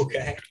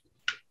 Okay.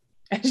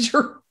 As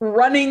you're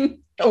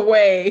running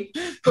away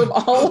from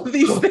all of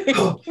these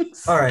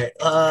things. All right.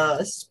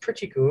 This is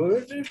pretty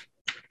good.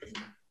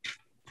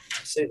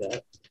 Say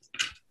that.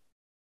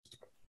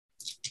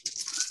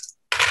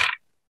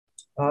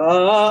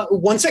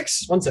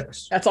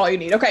 1-6. That's all you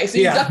need. Okay, so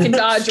you duck and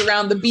dodge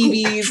around the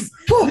BBs.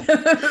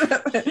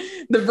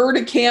 The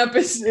Verticamp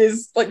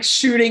is like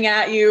shooting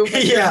at you.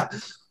 Yeah.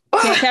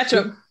 Can't catch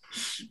him.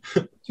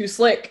 Too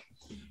slick.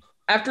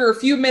 After a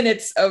few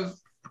minutes of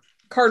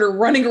Carter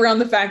running around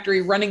the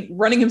factory,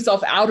 running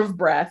himself out of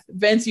breath,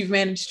 Vince, you've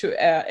managed to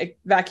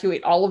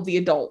evacuate all of the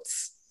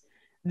adults.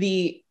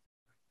 The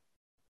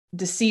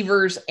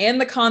deceivers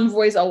and the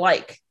convoys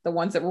alike, the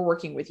ones that were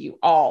working with you,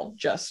 all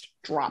just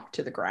dropped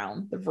to the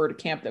ground. The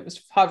Verticamp that was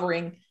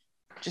hovering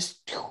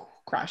just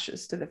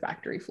crashes to the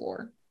factory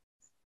floor.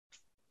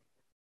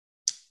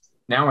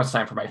 Now it's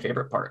time for my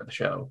favorite part of the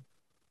show.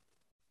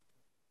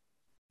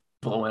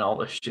 Blowing all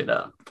this shit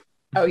up.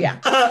 Oh, yeah.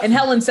 And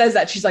Helen says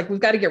that. She's like,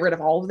 we've got to get rid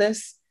of all of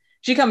this.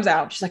 She comes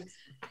out. She's like,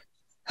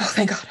 oh,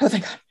 thank God. Oh,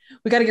 thank God.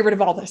 We got to get rid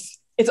of all this.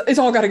 It's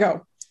all got to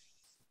go.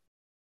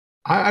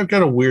 I've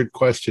got a weird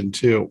question,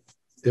 too.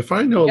 If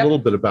I know a little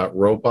bit about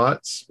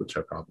robots, which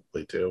I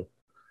probably do,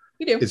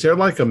 you do. Is there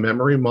like a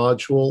memory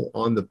module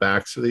on the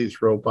backs of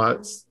these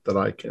robots that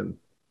I can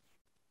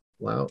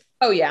pull out?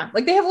 Oh, yeah.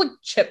 Like they have like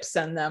chips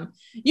in them.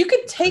 You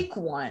could take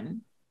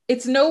one.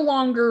 It's no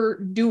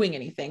longer doing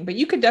anything, but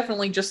you could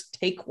definitely just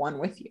take one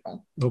with you.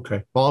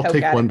 Okay. Well, I'll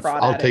take one.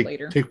 I'll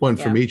take one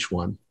from each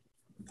one.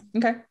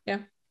 Okay.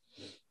 Yeah.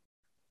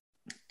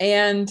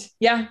 And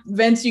yeah,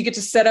 Vince, you get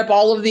to set up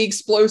all of the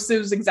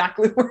explosives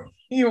exactly where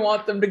you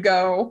want them to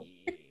go.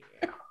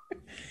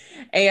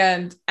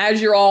 And as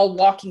you're all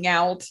walking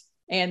out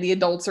and the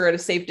adults are at a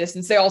safe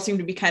distance, they all seem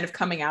to be kind of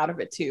coming out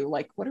of it too.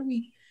 Like,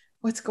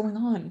 what's going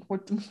on?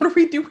 What are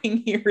we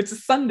doing here? It's a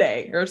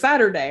Sunday or a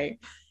Saturday.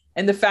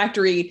 And the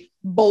factory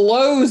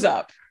blows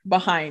up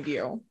behind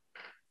you.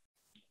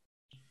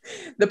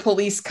 The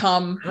police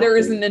come. There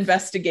is an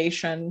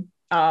investigation.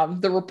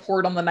 The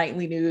report on the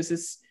nightly news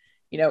is,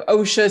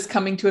 OSHA is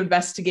coming to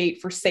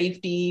investigate for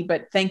safety,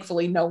 but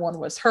thankfully no one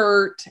was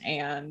hurt.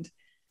 And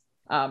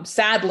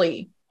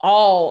sadly,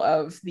 all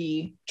of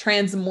the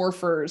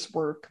transmorphers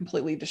were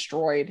completely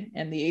destroyed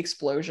in the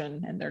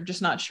explosion. And they're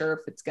just not sure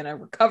if it's going to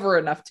recover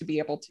enough to be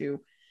able to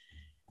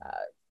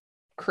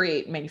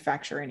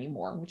manufacture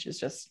anymore, which is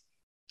just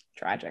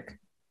tragic.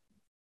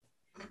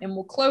 And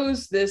we'll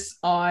close this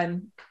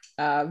on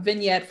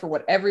vignette for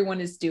what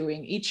everyone is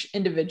doing, each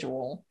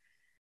individual.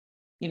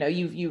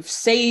 You've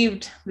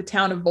saved the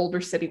town of Boulder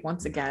City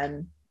once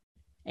again.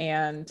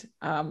 And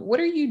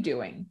what are you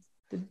doing?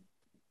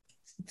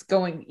 It's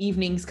going,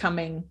 evening's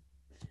coming.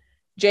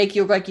 Jake,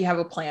 you look like you have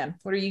a plan.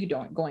 What are you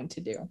going to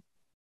do?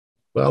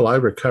 Well, I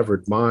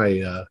recovered my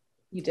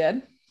you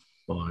did?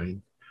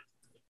 Mine.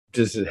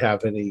 Does it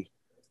have any?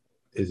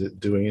 Is it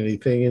doing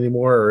anything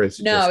anymore, or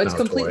is it no? Just it's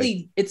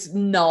completely. It's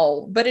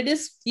null, but it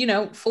is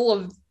full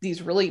of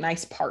these really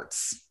nice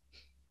parts.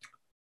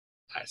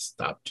 I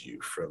stopped you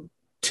from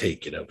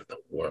taking over the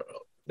world.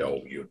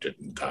 No, you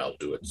didn't. I'll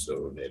do it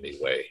soon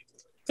anyway.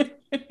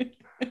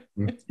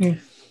 Let's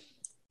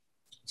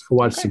go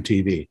watch some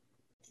TV.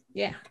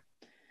 Yeah.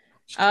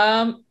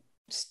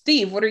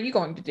 Steve, what are you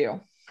going to do?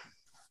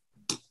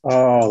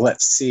 Oh,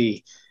 let's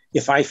see.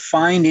 If I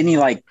find any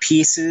like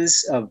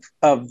pieces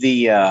of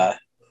the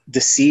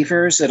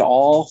deceivers at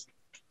all,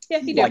 yeah,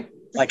 you do.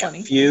 Like a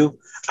few,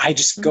 I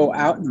just go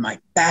out in my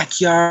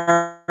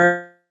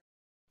backyard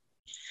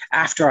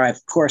after I,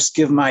 of course,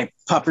 give my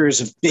puppers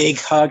a big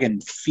hug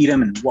and feed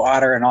them and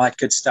water and all that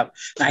good stuff.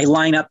 And I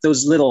line up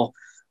those little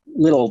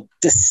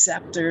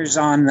deceptors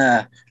on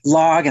the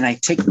log, and I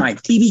take my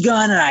BB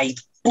gun and I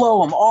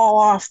blow them all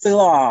off the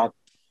log.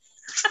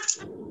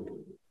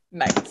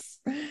 Nice.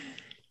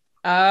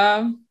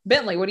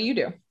 Bentley, what do you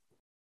do?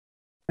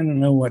 I don't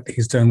know what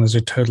he's doing. Those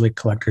are totally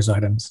collector's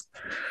items.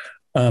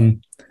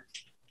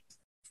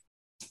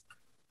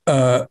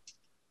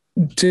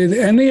 Did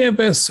any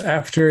of us,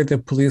 after the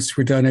police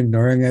were done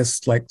ignoring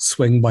us, like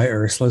swing by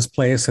Ursula's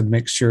place and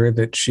make sure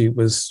that she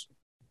was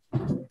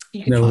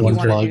You can no if you want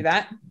longer? to do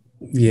that.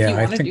 Yeah, if you I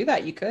want to think do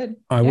that, you could.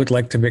 I Yeah. would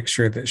like to make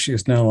sure that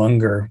she's no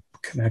longer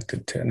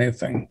connected to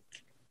anything.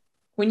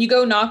 When you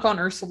go knock on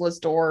Ursula's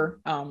door,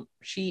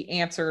 she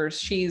answers.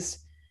 She's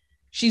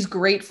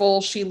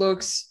grateful. She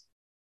looks.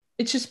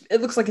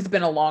 It looks like it's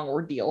been a long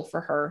ordeal for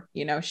her.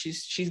 You know,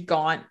 she's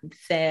gaunt and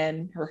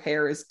thin. Her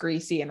hair is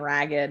greasy and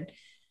ragged.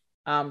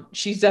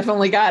 She's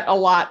definitely got a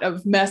lot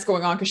of mess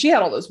going on because she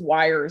had all those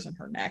wires in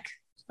her neck.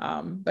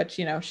 But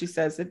you know, she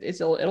says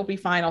it'll be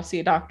fine. I'll see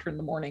a doctor in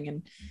the morning,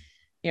 and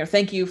you know,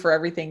 thank you for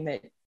everything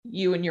that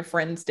you and your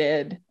friends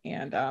did.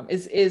 And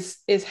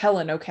is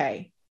Helen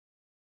okay?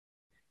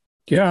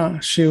 Yeah,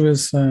 she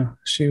was a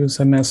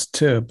mess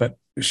too, but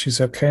she's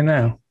okay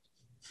now.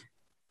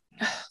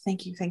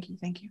 Thank you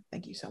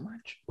so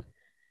much.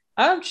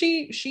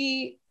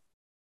 She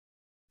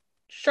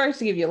tries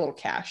to give you a little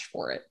cash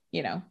for it,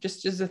 you know,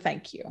 just as a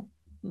thank you.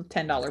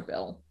 $10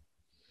 bill.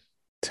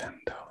 $10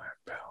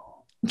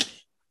 bill.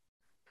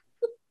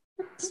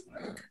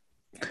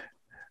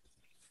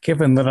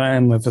 Given that I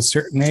am of a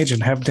certain age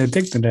and have no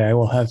dignity, I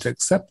will have to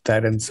accept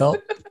that insult.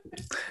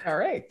 All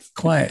right.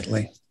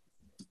 Quietly.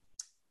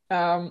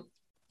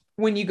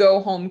 When you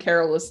go home,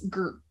 Carol is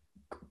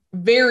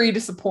very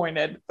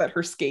disappointed that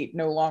her skate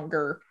no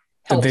longer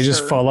helps. Did they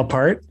just her. fall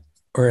apart?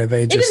 Or are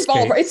they just It didn't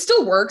fall apart. It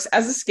still works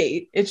as a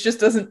skate. It just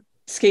doesn't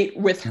skate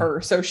with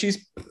her. So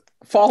she's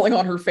falling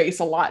on her face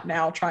a lot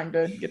now, trying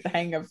to get the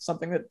hang of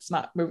something that's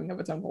not moving of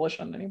its own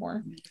volition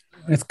anymore.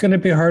 It's going to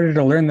be harder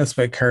to learn this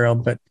way, Carol,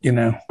 but you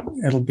know,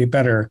 it'll be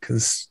better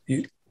because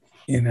you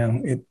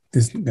know, it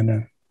isn't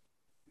going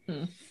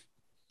to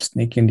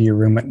sneak into your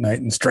room at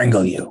night and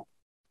strangle you.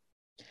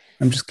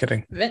 I'm just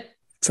kidding. It's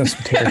some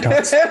tater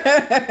tots.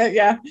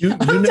 Yeah. You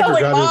never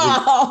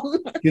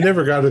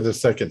got her the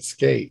second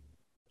skate.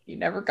 You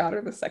never got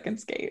her the second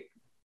skate.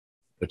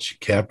 But she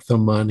kept the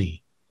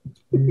money.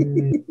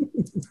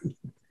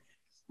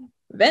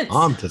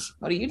 Vince,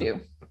 what do you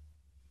do?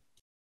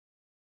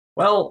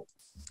 Well,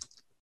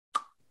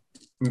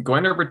 I'm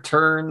going to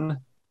return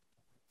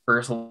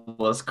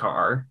Ursula's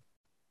car.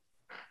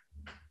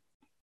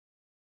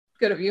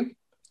 Good of you.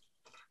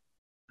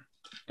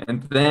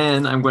 And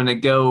then I'm going to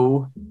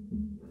go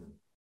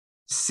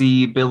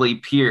see Billy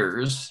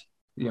Piers,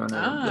 the owner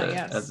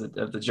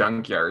of the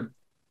junkyard.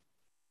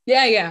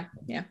 Yeah.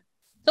 He'll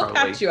Probably.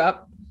 patch you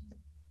up.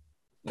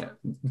 Yeah.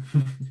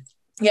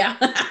 Yeah.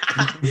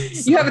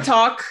 You have a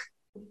talk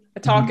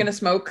and a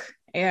smoke,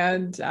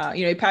 and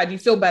you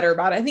feel better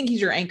about it. I think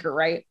he's your anchor,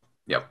 right?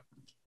 Yep.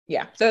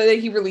 Yeah. So that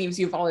he relieves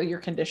you of all of your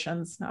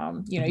conditions.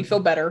 You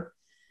feel better,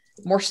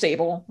 more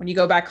stable. When you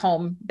go back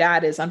home,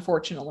 Dad is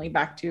unfortunately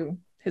back to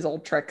his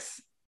old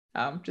tricks,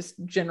 just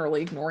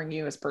generally ignoring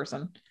you as a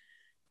person.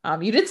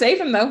 You did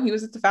save him though. He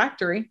was at the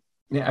factory.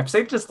 Yeah, I've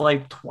saved his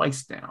life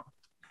twice now.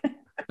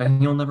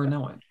 And you'll never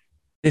know it.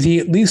 Did he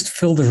at least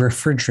fill the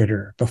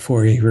refrigerator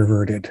before he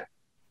reverted?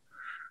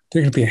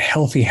 There could be a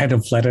healthy head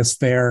of lettuce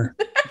there.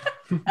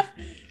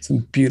 Some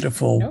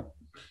beautiful. Nope.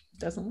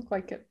 Doesn't look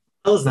like it.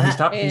 What was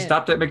that? He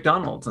stopped at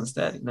McDonald's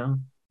instead, you know?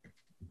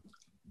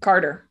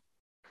 Carter,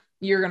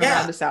 you're going to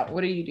round us out.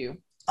 What do you do?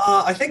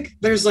 I think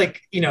there's I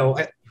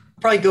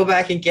probably go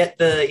back and get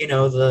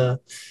the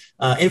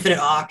Infinite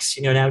Aux,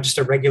 now just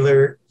a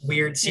regular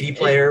weird CD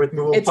player with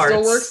movable parts. It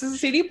still works as a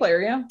CD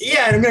player, yeah.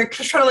 Yeah, and I'm gonna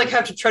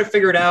try to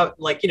figure it out,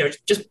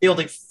 just be able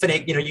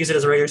to use it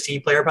as a regular CD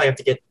player. Probably have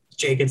to get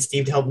Jake and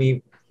Steve to help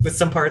me with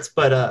some parts,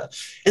 but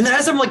and then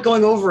as I'm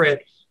going over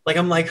it,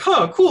 I'm like,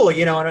 huh, cool,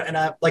 and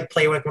I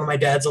play with one of my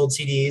dad's old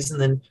CDs, and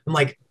then I'm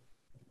like,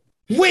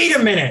 wait a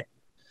minute.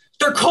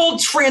 They're called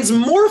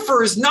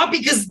transmorphers, not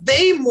because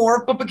they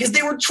morph, but because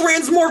they were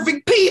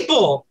transmorphing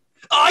people.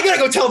 Oh, I gotta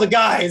go tell the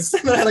guys.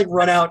 And then I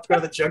run out to go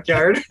to the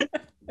junkyard.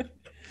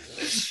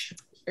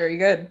 Very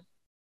good.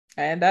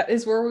 And that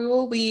is where we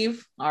will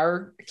leave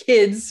our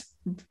kids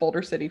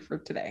Boulder City for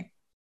today.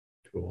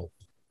 Cool.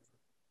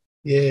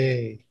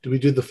 Yay. Do we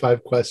do the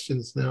 5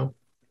 questions now?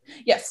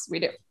 Yes, we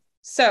do.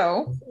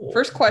 So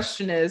first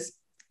question is,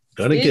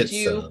 did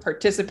you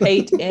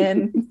participate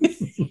in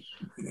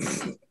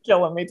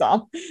killing me,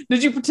 Tom?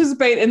 Did you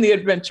participate in the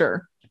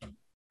adventure?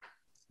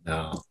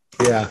 No.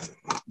 Yeah.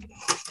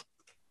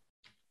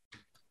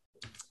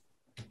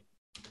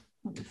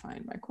 Let me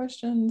find my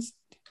questions.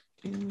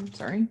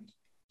 Sorry.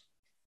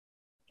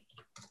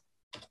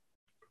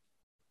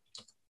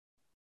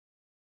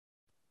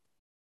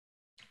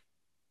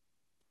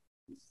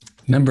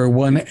 Number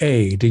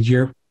 1A, did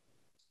your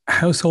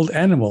household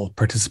animal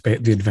participate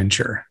in the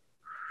adventure?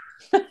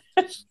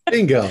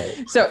 Bingo.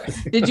 So,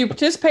 did you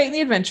participate in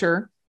the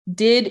adventure?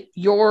 Did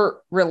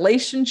your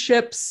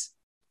relationships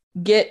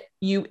get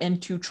you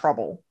into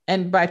trouble?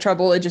 And by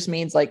trouble, it just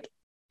means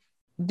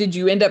did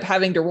you end up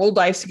having to roll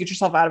dice to get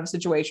yourself out of a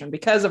situation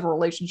because of a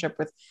relationship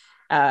with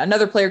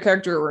another player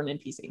character or an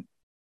NPC?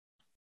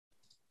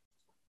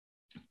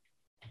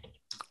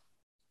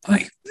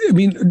 I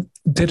mean,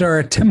 did our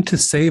attempt to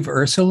save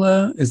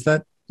Ursula,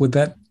 would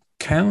that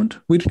count.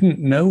 We didn't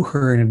know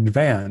her in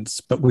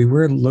advance, but we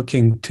were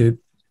looking to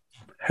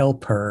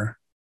help her.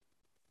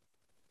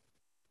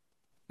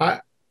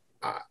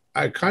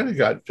 I kind of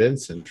got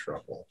Vince in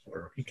trouble,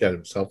 or he got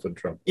himself in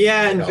trouble.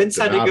 Yeah, and Helped Vince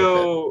him had to out of it.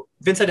 go.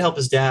 Vince had to help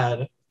his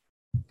dad.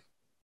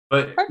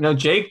 But no,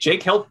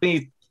 Jake helped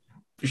me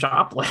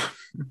shoplift,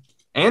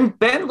 and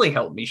Bentley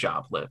helped me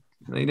shoplift.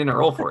 He didn't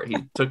roll for it. He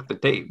took the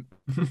tape.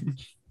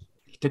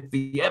 He took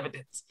the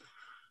evidence.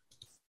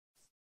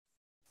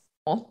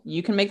 Well,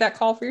 you can make that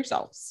call for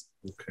yourselves.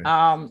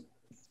 Okay.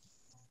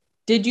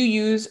 Did you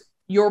use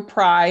your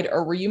pride,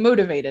 or were you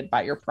motivated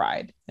by your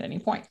pride at any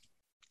point?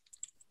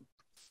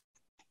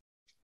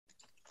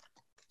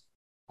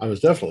 I was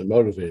definitely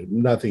motivated.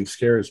 Nothing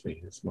scares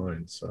me. It's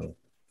mine. So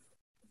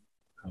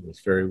I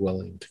was very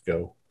willing to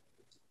go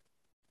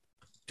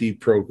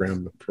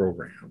deprogram the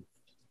program.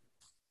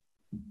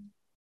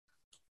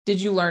 Did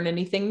you learn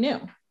anything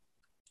new?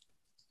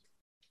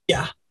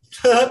 Yeah.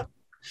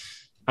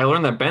 I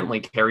learned that Bentley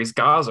carries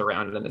gauze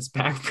around in his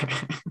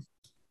backpack.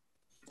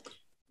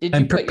 Did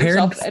I'm you put prepared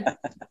yourself at,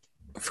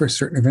 for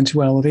certain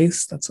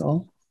eventualities. That's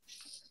all.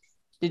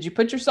 did you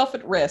put yourself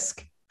at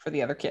risk for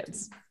the other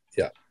kids?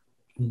 Yeah.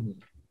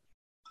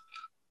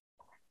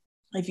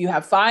 If you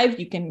have 5,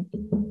 you can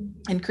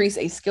increase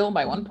a skill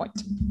by 1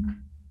 point.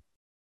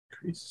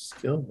 Increase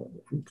skill by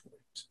 1 point.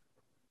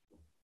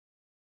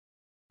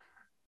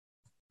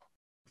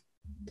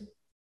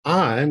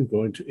 I'm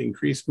going to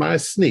increase my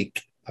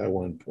sneak by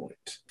 1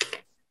 point.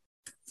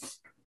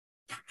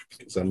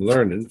 Because I'm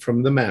learning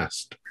from the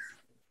master.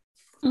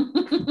 I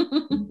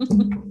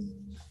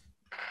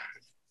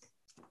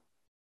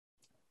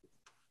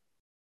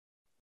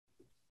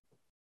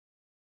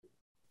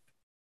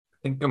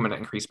think I'm going to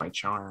increase my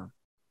charm.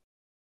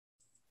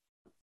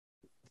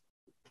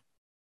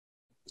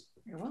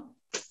 You're welcome.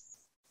 I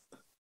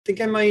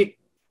think I might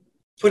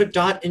put a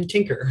dot in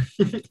Tinker.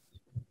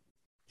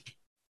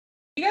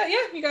 Yeah,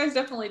 you guys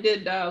definitely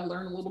did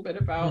learn a little bit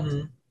about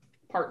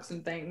parts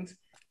and things.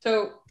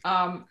 So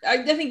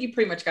I think you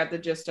pretty much got the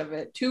gist of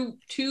it. Two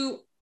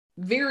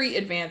very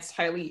advanced,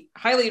 highly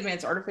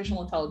advanced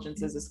artificial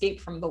intelligences escaped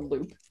from the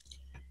loop,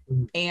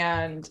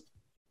 and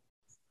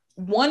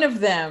one of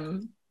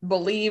them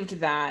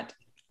believed that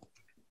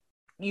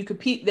they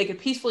could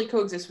peacefully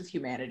coexist with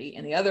humanity,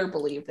 and the other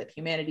believed that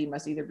humanity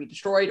must either be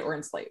destroyed or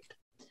enslaved.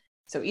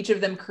 So each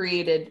of them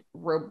created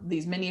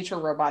these miniature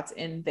robots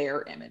in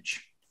their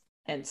image.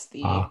 Hence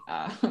the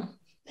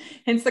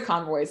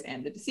convoys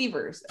and the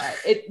deceivers.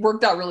 It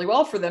worked out really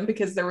well for them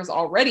because there was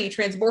already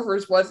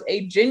Transmorphers was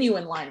a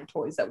genuine line of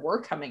toys that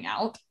were coming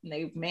out, and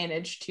they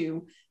managed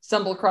to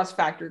stumble across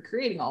factory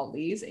creating all of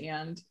these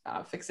and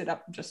fix it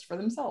up just for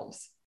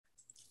themselves.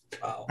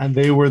 Wow. And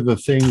they were the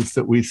things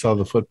that we saw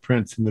the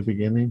footprints in the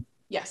beginning.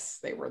 Yes,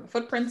 they were the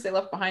footprints they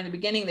left behind in the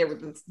beginning. They were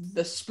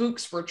the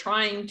spooks were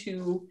trying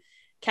to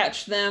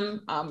catch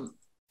them.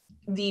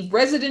 The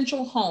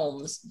residential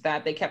homes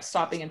that they kept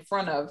stopping in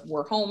front of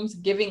were homes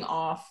giving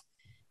off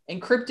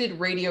encrypted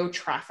radio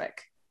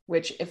traffic,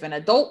 which if an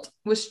adult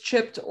was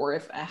chipped or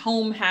if a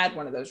home had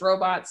one of those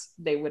robots,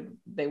 they would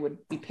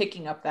be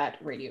picking up that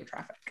radio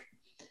traffic.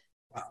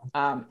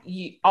 Wow.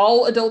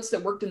 All adults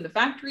that worked in the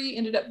factory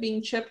ended up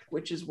being chipped,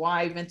 which is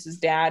why Vince's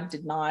dad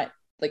did not,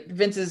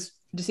 Vince's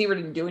deceiver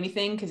didn't do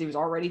anything because he was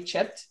already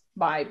chipped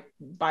by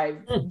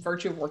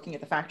virtue of working at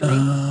the factory.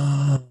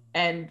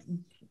 And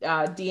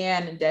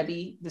Deanne and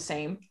Debbie the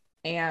same,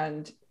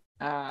 and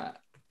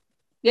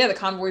the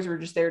convoys were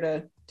just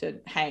there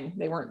to hang.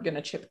 They weren't going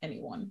to chip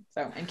anyone.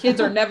 So, and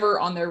kids aren't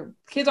on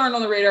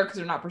the radar because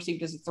they're not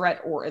perceived as a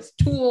threat or as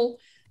a tool.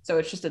 So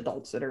it's just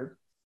adults that are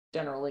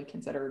generally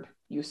considered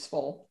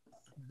useful.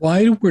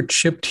 Why were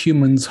chipped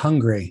humans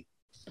hungry?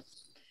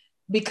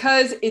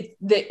 Because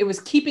it was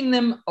keeping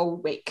them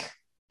awake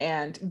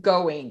and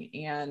going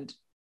and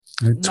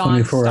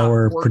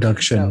 24-hour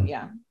production.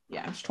 So,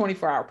 yeah, it's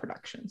 24-hour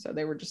production. So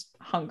they were just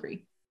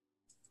hungry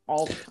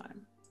all the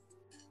time.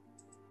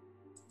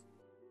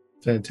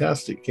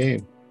 Fantastic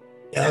game.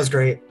 Yeah, that was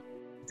great.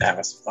 That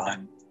was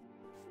fun.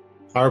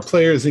 Our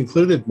players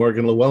included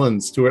Morgan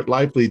Llewellyn, Stuart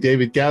Lively,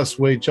 David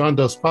Gasway, John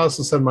Dos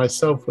Passos, and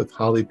myself, with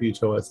Holly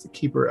Buto as the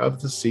keeper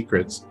of the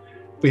secrets.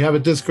 We have a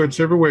Discord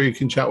server where you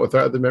can chat with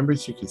our other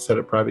members. You can set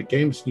up private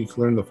games, and you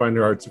can learn the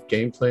finer arts of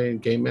gameplay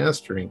and game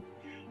mastering.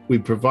 We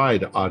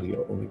provide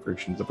audio-only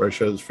versions of our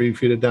shows free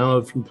for you to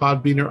download from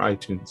Podbean or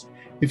iTunes.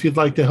 If you'd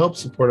like to help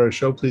support our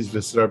show, please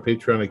visit our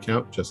Patreon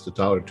account. Just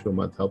 $1 a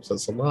month helps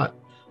us a lot.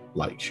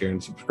 Like, share,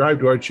 and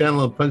subscribe to our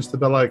channel, and punch the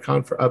bell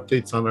icon for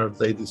updates on our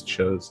latest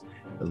shows.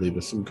 And leave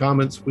us some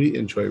comments. We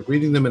enjoy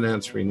reading them and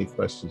answering any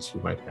questions you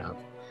might have.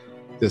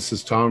 This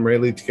is Tom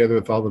Rayleigh, together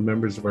with all the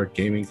members of our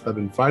gaming club,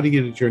 inviting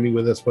you to journey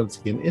with us once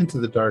again into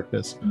the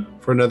darkness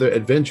for another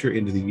adventure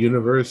into the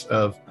universe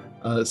of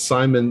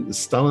Simon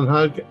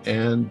Stollenhag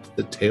and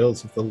the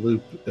Tales of the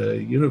Loop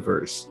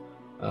universe.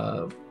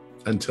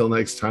 Until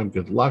next time,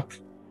 good luck,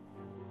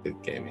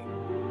 good gaming.